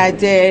 Yes, I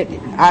did.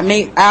 I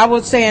mean, I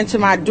was saying to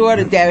my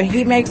daughter that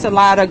he makes a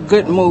lot of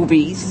good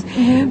movies,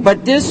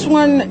 but this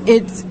one,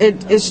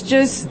 it's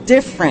just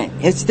different.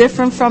 It's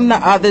different from the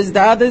others.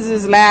 The others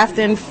is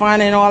laughing, fun,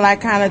 and all that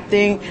kind of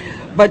thing.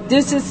 But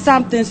this is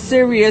something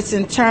serious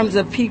in terms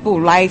of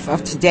people's life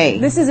of today.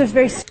 This is a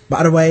very...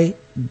 By the way,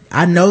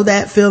 I know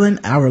that feeling.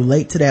 I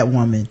relate to that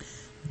woman.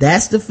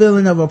 That's the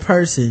feeling of a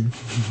person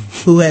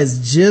who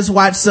has just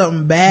watched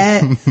something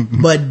bad,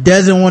 but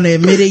doesn't want to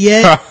admit it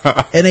yet.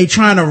 And they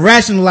trying to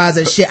rationalize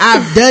that shit.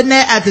 I've done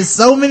that after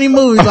so many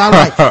movies. I'm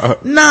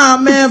like, nah,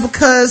 man,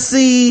 because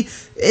see,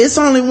 it's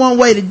only one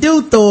way to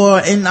do Thor.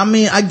 And I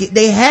mean,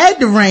 they had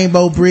the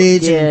Rainbow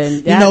Bridge. Yeah,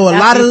 and, a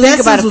lot of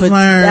lessons was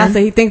learned. After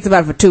he thinks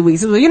about it for 2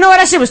 weeks, he was like, you know what?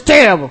 That shit was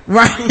terrible.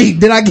 Right.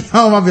 Then I get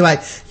home, I'll be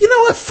like, you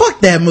know what?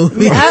 Fuck that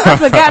movie. I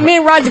forgot. Me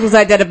and Roger was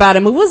like that about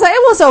a movie.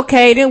 It was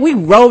okay. Then we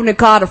rode in the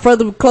car. The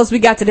further close we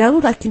got to that, we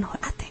were like,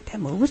 I think that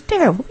movie was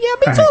terrible. Yeah,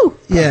 me too.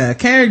 Yeah,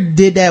 Karen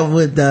did that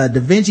with Da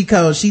Vinci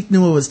Code. She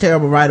knew it was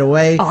terrible right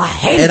away. Oh, I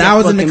hated And that I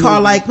was in the car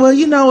movie. like, well,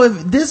 you know, if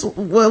this,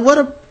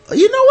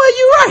 you know what?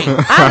 You're right.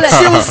 That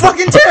shit was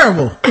fucking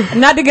terrible.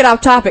 Not to get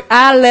off topic,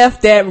 I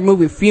left that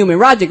movie fuming.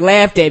 Roger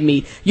laughed at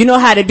me. You know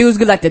how the dudes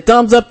get like the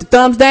thumbs up, the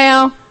thumbs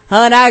down?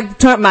 And I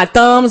turned my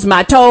thumbs,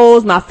 my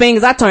toes, my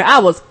fingers. I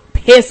was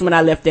pissed when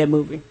I left that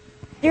movie.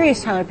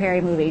 Serious Tyler Perry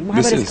movie. How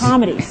about his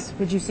comedies?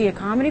 Would you see a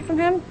comedy from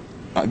him?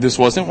 This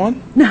wasn't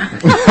one?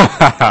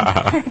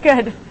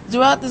 Good.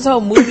 Throughout this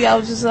whole movie, I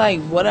was just like,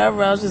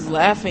 whatever. I was just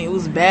laughing. It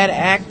was bad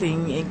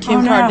acting. And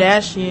Kim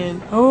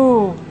Kardashian.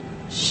 Oh.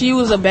 She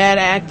was a bad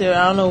actor.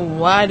 I don't know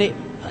why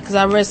because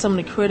I read some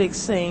of the critics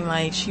saying,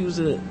 like, she was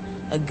a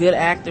good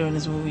actor in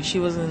this movie. She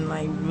wasn't,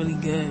 like, really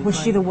good. Was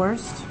she the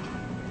worst?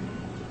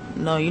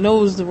 No, you know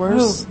who was the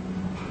worst?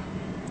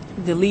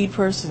 Who? The lead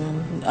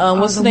person.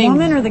 What's the The name?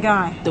 woman or the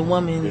guy? The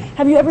woman.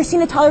 Have you ever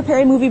seen a Tyler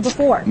Perry movie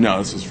before? No,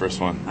 this was the first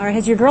one. All right.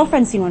 Has your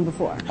girlfriend seen one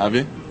before? Have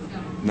you?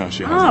 No,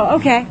 she hasn't. Oh,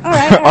 okay. All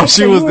right. Oh,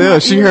 she was there.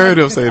 She heard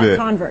him say that.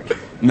 Convert.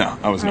 No,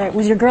 I was All not. right.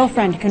 Was your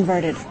girlfriend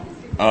converted?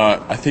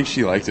 I think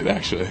she liked it,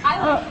 actually.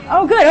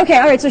 Oh, good. Okay.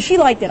 All right. So she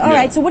liked it. All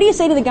right. So what do you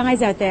say to the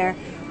guys out there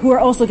who are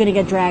also going to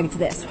get dragged to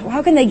this?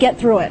 How can they get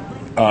through it?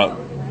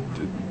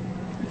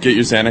 Get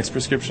your Xanax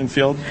prescription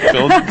filled?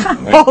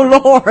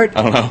 Oh, Lord.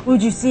 I don't know.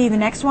 Would you see the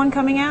next one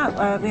coming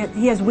out?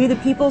 He has We the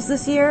Peoples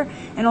this year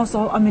and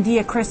also a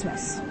Medea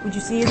Christmas. Would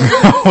you see it?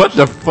 What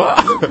the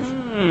fuck?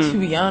 To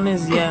be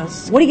honest,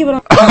 yes. What do you give it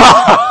on?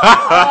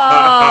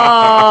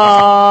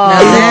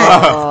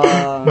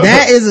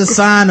 That is a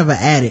sign of an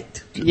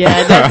addict.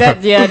 Yeah,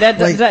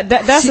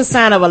 that's a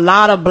sign of a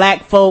lot of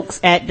black folks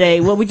at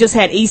we just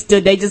had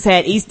Easter. They just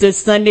had Easter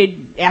Sunday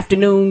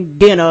afternoon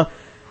dinner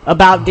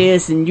about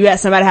this, and you at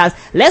somebody's house,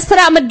 let's put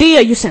out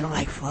Medea. You sound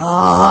like, fuck.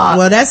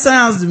 Well, that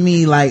sounds to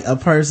me like a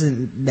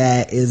person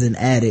that is an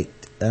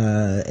addict,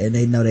 and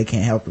they know they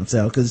can't help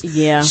themselves, because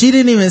she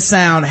didn't even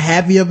sound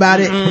happy about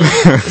it.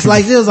 It's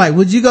like, it was like,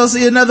 would you go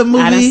see another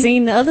movie? I done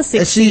seen the other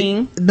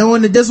 16.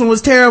 Knowing that this one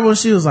was terrible,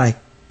 she was like,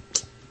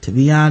 to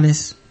be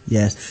honest,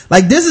 yes.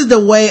 Like, this is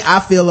the way I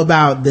feel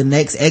about the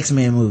next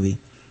X-Men movie.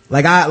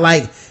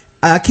 I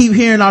keep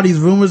hearing all these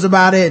rumors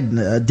about it,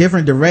 and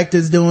different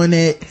directors doing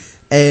it,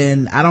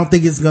 and I don't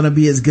think it's gonna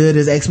be as good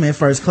as X-Men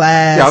First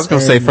Class. Yeah, I was gonna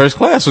say First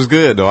Class was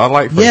good though. I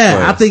like First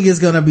Class. I think it's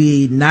gonna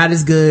be not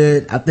as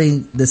good. I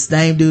think the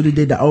same dude who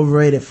did the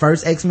overrated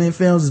first X-Men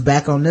films is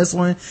back on this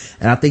one,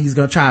 and I think he's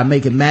gonna try to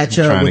make it match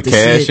up with the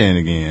cash shit. in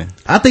again.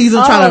 I think he's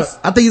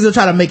gonna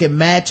try to make it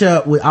match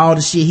up with all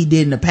the shit he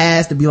did in the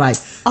past, to be like,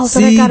 so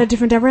they got a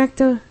different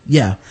director?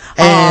 Yeah.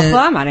 And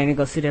I might even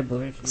go see that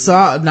movie.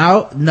 So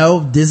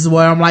no, this is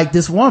where I'm like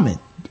this woman.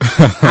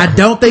 I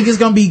don't think it's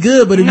gonna be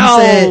good, but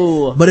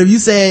if you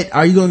said,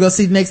 are you gonna go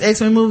see the next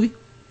X-Men movie?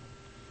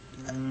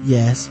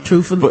 Yes,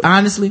 truthfully,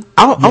 honestly,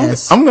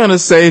 yes. I'm gonna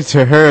say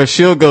to her,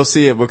 she'll go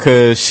see it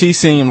because she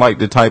seemed like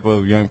the type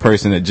of young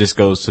person that just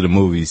goes to the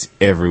movies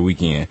every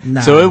weekend.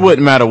 Nah. So it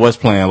wouldn't matter what's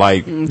playing.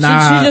 Like, she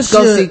just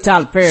go see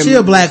Tyler Perry. She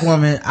a black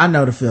woman. I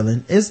know the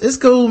feeling. It's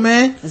cool,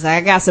 man. It's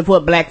like, I gotta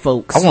support black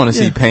folks. I want to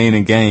see Pain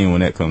and Gain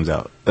when that comes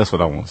out. That's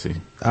what I want to see.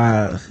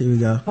 Here we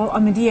go. Well,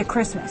 a Medea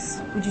Christmas.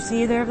 Would you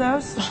see either of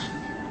those?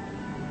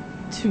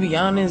 To be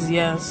honest,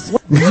 yes.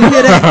 Did you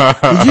hear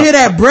that? Did you hear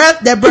that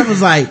breath? That breath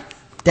was like,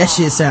 that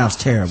shit sounds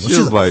terrible. She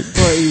was like,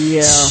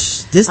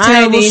 this terrible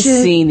I ain't even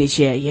shit. seen it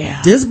yet.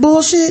 Yeah. This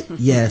bullshit?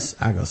 Yes,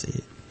 I go see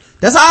it.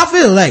 That's how I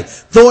feel. Like,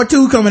 Thor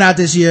 2 coming out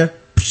this year.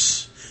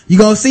 You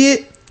gonna see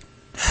it?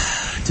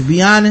 To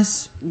be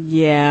honest,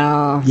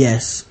 yeah.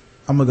 Yes,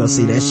 I'm gonna go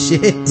see that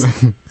shit.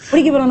 What do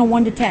you give it on a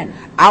 1 to 10?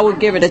 I would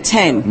give it a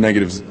 10.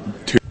 Negatives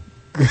 2.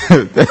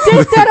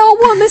 That old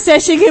woman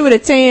said she give it a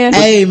 10.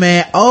 Hey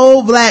man,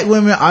 old black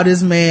women are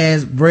this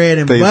man's bread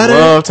and they butter.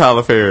 love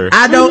Tyler Perry.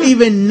 I don't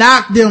even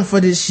knock them for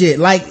this shit.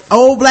 Like,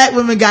 old black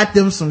women got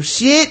them some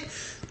shit.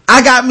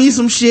 I got me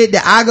some shit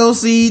that I go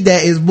see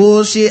that is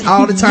bullshit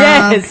all the time.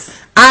 Yes.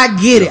 I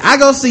get it. I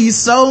go see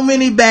so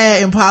many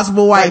bad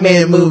Impossible White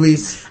Man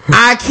movies.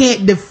 I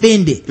can't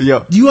defend it.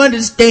 Yep. Do you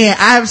understand?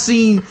 I have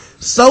seen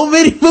so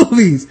many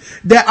movies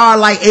that are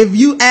like, if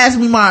you ask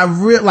me my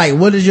real, like,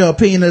 what is your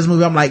opinion of this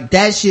movie? I'm like,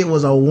 that shit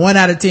was a 1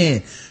 out of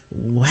 10.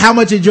 How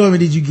much enjoyment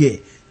did you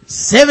get?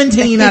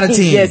 17 out of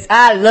 10. Yes,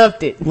 I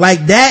loved it.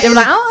 Like that. They were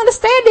like, I don't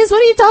understand this.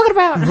 What are you talking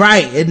about?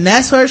 Right. And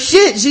that's her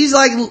shit. She's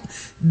like,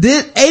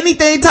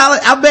 anything Tyler,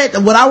 I bet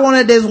what I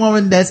wanted this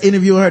woman that's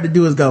interviewing her to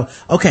do is go,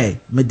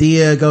 okay,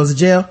 Medea goes to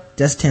jail.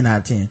 That's 10 out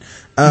of 10.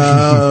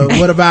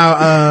 What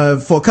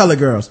about, For Color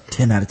Girls?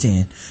 10 out of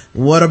 10.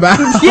 What about,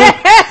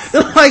 yes!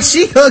 Like,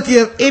 she could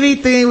give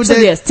anything with So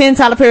that. yes, 10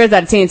 Tyler Perry's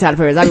out of 10 Tyler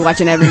Perry's. I'll be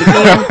watching that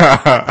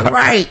again.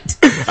 Right.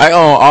 I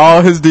own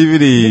all his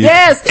DVDs.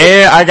 Yes.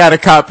 And I got a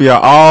copy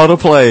of all the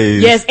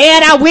plays. Yes,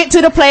 and I went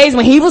to the plays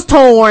when he was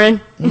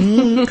torn.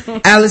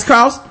 Alex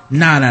Cross?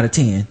 9 out of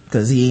 10.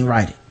 Cause he ain't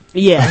write it.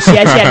 Yeah, she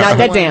had not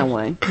that damn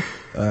one.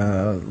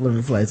 Let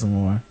me play some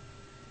more.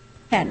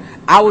 10.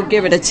 I would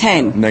give it a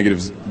 10.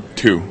 Negatives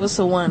 2. What's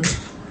a 1? A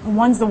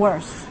 1's the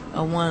worst.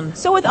 A 1.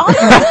 So with all Dude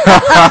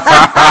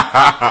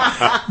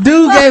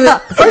gave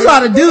it, first of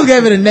all, the dude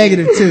gave it a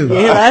 -2.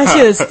 Yeah, that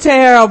shit is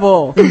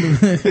terrible.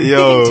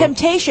 Yo.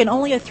 Temptation,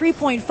 only a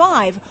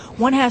 3.5.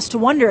 One has to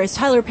wonder, as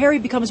Tyler Perry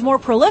becomes more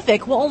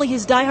prolific, will only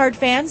his diehard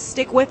fans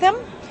stick with him?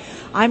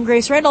 I'm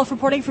Grace Randolph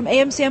reporting from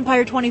AMC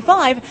Empire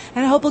 25,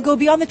 and I hope we'll go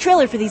beyond the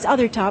trailer for these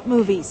other top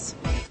movies.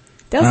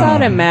 That's all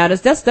that matters.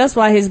 That's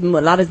why a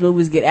lot of his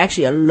movies get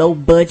actually a low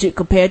budget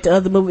compared to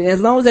other movies. As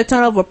long as they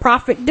turn over a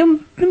profit, them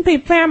people,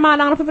 Paramount,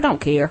 other people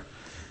don't care.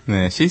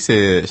 Man, she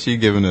said she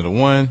giving it a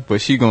 1, but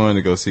she going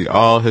to go see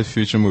all his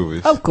future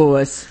movies. Of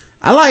course.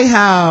 I like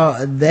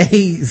how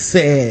they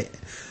said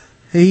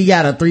he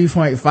got a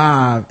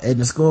 3.5 and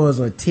the scores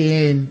were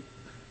 10,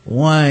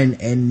 1,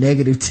 and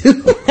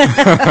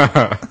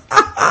 -2.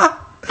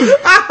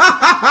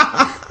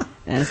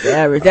 That's the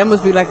average. That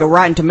must be like a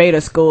Rotten Tomato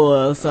score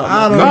or something.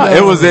 I don't know.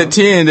 It was at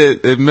 10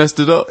 that it messed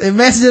it up. It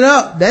messed it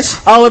up.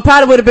 It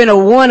probably would have been a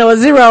 1 or a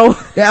 0.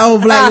 That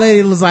old black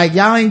lady was like,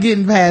 y'all ain't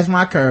getting past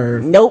my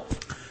curve. Nope.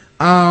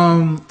 So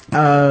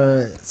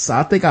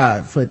I think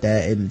I put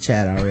that in the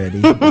chat already.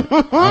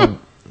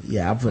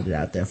 Yeah, I put it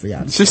out there for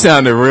y'all. She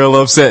sounded real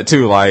upset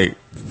too, like,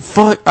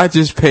 fuck, I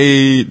just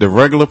paid the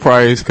regular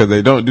price because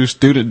they don't do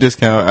student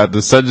discount at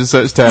the such and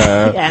such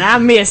time. And I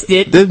missed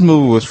it. This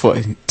movie was for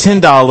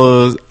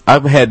 $10. I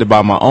had to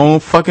buy my own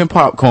fucking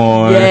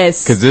popcorn.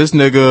 Yes. Cause this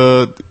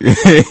nigga,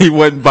 he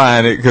wasn't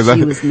buying it cause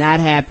he was not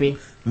happy.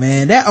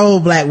 Man, that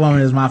old black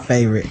woman is my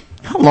favorite.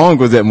 How long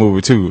was that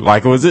movie too?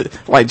 Like, was it,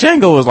 like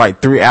Django was like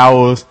 3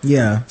 hours.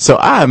 Yeah. So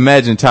I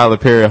imagine Tyler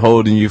Perry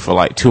holding you for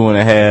like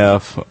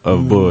 2.5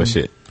 of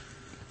bullshit.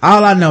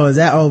 All I know is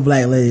that old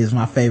black lady is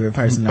my favorite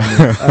person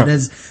on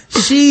this.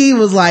 She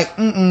was like,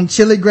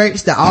 chili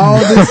grapes to all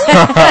this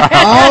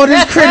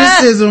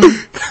criticism.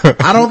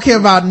 I don't care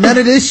about none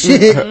of this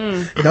shit.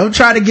 Don't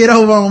try to get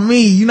over on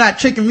me. You're not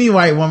tricking me,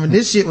 white woman.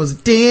 This shit was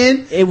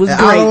 10. It was great.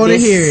 I don't want to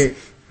hear it.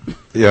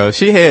 Yeah,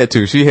 she had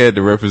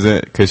to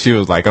represent, cause she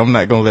was like, I'm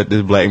not gonna let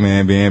this black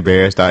man be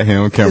embarrassed out here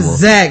on camera.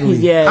 Exactly.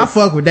 Yes. I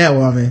fuck with that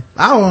woman.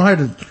 I want her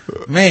to,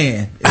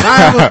 man, if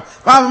I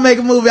ever make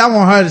a movie, I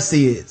want her to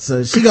see it.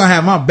 So she gonna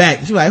have my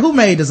back. She like, who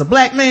made this? A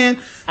black man?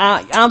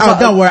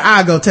 Don't worry,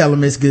 I'll go tell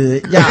him it's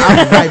good. Yeah,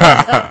 I'll be right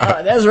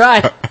back. That's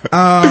right.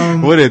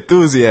 With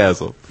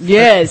enthusiasm.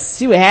 Yes,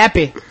 she was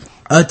happy.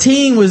 A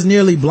teen was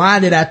nearly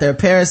blinded after a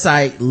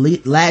parasite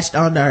latched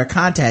onto her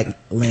contact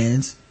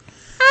lens.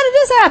 How did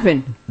this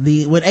happen?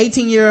 When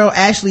 18-year-old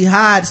Ashley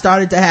Hyde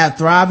started to have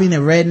throbbing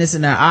and redness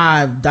in her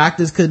eye,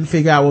 doctors couldn't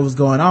figure out what was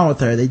going on with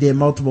her. They did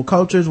multiple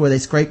cultures where they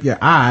scraped your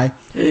eye.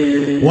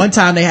 One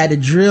time they had to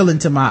drill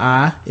into my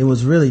eye. It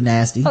was really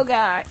nasty. Oh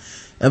God.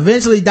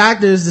 Eventually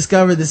doctors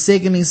discovered the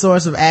sickening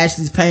source of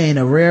Ashley's pain.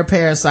 A rare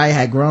parasite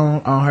had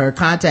grown on her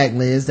contact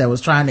lens that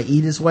was trying to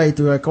eat its way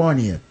through her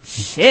cornea.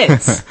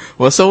 Shit.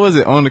 Well, so was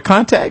it on the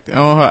contact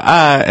on her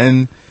eye,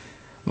 and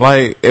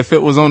like if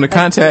it was on the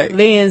contact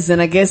lens,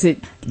 then I guess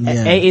it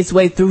ate its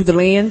way through the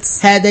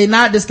lens. Had they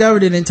not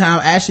discovered it in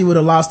time, Ashley would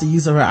have lost the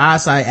use of her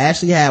eyesight.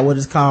 Ashley had what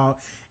is called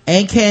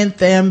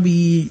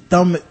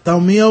acanthamoeba.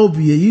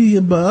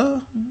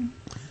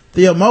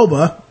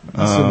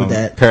 With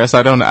that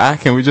parasite on the eye.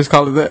 Can we just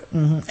call it that?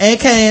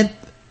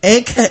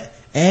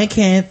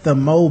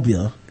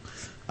 Acanthamoeba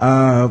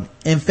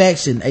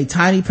infection, a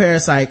tiny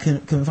parasite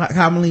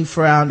commonly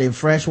found in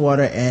fresh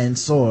water and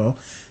soil,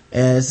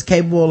 is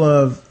capable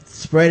of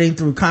spreading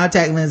through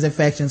contact lens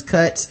infections,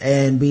 cuts,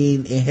 and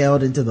being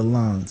inhaled into the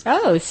lungs.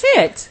 Oh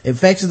shit.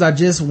 Infections are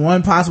just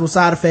one possible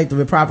side effect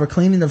of improper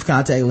cleaning of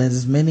contact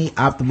lenses. Many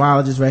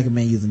ophthalmologists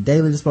recommend using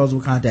daily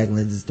disposable contact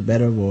lenses to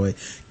better avoid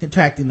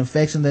contracting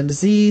infection and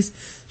disease.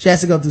 She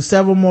has to go through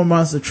several more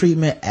months of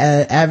treatment. She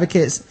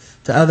advocates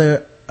to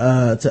others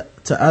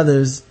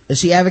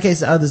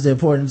the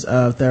importance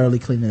of thoroughly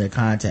cleaning their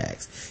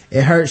contacts.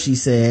 It hurts, she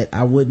said.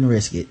 I wouldn't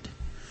risk it.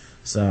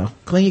 So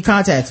clean your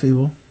contacts,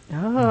 people.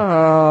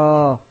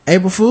 Oh.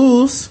 April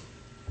Fools.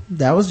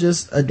 That was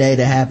just a day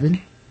that happened.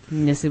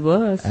 Yes, it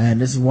was. And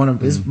this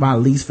is my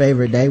least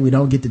favorite day. We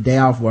don't get the day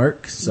off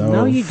work. So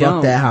no, you fuck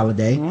don't. that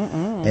holiday.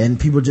 And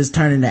people just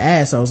turn into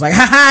assholes. Like,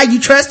 haha,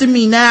 you trusted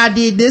me. Now I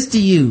did this to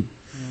you.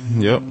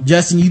 Yep.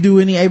 Justin, you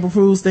do any April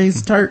Fools things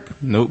to Turk?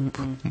 Nope.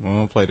 We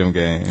don't play them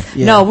games.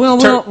 Yeah. No, we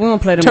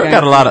don't play them Turk games.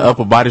 got a lot of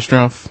upper body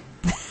strength.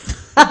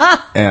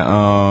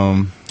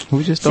 And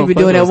we just don't She be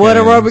play doing that those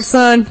water games. aerobics,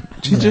 son.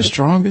 She's just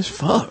strong as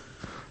fuck.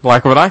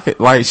 Like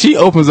she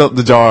opens up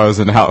the jars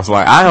in the house.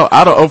 Like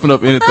I don't open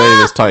up anything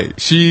that's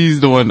tight. She's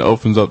the one that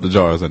opens up the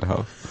jars in the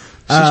house.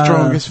 She's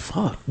strong as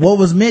fuck. What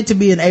was meant to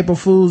be an April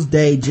Fool's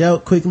Day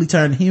joke quickly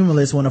turned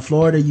humorless when a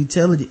Florida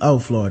utility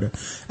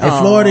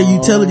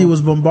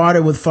was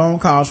bombarded with phone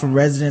calls from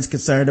residents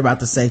concerned about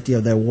the safety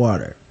of their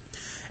water.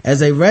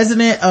 As a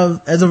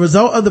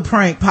result of the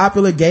prank,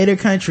 popular Gator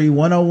Country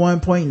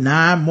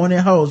 101.9 morning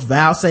hosts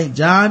Val St.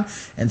 John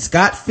and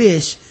Scott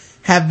Fish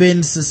have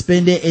been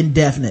suspended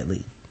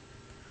indefinitely.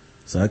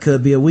 So it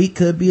could be a week,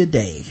 could be a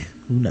day.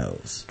 Who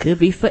knows? Could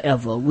be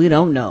forever. We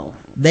don't know.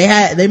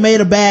 They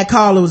made a bad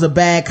call. It was a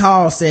bad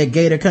call, said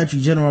Gator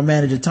Country General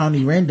Manager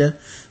Tony Renda.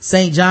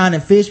 St. John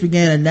and Fish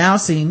began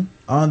announcing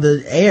on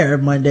the air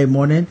Monday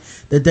morning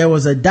that there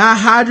was a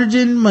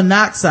dihydrogen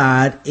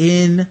monoxide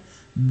in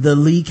the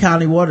Lee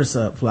County water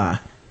supply.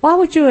 Why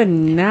would you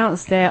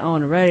announce that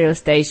on the radio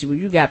station when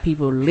you got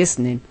people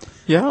listening?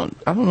 Yeah,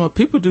 I don't know.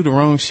 People do the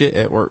wrong shit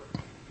at work.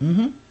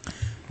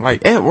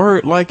 Like at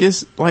work, like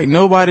it's like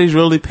nobody's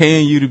really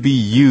paying you to be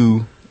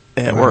you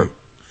at work.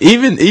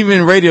 Even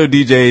radio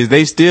DJs,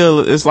 they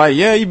still, it's like,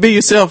 yeah, you be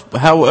yourself.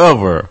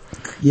 However,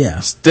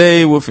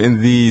 stay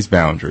within these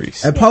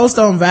boundaries. A post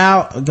on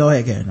Val. Go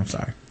ahead, Karen. I'm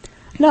sorry.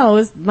 No,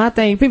 it's my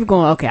thing. People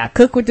going, okay, I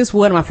cook with this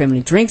water. My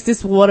family drinks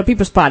this water.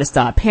 People probably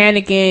start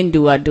panicking.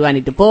 Do I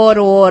need to boil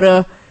the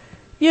water?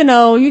 You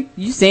know,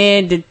 you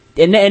saying that,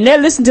 and they're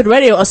listening to the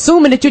radio,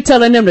 assuming that you're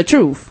telling them the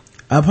truth.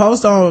 A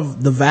post on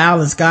the Val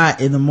and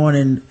Scott in the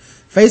Morning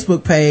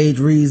Facebook page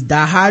reads,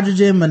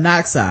 dihydrogen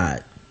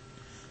monoxide.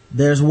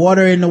 There's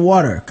water in the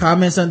water.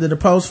 Comments under the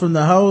post from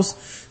the host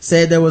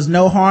said there was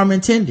no harm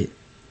intended.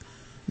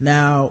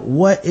 Now,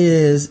 what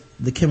is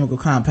the chemical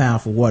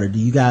compound for water? Do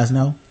you guys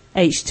know?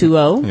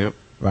 H2O. Yep.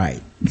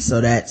 Right. So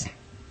that's,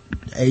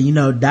 you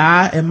know,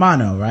 di and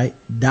mono, right?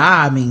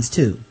 Di means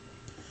two.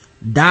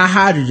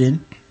 Dihydrogen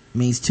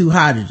means two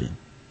hydrogen.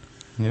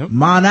 Yep.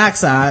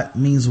 Monoxide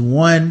means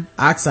one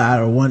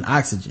oxide or one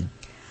oxygen.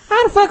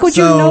 How the fuck would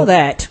you know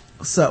that?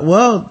 So,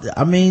 well,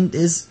 I mean,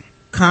 it's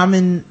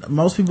common.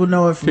 Most people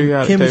know it from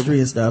chemistry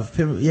and stuff.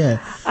 Yeah.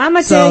 I'm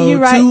gonna tell you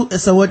right.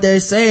 So what they're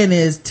saying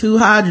is two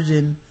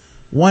hydrogen,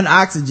 one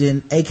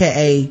oxygen,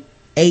 aka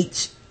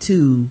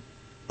H2O.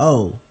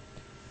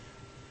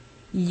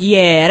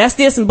 Yeah, that's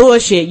still some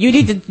bullshit. You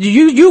need to,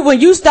 you when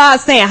you start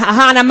saying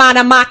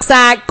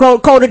monoxide,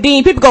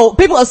 codeine,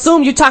 people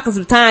assume you're talking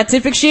some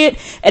scientific shit,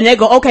 and they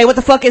go, okay, what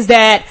the fuck is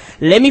that?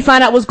 Let me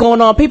find out what's going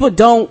on.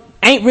 People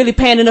ain't really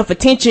paying enough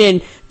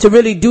attention to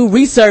really do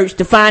research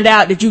to find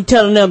out that you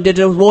telling them that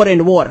there's water in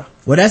the water.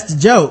 Well, that's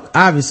the joke,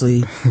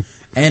 obviously.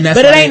 And that's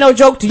but it ain't no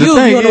joke to you. You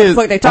don't know what the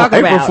fuck they talking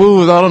about. April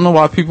Fools, I don't know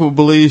why people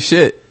believe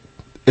shit.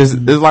 It's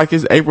like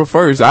it's April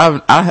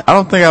 1st. I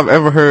don't think I've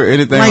ever heard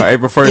anything like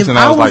April 1st, and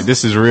I was like,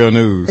 this is real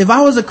news. If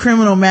I was a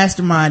criminal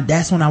mastermind,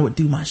 that's when I would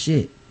do my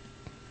shit.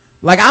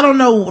 Like, I don't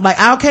know, like,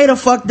 Al Qaeda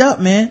fucked up,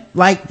 man.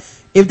 Like,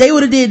 if they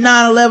would have did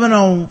 9/11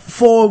 on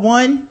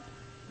 4/1,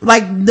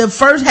 like, the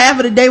first half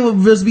of the day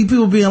would just be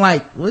people being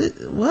like,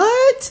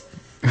 what?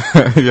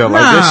 Yeah,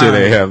 like, this shit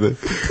ain't happening.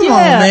 Come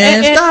on,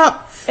 man,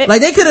 stop.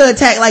 Like, they could have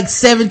attacked like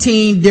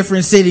 17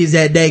 different cities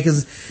that day,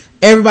 because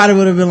everybody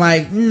would have been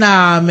like,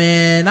 nah,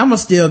 man, I'm gonna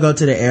still go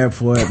to the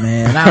airport,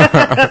 man.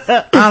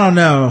 I don't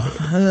know.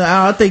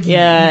 I think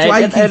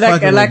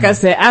like I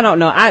said, I don't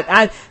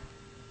know.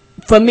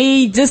 For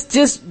me, you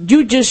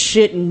just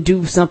shouldn't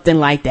do something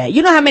like that.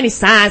 You know how many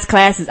science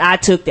classes I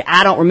took that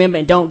I don't remember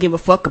and don't give a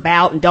fuck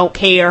about and don't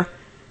care?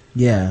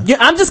 Yeah.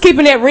 I'm just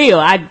keeping it real.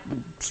 I'm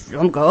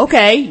go,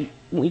 okay.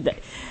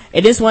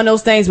 It is one of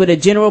those things where the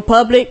general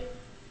public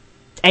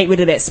ain't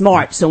really that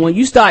smart. So when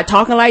you start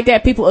talking like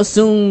that, people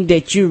assume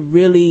that you're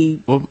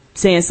really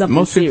saying something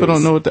Most serious. people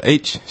don't know what the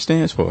H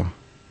stands for.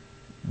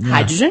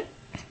 Hydrogen?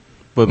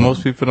 But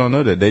most people don't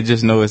know that. They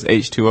just know it's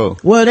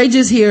H2O. Well, they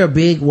just hear a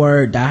big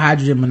word,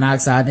 dihydrogen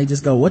monoxide, and they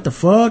just go, what the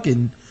fuck?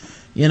 And,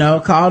 you know,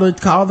 call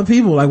the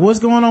people. Like, what's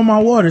going on in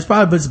my water? It's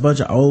probably just a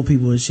bunch of old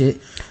people and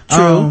shit.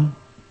 True.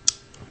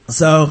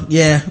 So,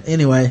 yeah,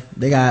 anyway,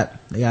 they got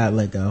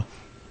let go.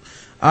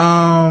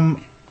 I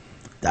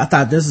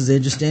thought this was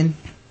interesting.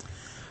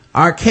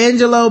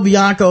 Arcangelo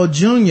Bianco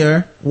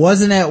Jr.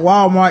 wasn't at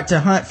Walmart to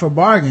hunt for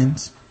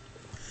bargains.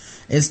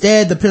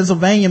 Instead, the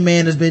Pennsylvania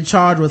man has been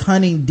charged with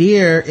hunting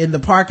deer in the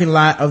parking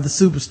lot of the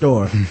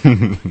superstore.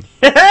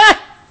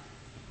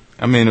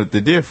 I mean, if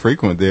the deer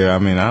frequent there, I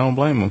mean, I don't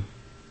blame them.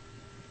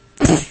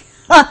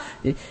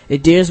 The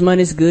deer's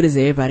money is good as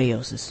everybody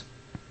else's.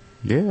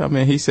 Yeah, I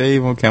mean, he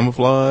saved on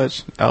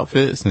camouflage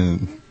outfits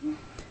and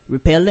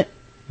repellent.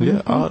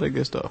 Yeah, all that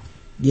good stuff.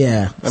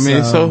 Yeah. I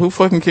mean, so who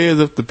fucking cares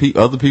if the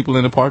other people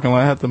in the parking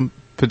lot have to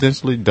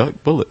potentially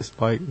duck bullets?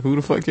 Like, who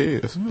the fuck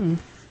cares?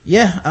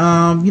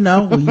 Yeah, you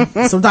know,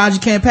 sometimes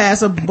you can't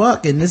pass up a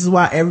buck, and this is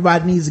why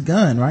everybody needs a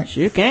gun, right?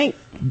 Sure can't.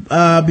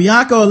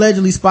 Bianco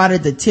allegedly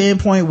spotted the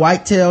 10-point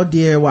white-tailed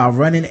deer while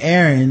running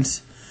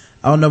errands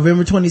on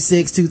November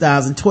 26,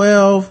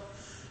 2012,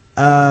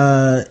 in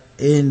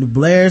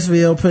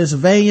Blairsville,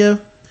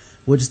 Pennsylvania,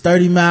 which is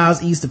 30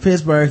 miles east of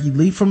Pittsburgh. He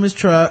leaped from his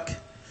truck,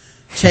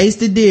 chased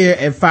the deer,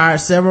 and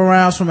fired several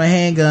rounds from a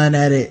handgun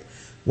at it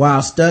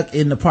while stuck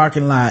in the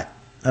parking lot,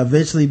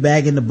 eventually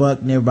bagging the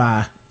buck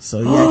nearby.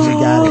 So he actually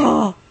got it.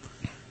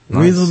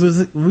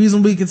 Nice.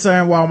 Reasonably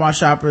concerned Walmart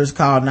shoppers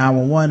called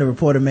 911 to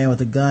report a man with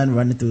a gun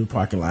running through the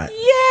parking lot.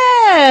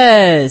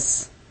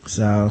 Yes.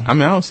 So I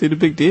mean, I don't see the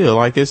big deal.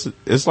 Like it's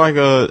like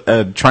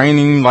a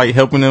training, like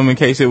helping them in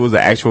case it was an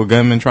actual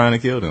gunman trying to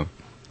kill them.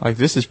 Like,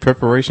 this is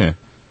preparation,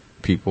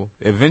 people.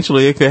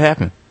 Eventually it could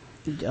happen.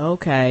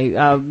 Okay,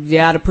 you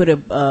ought to put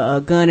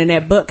a gun in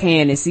that buck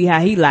hand and see how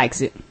he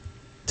likes it.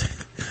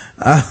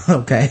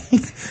 Okay.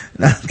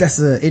 That's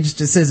an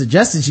interesting sense of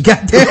justice you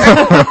got there.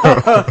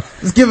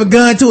 Let's give a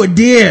gun to a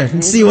deer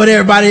and see what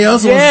everybody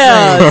else wants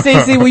to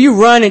say. see, will you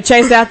run and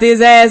chase after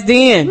his ass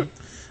then?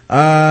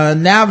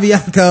 Now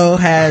Bianco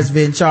has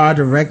been charged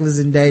with reckless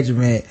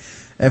endangerment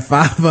and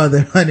 5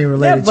 other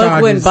hunting-related That buck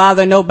charges. wouldn't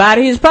bother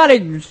nobody. He's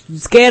probably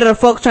scared of the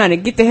folks trying to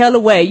get the hell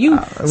away. You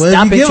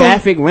stop in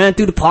traffic, run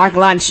through the parking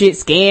lot and shit,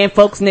 scan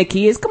folks and their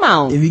kids. Come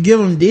on. If you give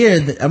them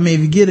deer, I mean,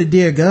 if you get a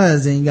deer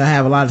guns, then you're gonna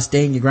have a lot of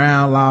stand your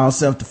ground law,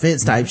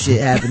 self-defense type shit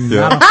happening.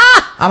 Yeah.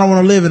 I don't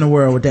want to live in a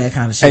world with that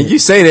kind of shit. And you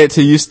say that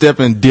till you step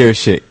in deer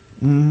shit.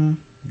 Mm-hmm.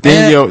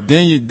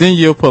 Then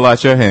you'll pull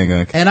out your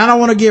handgun. And I don't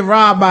want to get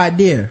robbed by a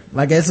deer.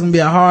 Like, that's gonna be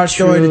a hard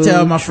story to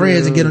tell my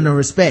friends and get them to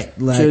respect.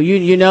 Like, True.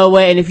 You know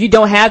what? And if you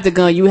don't have the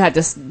gun, you have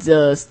to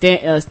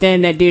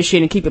stand that deer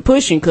shit and keep it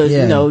pushing, because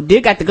you know deer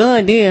got the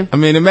gun. Then I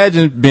mean,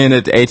 imagine being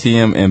at the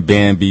ATM and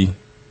Bambi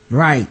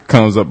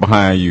comes up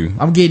behind you.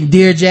 I'm getting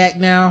deer jacked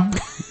now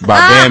by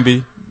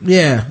Bambi.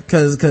 Yeah,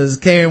 cause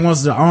Karen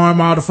wants to arm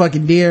all the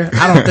fucking deer.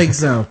 I don't think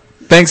so.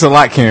 Thanks a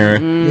lot,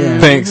 Karen. Yeah.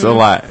 Thanks a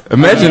lot.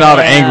 Imagine all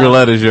the angry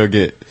letters you'll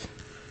get.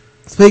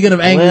 Speaking of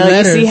angry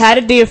letters, you see how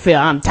the deer feel.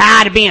 I'm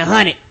tired of being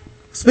hunted.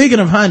 Speaking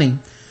of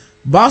hunting,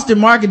 Boston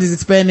Market is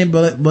expanding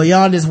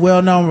beyond its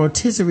well-known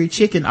rotisserie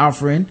chicken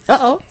offering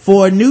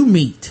for a new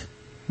meat.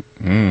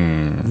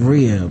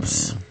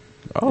 Ribs.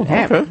 Oh,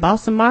 okay.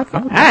 Boston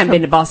Market? I haven't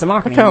been to Boston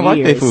Market I kind of like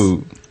years. their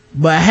food.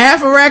 But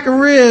half a rack of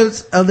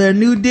ribs of their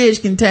new dish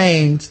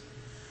contains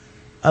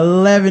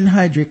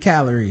 1,100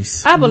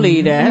 calories. I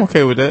believe that. I'm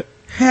okay with that.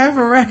 Half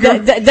a rack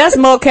of... That's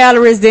more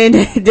calories than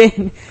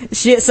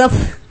shit.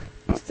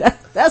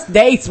 That's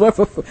days worth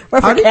of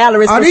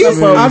calories. Are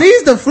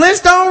these the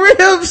Flintstone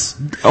ribs?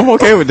 I'm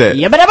okay with that.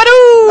 I'm okay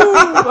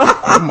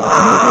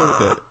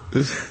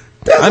with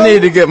that. I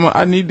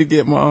need to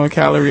get my own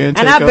calorie intake.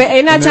 And I bet,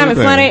 ain't that time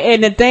funny?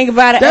 And the thing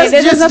about it,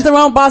 there's nothing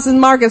wrong with Boston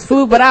Market's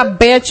food, but I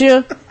bet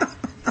you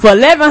for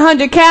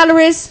 1,100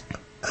 calories,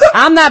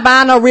 I'm not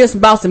buying no ribs from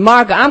Boston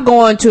Market. I'm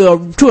going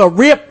to a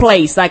rib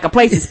place, like a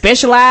place that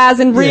specializes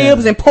in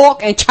ribs and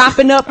pork and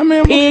chopping up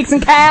pigs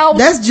and cows.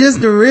 That's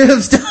just the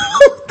ribs, though.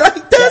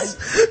 That's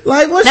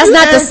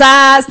not the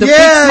size, the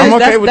pieces. I'm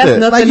okay with that.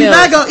 Like, you're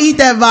not gonna eat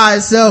that by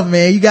itself,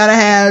 man. You gotta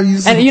have you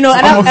some. And I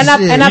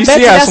you bet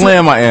see you how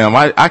slim I am.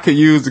 I could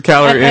use the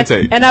calorie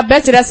intake. And I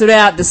bet you that's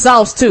without the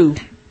sauce too.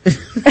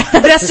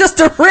 That's just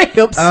the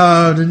ribs.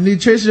 The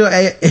nutritional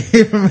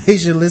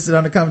information listed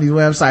on the company's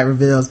website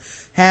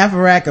reveals half a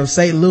rack of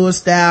St. Louis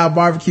style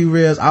barbecue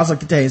ribs also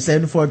contains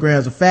 74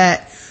 grams of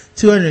fat,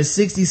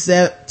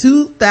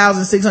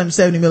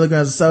 2,670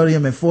 milligrams of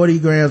sodium, and 40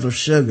 grams of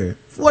sugar.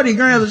 40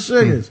 grams of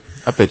sugars.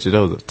 I bet you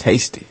those are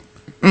tasty.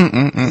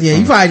 Yeah,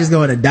 you probably just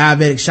go into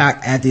diabetic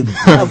shock after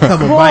a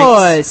couple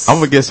bites. I'm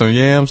gonna get some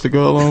yams to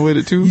go along with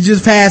it too. You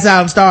just pass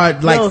out and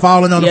start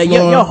falling on the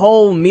floor. Your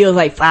whole meal is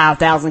like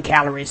 5,000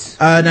 calories.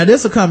 Now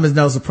this will come as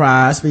no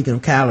surprise. Speaking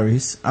of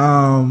calories,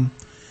 I'm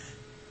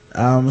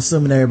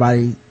assuming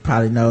everybody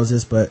probably knows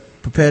this, but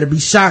prepare to be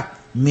shocked,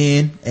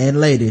 men and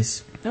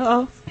ladies.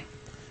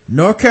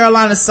 North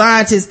Carolina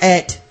scientists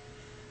at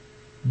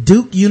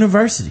Duke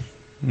University.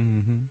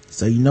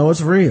 So you know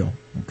it's real.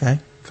 Okay.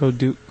 Go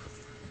Duke.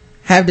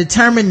 Have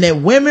determined that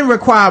women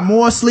require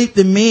more sleep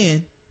than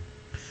men,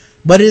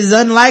 but it is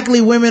unlikely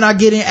women are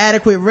getting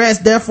adequate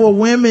rest. Therefore,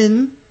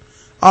 women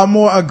are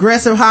more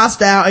aggressive,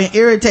 hostile, and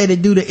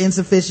irritated due to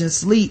insufficient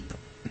sleep.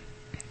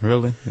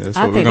 Really? That's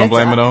what we're gonna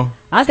blame it on?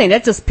 I think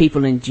that's just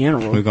people in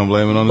general. We're gonna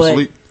blame it on the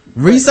sleep?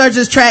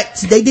 Researchers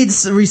tracked, they did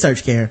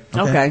research, Karen.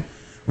 Okay.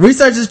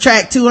 Researchers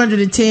tracked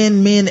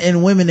 210 men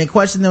and women and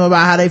questioned them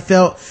about how they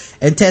felt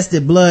and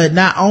tested blood.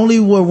 Not only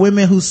were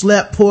women who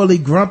slept poorly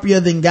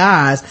grumpier than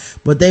guys,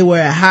 but they were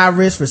at high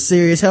risk for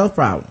serious health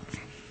problems.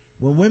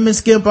 When women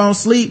skimp on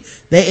sleep,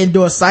 they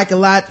endure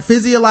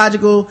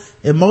physiological,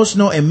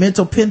 emotional, and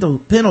mental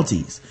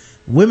penalties.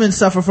 Women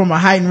suffer from a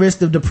heightened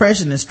risk of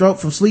depression and stroke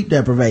from sleep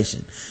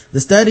deprivation.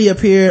 The study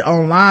appeared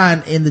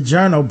online in the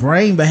journal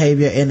Brain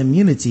Behavior and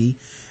Immunity,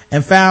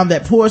 and found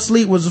that poor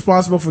sleep was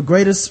responsible for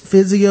greater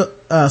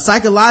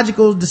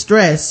psychological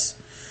distress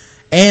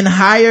and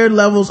higher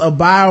levels of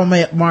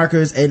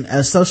biomarkers and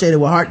associated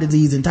with heart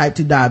disease and type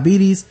 2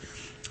 diabetes.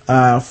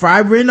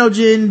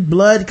 Fibrinogen,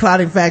 blood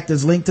clotting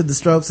factors linked to the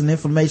strokes and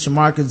inflammation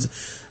markers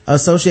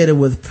associated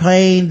with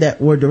pain that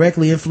were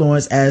directly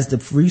influenced, as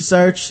the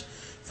research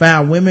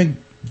found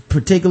women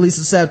particularly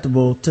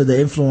susceptible to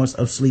the influence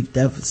of sleep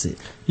deficit.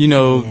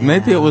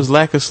 Maybe it was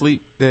lack of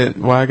sleep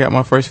why I got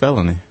my first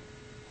felony.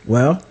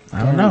 Well,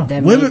 I don't know.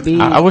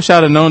 I wish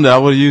I'd have known that. I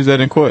would have used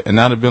that in court, and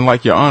I'd have been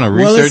like, Your Honor,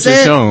 research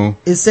has shown.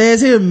 It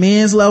says here,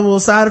 men's level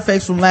of side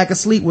effects from lack of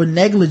sleep were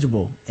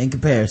negligible in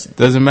comparison.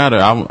 Doesn't matter.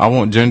 I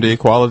want gender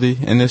equality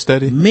in this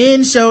study.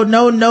 Men showed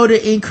no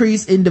noted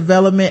increase in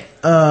developing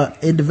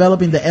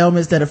the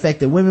ailments that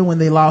affected women when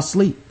they lost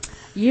sleep.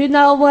 You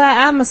know what?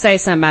 I'm gonna say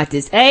something about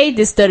this. A,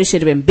 this study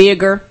should have been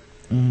bigger.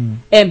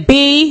 And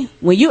B,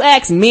 when you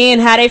ask men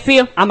how they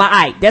feel, I'm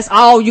alright. That's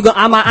all you go.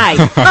 I'm alright.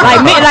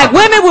 like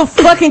women will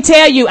fucking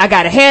tell you, I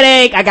got a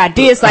headache, I got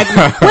this. Like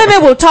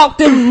women will talk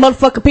them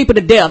motherfucking people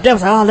to death. They're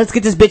like, oh, let's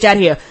get this bitch out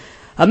of here.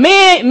 A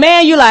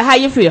man, you like, how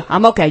you feel?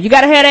 I'm okay. You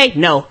got a headache?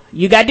 No.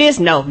 You got this?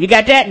 No. You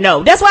got that?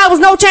 No. That's why it was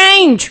no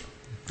change.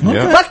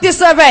 Okay. Fuck this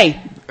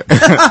survey.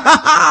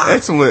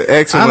 Excellent.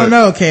 I don't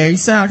know, Karen. You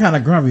sound kind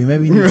of grumpy.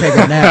 Maybe you need to take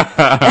a nap.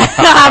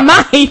 I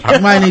might. You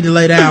might need to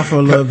lay down for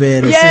a little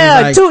bit.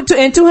 Yeah, like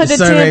and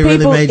 210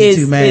 people really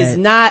is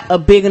not a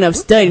big enough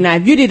study. Now,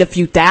 if you did a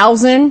few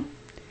thousand,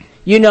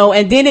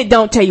 and then it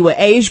don't tell you what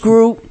age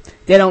group,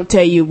 they don't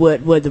tell you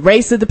what the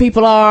race of the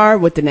people are,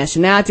 what the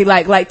nationality.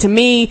 Like to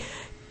me,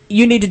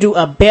 you need to do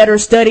a better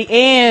study.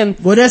 And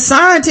well, they're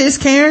scientists,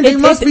 Karen. They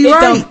must be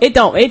right. It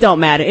don't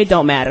matter. It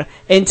don't matter.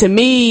 And to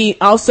me,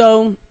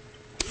 also,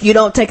 you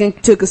don't take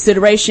into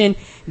consideration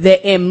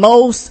that in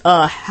most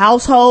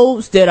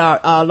households that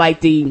are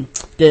like the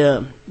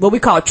what we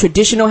call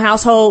traditional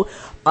household,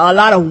 a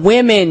lot of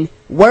women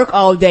work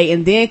all day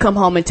and then come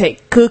home and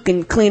cook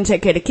and clean,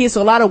 take care of the kids.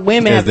 So a lot of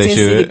women have a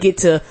tendency to get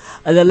to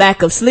the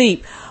lack of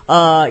sleep.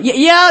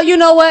 Yeah, you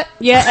know what?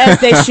 Yeah,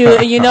 as they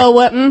should. And you know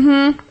what?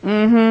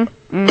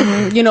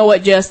 You know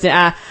what,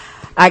 Justin?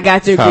 I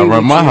got to agree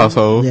with my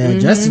household. Yeah,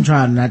 Justin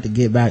trying not to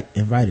get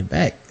invited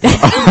back. You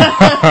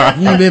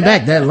ain't been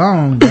back that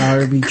long. You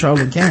already be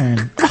trolling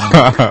Karen.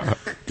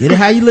 Get it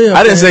how you live.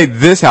 I didn't say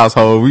this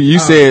household. You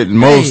said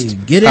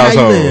most. Get it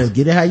households. How you live.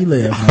 Get it how you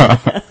live.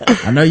 Man.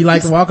 I know you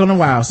like to walk on the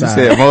wild side.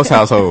 You said most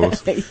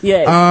households.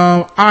 Yes.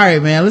 All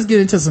right, man. Let's get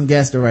into some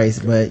guest the race.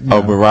 But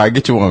but Ryan,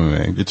 get your woman,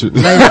 man. Get your.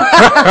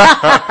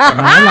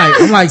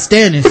 I'm like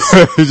Stannis.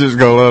 You just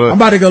go let her. I'm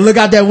about to go look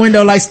out that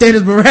window like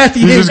Stannis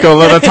Baratheon. You just gonna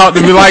let her talk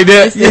to me like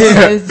that?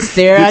 Yeah.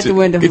 Stare out the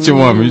window. Get your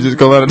woman. You just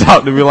gonna let her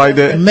talk to me like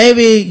that?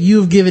 Maybe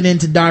you've given in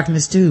to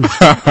darkness too.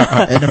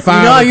 And the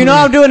fire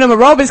I'm doing them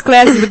aerobics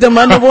classes with them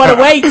underwater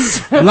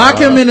weights. Lock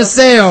him in a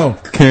cell.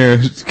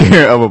 Karen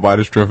upper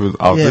body strength is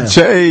off the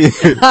chain.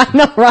 I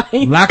know,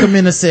 right? Lock him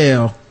in a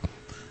cell.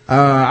 All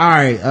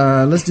right,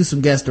 let's do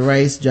some guess the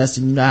race.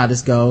 Justin, you know how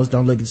this goes.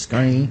 Don't look at the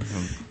screen.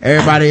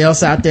 Everybody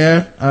else out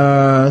there,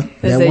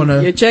 that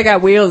wanna check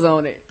out wheels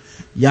on it.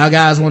 Y'all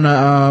guys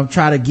wanna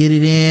try to get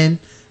it in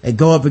and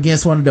go up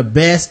against one of the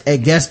best at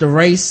guess the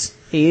race.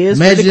 He is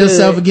measure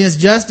yourself against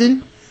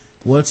Justin.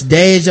 Well,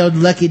 today is your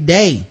lucky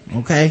day.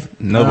 Okay.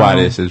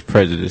 Nobody is as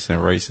prejudiced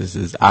and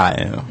racist as I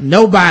am.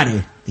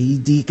 Nobody.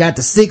 He got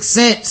the 6th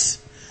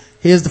sense.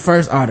 Here's the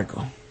first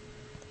article.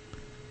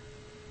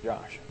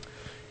 Josh.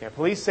 Yeah,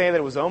 police say that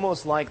it was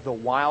almost like the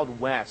Wild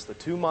West. The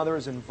two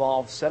mothers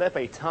involved set up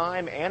a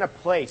time and a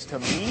place to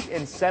meet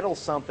and settle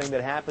something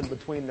that happened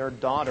between their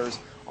daughters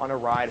on a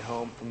ride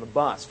home from the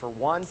bus. For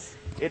one,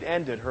 it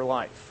ended her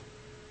life.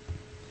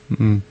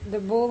 The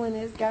bullying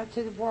has got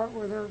to the part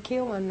where they're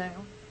killing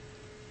now.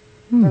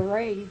 The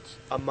rage.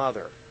 A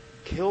mother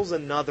kills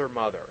another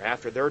mother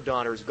after their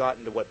daughters got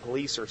into what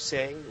police are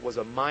saying was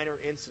a minor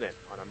incident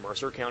on a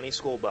Mercer County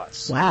school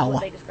bus. Wow.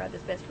 What they described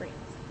as best friends.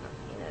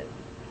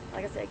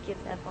 Like I said,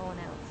 kids have fallen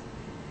outs.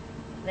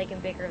 They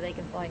can bicker, they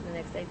can fight, and the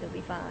next day they'll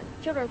be fine.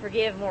 Children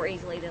forgive more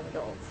easily than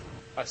adults.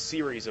 A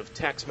series of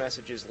text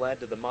messages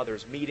led to the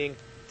mothers meeting,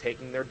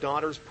 taking their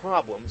daughters'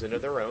 problems into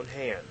their own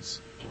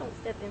hands. Don't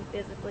step in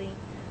physically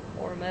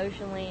or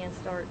emotionally and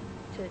start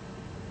to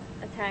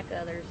attack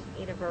others,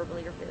 either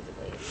verbally or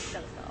physically. It's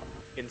gotta stop.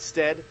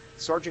 Instead,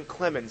 Sergeant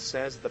Clemens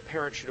says the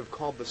parents should have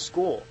called the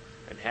school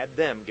and had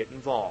them get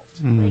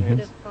involved. They could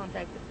have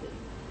contacted the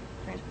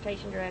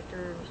transportation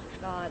director, Mr.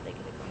 Scott. They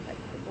could have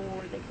contacted the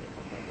board. They could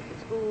have contacted the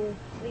school.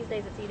 These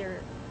days it's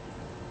either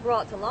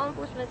brought to law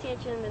enforcement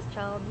attention, this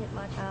child hit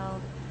my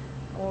child,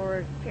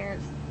 or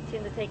parents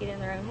tend to take it in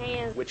their own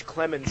hands. Which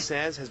Clemens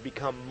says has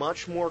become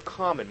much more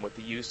common with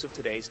the use of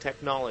today's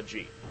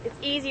technology. It's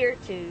easier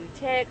to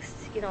text,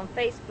 get on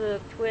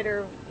Facebook,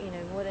 Twitter,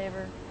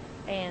 whatever,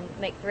 and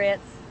make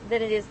threats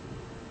than it is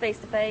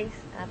face-to-face.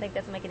 I think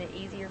that's making it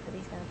easier for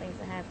these kind of things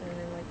to happen, and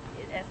then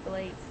it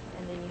escalates,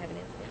 and then you have an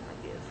incident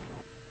like this.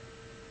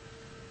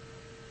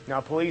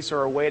 Now, police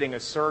are awaiting a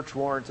search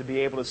warrant to be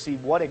able to see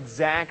what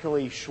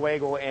exactly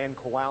Schwegel and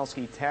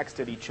Kowalski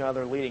texted each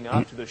other leading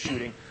up to the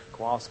shooting.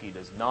 Kowalski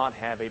does not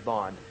have a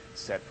bond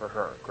set for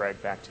her.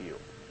 Greg, back to you.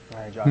 All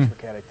right, Josh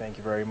McCaddick, thank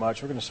you very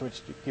much. We're going to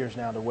switch gears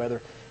now to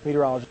weather.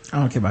 Meteorologist. I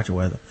don't care about your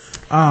weather.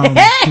 All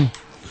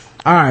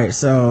right,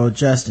 so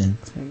Justin,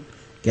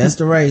 guess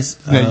the race.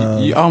 Now,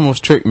 you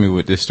almost tricked me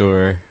with this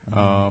story.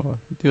 There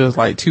was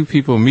like two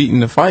people meeting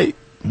to fight.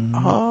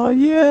 Oh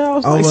yeah, I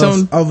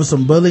was over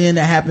some bullying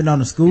that happened on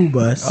the school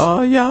bus.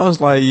 Oh yeah, I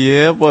was like,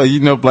 yeah,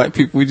 well, black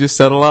people, we just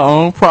settle our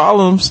own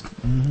problems.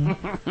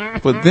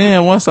 But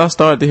then once I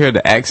started to hear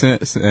the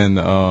accents and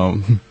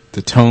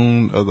the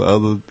tone of the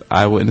other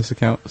eyewitness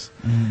accounts,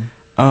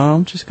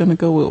 I'm just gonna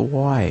go with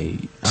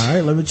white. All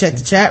right, let me check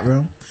the chat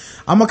room.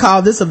 I'm gonna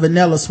call this a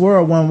vanilla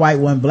swirl, one white,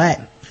 one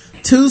black.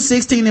 2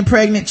 16 and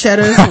pregnant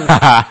cheddars, 1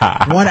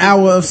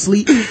 hour of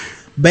sleep,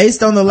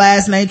 based on the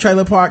last name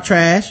trailer park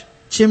trash,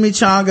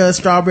 chimichanga,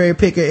 strawberry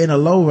picker in a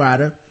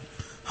lowrider,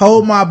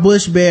 hold my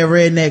bush bear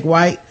redneck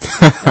white,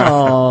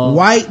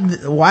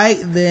 white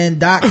than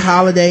Doc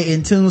Holliday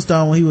in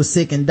Tombstone when he was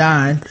sick and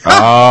dying.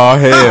 Oh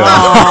hell.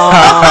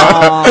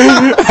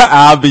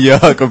 I'll be your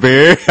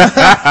Huckleberry.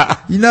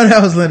 That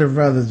was Leonard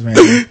Brothers, man.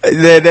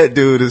 That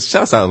dude is,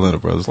 shouts out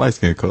Leonard Brothers, Light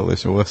Skin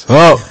Coalition, what's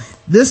up?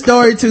 This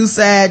story too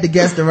sad to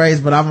guess the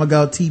race, but I'm gonna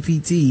go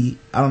TPT.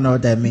 I don't know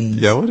what that means.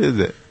 Yeah, what is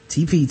it?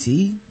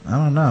 TPT? I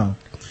don't know.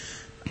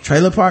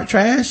 Trailer park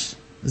trash?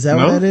 Is that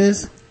what that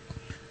is?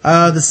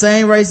 The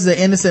same race as an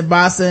innocent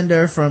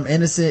bystander from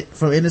inner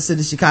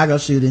city Chicago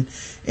shooting.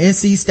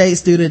 NC State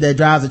student that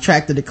drives a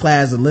tractor to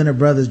class with Leonard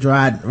Brothers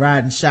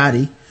riding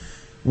shoddy.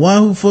 One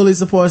who fully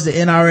supports the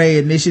NRA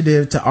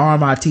initiative to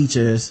arm our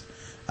teachers.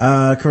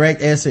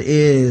 Correct answer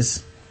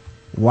is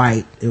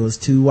white. It was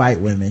 2 white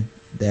women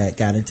that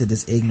got into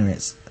this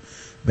ignorance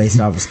based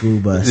off a school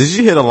bus. Did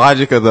you hear the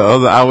logic of the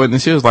other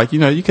eyewitness? She was like, you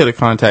could have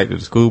contacted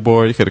the school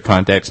board, you could have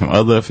contacted some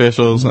other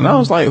officials. And I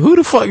was like, who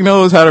the fuck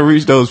knows how to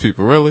reach those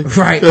people, really?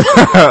 Right.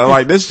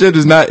 Like, this shit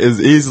is not as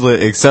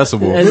easily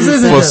accessible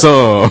for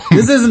some.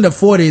 This isn't the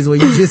 40s where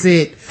you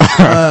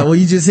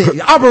just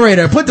hit,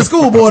 operator, put the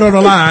school board on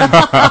the line.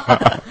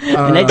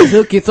 And they just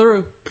hook you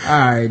through.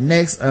 Alright,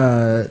 next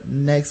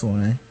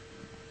one.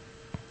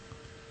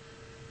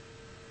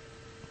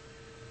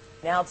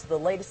 Now to the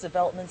latest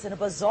developments in a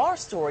bizarre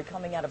story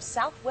coming out of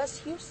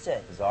Southwest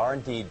Houston. Bizarre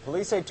indeed.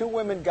 Police say 2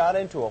 women got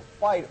into a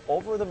fight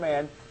over the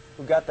man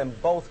who got them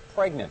both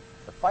pregnant.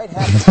 The fight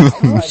happened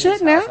outside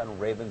his house on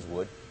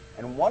Ravenswood,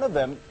 and one of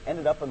them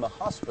ended up in the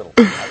hospital.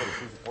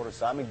 Eyewitness News reporter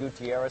Simon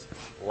Gutierrez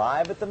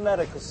live at the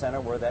medical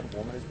center where that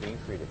woman is being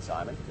treated.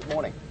 Simon, good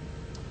morning.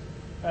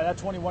 That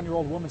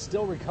 21-year-old woman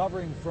still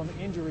recovering from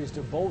injuries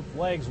to both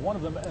legs. One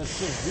of them a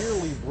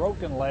severely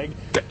broken leg.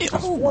 She's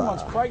 4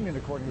 months pregnant,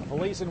 according to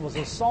police, and was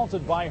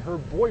assaulted by her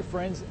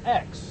boyfriend's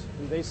ex,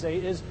 who they say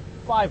is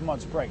 5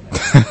 months pregnant.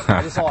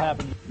 This all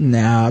happened.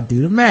 Now,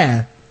 do the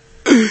math.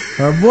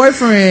 Her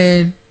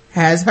boyfriend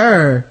has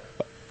her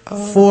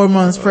 4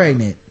 months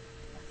pregnant.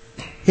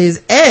 His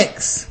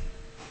ex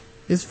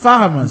is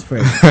 5 months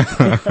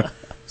pregnant.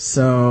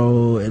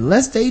 So,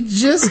 unless they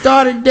just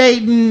started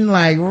dating,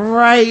 like,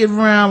 right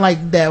around,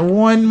 like, that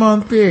 1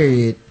 month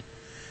period,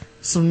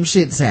 some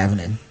shit's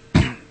happening.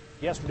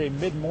 Yesterday,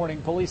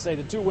 mid-morning, police say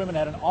the 2 women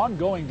had an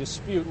ongoing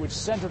dispute which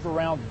centered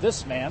around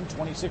this man,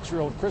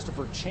 26-year-old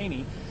Christopher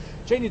Cheney.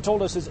 Cheney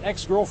told us his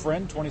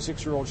ex-girlfriend,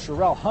 26-year-old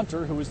Sherelle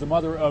Hunter, who is the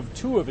mother of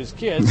 2 of his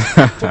kids,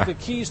 took the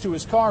keys to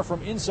his car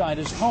from inside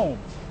his home.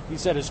 He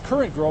said his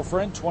current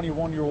girlfriend,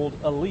 21-year-old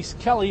Elise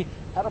Kelly,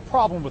 had a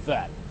problem with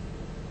that.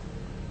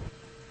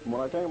 When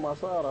I came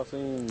outside, I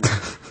seen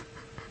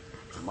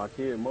my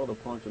kid mother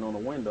punching on the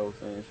window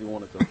saying she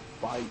wanted to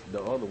fight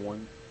the other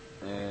one,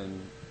 and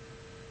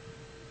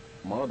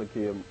my other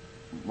kid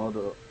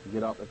mother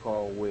get out the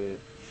car with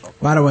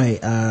By the way,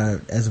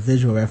 as a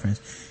visual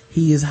reference,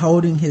 he is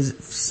holding his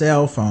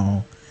cell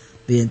phone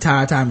the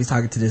entire time he's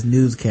talking to this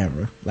news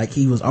camera. Like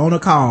he was on a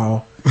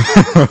call,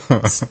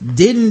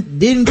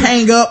 didn't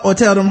hang up or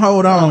tell them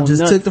hold on,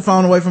 took the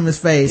phone away from his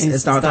face and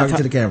started talking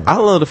to the camera. I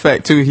love the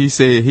fact too, he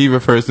said he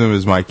refers to him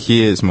as my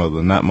kid's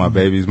mother, not my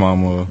baby's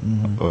mama,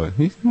 or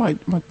he's my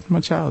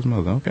child's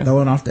mother. Okay.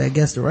 Throwing off that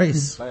against the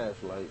race.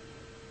 Flashlight,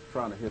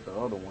 trying to hit the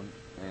other one,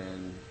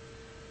 and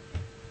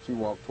she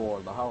walked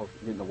toward the house,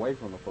 getting away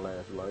from the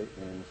flashlight,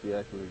 and she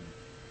actually,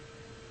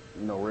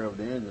 revved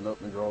the engine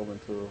up and drove her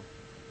into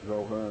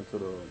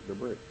the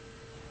brick.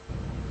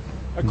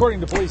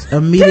 According to police,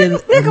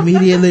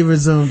 immediately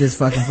resumed this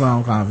fucking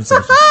phone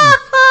conversation.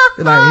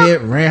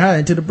 Ran her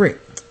into the brick.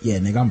 Yeah,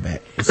 nigga, I'm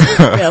back.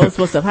 Yeah,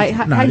 what's up? How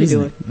you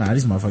doing? Nah,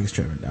 these motherfuckers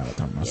tripping, dog.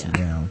 Talking about some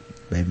damn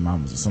baby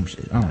mamas or some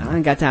shit. I don't know. I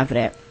ain't got time for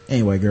that.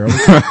 Anyway, girl,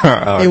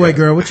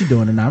 what you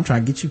doing tonight? I'm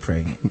trying to get you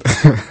pregnant.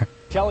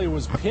 Kelly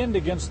was pinned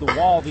against the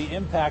wall, the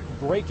impact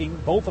breaking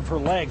both of her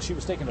legs. She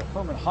was taken to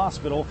Herman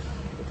Hospital.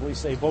 The police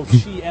say both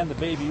she and the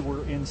baby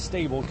were in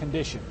stable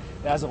condition.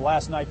 As of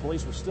last night,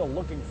 police were still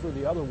looking for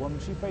the other woman.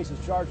 She faces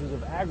charges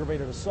of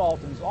aggravated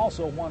assault and is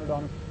also wanted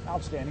on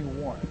outstanding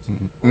warrants. We're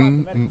at the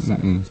medical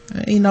center.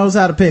 He knows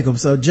how to pick them.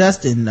 So,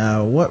 Justin,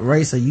 what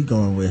race are you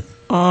going with?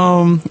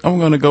 I'm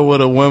going to go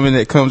with a woman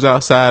that comes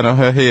outside on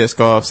her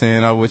headscarf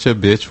saying, I wish a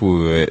bitch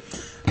would.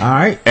 All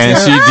right. And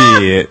she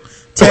did.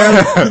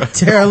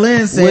 Tara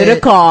Lynn said with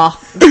a car.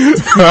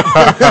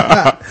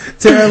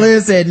 Tara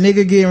Lynn said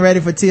nigga getting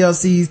ready for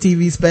TLC's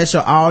TV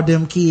special All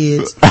Them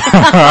Kids.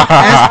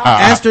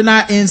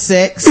 Astronaut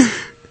insects,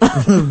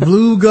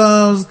 blue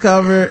gums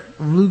colored,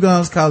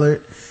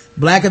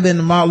 blacker than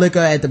the malt liquor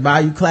at the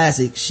Bayou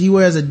Classic. She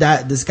wears a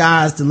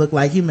disguise to look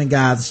like human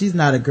guys. She's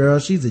not a girl,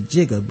 she's a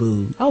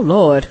jigaboo. Oh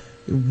Lord.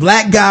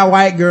 Black guy,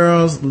 white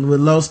girls with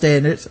low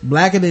standards.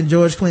 Blacker than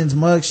George Clinton's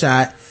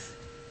mugshot.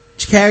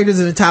 Characters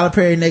in the Tyler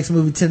Perry next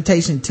movie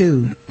Temptation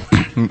 2.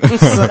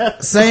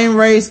 Same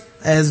race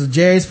as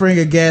Jerry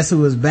Springer guest who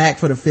was back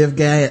for the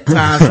 5th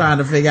time trying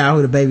to figure out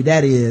who the baby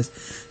daddy is.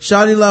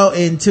 Shawty Low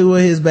and 2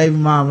 of his baby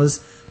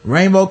mamas.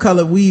 Rainbow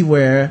colored weave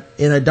wearer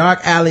in a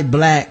dark alley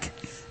black.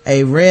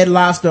 A Red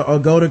Lobster or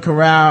Golden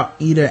Corral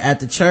eater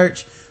at the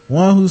church.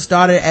 One who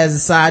started as a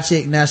side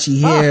chick, now she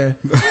here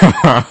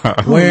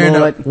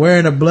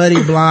wearing a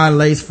bloody blonde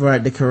lace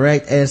front. The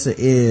correct answer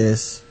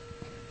is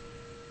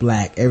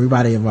black.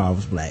 Everybody involved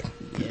was black.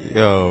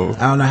 Yo,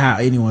 I don't know how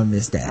anyone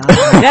missed that.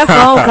 That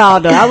phone call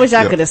though, I wish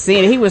I could have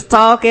seen it. He was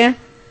talking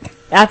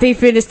After he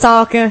finished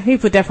talking, he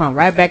put that phone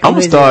right back on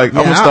his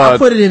I'll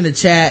put it in the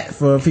chat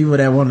for people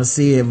that want to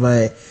see it,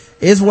 but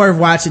it's worth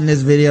watching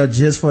this video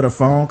just for the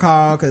phone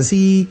call, because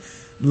he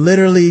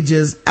literally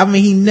just,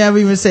 he never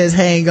even says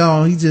hang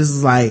on. He just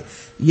is like,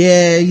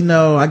 yeah,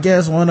 I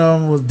guess one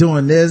of them was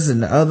doing this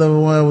and the other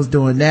one was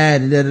doing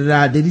that, and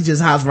then he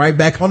just hops right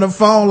back on the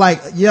phone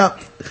like, yep,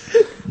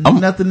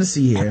 nothing to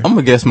see here. I'm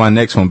gonna guess my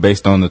next one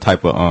based on the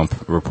type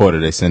of reporter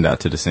they send out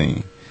to the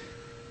scene.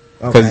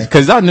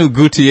 Cause I knew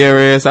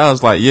Gutierrez. I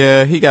was like,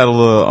 yeah, he got a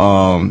little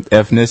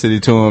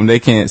ethnicity to him. They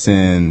can't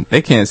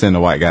send a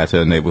white guy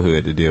to a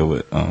neighborhood to deal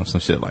with some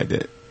shit like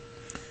that.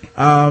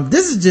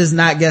 This is just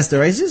not guess the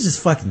race. This is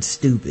just fucking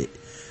stupid.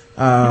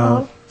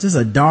 Just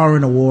a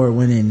Darwin Award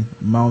winning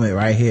moment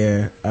right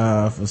here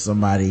for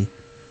somebody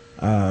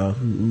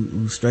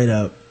who straight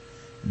up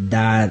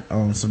died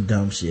on some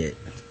dumb shit.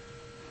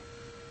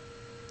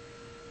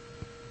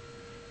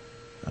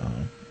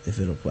 If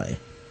it'll play.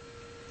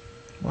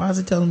 Why is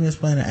it telling me it's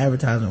playing an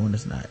advertisement when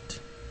it's not?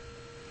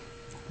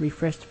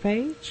 Refresh the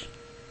page.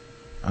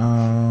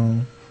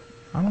 I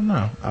don't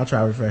know. I'll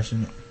try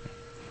refreshing it.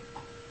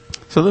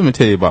 So let me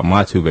tell you about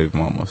my two baby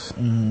mamas.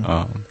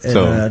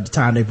 The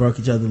time they broke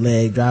each other's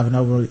leg driving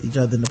over each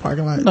other in the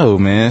parking lot. No,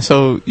 man.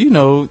 So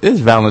it's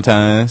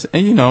Valentine's,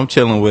 and I'm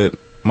chilling with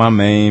my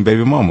main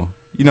baby mama.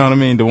 You know what I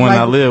mean? The one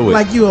I live with.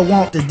 Like you would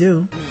want to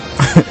do.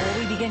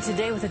 We begin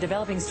today with a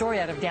developing story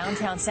out of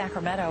downtown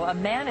Sacramento. A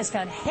man is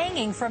found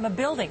hanging from a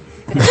building.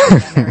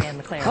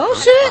 Oh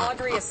shit!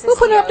 Who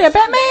put it up there,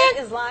 Batman?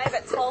 Is live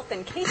at 12th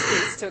and K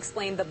Streets to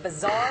explain the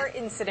bizarre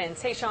incident.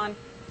 Hey, Sean.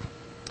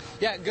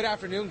 Yeah, good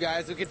afternoon,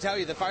 guys. We can tell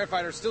you the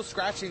firefighters are still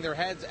scratching their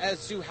heads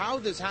as to how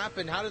this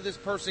happened. How did this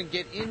person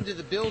get into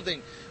the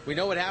building? We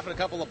know it happened a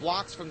couple of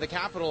blocks from the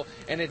Capitol,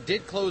 and it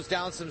did close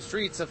down some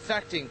streets,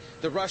 affecting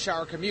the rush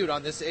hour commute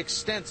on this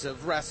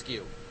extensive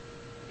rescue.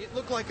 It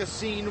looked like a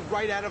scene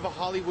right out of a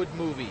Hollywood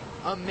movie.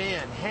 A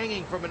man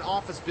hanging from an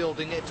office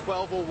building at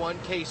 1201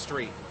 K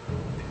Street.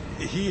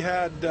 He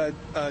had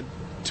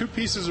two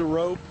pieces of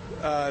rope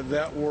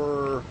that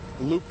were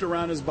looped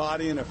around his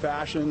body in a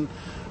fashion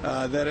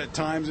that at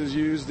times is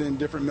used in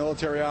different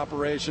military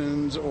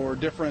operations or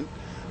different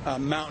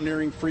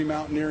free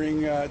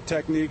mountaineering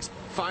techniques.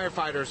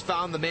 Firefighters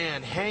found the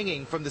man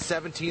hanging from the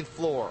 17th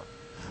floor.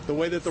 The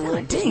way that the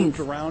rope was looped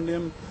around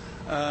him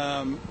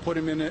put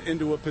him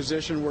into a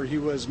position where he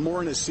was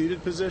more in a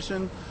seated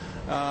position.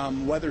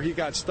 Whether he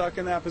got stuck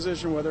in that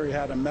position, whether he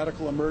had a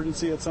medical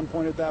emergency at some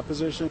point at that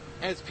position.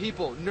 As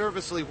people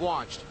nervously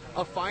watched,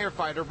 a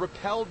firefighter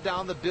rappelled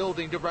down the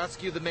building to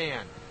rescue the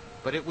man,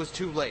 but it was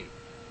too late.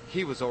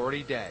 He was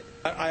already dead.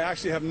 I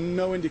actually have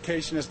no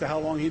indication as to how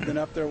long he'd been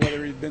up there,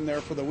 whether he'd been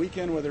there for the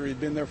weekend, whether he'd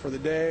been there for the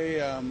day,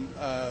 an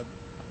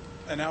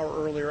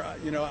hour earlier.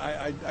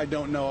 I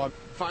don't know.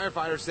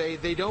 Firefighters say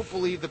they don't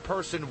believe the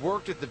person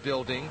worked at the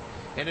building,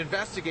 and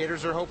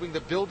investigators are hoping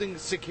the building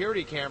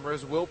security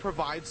cameras will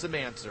provide some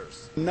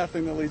answers.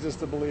 Nothing that leads us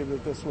to believe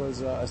that this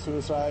was a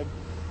suicide.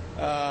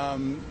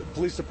 The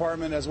police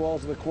department, as well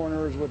as the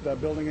coroners with the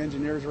building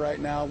engineers right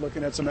now,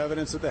 looking at some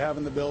evidence that they have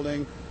in the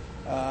building.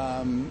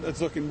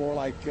 It's looking more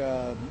like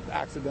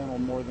accidental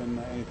more than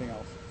anything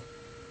else.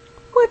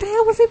 What the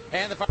hell was he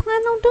planning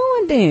on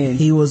doing then?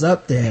 He was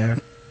up there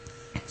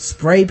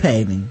spray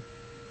painting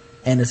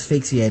and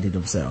asphyxiated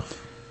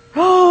himself.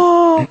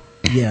 Oh!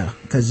 Yeah,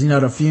 because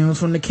the fumes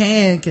from the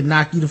can can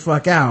knock you the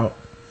fuck out.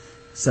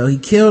 So he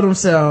killed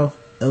himself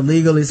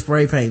illegally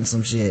spray painting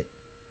some shit.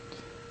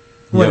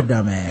 What a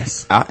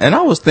dumbass.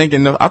 I was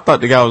thinking, I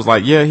thought the guy was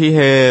like, yeah, he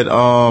had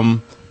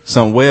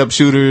some web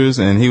shooters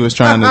and he was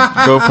trying to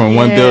go from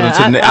one building to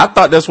the next. I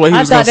thought that's what he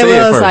was going to say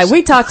at first. Like,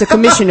 we talked to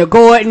Commissioner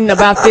Gordon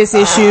about this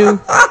issue.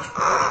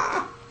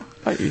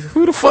 Like,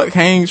 who the fuck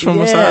hangs from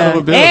the side of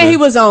a building? And he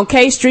was on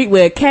K Street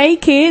where K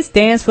Kid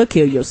stands for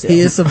kill yourself.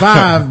 He is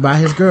survived by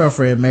his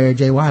girlfriend, Mary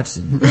J.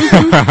 Watson.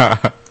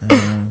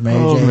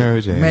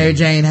 Mary Jane. Mary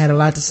Jane had a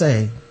lot to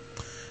say.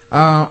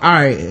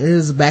 Alright,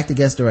 this is back to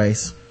Guess the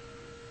Race.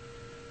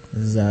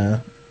 This is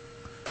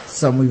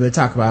something we've been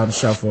talking about on the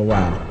show for a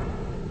while.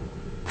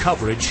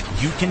 Coverage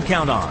you can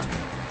count on.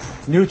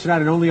 New tonight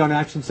and only on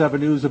Action 7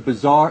 News, a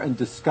bizarre and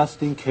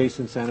disgusting case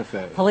in Santa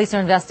Fe. Police are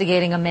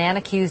investigating a man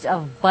accused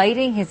of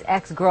biting his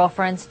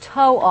ex-girlfriend's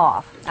toe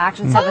off.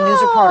 Action 7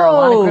 News reporter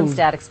Alana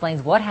Grimstad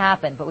explains what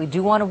happened, but we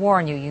do want to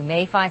warn you, you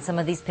may find some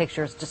of these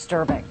pictures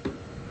disturbing.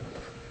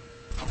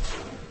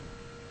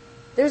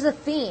 There's a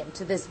theme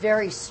to this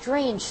very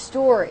strange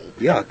story.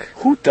 Yuck.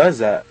 Who does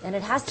that? And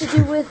it has to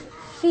do with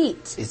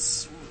feet.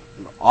 It's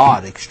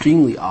odd,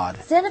 extremely odd.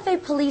 Santa Fe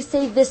police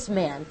say this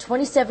man,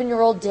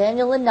 27-year-old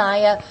Daniel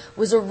Anaya,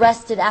 was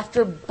arrested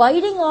after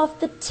biting off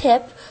the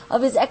tip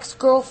of his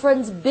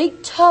ex-girlfriend's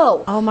big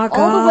toe. Oh my God.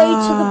 All the way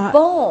to the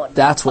bone.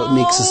 That's what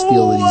makes us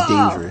feel that he's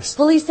dangerous.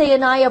 Police say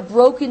Anaya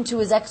broke into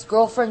his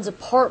ex-girlfriend's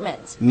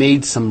apartment.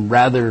 Made some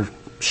rather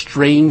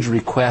strange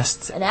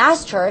requests. And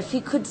asked her if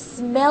he could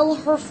smell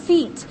her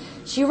feet.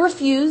 She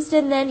refused,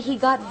 and then he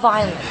got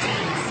violent,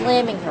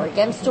 slamming her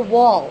against a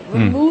wall,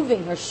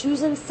 removing her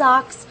shoes and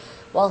socks,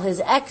 while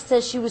his ex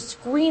says she was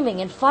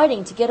screaming and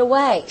fighting to get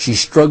away. She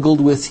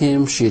struggled with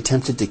him. She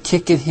attempted to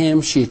kick at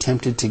him. She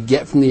attempted to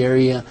get from the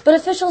area. But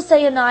officials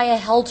say Anaya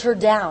held her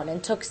down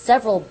and took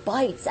several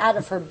bites out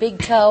of her big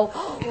toe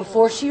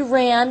before she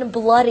ran,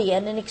 bloody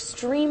and in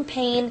extreme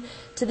pain,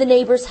 to the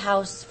neighbor's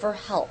house for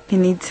help. He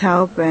needs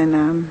help,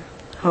 and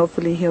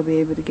hopefully he'll be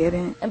able to get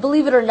in. And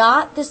believe it or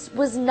not, this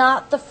was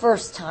not the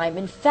first time.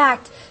 In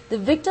fact, the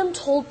victim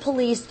told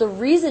police the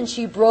reason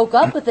she broke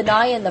up with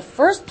Anaya in the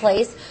first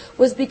place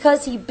was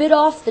because he bit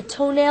off the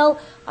toenail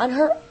on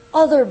her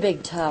other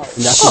big toe.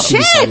 And that's when she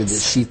decided that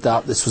she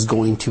thought this was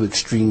going to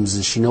extremes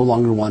and she no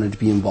longer wanted to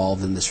be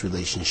involved in this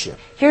relationship.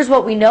 Here's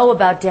what we know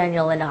about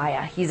Daniel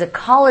Anaya. He's a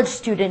college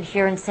student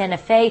here in Santa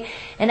Fe,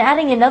 and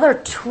adding another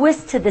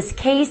twist to this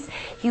case,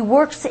 he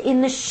works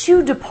in the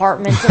shoe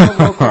department of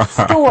a local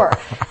store.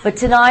 But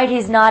tonight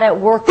he's not at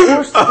work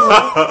or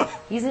school.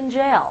 He's in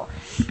jail.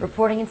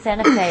 Reporting in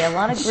Santa Fe,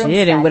 Alana Grimstad.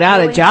 Shit, and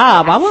without a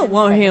job, I wouldn't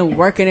want him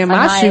working in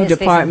my shoe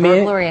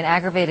department. Burglary and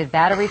aggravated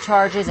battery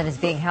charges and is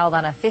being held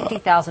on a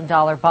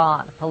 $50,000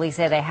 bond. Police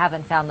say they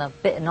haven't found the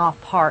bitten off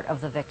part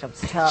of the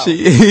victim's toe.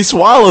 He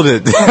swallowed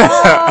it.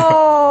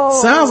 Oh.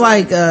 Sounds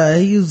like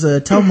he was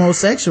a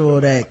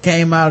homosexual that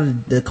came out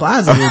of the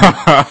closet.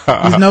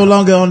 He's no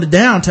longer on the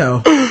down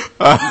toe.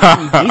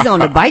 He's on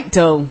the bike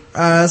toe.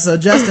 So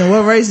Justin,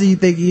 what race do you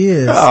think he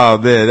is? Oh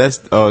man,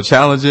 that's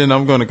challenging.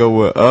 I'm gonna go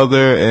with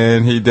other,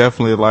 and he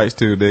definitely likes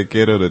to the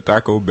quiero de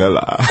Taco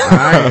Bella.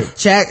 Alright,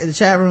 the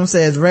chat room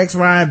says Rex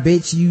Ryan,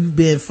 bitch, you've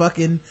been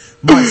fucking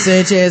Mark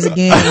Sanchez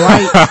again,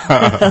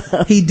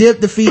 right? He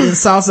dipped the feet in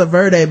salsa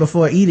verde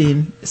before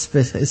eating.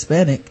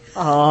 Hispanic.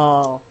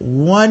 Oh.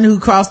 One who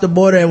crossed the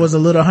border and was a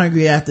little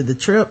hungry after the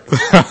trip.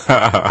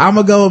 I'm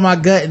gonna go with my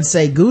gut and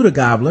say Gouda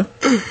Gobbler.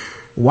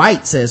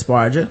 White, says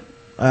Sparja.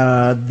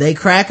 They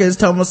crackers,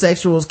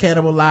 homosexuals,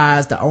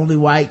 cannibalized. The only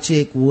white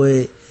chick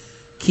would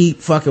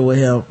keep fucking with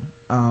him.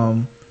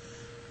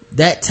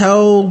 That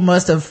toe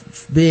must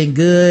have been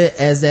good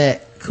as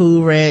that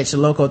Cool Ranch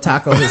Loco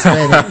Taco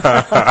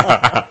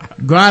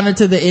Hispanic. Grinding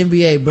to the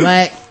NBA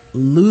Black.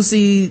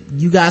 Lucy,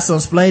 you got some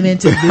splaining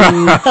to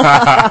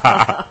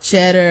do.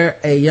 Cheddar,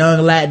 a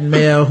young Latin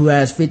male who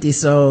has 50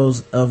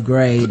 souls of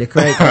gray. The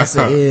correct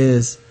answer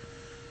is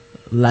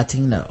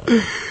Latino.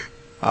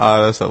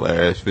 Oh, that's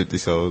hilarious. 50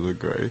 souls of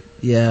gray.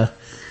 Yeah.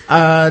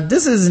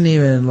 This isn't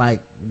even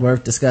like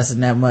worth discussing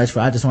that much,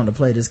 but I just wanted to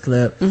play this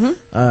clip.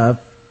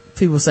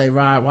 People say,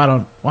 Rod, why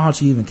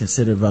don't you even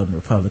consider voting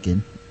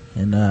Republican?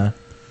 And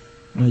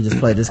let me just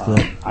play this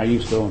clip. I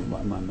used to,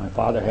 my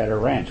father had a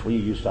ranch. We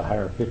used to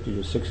hire 50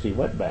 to 60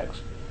 wetbacks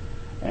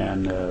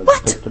and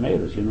pick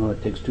tomatoes. You know,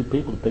 it takes two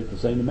people to pick the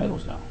same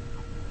tomatoes now.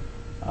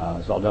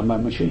 It's all done by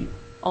machine.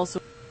 Also.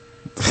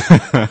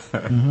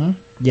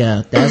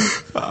 Yeah,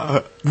 that's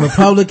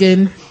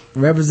Republican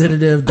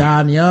Representative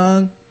Don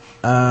Young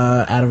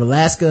out of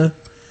Alaska.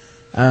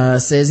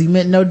 Says he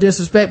meant no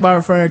disrespect by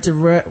referring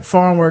to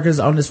farm workers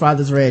on his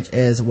father's ranch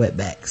as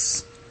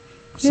wetbacks.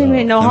 He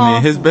meant no harm. I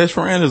mean, his best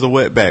friend is a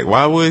wetback.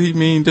 Why would he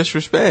mean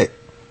disrespect?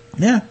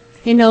 Yeah.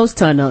 He knows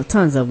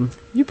tons of them.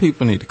 You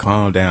people need to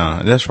calm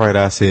down. That's right,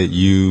 I said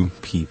you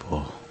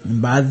people.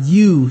 And by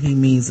you, he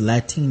means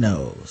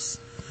Latinos.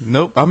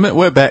 Nope, I meant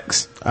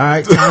wetbacks. All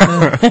right,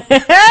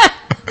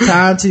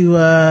 time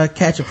to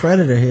catch a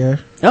predator here.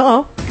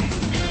 Uh-oh.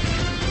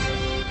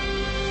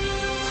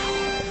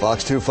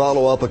 Fox 2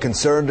 follow-up, a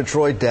concerned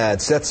Detroit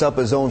dad sets up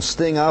his own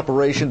sting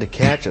operation to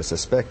catch a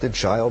suspected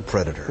child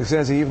predator. He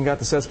says he even got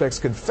the suspect's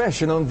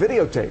confession on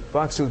videotape.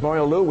 Fox 2's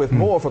Mario Lou with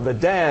more from the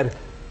dad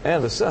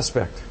and the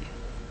suspect.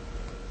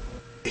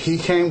 He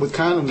came with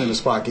condoms in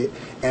his pocket,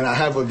 and I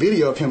have a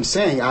video of him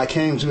saying, I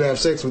came to have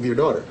sex with your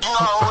daughter. You know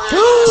how old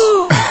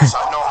Ariel is?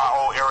 I know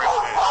how old Ariel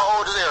is. How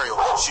old is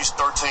Ariel? She's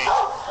 13.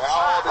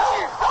 How old is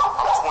he?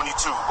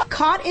 I'm 22.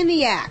 Caught in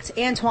the act,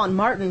 Antoine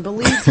Martin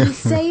believes he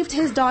saved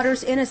his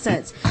daughter's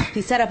innocence.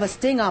 He set up a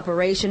sting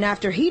operation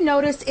after he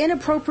noticed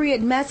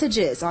inappropriate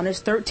messages on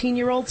his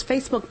 13-year-old's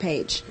Facebook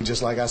page.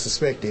 Just like I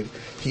suspected,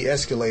 he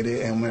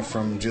escalated and went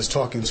from just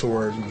talking to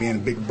her, being a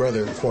big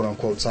brother,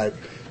 quote-unquote type,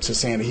 to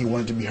saying that he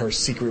wanted to be her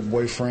secret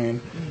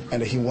boyfriend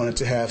and that he wanted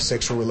to have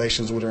sexual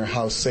relations with her and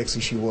how sexy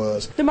she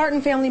was. The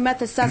Martin family met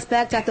the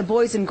suspect at the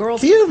Boys and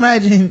Girls. Can you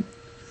imagine?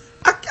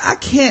 I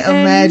can't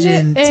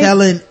imagine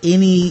telling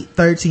any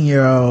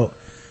 13-year-old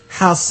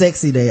how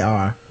sexy they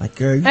are. Like,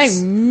 girl,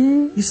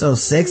 you so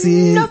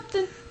sexy.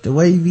 Nothing. The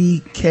way you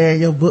be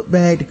carrying your book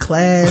bag to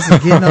class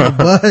and getting on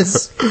the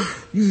bus.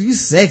 You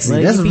sexy.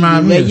 Well, that's what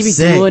reminds me of sex.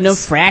 You be doing them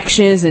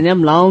fractions and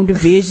them long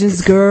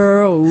divisions,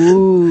 girl.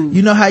 Ooh.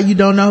 You know how you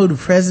don't know who the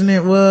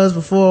president was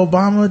before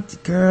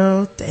Obama?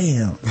 Girl,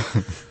 damn.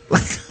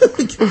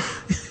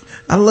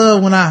 I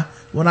love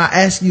when I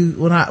ask you,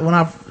 when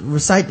I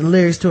recite the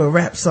lyrics to a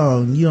rap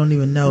song, you don't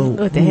even know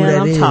what the who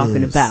hell that I'm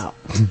talking about.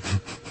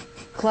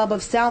 Club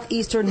of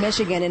Southeastern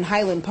Michigan in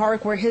Highland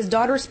Park, where his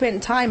daughter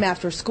spent time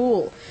after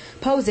school.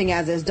 Posing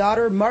as his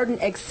daughter, Martin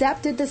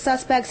accepted the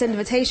suspect's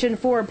invitation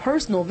for a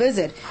personal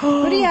visit,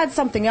 but he had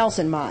something else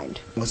in mind.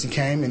 Once he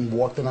came and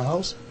walked in the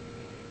house,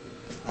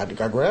 I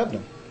grabbed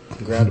him.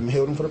 grabbed him and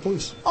held him for the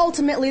police.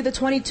 Ultimately, the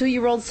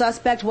 22-year-old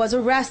suspect was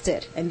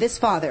arrested, and this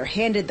father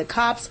handed the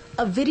cops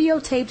a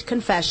videotaped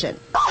confession.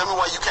 Tell me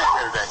why you came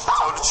here today.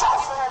 Tell the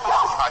truth.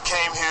 I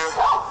came here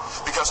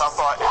because I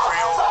thought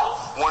Ariel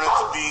wanted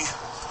to be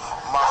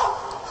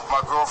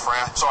my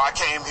girlfriend, so I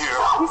came here.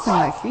 He sounds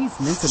like he's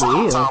mentally spend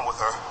ill. time with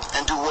her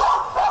and do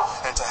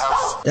what? And to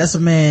have. That's a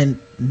man.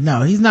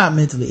 No, he's not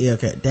mentally ill.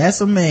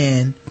 That's a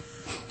man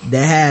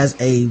that has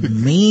a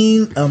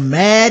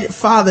mad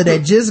father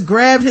that just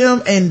grabbed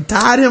him and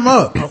tied him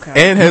up.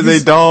 Okay. And has a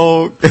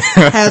dog.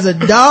 Has a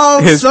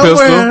dog his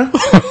somewhere.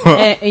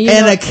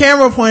 and a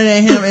camera pointed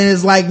at him and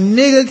is like,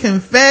 nigga,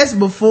 confess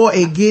before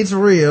it gets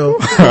real.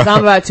 Cause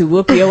I'm about to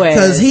whoop your ass.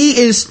 Cause he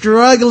is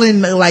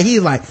struggling. Like,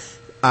 he's like,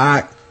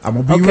 I'm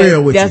gonna be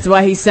real with you. That's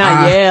why he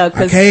sounded,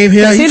 I came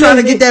here, he's trying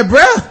to get that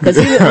breath. Cause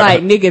he was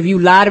like, nigga, if you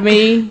lie to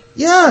me,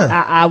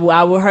 I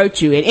will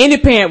hurt you. And any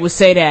parent would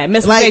say that.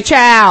 Mess with their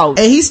child.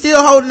 And he's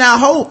still holding out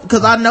hope,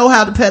 cause I know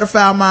how the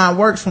pedophile mind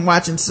works from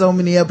watching so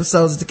many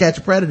episodes of To Catch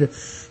a Predator.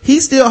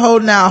 He's still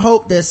holding out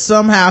hope that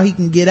somehow he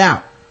can get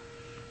out.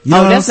 You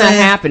know what that's I'm saying?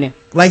 not happening.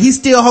 Like, he's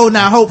still holding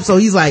out hope, so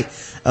he's like,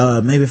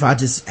 maybe if I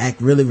just act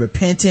really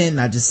repentant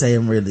and I just say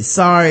I'm really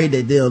sorry,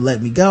 that they'll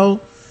let me go.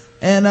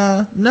 And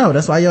no,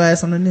 that's why your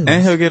ass on the news.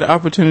 And he'll get an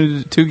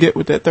opportunity to get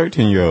with that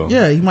 13-year-old.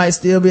 Yeah, he might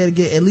still be able to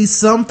get at least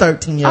some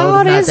 13-year-old.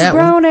 All these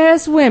grown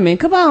ass women.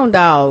 Come on,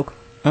 dog. Sex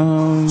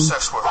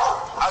work.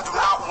 I do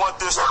not want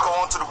this to go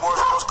onto the Boys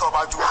and Girls Club.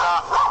 I do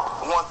not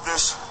want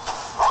this to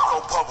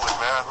go public,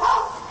 man.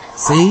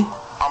 See?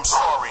 I'm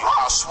sorry.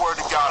 I swear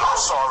to God, I'm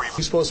sorry.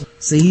 He's supposed to.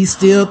 See, he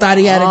still thought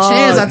he had a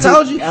chance. I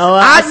told you.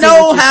 I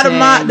know how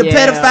the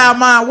pedophile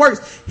mind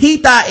works. He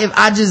thought if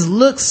I just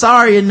look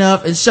sorry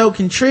enough and show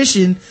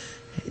contrition,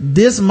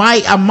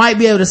 I might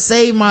be able to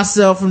save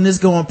myself from this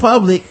going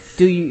public.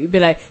 Do you be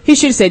like, he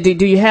should have said,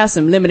 do you have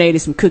some lemonade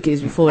and some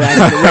cookies before I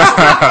get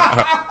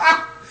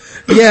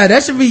arrested? Yeah,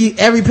 that should be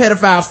every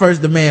pedophile's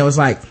first demand. Was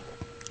like,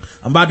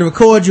 I'm about to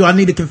record you, I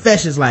need a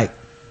confession. It's like,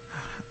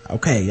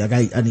 okay,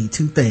 I need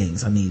two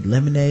things. I need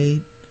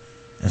lemonade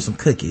and some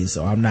cookies,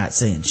 so I'm not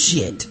saying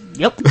shit.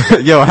 Yep.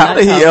 Yo, how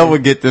did he ever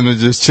get them to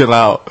just chill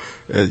out?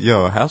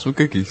 Yo, have some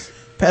cookies.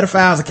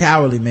 Pedophiles are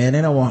cowardly, man.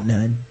 They don't want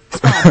nothing.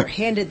 Father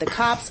handed the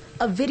cops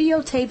a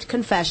videotaped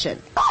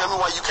confession. Tell me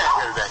why you came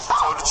here today.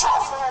 Tell the truth.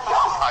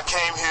 I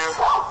came here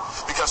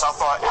because I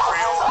thought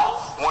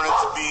Ariel wanted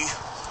to be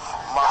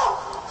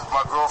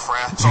my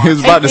girlfriend. So He was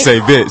about to say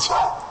bitch.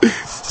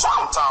 Just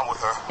spend time with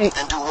her and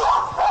do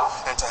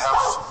what? And to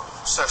have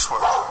sex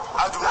with her.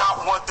 I do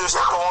not want this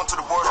to go onto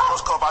the Boys and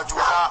Girls Club. I do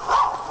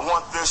not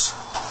want this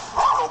to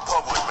go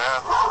public,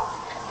 man.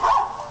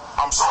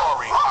 I'm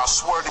sorry. I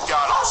swear to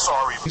God, I'm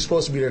sorry. He's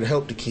supposed to be there to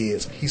help the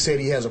kids. He said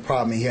he has a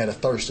problem. He had a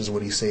thirst, is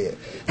what he said.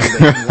 And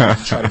that he wanted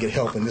to try to get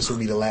help, and this would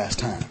be the last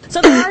time. So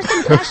there are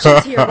some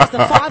questions here. Was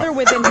the father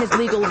within his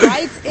legal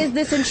rights? Is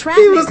this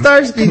entrapment? He was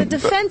thirsty. The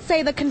defense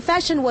say the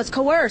confession was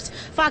coerced.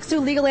 Fox 2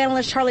 legal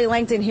analyst Charlie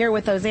Langton here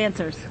with those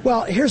answers.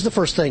 Well, here's the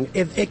first thing.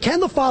 Can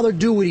the father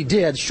do what he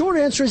did? Short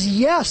answer is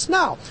yes.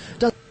 Now,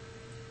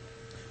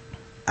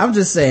 I'm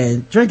just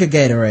saying, drink a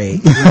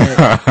Gatorade.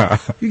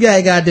 You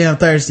got goddamn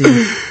thirsty.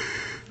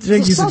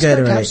 Drink you some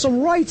suspect Gatorade. have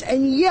some rights,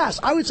 and yes,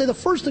 I would say the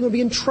first thing would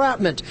be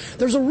entrapment.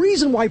 There's a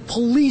reason why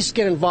police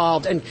get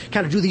involved and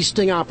kind of do these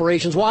sting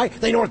operations. Why?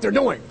 They know what they're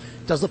doing.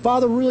 Does the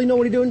father really know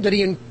what he's doing? Did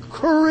he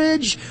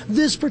encourage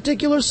this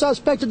particular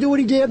suspect to do what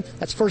he did?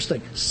 That's first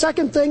thing.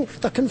 Second thing,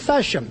 the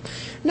confession.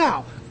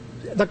 Now,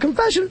 the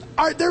confessions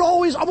they're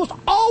almost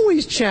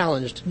always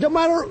challenged. No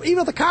matter, even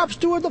if the cops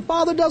do it, the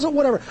father does it,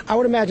 whatever. I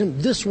would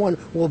imagine this one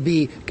will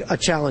be a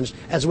challenge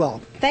as well.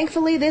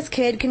 Thankfully, this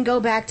kid can go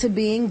back to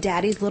being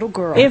daddy's little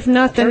girl. If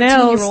nothing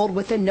else, 13-year-old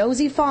with a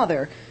nosy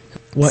father.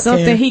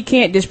 Something he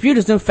can't dispute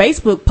is them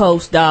Facebook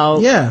posts,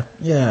 dog. Yeah.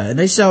 And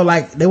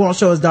they won't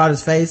show his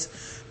daughter's face,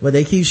 but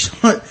they keep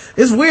showing.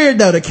 It's weird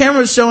though. The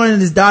camera's showing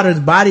his daughter's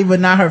body, but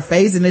not her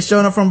face, and they're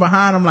showing her from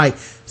behind. I'm like,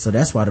 so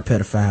that's why the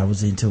pedophile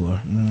was into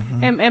her.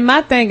 Mm-hmm. And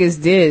my thing is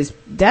this: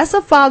 that's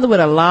a father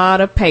with a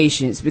lot of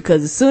patience,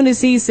 because as soon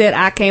as he said,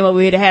 "I came over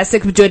here to have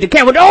sex with you," the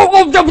camera,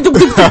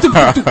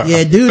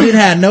 yeah, dude didn't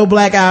have no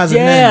black eyes.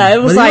 Yeah,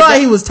 it was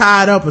like he was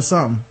tied up or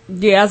something.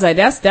 Yeah, I was like,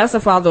 that's a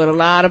father with a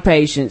lot of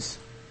patience.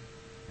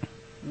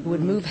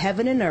 Would move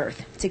heaven and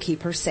earth to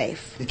keep her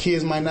safe. The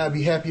kids might not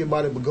be happy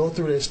about it, but go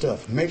through that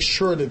stuff. Make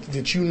sure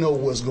that you know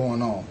what's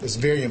going on. It's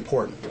very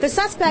important. The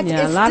suspect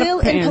is still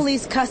in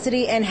police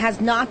custody and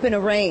has not been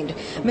arraigned.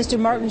 Mr.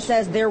 Martin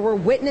says there were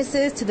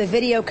witnesses to the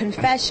video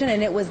confession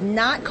and it was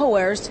not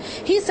coerced.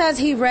 He says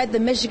he read the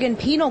Michigan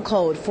Penal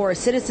Code for a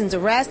citizen's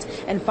arrest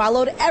and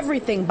followed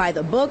everything by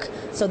the book,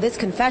 so this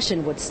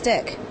confession would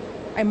stick.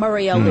 I'm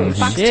Marielle Lou,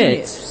 Fox 2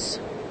 News.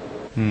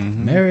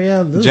 Mm-hmm.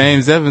 Marielle Lou.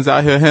 James Evans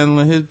out here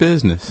handling his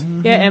business.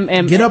 Mm-hmm. Yeah,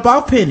 and get up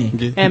off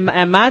Penny.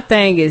 And my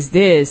thing is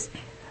this: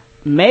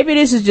 maybe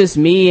this is just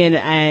me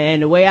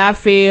and the way I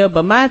feel,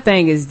 but my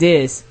thing is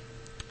this: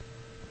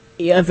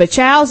 if a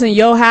child's in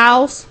your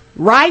house,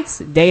 rights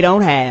they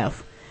don't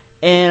have,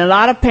 and a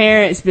lot of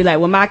parents be like,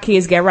 "Well, my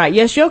kids get right."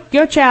 Yes,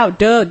 your child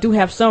do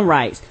have some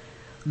rights,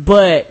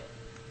 But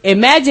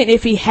imagine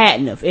if he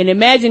hadn't have, and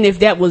imagine if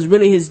that was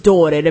really his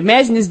daughter, and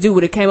imagine this dude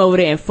would have came over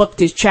there and fucked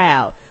his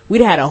child.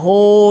 We'd have had a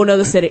whole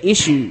other set of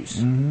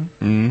issues.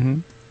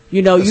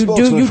 You know, you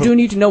do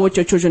need to know what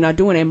your children are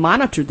doing and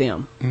monitor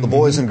them. The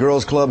Boys and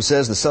Girls Club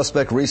says the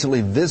suspect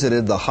recently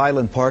visited the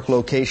Highland Park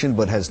location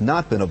but has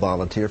not been a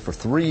volunteer for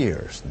 3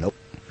 years. Nope.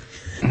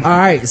 All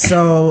right,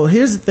 so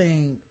here's the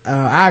thing.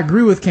 I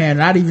agree with Karen.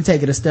 I'd even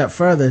take it a step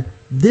further.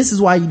 This is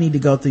why you need to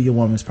go through your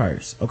woman's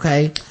purse,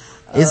 okay?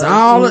 It's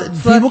all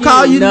people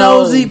call you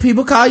nosy.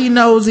 People call you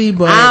nosy,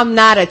 but I'm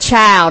not a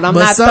child. I'm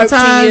not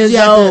 13 years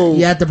old.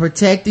 You have to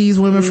protect these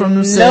women from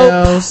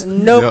themselves.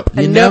 Nope.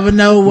 You never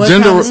know what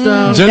kind of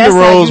stuff. Gender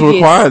roles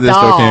require this,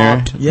 though,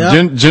 Karen.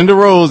 Yep. Gender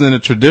roles in a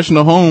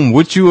traditional home,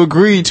 which you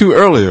agreed to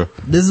earlier.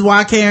 This is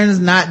why Karen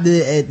is not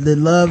the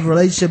love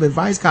relationship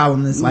advice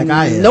columnist like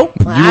I am. Nope.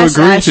 You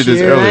agreed to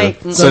this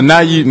earlier. So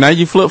now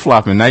you flip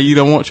flopping. Now you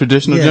don't want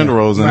traditional gender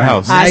roles in the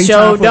house. I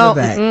sure don't.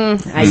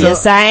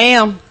 Yes, I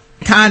am.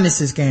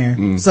 Kindnesses,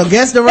 Karen. So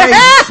guess the race.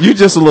 You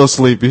just a little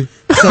sleepy.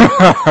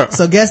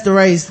 So guess the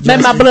race.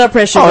 Justin. Let my blood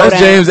pressure go that's down.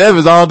 James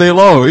Evans all day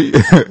long.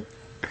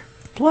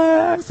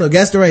 Black. So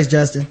guess the race,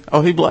 Justin.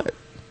 Oh, he black.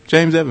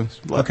 James Evans.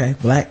 Black. Okay,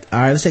 black. All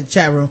right, let's check the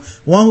chat room.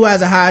 One who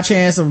has a high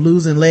chance of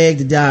losing leg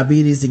to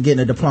diabetes and getting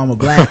a diploma,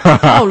 black.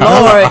 Oh,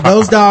 Lord.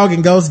 Ghost dog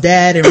and ghost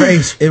dad and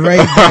raised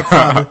black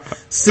father.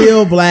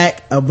 Seal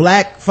black. A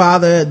black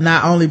father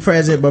not only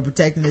present but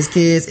protecting his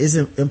kids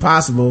isn't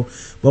impossible.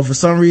 But for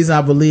some reason,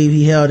 I believe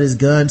he held his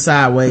gun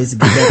sideways to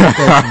get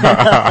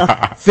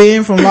that protection.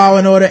 Finn from Law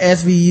and Order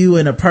SVU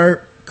and a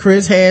perp.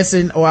 Chris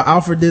Hansen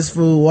offered this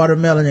food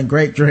watermelon and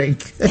grape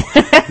drink.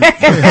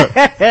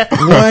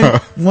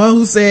 one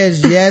who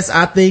says, yes,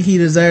 I think he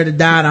deserved to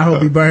die and I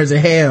hope he burns in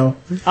hell.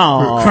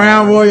 Aww.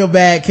 Crown Royal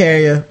bag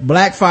carrier,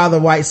 black father,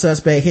 white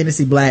suspect,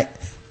 Hennessy black.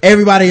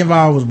 Everybody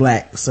involved was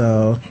black.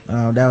 So,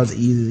 that was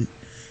easy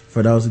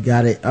for those who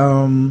got it.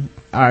 All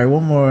right,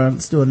 one more.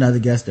 Let's do another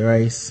guess the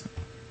race.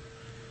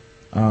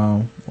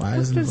 Why What's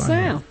isn't the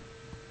sound?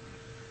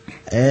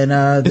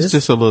 And, It's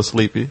just a little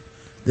sleepy.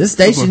 This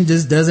station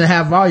just doesn't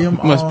have volume.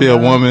 Must be a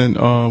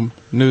woman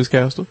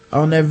newscaster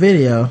on that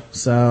video.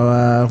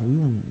 So we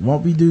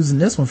won't be using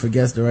this one for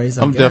guess the race.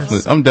 I'm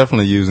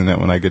definitely using that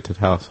when I get to the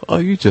house. Oh,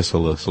 you just a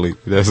little sleepy.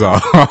 That's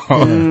all.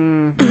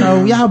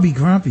 No, y'all be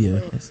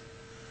grumpier.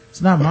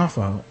 It's not my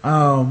fault.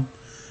 All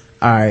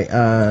right.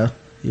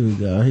 Here we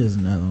go. Here's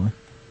another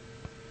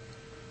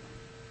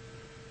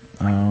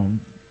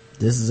one.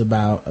 This is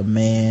about a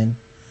man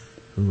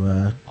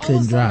who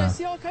couldn't drive. I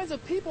see all kinds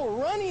of people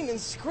running and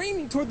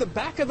screaming toward the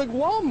back of the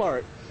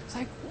Walmart. It's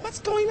like, what's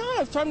going on? I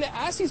was trying to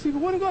ask these people,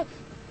 what are going on?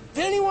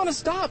 They didn't want to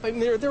stop. I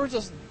mean, they were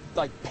just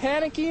like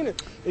panicking,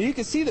 and you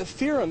could see the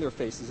fear on their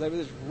faces. I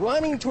mean, just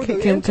running toward the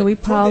exit. Can we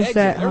pause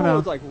that? Hold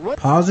on. Like,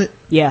 pause it?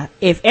 Yeah.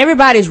 If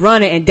everybody's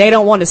running and they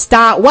don't want to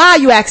stop, why are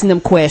you asking them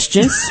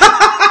questions?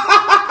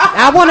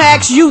 I want to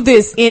ask you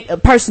this in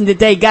person that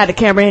they got the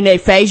camera in their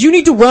face. You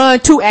need to run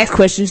to ask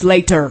questions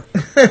later.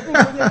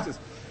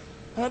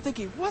 And I'm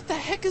thinking, what the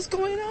heck is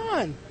going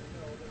on?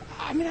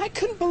 I mean, I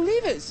couldn't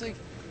believe it. It's like,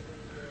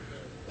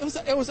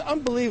 it was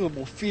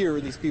unbelievable fear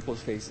in these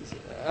people's faces.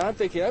 And I'm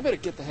thinking, I better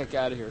get the heck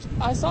out of here.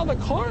 I saw the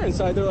car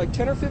inside there like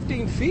 10 or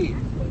 15 feet.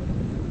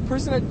 The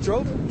person had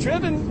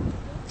driven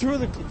through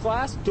the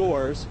glass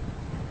doors,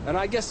 and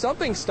I guess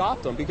something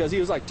stopped him because he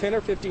was like 10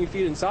 or 15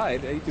 feet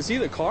inside, and you could see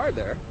the car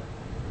there.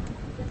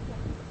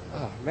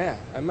 Oh, man.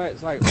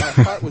 It's like my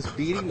heart was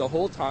beating the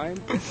whole time.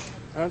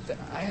 I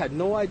had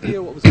no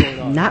idea what was going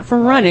on. Not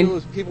from running.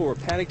 People were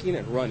panicking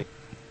and running.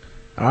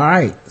 All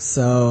right,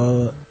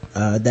 so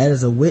that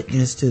is a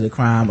witness to the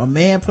crime. A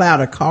man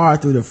plowed a car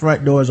through the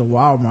front doors of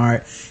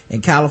Walmart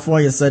in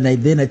California Sunday,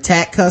 then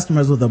attacked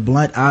customers with a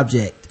blunt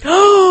object.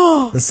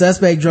 The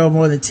suspect drove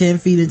more than 10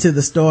 feet into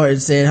the store in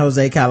San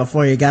Jose,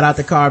 California, got out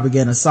the car,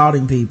 began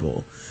assaulting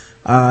people.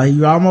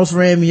 He almost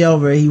ran me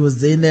over. He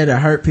was in there to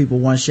hurt people,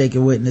 one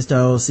shaken witness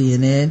told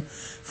CNN.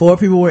 4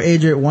 people were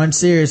injured, 1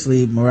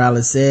 seriously,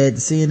 Morales said. The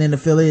CNN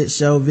affiliate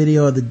showed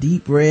video of the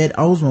deep red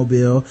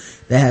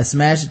Oldsmobile that had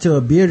smashed into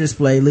a beer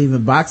display,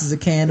 leaving boxes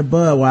of canned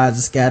Budweiser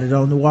scattered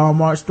on the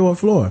Walmart store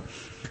floor.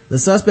 The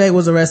suspect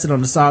was arrested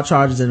on assault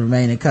charges and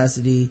remained in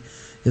custody.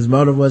 His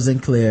motive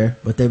wasn't clear,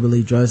 but they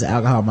believe drugs and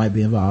alcohol might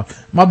be involved.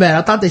 My bad.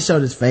 I thought they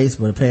showed his face,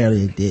 but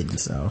apparently it didn't.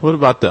 So what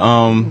about the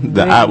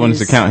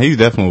eyewitness account? He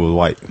definitely was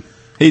white.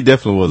 He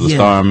definitely was a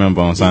star member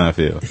on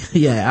Seinfeld.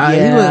 He looked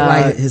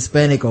like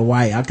Hispanic or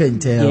white. I couldn't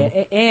tell.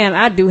 Yeah, and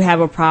I do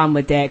have a problem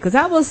with that because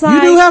I was like,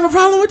 you do have a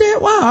problem with that?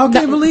 Wow, I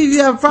can't believe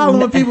you have a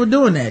problem with people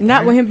doing that.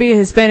 Not with him being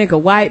Hispanic or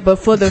white, but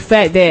for the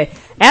fact that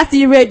after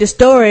you read the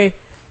story,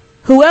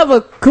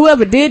 whoever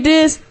did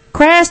this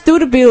crashed through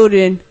the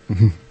building,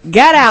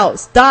 got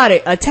out,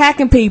 started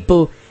attacking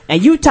people,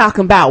 and you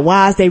talking about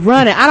why is they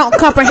running? I don't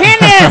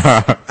comprehend this.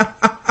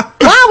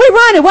 Why are we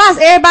running? Why is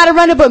everybody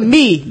running but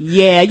me?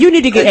 Yeah, you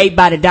need to get ate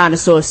by the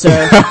dinosaur,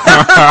 sir. For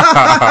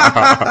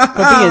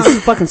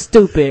being fucking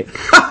stupid.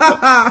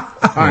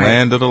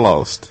 Land of the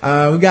lost.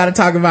 We gotta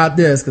talk about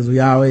this because we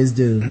always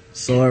do.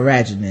 Sword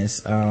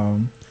ratchetness.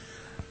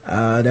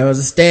 There was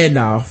a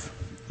standoff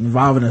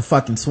involving a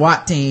fucking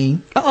SWAT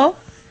team.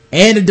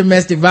 And a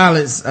domestic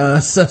violence,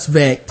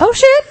 suspect. Oh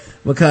shit.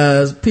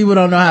 Because people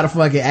don't know how to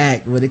fucking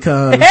act when it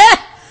comes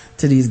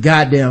to these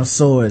goddamn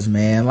swords,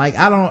 man. Like,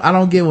 I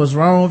don't get what's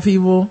wrong with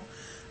people.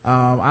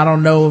 I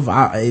don't know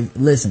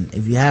listen,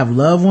 if you have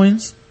loved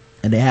ones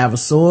and they have a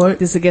sword.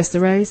 This against the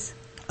race?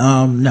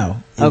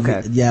 No.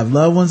 Okay. You have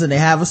loved ones and they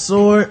have a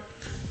sword,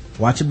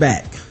 watch your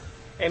back.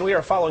 And we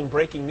are following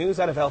breaking news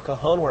out of El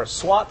Cajon, where a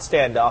SWAT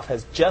standoff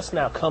has just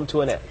now come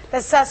to an end.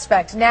 The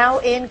suspect now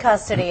in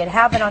custody. It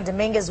happened on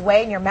Dominguez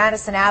Way near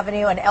Madison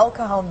Avenue and El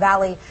Cajon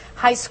Valley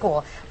High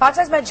School. Fox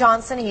 5's Matt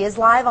Johnson, he is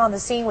live on the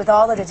scene with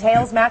all the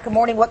details. Matt, good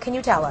morning. What can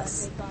you tell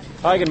us?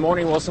 Hi, good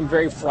morning. Well, some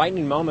very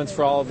frightening moments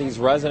for all of these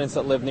residents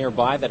that live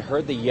nearby that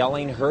heard the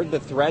yelling, heard the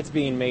threats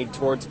being made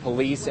towards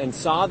police, and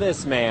saw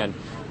this man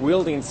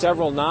wielding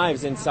several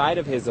knives inside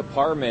of his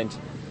apartment.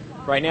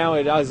 Right now,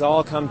 it has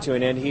all come to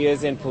an end. He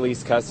is in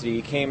police custody.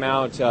 He came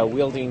out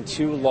wielding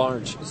 2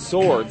 large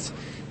swords,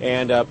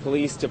 and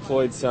police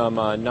deployed some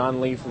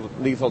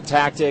non-lethal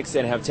tactics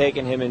and have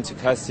taken him into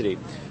custody.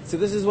 So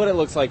this is what it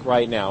looks like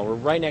right now. We're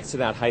right next to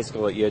that high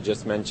school that you had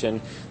just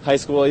mentioned. High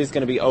school is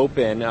going to be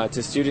open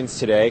to students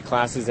today,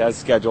 classes as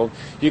scheduled.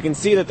 You can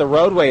see that the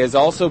roadway has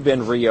also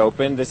been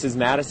reopened. This is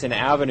Madison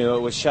Avenue.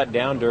 It was shut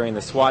down during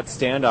the SWAT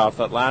standoff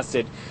that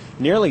lasted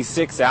nearly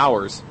 6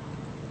 hours.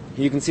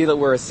 You can see that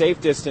we're a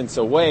safe distance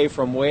away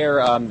from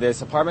where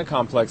this apartment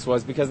complex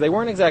was, because they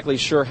weren't exactly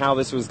sure how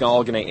this was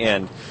all going to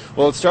end.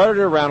 Well, it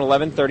started around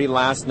 11:30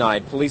 last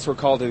night. Police were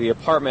called to the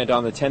apartment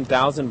on the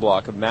 10,000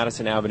 block of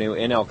Madison Avenue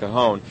in El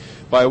Cajon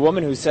by a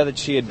woman who said that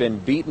she had been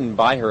beaten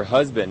by her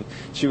husband.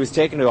 She was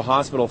taken to a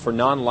hospital for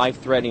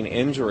non-life-threatening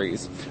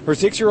injuries. Her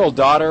 6-year-old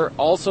daughter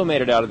also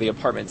made it out of the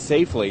apartment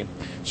safely.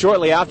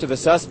 Shortly after, the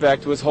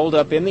suspect was holed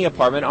up in the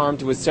apartment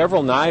armed with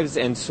several knives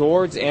and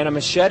swords and a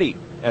machete,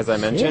 as I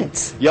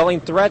mentioned, yelling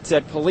threats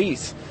at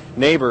police.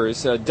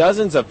 Neighbors,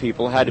 dozens of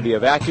people had to be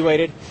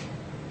evacuated.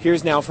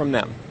 Here's now from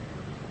them.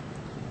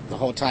 The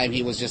whole time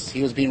he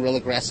was being real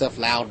aggressive,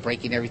 loud,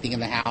 breaking everything in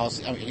the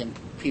house. I mean,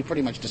 he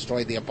pretty much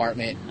destroyed the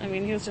apartment. I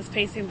mean, he was just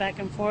pacing back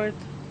and forth,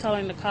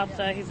 telling the cops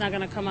that he's not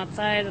going to come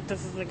outside, that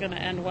this isn't going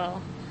to end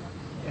well.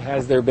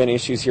 Has there been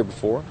issues here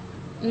before?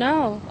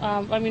 No.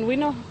 I mean, we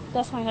know,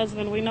 that's my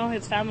husband. We know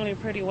his family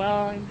pretty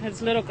well.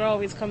 His little girl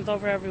always comes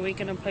over every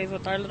weekend and plays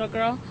with our little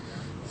girl.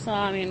 So,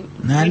 I mean,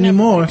 not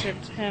anymore.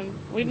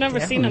 We've never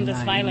seen him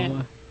this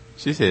violent.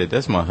 She said,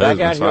 that's my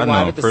husband, so I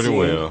know him pretty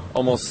well.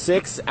 Almost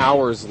 6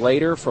 hours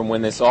later from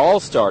when this all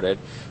started,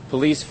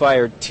 police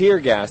fired tear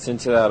gas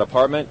into that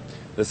apartment.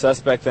 The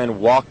suspect then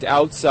walked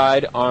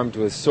outside armed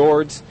with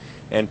swords,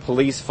 and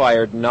police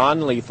fired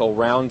non-lethal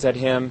rounds at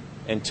him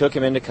and took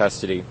him into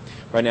custody.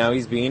 Right now,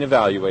 he's being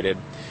evaluated.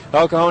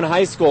 El Cajon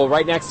High School,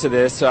 right next to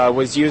this,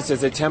 was used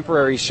as a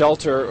temporary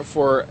shelter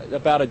for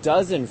about a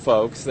dozen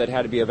folks that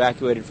had to be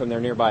evacuated from their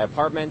nearby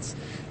apartments.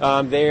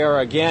 They are,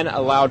 again,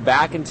 allowed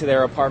back into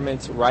their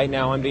apartments. Right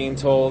now, I'm being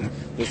told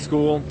the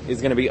school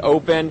is going to be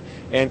open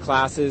and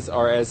classes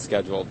are as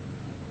scheduled.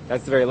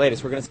 That's the very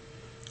latest. We're going to...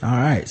 All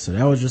right, so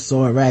that was just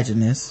sword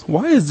ratchetness.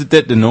 Why is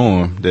that the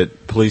norm,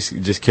 that police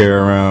just carry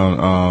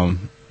around,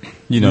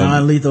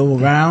 non-lethal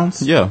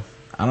rounds? Yeah.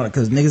 I don't know,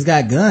 because niggas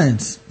got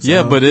guns. So.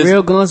 Yeah, but it's...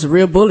 real guns,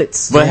 real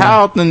bullets. But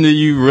how often do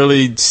you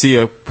really see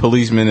a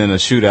policeman in a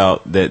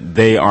shootout that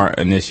they aren't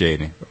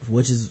initiating?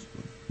 Which is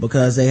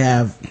because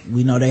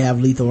we know they have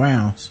lethal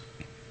rounds.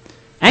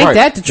 Ain't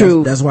that the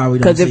truth? That's why we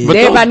don't see it. Because if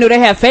everybody knew they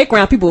had fake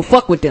rounds, people would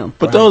fuck with them.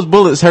 But those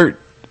bullets hurt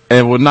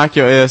and will knock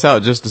your ass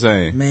out just the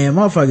same. Man,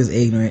 motherfuckers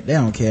ignorant. They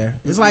don't care.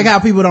 It's like how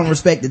people don't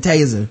respect the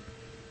taser.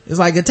 It's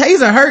like a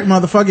taser hurt,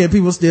 motherfucker, and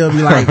people still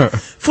be like,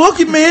 fuck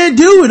it, man,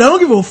 do it. I don't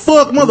give a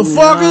fuck,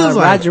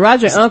 motherfuckers.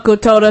 Roger Uncle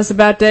told us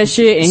about that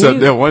shit.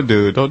 And that one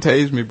dude, don't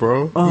tase me,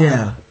 bro.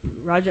 Yeah.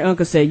 Roger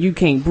Uncle said, you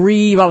can't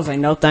breathe. I was like,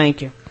 no,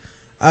 thank you.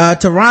 A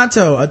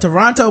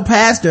Toronto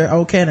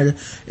pastor, Canada,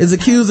 is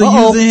accused of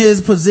using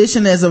his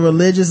position as a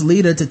religious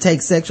leader to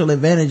take sexual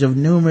advantage of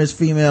numerous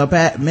female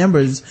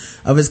members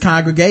of his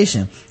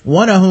congregation,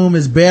 one of whom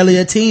is barely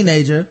a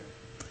teenager.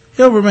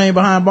 He'll remain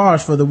behind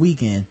bars for the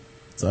weekend.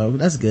 So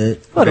that's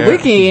good. For the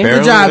weekend.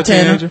 Good job,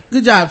 Tanner.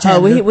 Good job, Tanner.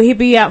 Will he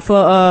be out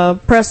for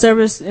press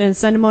service in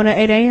Sunday morning at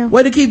 8 a.m.?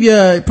 Way to keep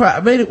your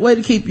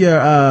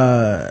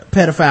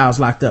pedophiles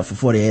locked up for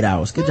 48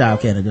 hours. Good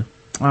job, Canada.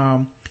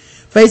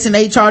 Facing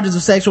 8 charges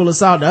of sexual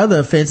assault and other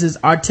offenses,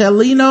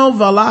 Artelino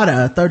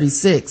Valada,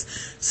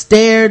 36,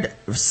 stared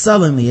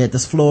sullenly at the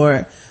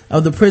floor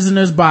of the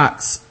prisoner's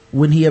box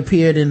when he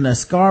appeared in the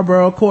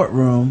Scarborough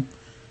courtroom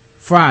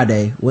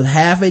Friday with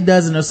half a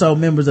dozen or so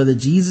members of the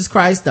Jesus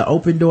Christ the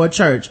Open Door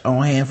Church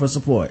on hand for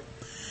support.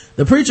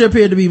 The preacher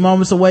appeared to be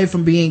moments away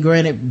from being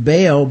granted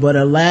bail, but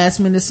a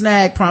last-minute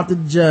snag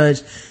prompted the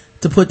judge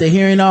to put the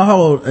hearing on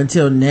hold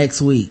until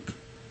next week.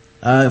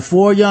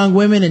 4 young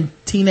women and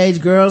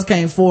teenage girls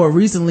came forward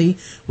recently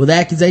with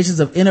accusations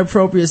of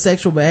inappropriate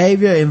sexual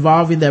behavior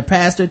involving their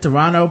pastor,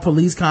 Toronto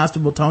Police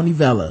Constable Tony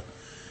Vella,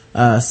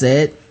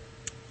 said.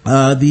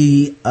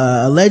 The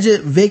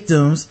alleged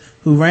victims,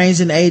 who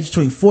ranged in age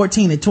between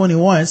 14 and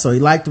 21, so he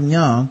liked them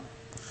young,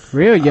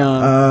 real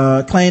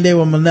young, claimed they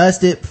were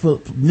molested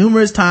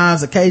numerous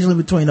times, occasionally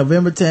between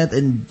November 10th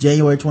and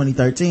January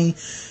 2013.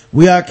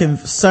 We are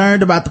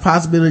concerned about the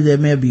possibility there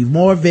may be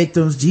more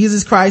victims.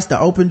 Jesus Christ, the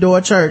Open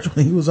Door Church,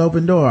 when he was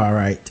Open Door, all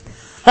right.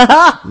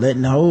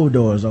 Letting the whole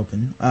doors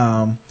open.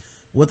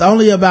 With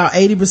only about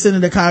 80%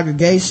 of the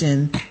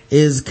congregation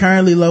is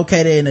currently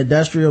located in an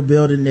industrial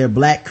building near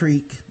Black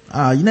Creek.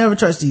 You never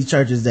trust these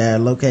churches that are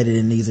located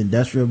in these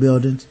industrial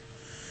buildings.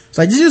 It's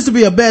like, this used to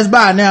be a Best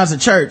Buy, now it's a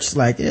church. It's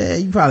like, yeah,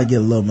 you probably get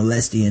a little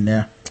molesty in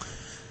there.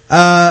 It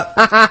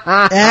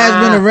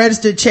has been a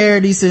registered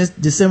charity since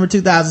December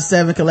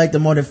 2007,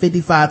 collecting more than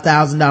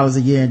 $55,000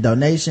 a year in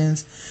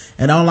donations.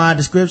 An online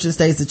description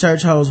states the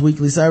church holds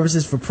weekly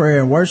services for prayer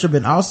and worship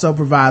and also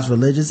provides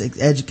religious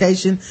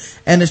education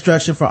and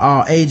instruction for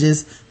all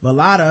ages.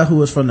 Velada,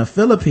 who is from the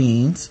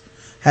Philippines,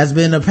 has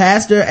been a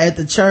pastor at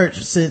the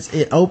church since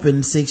it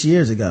opened 6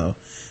 years ago.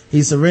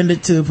 He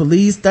surrendered to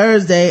police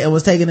Thursday and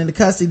was taken into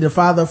custody. The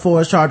father of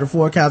four is charged with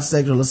 4 counts of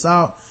sexual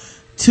assault,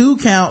 2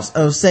 counts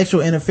of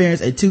sexual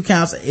interference, and 2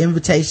 counts of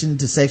invitation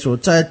to sexual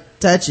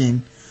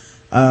touching.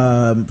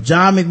 John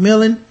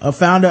McMillan, a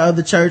founder of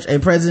the church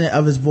and president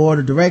of its board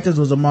of directors,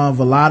 was among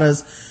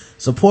Velada's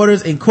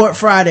supporters in court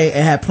Friday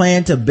and had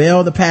planned to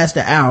bail the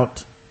pastor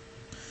out.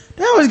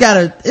 They always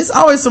it's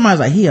always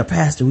somebody's like, he a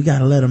pastor, we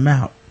gotta let him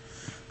out.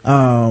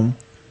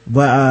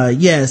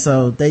 Yeah,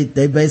 so they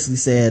basically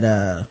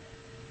said,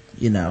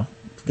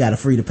 gotta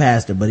free the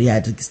pastor, but he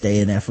had to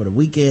stay in there for the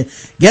weekend.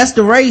 Guess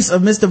the race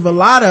of Mr.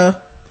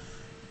 Velada,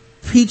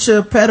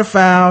 preacher,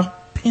 pedophile,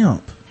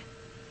 pimp.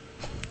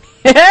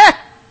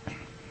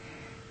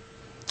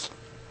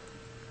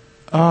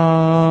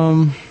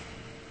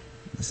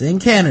 It's in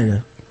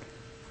Canada.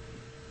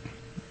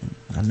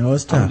 I know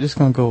it's tough. I'm just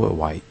gonna go with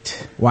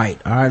white. White.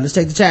 All right, let's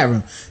take the chat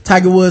room.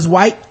 Tiger Woods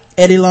white,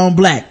 Eddie Long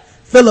black.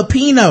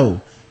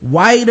 Filipino,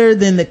 whiter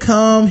than the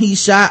cum he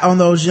shot on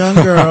those young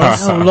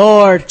girls. Oh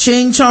Lord.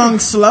 Ching Chong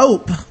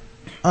Slope.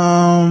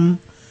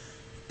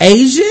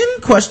 Asian?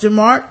 Question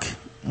mark.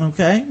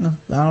 Okay, I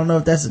don't know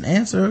if that's an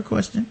answer or a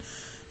question.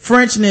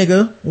 French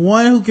nigga,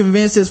 one who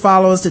convinced his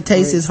followers to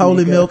taste his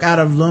holy milk out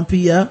of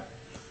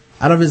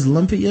his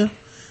lumpia.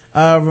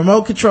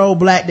 Remote control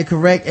black. The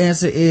correct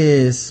answer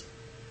is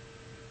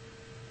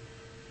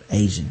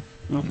Asian.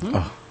 Mm-hmm.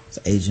 Oh, it's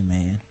an Asian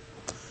man.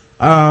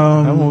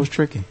 That one was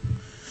tricky.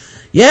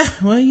 Yeah,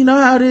 well, you know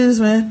how it is,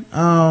 man.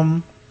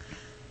 All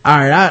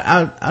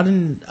right, I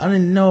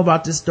didn't know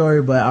about this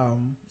story, but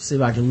see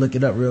if I can look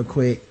it up real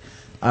quick.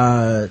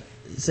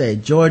 Say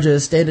Georgia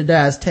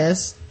standardized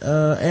test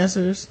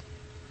answers.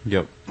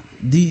 Yep.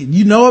 Do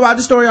you know about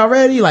the story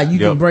already? Like, you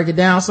can break it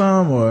down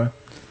some, or?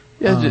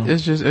 Yeah,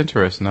 it's just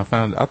interesting. I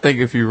think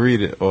if you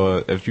read it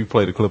or if you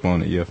play the clip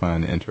on it, you'll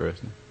find it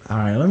interesting. All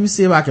right, let me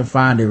see if I can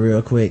find it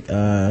real quick.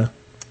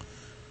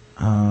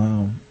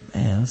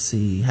 Let's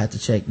see. Had to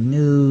check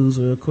news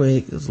real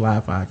quick. It's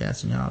live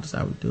podcasting, y'all. That's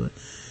how we do it.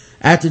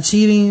 After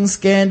cheating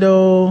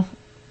scandal,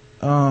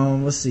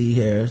 let's see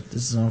here.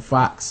 This is on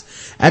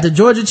Fox. At the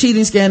Georgia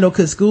cheating scandal,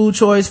 could school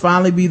choice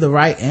finally be the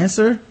right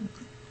answer?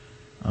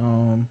 I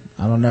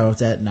don't know if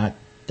that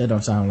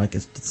don't sound like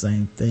it's the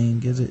same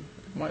thing, is it?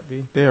 Might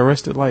be. They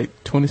arrested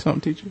like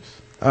 20-something teachers.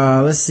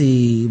 Let's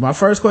see. My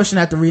first question,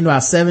 after reading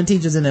about 7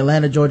 teachers in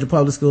Atlanta, Georgia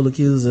public school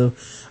accused of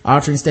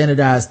altering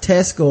standardized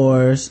test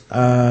scores,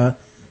 that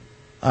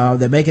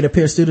make it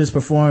appear students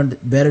performed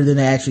better than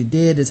they actually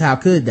did, is how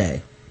could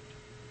they?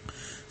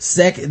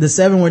 The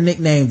 7 were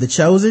nicknamed The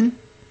Chosen,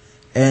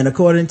 and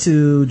according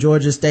to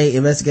Georgia State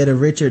investigator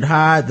Richard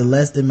Hyde, the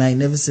less than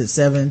magnificent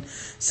 7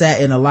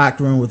 sat in a locked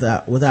room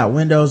without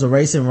windows,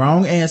 erasing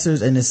wrong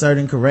answers and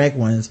inserting correct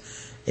ones.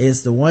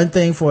 It's the one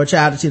thing for a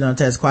child to cheat on a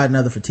test, quite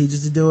another for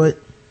teachers to do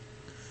it.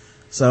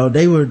 So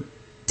they were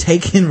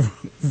taking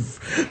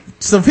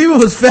some people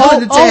was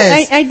failing the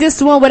test. Ain't this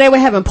the one where they were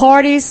having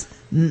parties?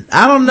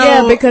 I don't know.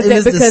 Yeah, because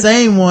it's the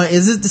same one.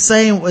 Is it the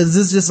same? Is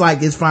this just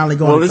like it's finally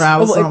going to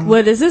trial or something?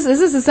 Well, is this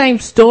the same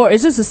story?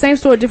 Is this the same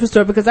story, different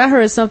story? Because I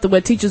heard something where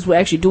teachers were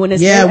actually doing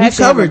this. Yeah, we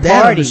covered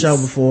that on the show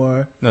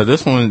before. No,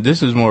 this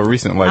is more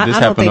recent. Like this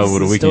happened over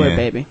the weekend. Story,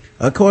 baby.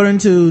 According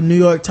to New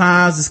York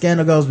Times, the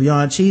scandal goes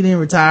beyond cheating.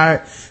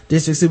 Retired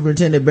District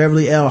Superintendent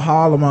Beverly L.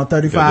 Hall, among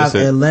 35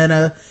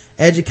 Atlanta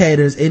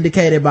educators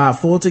indicated by a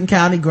Fulton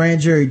County grand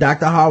jury,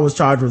 Dr. Hall was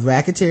charged with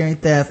racketeering,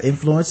 theft,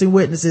 influencing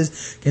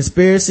witnesses,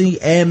 conspiracy,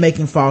 and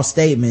making false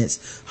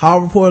statements. Hall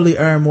reportedly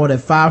earned more than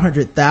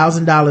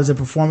 $500,000 in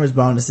performance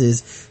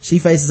bonuses. She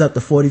faces up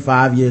to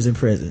 45 years in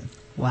prison.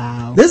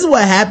 Wow. This is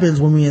what happens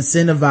when we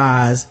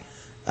incentivize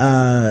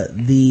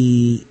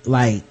the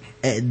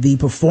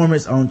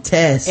performance on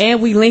tests,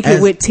 and we link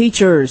it with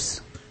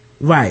teachers.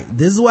 Right.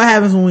 This is what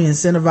happens when we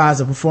incentivize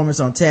the performance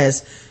on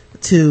tests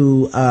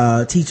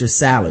to teachers'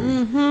 salary.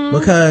 Mm-hmm.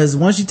 Because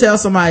once you tell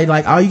somebody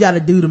like all you got to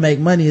do to make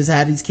money is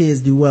have these kids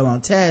do well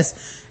on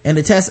tests, and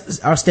the tests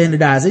are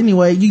standardized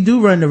anyway, you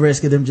do run the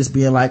risk of them just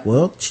being like,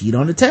 well, cheat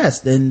on the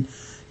test, and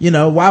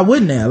why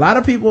wouldn't they? A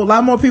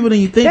lot more people than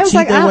you think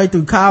cheat their way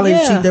through college,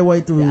 cheat their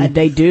way through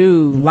they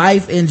do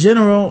life in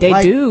general.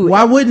 They do.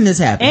 Why wouldn't this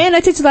happen? And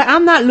the teacher's like,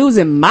 I'm not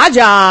losing my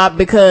job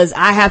because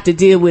I have to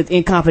deal with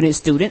incompetent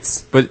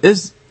students. But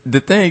the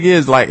thing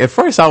is, like, at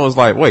first I was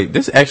like, wait,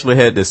 this actually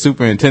had the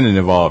superintendent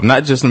involved,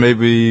 not just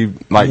maybe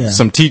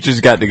some teachers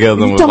got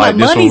together and was like,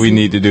 this is what we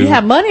need to do. You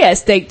have money at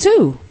stake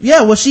too.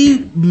 Yeah, well, she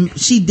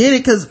did it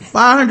because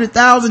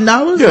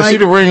 $500,000. Yeah, she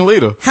the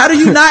ringleader. How do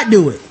you not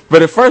do it?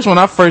 But at first, when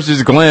I first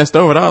just glanced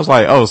over it, I was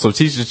like, oh, so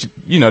teachers,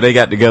 they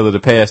got together to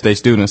pass their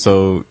students,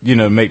 so,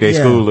 make their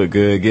school look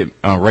good, get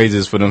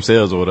raises for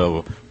themselves or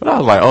whatever. But I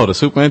was like, oh, the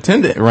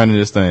superintendent running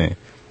this thing.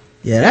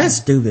 Yeah, that's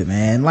stupid,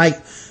 man. Like,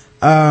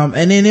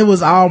 and then it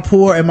was all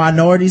poor and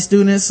minority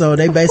students, so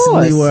they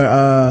basically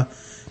were,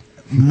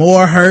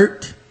 more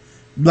hurt.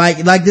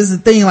 Like this is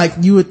the thing, like,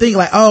 you would think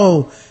like,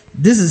 oh,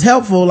 this is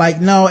helpful. Like,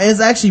 no, it's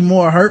actually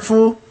more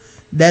hurtful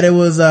that it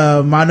was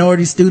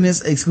minority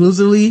students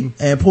exclusively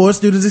and poor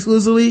students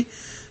exclusively,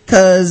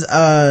 because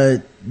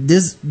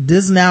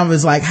this now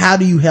is like, how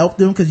do you help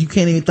them? Because you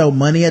can't even throw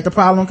money at the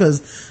problem,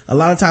 because a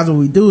lot of times what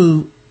we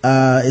do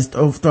is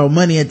throw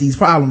money at these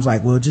problems.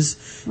 Like, well, just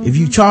if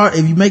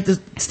you make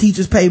the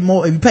teachers pay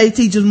more, if you pay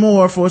teachers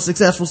more for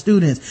successful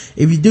students,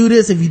 if you do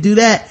this, if you do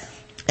that.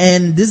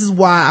 And this is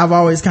why I've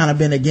always kind of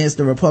been against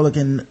the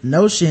Republican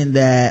notion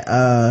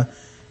that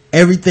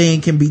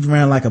everything can be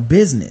run like a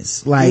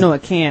business. Like, no,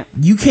 it can't.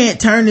 You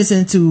can't turn this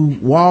into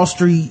Wall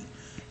Street,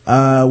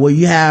 where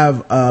you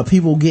have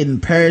people getting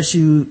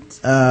parachute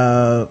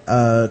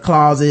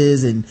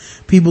clauses and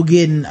people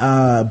getting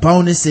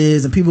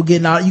bonuses and people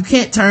getting all. You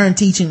can't turn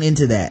teaching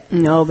into that.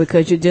 No,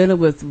 because you're dealing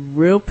with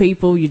real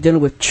people. You're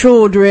dealing with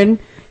children.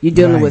 You're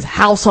dealing with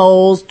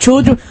households,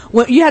 children.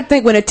 When you have to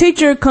think, when a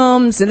teacher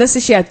comes, and let's say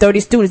she had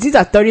 30 students, these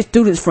are 30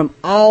 students from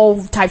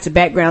all types of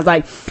backgrounds.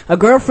 Like, a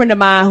girlfriend of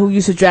mine who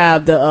used to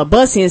drive the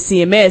bus here in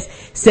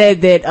CMS said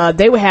that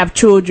they would have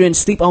children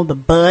sleep on the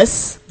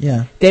bus.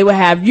 Yeah. They would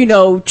have,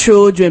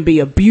 children be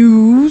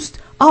abused.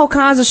 All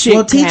kinds of shit.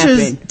 Well,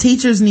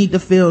 teachers need to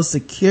feel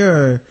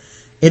secure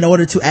in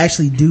order to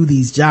actually do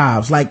these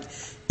jobs. Like,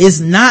 it's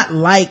not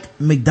like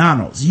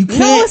McDonald's. No,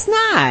 it's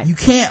not. You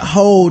can't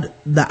hold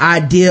the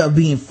idea of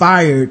being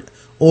fired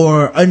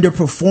or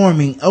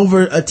underperforming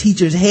over a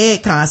teacher's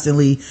head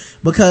constantly,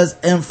 because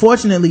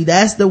unfortunately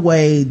that's the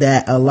way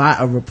that a lot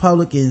of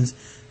Republicans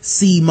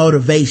see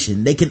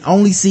motivation. They can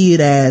only see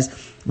it as,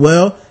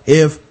 well,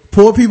 if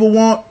poor people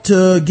want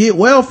to get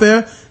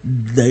welfare,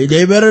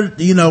 they better,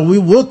 we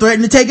will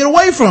threaten to take it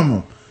away from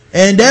them.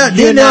 And then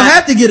they'll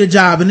have to get a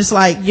job, and it's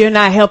like, you're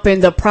not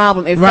helping the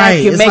problem. In fact,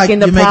 you're making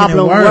the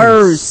problem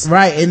worse.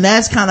 Right. And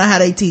that's kind of how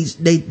they teach.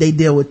 They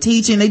deal with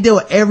teaching. They deal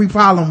with every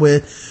problem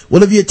with,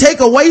 well, if you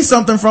take away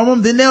something from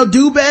them, then they'll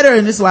do better.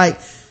 And it's like,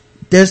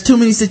 there's too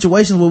many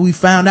situations where we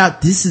found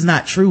out this is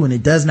not true and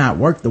it does not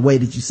work the way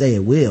that you say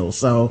it will.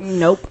 So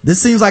nope.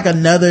 This seems like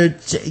another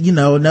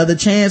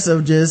chance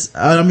of just,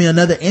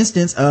 another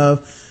instance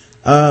of,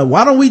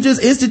 why don't we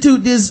just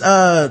institute this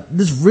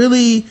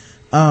really,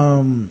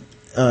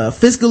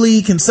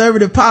 fiscally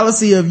conservative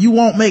policy of you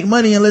won't make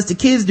money unless the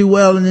kids do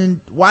well, and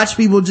then watch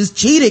people just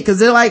cheat it because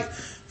they're like,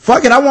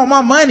 fuck it, I want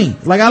my money.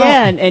 Like,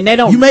 and they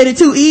don't. You made it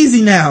too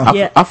easy now.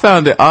 I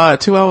found it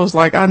odd too. I was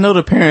like, I know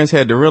the parents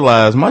had to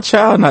realize my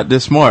child not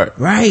this smart.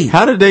 Right.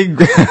 How did they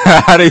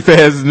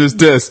passing this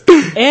test?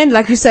 And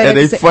like you said, and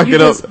they fuck it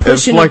up and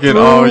flunk it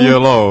all year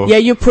long. Yeah,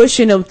 you're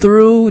pushing them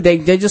through. They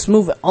just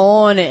move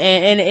on,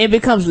 and it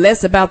becomes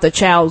less about the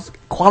child's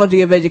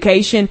quality of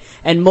education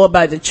and more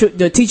about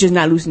the teachers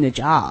not losing their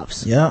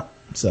jobs. Yep.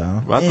 So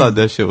I thought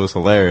that shit was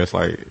hilarious.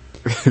 Like,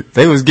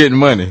 they was getting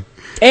money.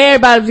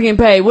 Everybody was getting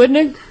paid, wouldn't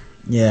it?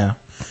 Yeah.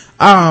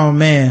 Oh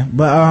man.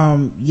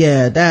 But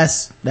yeah,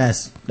 that's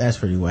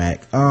pretty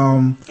whack.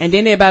 And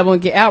then everybody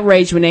won't get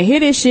outraged when they hear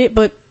this shit,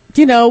 but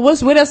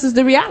what else is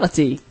the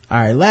reality? All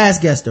right,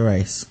 last guess the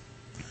race.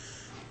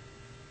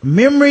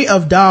 Memory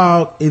of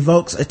dog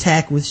evokes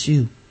attack with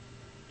shoe.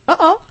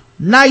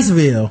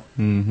 Niceville.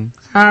 Mm-hmm.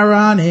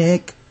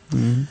 Ironic.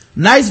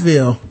 Mm-hmm.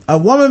 Niceville. A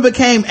woman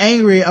became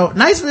angry. Oh,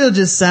 Niceville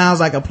just sounds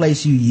like a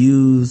place you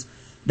use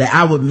that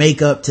I would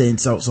make up to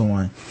insult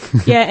someone.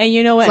 Yeah, and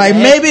you know what? Like,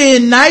 maybe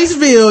in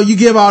Niceville you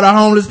give all the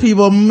homeless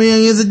people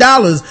millions of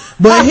dollars,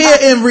 but here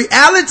in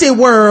reality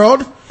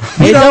world,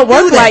 it don't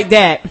work like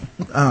that.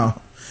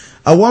 Oh.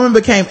 A woman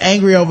became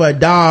angry over a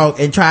dog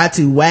and tried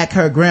to whack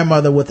her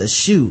grandmother with a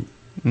shoe.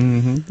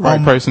 Mm-hmm.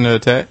 Right person to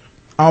attack.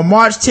 On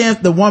March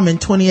 10th, the woman,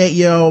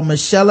 28-year-old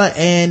Michelle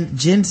Ann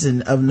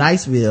Jensen of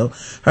Niceville,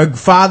 her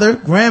father,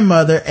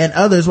 grandmother, and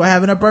others were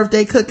having a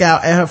birthday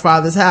cookout at her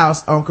father's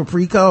house on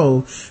Capri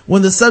Cove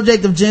when the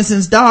subject of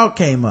Jensen's dog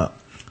came up.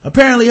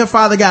 Apparently, her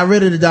father got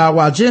rid of the dog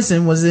while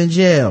Jensen was in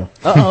jail.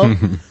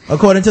 Uh-oh.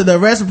 According to the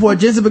arrest report,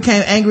 Jensen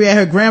became angry at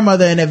her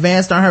grandmother and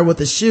advanced on her with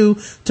a shoe.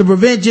 To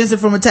prevent Jensen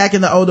from attacking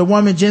the older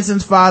woman,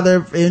 Jensen's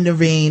father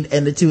intervened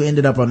and the two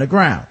ended up on the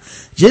ground.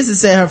 Jensen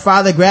said her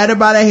father grabbed her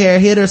by the hair,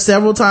 hit her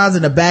several times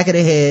in the back of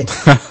the head.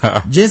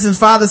 Jensen's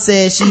father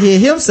said she hit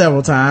him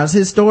several times.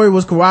 His story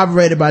was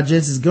corroborated by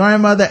Jensen's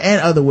grandmother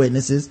and other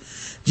witnesses.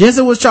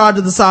 Jensen was charged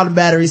with assault and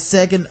battery,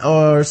 second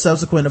or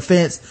subsequent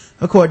offense.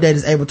 Her court date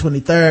is April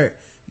 23rd.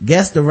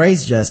 Guess the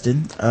race,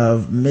 Justin,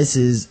 of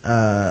Mrs.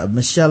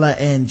 Michelle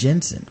Ann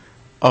Jensen.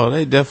 Oh,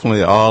 they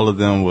definitely, all of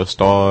them were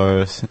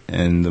stars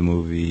in the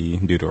movie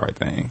Do the Right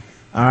Thing.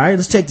 All right,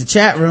 let's check the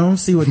chat room,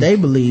 see what they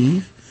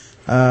believe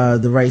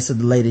the race of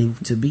the lady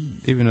to be.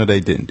 Even though they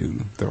didn't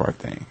do the right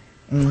thing.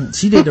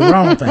 She did the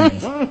wrong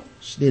thing.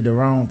 She did the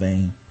wrong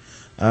thing.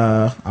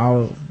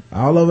 All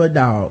over a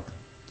dog.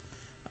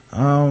 I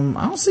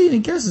don't see any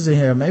guesses in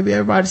here. Maybe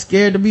everybody's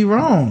scared to be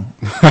wrong.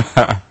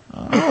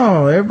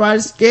 Oh,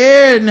 everybody's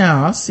scared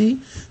now. I see.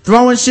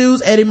 Throwing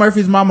shoes, Eddie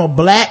Murphy's mama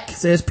black,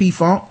 says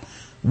P-Funk.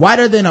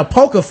 Whiter than a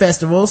polka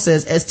festival,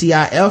 says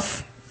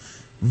STIF.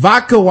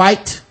 Vodka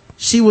white.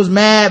 She was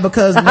mad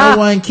because no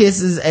one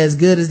kisses as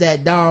good as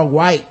that dog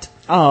White.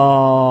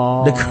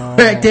 Oh. The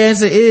correct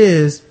answer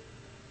is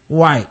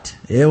white.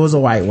 It was a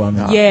white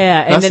woman.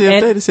 Yeah. And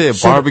then they said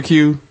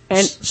barbecue.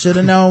 And should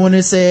have known when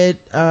it said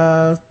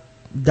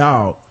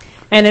dog.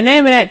 And the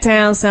name of that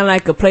town sound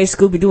like a place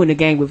Scooby-Doo and the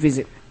gang would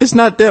visit. It's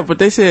not that, but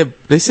they said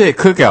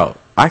cookout.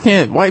 I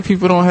can't. White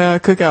people don't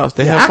have cookouts.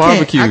 They have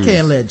barbecues. I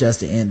can't let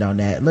Justin end on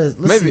that. Let's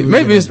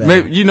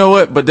maybe you know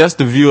what? But that's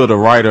the view of the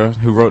writer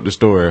who wrote the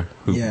story.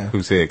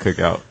 Who said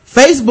cookout.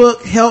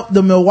 Facebook helped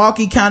the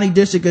Milwaukee County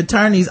District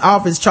Attorney's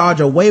Office charge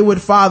a wayward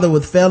father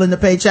with failing to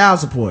pay child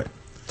support.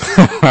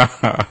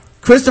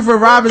 Christopher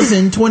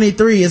Robinson,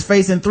 23, is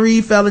facing 3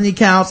 felony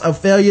counts of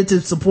failure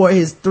to support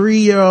his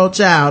 3-year-old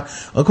child,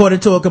 according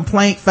to a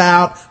complaint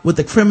filed with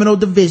the Criminal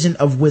Division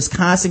of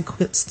Wisconsin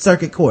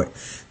Circuit Court.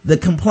 The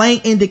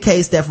complaint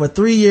indicates that for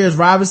 3 years,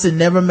 Robinson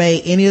never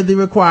made any of the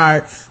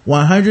required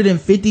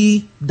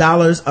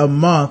 $150 a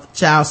month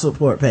child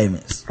support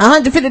payments.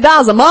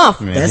 $150 a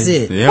month? Man, that's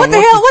it. What the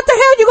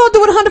hell you gonna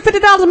do with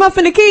 $150 a month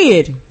for the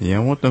kid? Yeah, I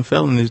want them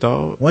felonies,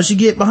 dog. Once you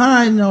get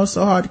behind, it's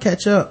so hard to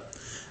catch up.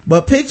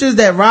 But pictures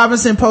that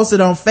Robinson posted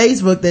on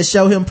Facebook that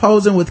show him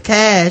posing with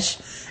cash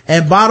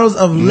and bottles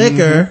of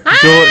liquor.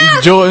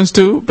 Jordans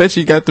too. Bet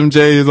you got them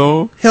J's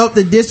on. Helped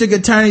the district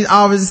attorney's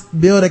office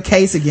build a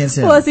case against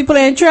him. Was he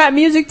playing trap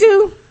music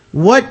too?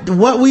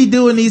 What we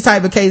do in these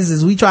type of cases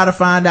is we try to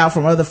find out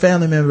from other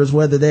family members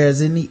whether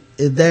if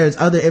there's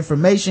other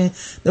information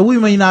that we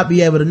may not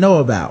be able to know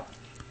about.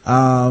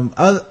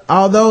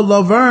 Although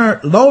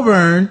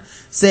Lovern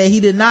said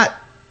he did not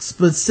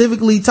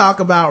specifically talk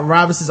about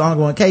Robinson's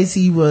ongoing case,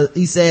 he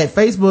said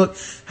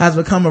Facebook has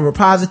become a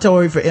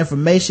repository for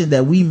information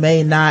that we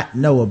may not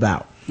know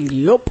about.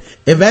 Yep.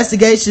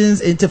 Investigations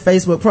into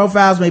Facebook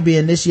profiles may be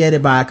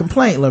initiated by a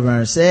complaint,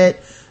 Laverne said.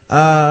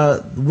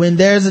 When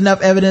there's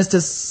enough evidence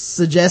to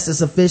suggest a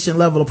sufficient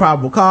level of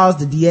probable cause,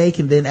 the DA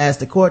can then ask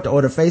the court to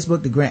order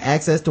Facebook to grant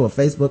access to a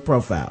Facebook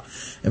profile.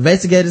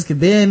 Investigators can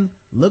then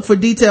look for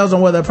details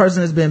on whether a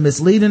person has been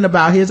misleading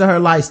about his or her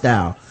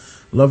lifestyle,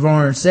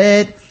 Laverne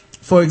said.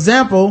 For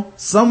example,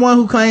 someone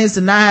who claims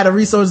to not have the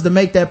resources to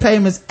make their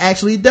payments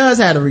actually does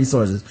have the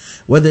resources.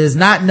 While it's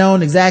not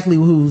known exactly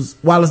whose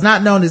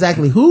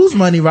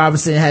money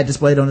Robinson had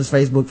displayed on his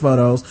Facebook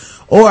photos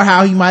or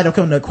how he might have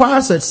come to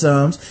acquire such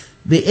sums,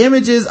 the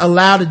images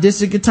allow the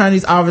district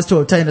attorney's office to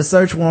obtain a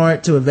search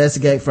warrant to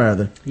investigate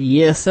further.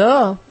 Yes,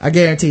 sir. I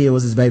guarantee it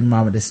was his baby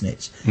mama that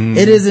snitched.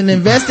 It is an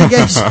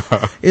investigation.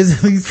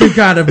 It's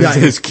kind of like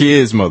his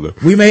kid's mother.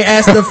 We may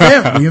ask the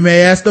family. You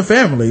may ask the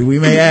family. We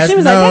may ask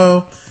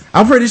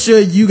I'm pretty sure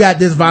you got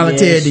this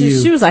volunteered to you.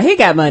 She was like, he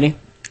got money.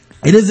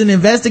 It is an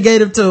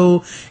investigative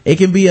tool. It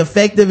can be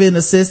effective in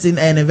assisting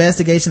an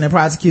investigation and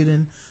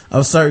prosecuting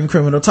of certain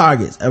criminal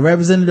targets. A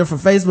representative for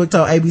Facebook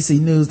told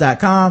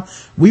abcnews.com,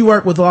 we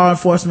work with law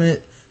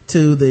enforcement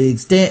to the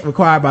extent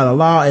required by the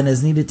law and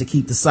is needed to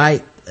keep the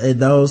site and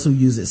those who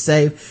use it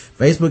safe.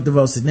 Facebook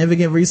devotes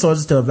significant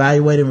resources to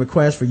evaluating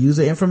requests for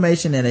user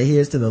information and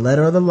adheres to the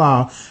letter of the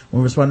law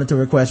when responding to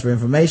requests for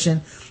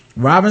information.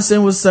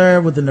 Robinson was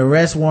served with an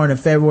arrest warrant in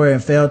February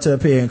and failed to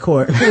appear in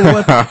court.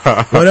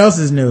 What else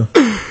is new?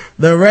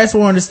 The arrest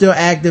warrant is still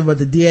active, but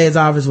the DA's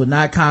office would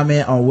not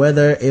comment on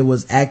whether it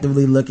was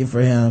actively looking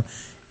for him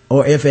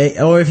or if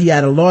he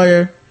had a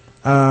lawyer.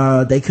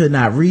 They could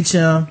not reach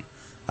him.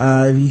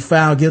 If he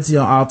found guilty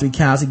on all 3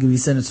 counts, he could be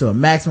sentenced to a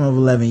maximum of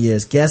 11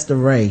 years. Guess the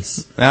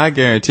race. Now, I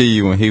guarantee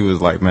you when he was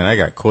like, man, I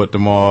got court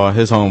tomorrow,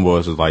 his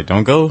homeboys was like,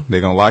 don't go.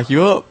 They're going to lock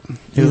you up.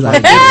 He was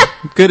like,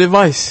 good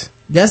advice.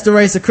 Guess the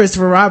race of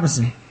Christopher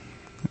Robinson.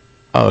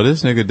 Oh,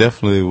 this nigga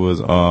definitely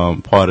was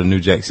part of New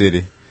Jack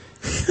City.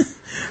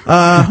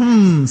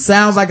 Sounds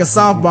like a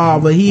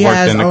softball, but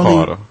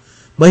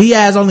he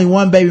has only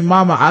one baby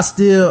mama. I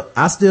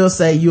still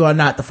say you are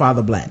not the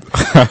father black.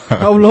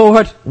 Oh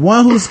Lord.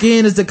 One whose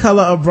skin is the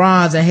color of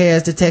bronze and hair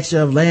is the texture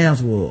of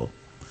lamb's wool.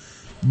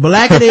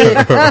 blacker than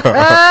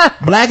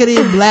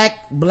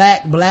black,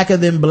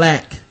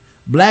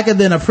 blacker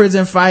than a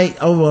prison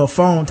fight over a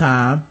phone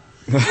time,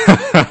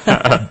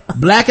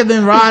 blacker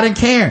than Rod and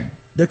Karen.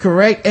 The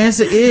correct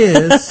answer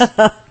is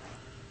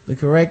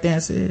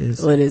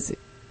what is it?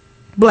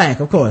 Black,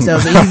 of course. That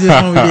was the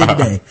easiest one we did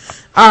today.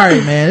 All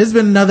right, man. It's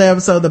been another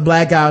episode of the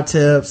Blackout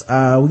Tips.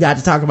 We got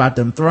to talk about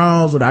them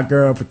thrones with our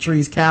girl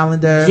Patrice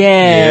Callender.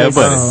 Yes.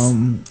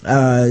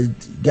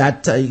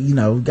 Got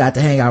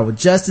to hang out with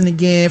Justin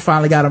again.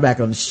 Finally got him back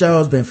on the show.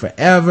 It's been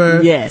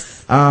forever.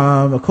 Yes.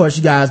 Of course,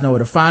 you guys know where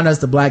to find us,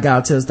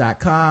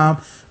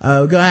 theblackouttips.com.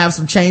 We're gonna have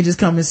some changes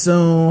coming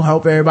soon.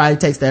 Hope everybody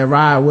takes that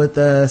ride with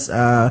us.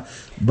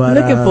 But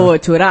looking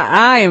forward to it.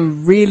 I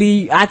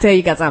tell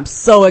you guys, I'm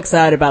so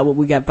excited about what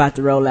we got about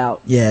to roll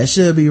out. Yeah, it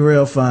should be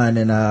real fun,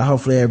 and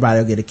hopefully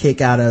everybody will get a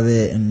kick out of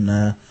it,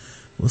 and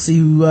we'll see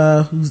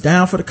who's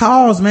down for the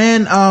cause,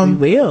 man.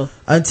 We will.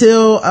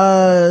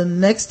 Until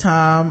next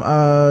time,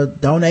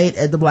 donate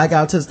at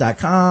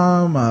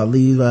theblackouttips.com.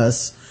 Leave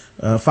us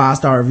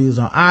 5-star reviews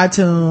on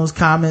iTunes,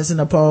 comments in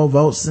the poll,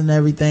 votes and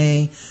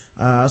everything.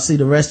 I'll see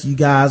the rest of you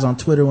guys on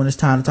Twitter when it's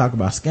time to talk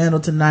about Scandal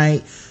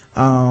tonight.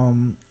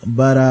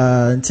 But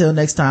until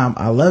next time,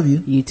 I love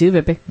you. You too,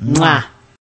 baby. Mwah.